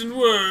worse and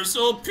worse.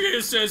 All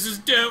Pierce says is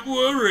don't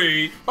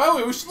worry. By the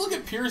way, we should look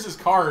at Pierce's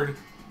card.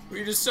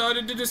 We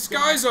decided to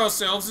disguise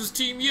ourselves as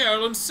Team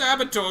Yell and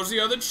sabotage the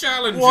other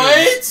challengers.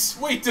 What?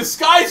 Wait,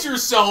 disguise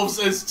yourselves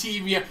as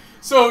Team Yell.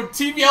 So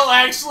Team Yell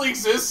actually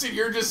exists and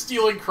you're just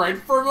stealing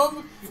credit from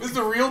them? Is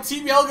the real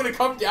Team Yell gonna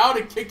come down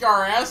and kick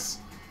our ass?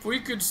 If we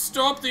could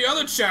stop the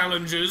other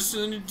challengers,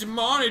 then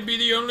Demon'd be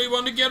the only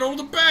one to get all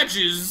the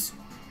badges.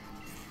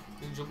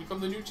 Then you'll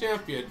become the new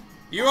champion.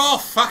 You all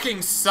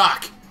fucking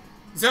suck.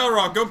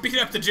 Xelrog, go beat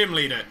up the gym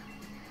leader.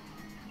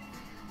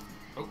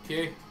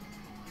 Okay.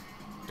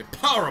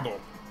 Deplorable.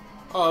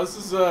 Oh, this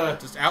is,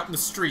 just out in the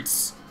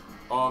streets.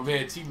 Oh,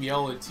 man, Team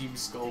Yell and Team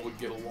Skull would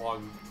get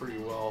along pretty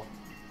well.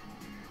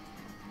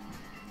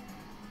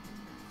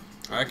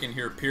 I can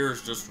hear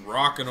Piers just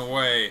rocking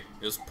away.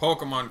 His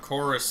Pokemon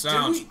chorus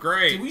sounds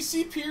great. Did we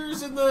see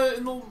Piers in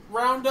the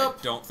roundup?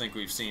 I don't think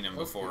we've seen him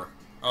before.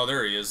 Oh,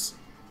 there he is.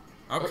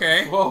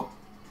 Okay. Well,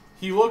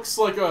 he looks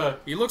like a...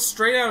 He looks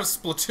straight out of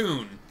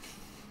Splatoon.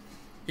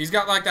 He's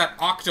got like that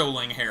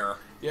Octoling hair.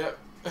 Yep.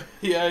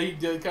 Yeah, he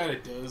kind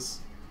of does.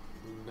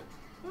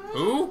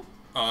 Who?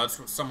 Oh,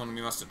 that's someone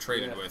we must have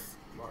traded with.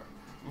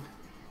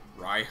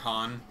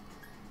 Raihan.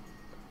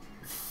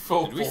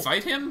 Did we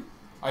fight him?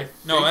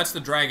 No, that's the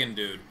dragon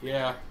dude.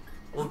 Yeah.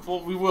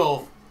 Well, we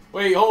will.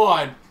 Wait, hold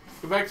on.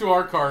 Go back to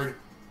our card.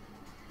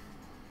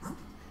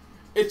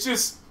 It's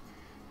just...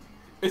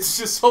 It's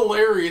just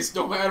hilarious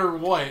no matter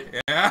what.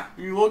 Yeah?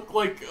 You look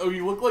like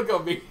a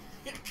me.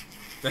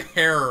 The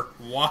hair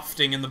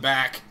wafting in the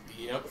back.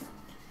 Yep.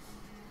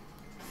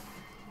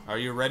 Are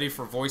you ready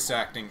for voice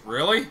acting?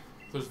 Really?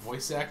 There's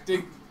voice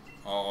acting?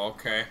 Oh,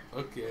 okay.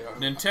 Okay.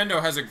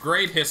 Nintendo has a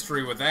great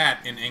history with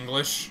that in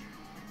English.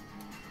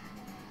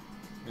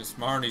 Miss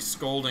Marnie's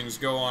scoldings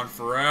go on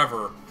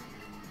forever.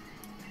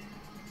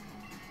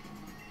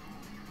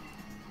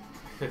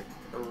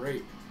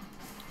 Alright.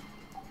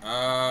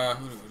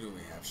 Who do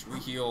we have? Should we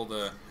heal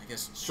the... I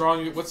guess...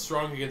 What's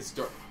strong against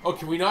dark? Oh,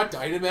 can we not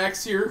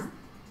Dynamax here?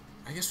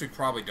 I guess we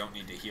probably don't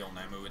need to heal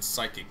Nemu. It's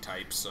psychic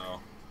type, so...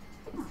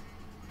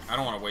 I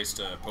don't want to waste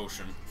a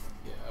potion.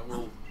 Yeah,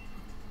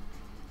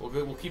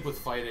 we'll keep with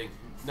fighting.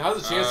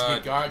 Now's the chance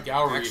to get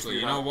Gowry. Actually,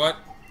 you know what?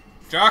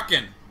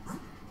 Jaken!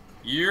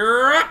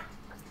 You're up!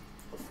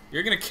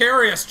 You're gonna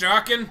carry us,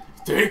 Jaken!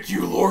 Thank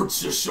you, Lord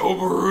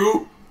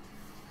Shishomaru!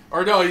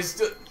 Or no, he's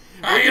still...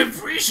 I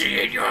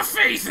appreciate your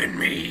faith in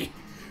me.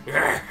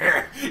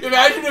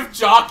 Imagine if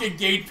Jaken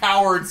gained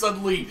power and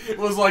suddenly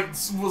was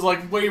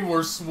like way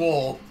more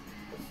swole.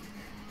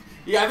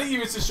 Yeah, I think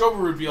even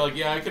Shishomaru would be like,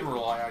 yeah, I can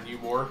rely on you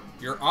more.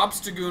 You're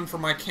Obstagoon for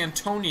my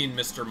Cantonian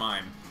Mr.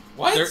 Mime.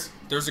 What?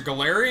 There's a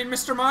Galarian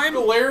Mr. Mime?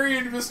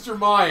 Galarian Mr.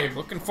 Mime.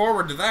 Looking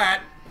forward to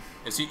that.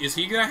 Is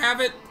he gonna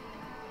have it?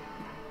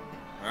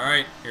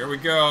 Alright, here we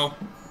go.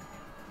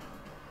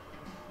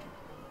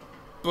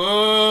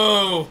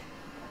 Boo!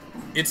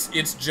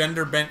 It's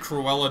gender-bent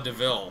Cruella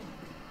DeVille.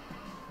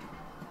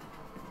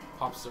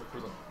 Popstar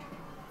Cruella.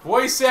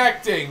 Voice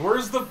acting!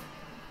 Where's the...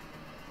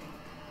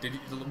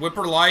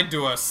 Whipper lied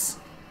to us.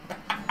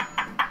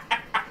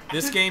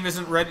 This game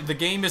isn't ready. The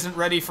game isn't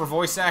ready for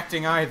voice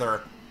acting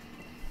either.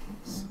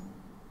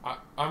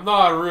 I'm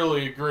not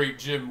really a great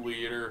gym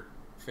leader.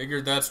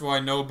 Figured that's why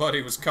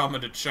nobody was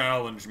coming to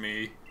challenge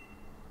me.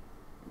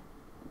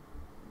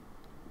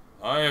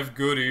 I have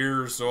good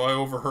ears, so I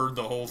overheard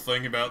the whole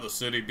thing about the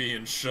city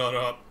being shut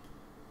up.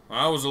 When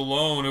I was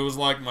alone, it was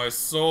like my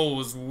soul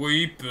was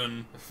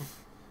weeping.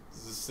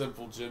 This is a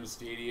simple gym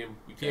stadium.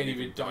 We can't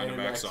even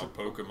Dynamax on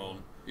Pokemon.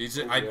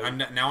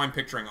 Now I'm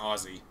picturing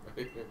Ozzy.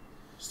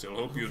 Still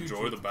hope you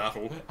enjoy the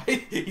battle.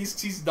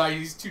 He's nice.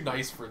 He's too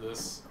nice for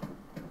this.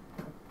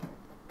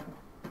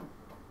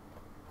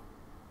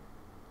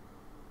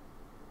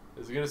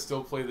 Is he gonna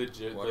still play the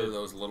gym? What are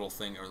those little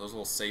things? Are those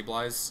little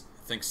Sableyes?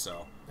 I think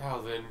so.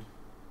 Now then.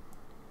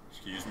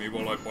 Excuse me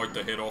while I bite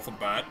the head off a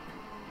bat.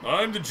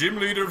 I'm the gym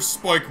leader of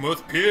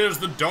Spikemuth, Piers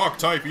the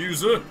Dark-type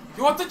user.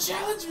 You want to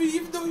challenge me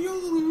even though you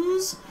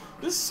lose?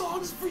 This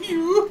song's for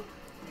you.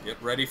 Get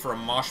ready for a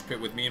mosh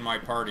pit with me and my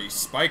party.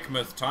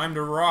 Spikemuth, time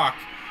to rock.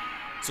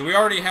 So we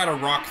already had a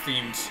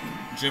rock-themed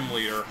gym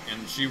leader,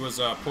 and she was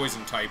a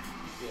poison type.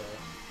 Yeah.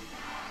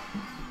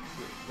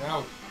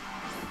 Now,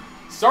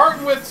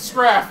 starting with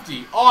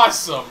Scrafty.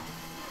 Awesome.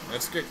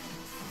 That's good.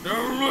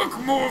 Don't look,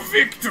 more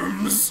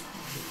victims.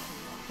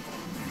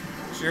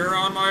 Cheer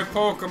on my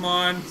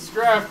Pokemon.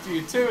 Scrafty,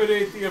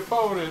 intimidate the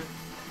opponent.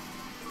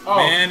 Oh.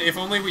 Man, if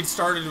only we'd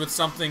started with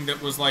something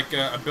that was like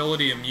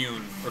ability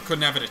immune, or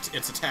couldn't have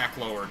its attack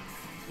lowered.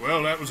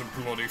 Well, that was a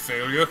bloody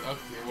failure. Okay,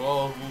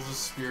 well, we'll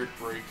just Spirit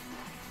Break.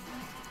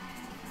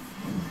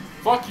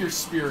 Fuck your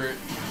Spirit.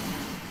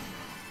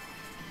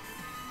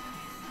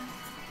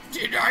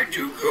 Did I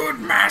do good,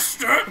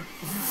 Master?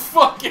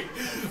 Fucking...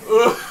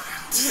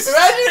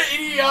 Imagine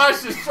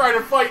Inuyasha just trying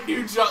to fight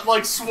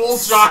Swole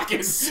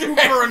Jaken. Super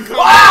uncomfortable.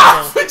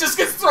 Wow! It just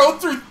gets thrown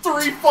through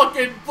 3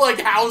 fucking,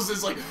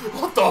 houses. Like,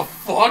 what the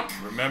fuck?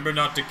 Remember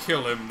not to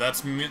kill him.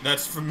 That's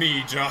for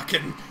me,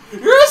 Jaken.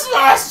 Yes,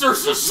 Master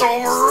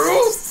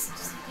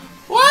Shishomaru!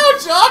 Wow,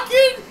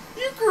 Jaken!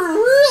 You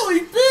grew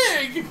really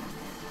big!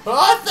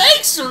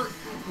 Thanks,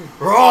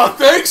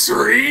 thanks,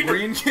 Reen!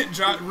 Reen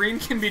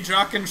can be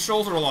Jaken's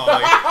shoulder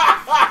lolly.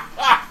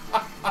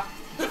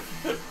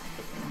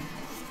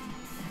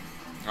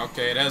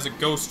 Okay, it has a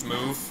ghost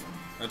move.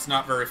 That's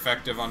not very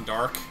effective on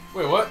Dark.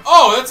 Wait, what?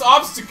 Oh, that's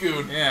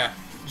Obstagoon! Yeah.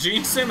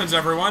 Gene Simmons,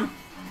 everyone.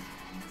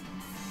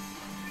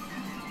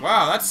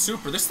 Wow, that's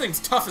super. This thing's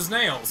tough as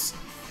nails.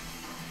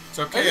 It's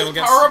okay, it'll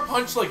get... Power-up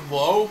punch,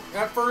 low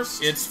at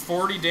first? It's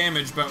 40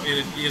 damage, but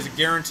it is a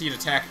guaranteed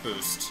attack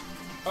boost.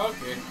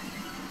 Okay.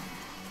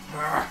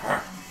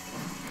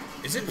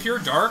 Is it pure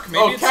Dark?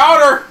 Maybe it's...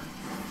 counter!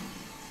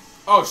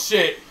 Oh,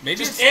 shit. Maybe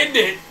just end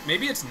it!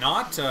 Maybe it's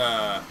not,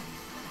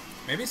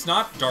 maybe it's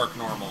not Dark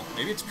Normal.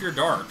 Maybe it's pure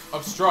Dark.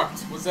 Obstruct.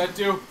 What's that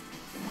do?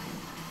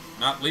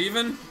 Not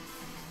leaving?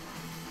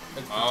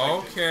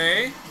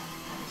 Okay.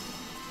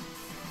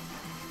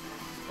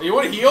 Oh, you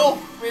want to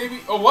heal?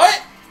 Maybe? Oh,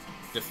 what?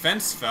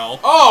 Defense fell.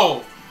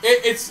 Oh!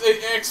 It's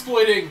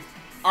exploiting.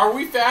 Are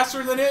we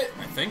faster than it?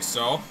 I think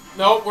so.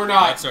 Nope, we're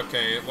not. That's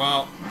okay.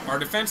 Well, our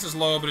defense is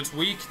low, but it's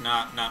weak.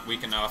 Not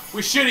weak enough.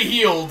 We should have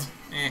healed.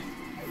 Eh.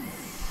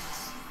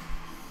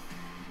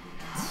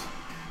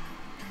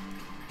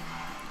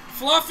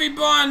 Fluffy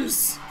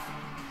buns!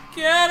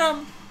 Get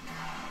him!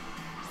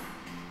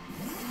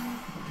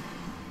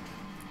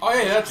 Oh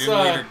yeah, that's Gym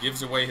leader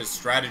gives away his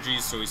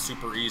strategies, so he's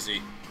super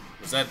easy.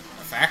 Was that a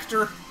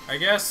factor? I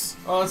guess.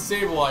 Oh, it's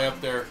Sableye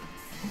up there.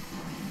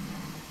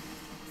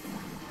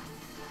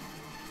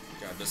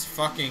 God, this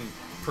fucking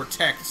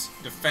protect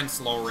defense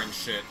lowering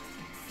shit.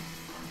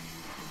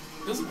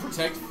 Doesn't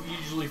Protect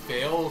usually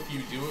fail if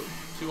you do it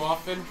too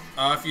often?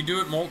 If you do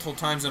it multiple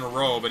times in a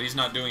row, but he's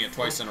not doing it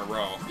twice in a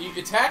row. You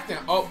attack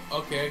now. Oh,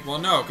 okay. Well,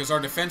 no, because our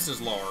defense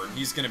is lower, and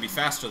he's going to be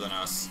faster than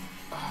us.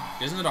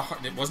 Wasn't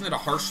it a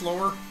harsh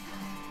lower?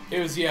 It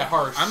was, yeah,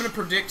 harsh. I'm going to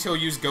predict he'll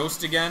use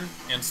Ghost again,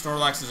 and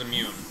Snorlax is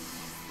immune.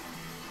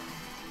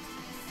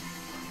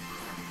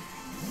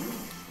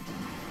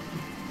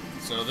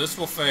 So this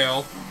will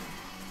fail.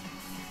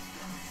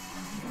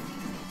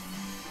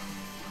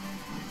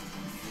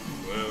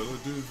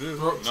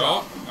 Throat No.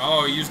 chop.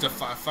 Oh, he used a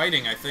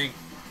fighting, I think.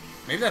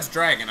 Maybe that's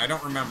Dragon. I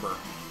don't remember.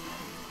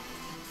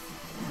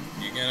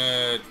 You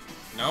gonna...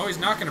 No, he's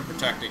not gonna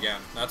protect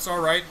again. That's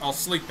alright. I'll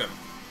sleep him.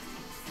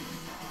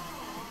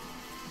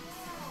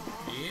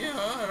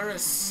 You're a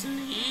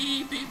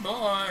sleepy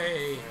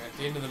boy. At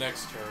the end of the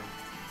next turn.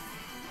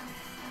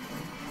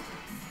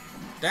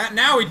 That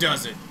now he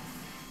does it.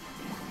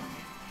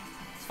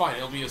 It's fine.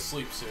 He'll be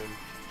asleep soon.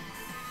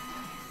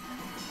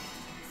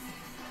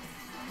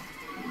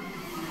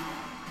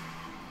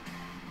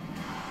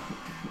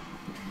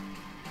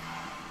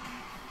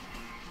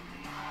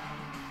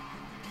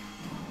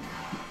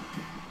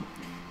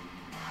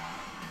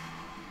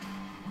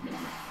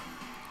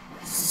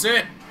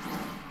 Sit.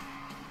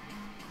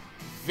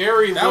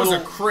 Very That little...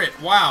 was a crit.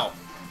 Wow.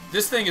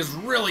 This thing is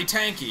really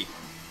tanky.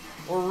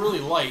 Or really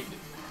light.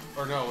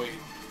 Or no, wait.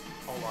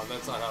 Hold on.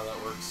 That's not how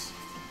that works.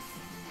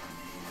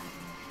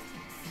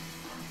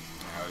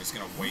 Oh, he's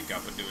gonna wake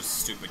up and do his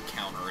stupid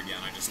counter again.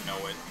 I just know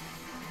it.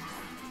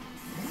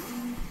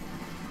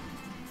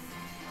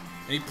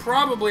 And he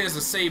probably has a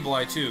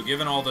Sableye too,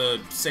 given all the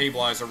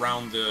Sableyes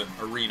around the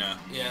arena.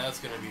 Yeah, that's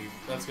gonna be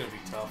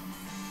tough.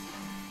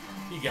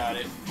 He got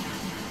it.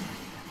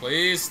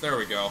 Please, there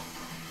we go.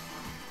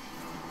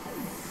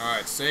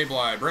 Alright,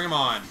 Sableye, bring him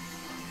on.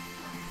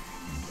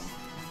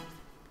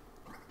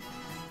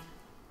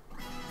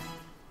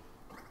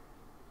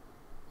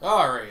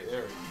 Alright,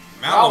 there we go.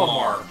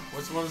 Malamar.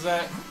 Which one is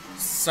that?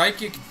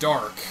 Psychic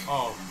Dark.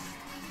 Oh.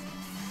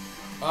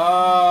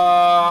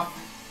 I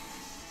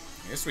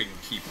guess we can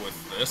keep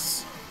with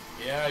this.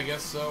 Yeah, I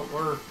guess so.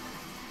 We're...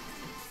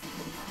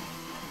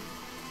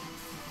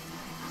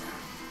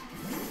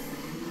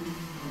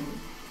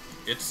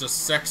 It's a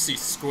sexy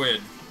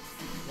squid.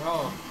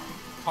 Well,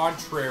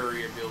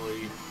 contrary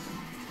ability.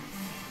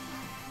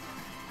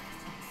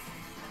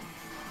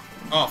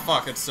 Oh,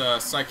 fuck, it's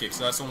Psychic,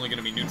 so that's only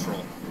gonna be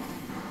neutral.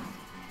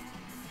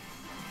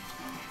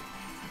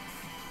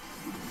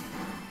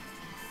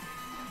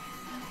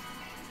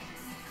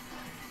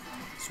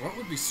 So what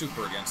would be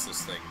super against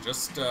this thing?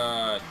 Just,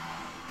 Dark...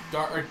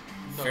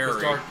 No,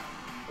 Fairy. Dark...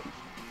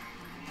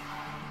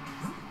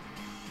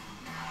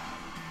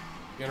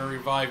 Gonna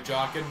revive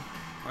Jaken.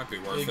 might be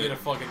They worth get it. a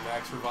fucking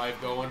max revive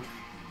going.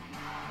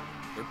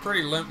 They're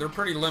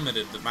pretty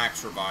limited, the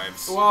max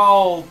revives.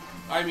 Well,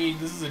 I mean,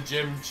 this is a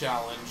gym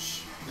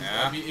challenge.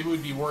 Yeah. I mean, it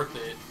would be worth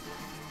it.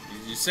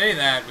 You say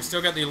that, we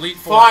still got the Elite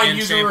Four Fine, and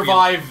use champion. a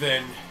revive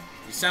then.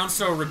 You sound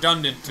so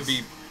redundant to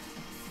be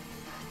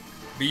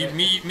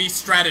me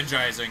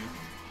strategizing.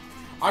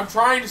 I'm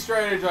trying to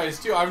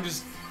strategize too. I'm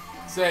just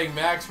saying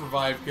max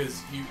revive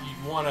because you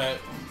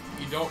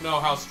don't know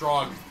how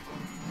strong.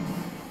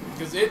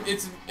 Because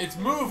its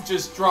move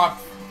just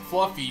dropped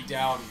Fluffy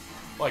down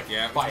like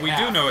Yeah, by we half.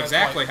 do know That's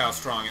exactly why- how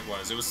strong it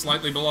was. It was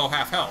slightly below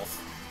half health.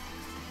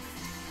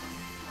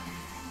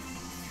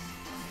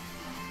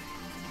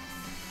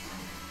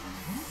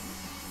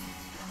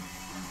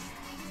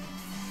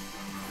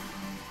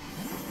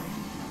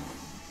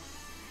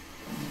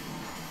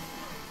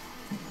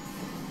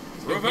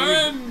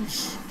 Revenge!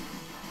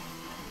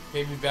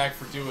 Pay me back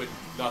for doing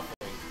nothing.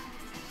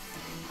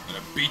 I'm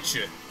gonna beat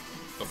you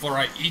before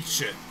I eat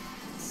you.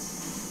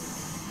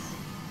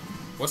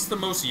 What's the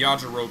most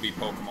Yajirobe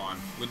Pokemon?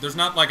 There's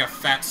not like a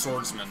fat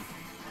swordsman.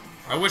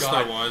 I wish God.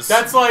 there was.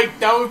 That's like,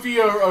 that would be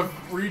a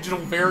regional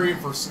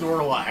variant for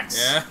Snorlax.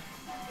 Yeah.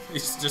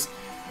 It's just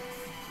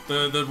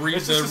the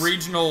It's just a-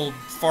 regional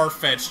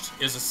Farfetch'd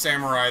is a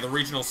samurai. The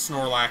regional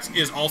Snorlax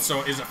is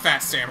a fat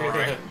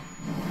samurai.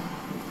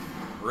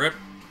 Rip.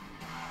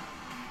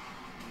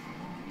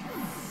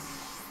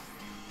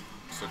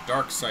 So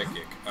Dark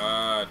Psychic.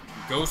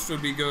 Ghost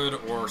would be good,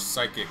 or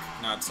Psychic,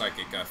 not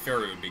Psychic.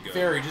 Fairy would be good.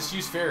 Fairy, just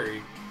use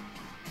Fairy.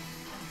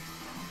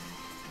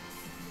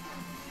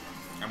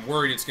 I'm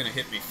worried it's gonna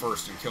hit me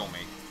first and kill me.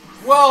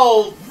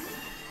 Well,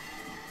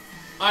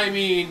 I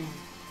mean,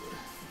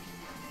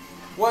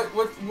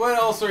 what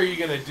else are you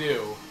gonna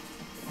do?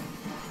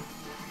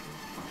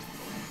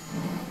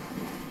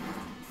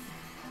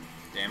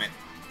 Damn it.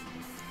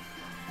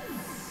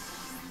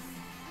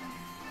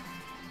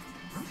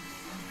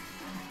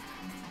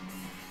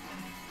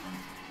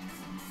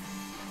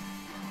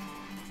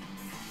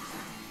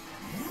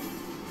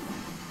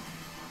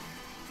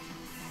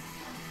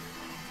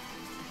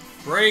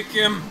 Break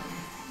him!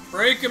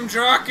 Break him,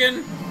 Jaken!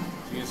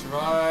 You can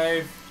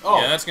survive. Oh,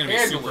 yeah, that's gonna be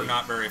handily. super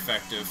not very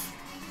effective.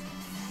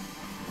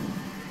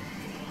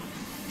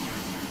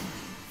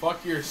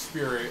 Fuck your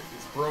spirit.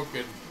 It's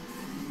broken.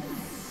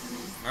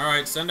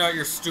 Alright, send out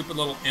your stupid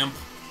little imp.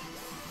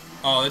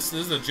 Oh, this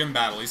is a gym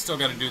battle. He's still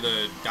got to do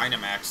the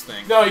Dynamax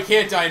thing. No, he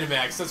can't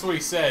Dynamax. That's what he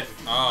said.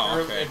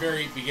 Oh, okay. At the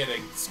very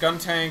beginning.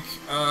 Skuntank,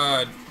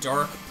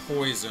 Dark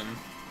Poison.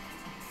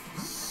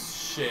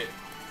 Shit.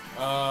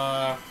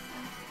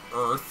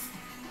 Earth.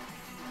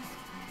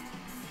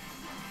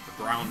 The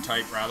ground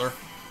type, rather.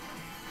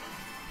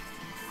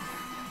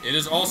 It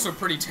is also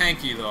pretty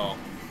tanky, though.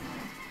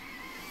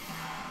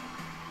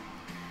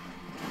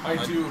 I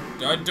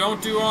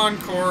don't do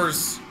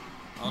encores.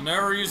 I'll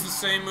never use the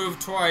same move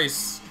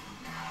twice.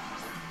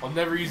 I'll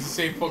never use the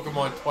same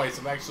Pokemon twice.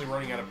 I'm actually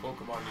running out of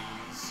Pokemon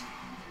to use.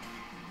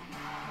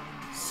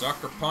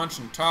 Sucker Punch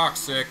and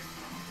Toxic.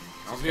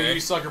 I was gonna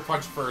use Sucker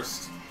Punch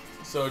first.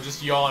 So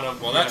just yawn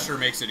him. Well, that sure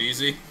makes it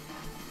easy.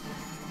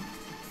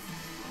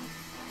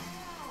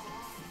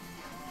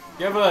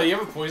 You have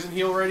a poison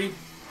heal ready?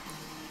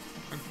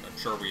 I'm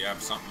sure we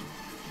have something.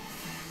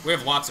 We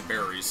have lots of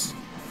berries.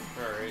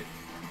 Alright.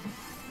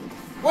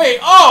 Wait,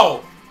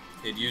 oh!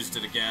 It used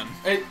it again.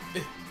 It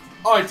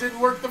didn't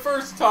work the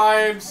first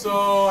time,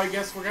 so I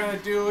guess we're gonna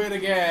do it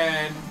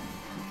again.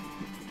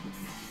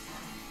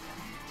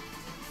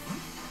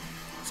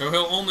 So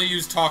he'll only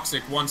use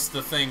Toxic once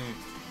the thing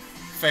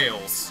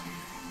fails.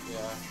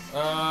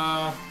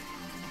 Yeah.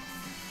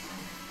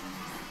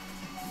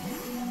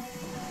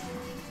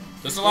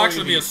 This will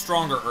actually be a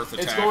stronger Earth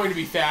attack. It's going to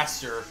be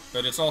faster.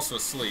 But it's also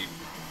asleep.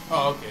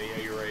 Oh, okay,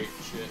 yeah, you're right.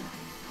 Shit.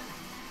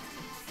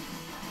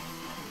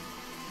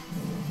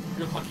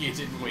 You're lucky it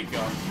didn't wake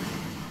up.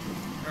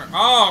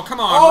 Oh, come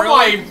on, oh,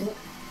 really?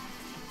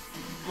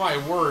 My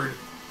word.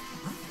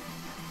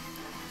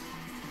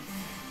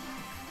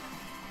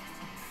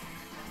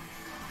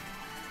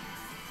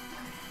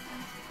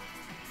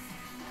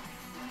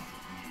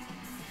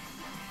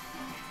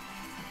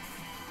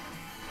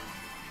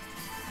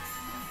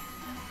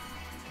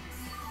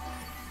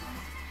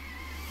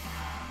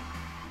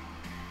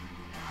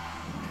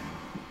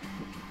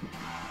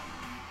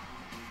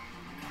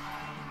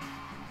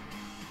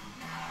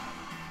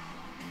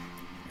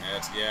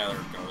 Yeah, there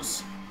it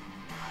goes.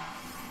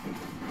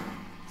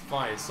 It's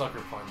fine,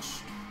 Sucker Punch.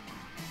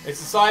 It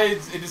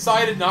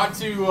decided not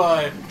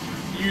to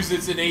use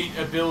its innate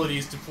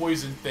abilities to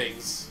poison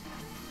things.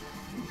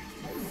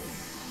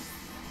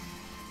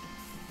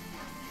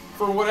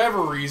 For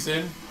whatever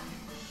reason.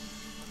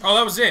 Oh,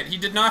 that was it. He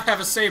did not have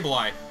a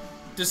Sableye,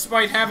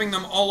 despite having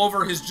them all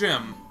over his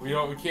gym. We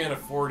can't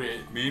afford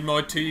it. Me and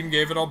my team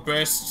gave it our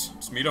best.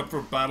 Let's meet up for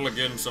a battle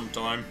again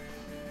sometime.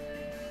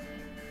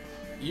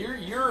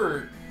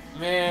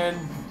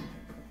 Man,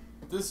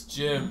 this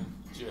gym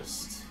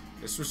just...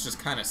 This was just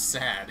kind of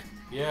sad.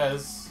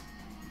 Yes.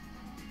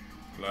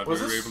 Glad we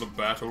were able to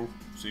battle.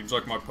 Seems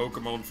like my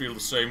Pokemon feel the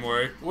same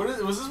way.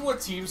 Was this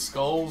what Team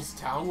Skull's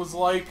town was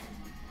like?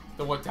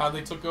 What town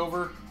they took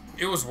over?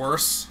 It was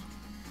worse.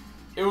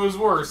 It was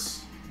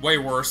worse. Way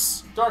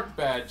worse. Dark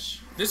Badge.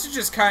 This is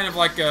just kind of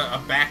like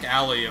a back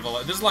alley of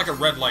a... This is like a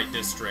red light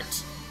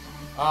district.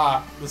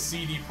 Ah, the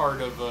seedy part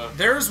of...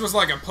 Theirs was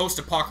like a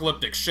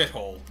post-apocalyptic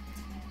shithole.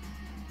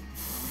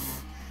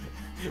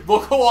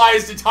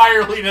 Localized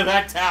entirely to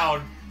that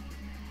town.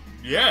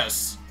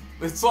 Yes.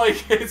 It's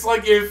like if it's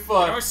like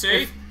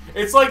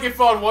if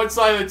on one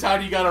side of the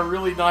town you got a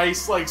really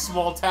nice like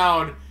small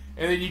town,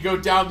 and then you go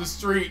down the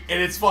street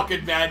and it's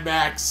fucking Mad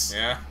Max.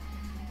 Yeah.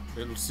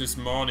 Little sis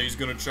Marnie's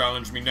gonna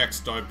challenge me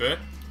next, I bet.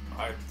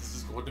 This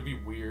is going to be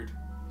weird.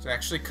 It's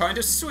actually kind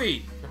of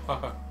sweet.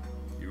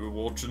 You were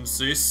watching,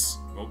 sis.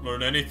 Won't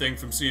learn anything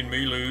from seeing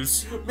me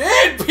lose.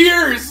 Man,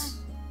 Piers!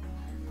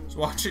 I was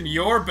watching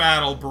your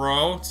battle,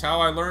 bro. It's how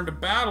I learned to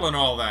battle and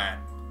all that.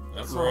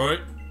 That's right.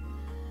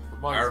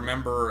 I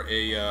remember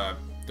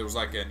there was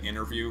like an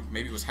interview,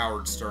 maybe it was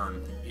Howard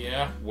Stern.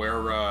 Yeah.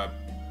 Where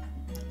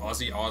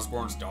Ozzy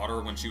Osbourne's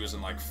daughter, when she was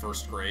in like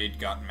first grade,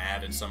 got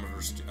mad at some of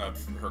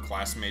her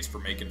classmates for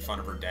making fun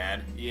of her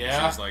dad. Yeah.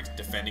 She was like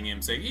defending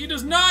him, saying he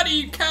does not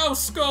eat cow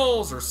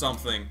skulls or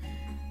something.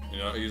 You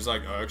know, he was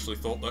like, I actually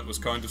thought that was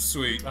kind of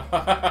sweet.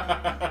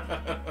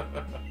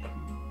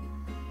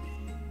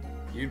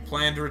 You'd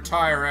plan to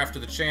retire after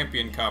the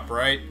Champion Cup,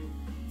 right?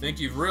 Think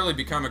you've really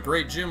become a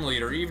great gym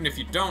leader, even if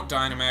you don't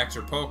Dynamax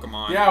your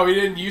Pokemon. Yeah, we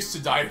didn't used to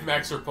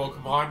Dynamax our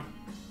Pokemon.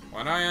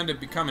 When I end up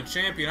becoming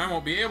champion, I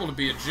won't be able to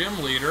be a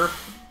gym leader.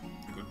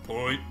 Good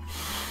point.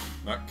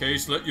 In that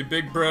case, let your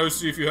big bro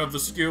see if you have the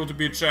skill to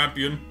be a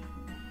champion.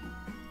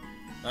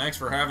 Thanks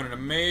for having an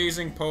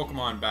amazing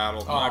Pokemon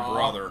battle with my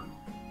brother.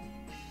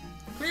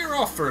 Clear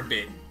off for a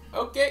bit.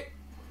 Okay.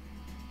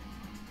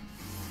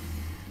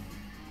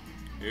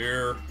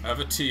 Here, have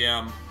a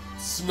TM.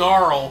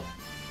 Snarl.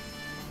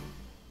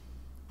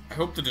 I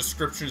hope the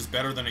description is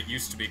better than it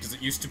used to be, because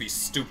it used to be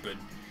stupid.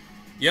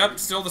 Yep,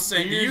 still the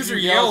same. The user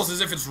yells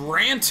as if it's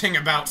ranting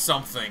about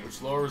something.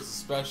 Which lowers the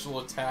special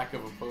attack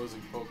of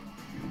opposing Pokemon.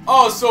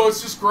 Oh, so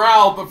it's just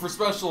Growl, but for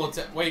special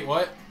attack. Wait,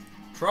 what?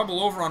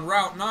 Trouble over on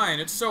Route 9.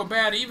 It's so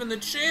bad even the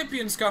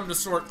champions come to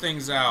sort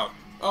things out.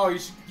 Oh, you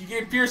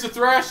gave Pierce a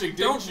thrashing,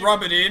 didn't Don't you?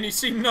 rub it in. He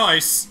seemed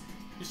nice.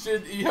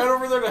 You head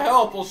over there to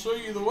help. We'll show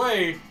you the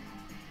way.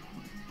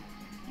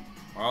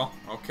 Well,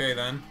 okay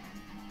then.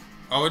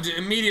 Oh,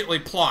 immediately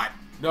plot.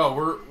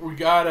 No, we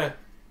gotta...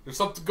 There's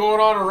something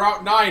going on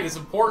Route 9. It's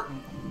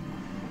important.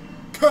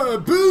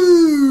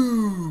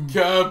 Kaboom!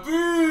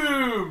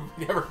 Kaboom!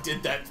 Never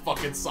did that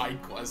fucking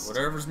side quest.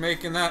 Whatever's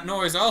making that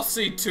noise, I'll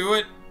see to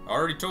it. I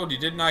already told you,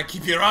 didn't I?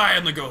 Keep your eye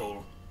on the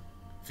goal.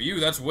 For you,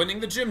 that's winning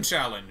the gym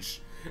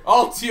challenge.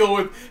 I'll deal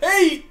with...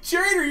 Hey,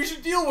 trainer, you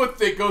should deal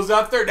with it. Goes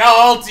out there. Now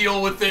I'll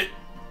deal with it.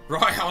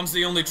 Ryan's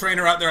the only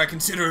trainer out there I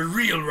consider a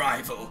real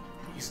rival.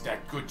 He's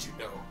that good, you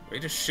know. Way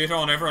to shit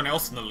on everyone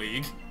else in the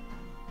league.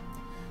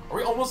 Are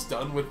we almost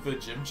done with the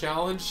gym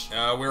challenge?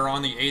 We're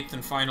on the 8th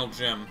and final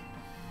gym.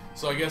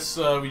 So I guess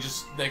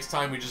next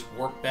time we just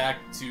warp back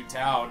to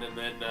town and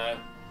then,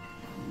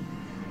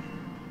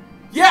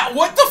 Yeah,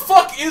 what the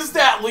fuck is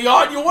that,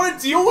 Leon? You want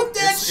to deal with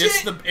that shit?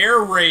 It's the air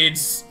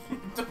raids.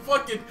 The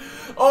fucking...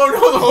 Oh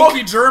no, the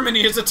Poke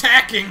Germany is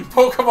attacking.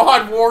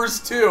 Pokemon Wars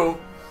 2.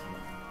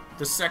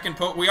 The second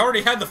we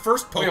already had the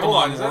first Pokemon Wait, hold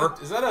on. War.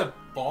 Is that a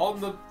ball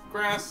in the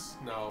grass?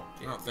 No.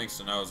 I don't think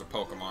so. No, it was a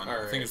Pokemon. All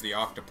I right. think it's the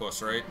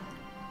octopus, right?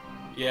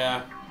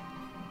 Yeah.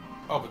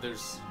 Oh, but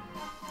there's...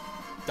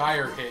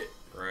 Dire Hit.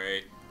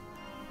 Right.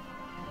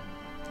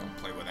 Don't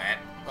play with that.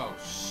 Oh,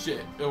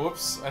 shit. Oh,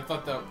 whoops. I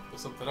thought that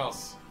was something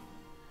else.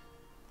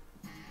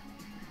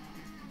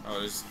 Oh,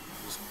 there's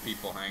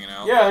people hanging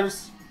out. Yeah,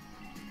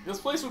 this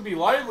place would be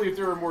lively if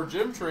there were more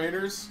gym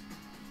trainers.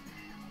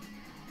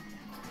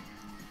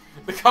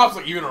 The cops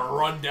like, even a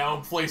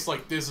rundown place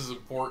like this is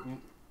important.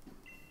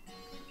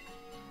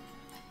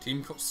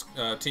 Team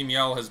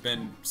Yell has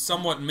been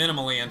somewhat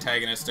minimally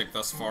antagonistic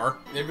thus far.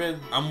 They've been...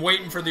 I'm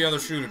waiting for the other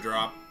shoe to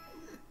drop.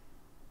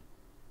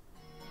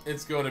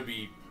 It's going to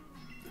be...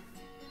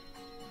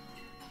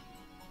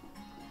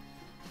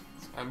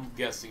 I'm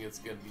guessing it's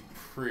going to be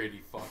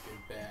pretty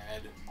fucking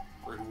bad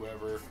for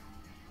whoever.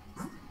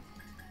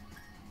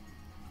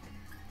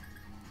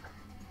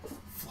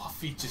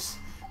 Fluffy just...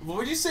 What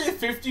would you say,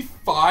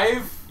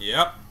 55?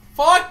 Yep.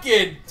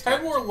 Fucking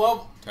 10 more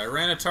level.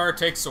 Tyranitar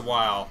takes a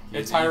while. And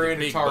He's a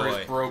big Tyranitar boy.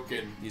 is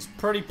broken. He's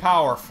pretty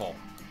powerful.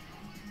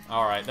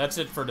 Alright, that's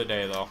it for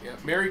today, though. Yeah,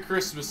 Merry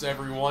Christmas,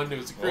 everyone. It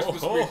was a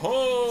Christmas Ho, ho,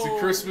 ho. It's a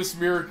Christmas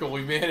miracle.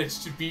 We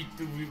managed to beat...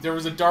 There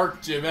was a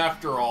dark gym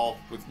after all.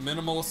 With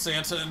minimal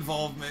Santa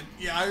involvement.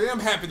 Yeah, I am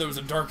happy there was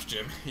a dark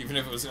gym, even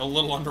if it was a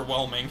little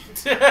underwhelming.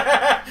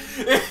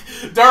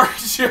 Dark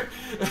gym.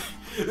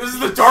 This is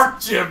the dark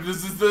gym.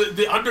 This is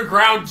the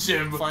underground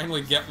gym.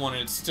 Finally get one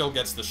and it still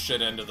gets the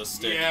shit end of the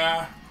stick.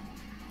 Yeah.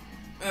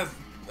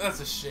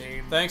 That's a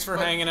shame. Thanks for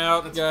But hanging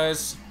out,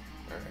 guys.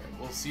 Alright,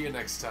 we'll see you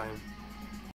next time.